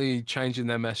constantly changing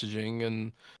their messaging,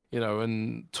 and, you know,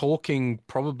 and talking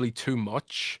probably too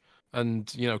much,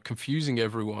 and, you know, confusing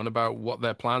everyone about what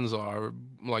their plans are,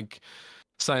 like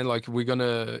saying, like, we're going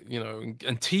to, you know,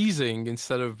 and teasing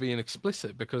instead of being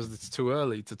explicit because it's too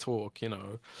early to talk, you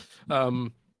know.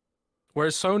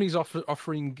 Whereas Sony's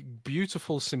offering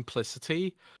beautiful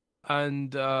simplicity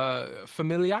and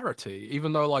familiarity,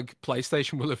 even though, like,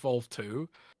 PlayStation will evolve too,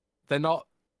 they're not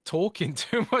talking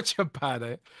too much about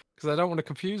it because they don't want to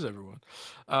confuse everyone.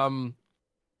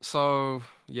 So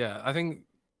yeah, I think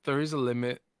there is a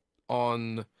limit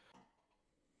on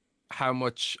how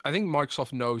much. I think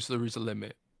Microsoft knows there is a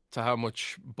limit to how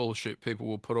much bullshit people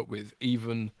will put up with,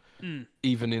 even in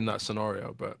that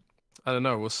scenario. But I don't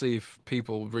know. We'll see if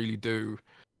people really do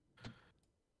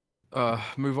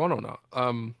move on or not.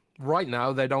 Right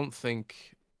now, they don't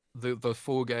think the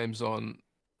 4 games on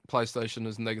PlayStation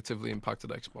has negatively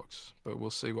impacted Xbox, but we'll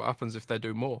see what happens if they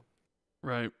do more.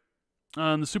 Right.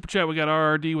 On the super chat, we got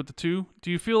RRD with the 2.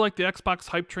 Do you feel like the Xbox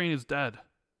hype train is dead?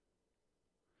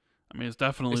 I mean, it's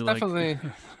definitely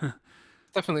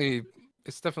definitely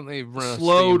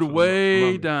slowed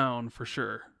way down for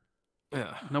sure.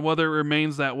 Yeah. Now, whether it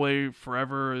remains that way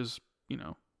forever is, you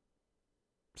know,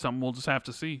 something we'll just have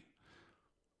to see.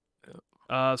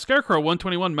 Scarecrow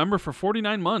 121, member for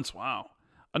 49 months. Wow.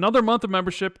 Another month of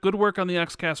membership. Good work on the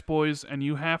XCast, boys. And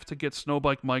you have to get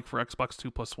Snowbike Mike for Xbox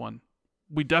 2+1.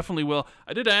 We definitely will.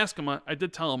 I did ask him. I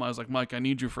did tell him. I was like, Mike, I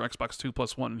need you for Xbox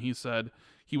 2+1. And he said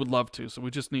he would love to. So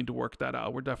we just need to work that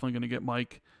out. We're definitely going to get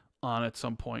Mike on at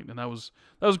some point. And that was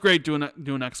great doing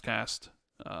XCast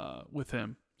with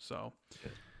him. So,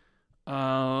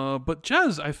 but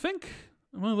Jez, I think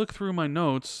I'm going to look through my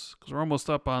notes because we're almost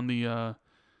up on the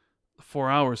 4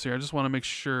 hours here. I just want to make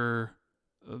sure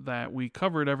that we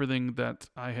covered everything that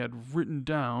I had written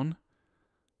down.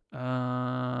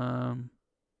 Yeah,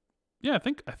 I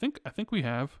think we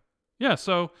have. Yeah,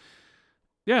 so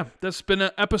yeah, that's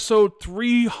been episode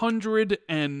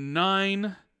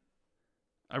 309.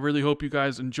 I really hope you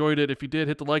guys enjoyed it. If you did,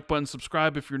 hit the like button,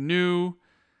 subscribe if you're new.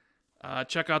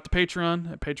 Check out the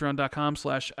Patreon at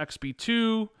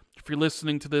patreon.com/XB2. If you're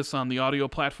listening to this on the audio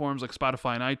platforms like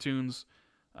Spotify and iTunes,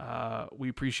 we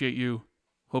appreciate you.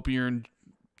 Hope you're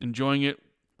enjoying it.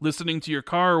 Listening to your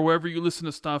car or wherever you listen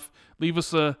to stuff, leave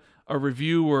us a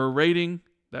review or a rating.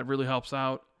 That really helps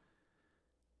out.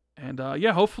 And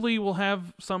yeah, hopefully we'll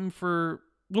have some for.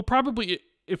 We'll probably,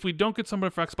 if we don't get somebody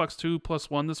for Xbox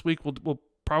 2+1 this week, we'll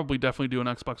probably definitely do an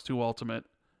Xbox 2 Ultimate.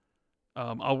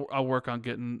 I'll work on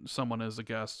getting someone as a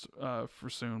guest for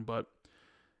soon. But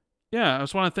yeah, I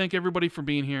just want to thank everybody for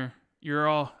being here. You're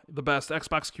all the best.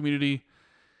 Xbox community,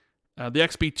 the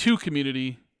XB2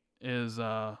 community is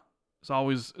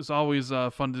always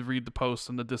fun to read the posts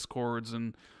and the Discords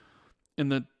and in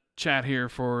the chat here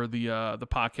for the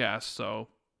podcast. So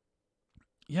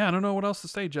yeah, I don't know what else to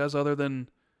say, Jez, other than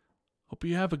hope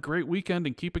you have a great weekend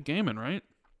and keep it gaming, right?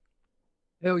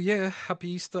 Hell yeah, happy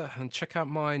Easter, and check out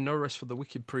my No Rest for the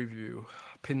Wicked preview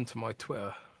pinned to my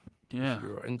Twitter. Yeah, if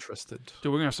you're interested.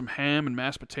 Dude, we're gonna have some ham and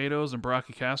mashed potatoes and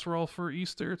broccoli casserole for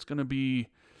Easter. It's gonna be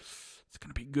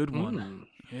a good one.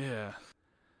 Yeah,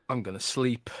 I'm gonna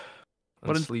sleep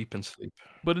and sleep and sleep.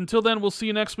 But until then, we'll see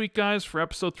you next week, guys, for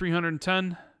episode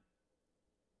 310.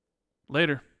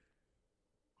 Later.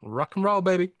 Rock and roll,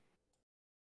 baby.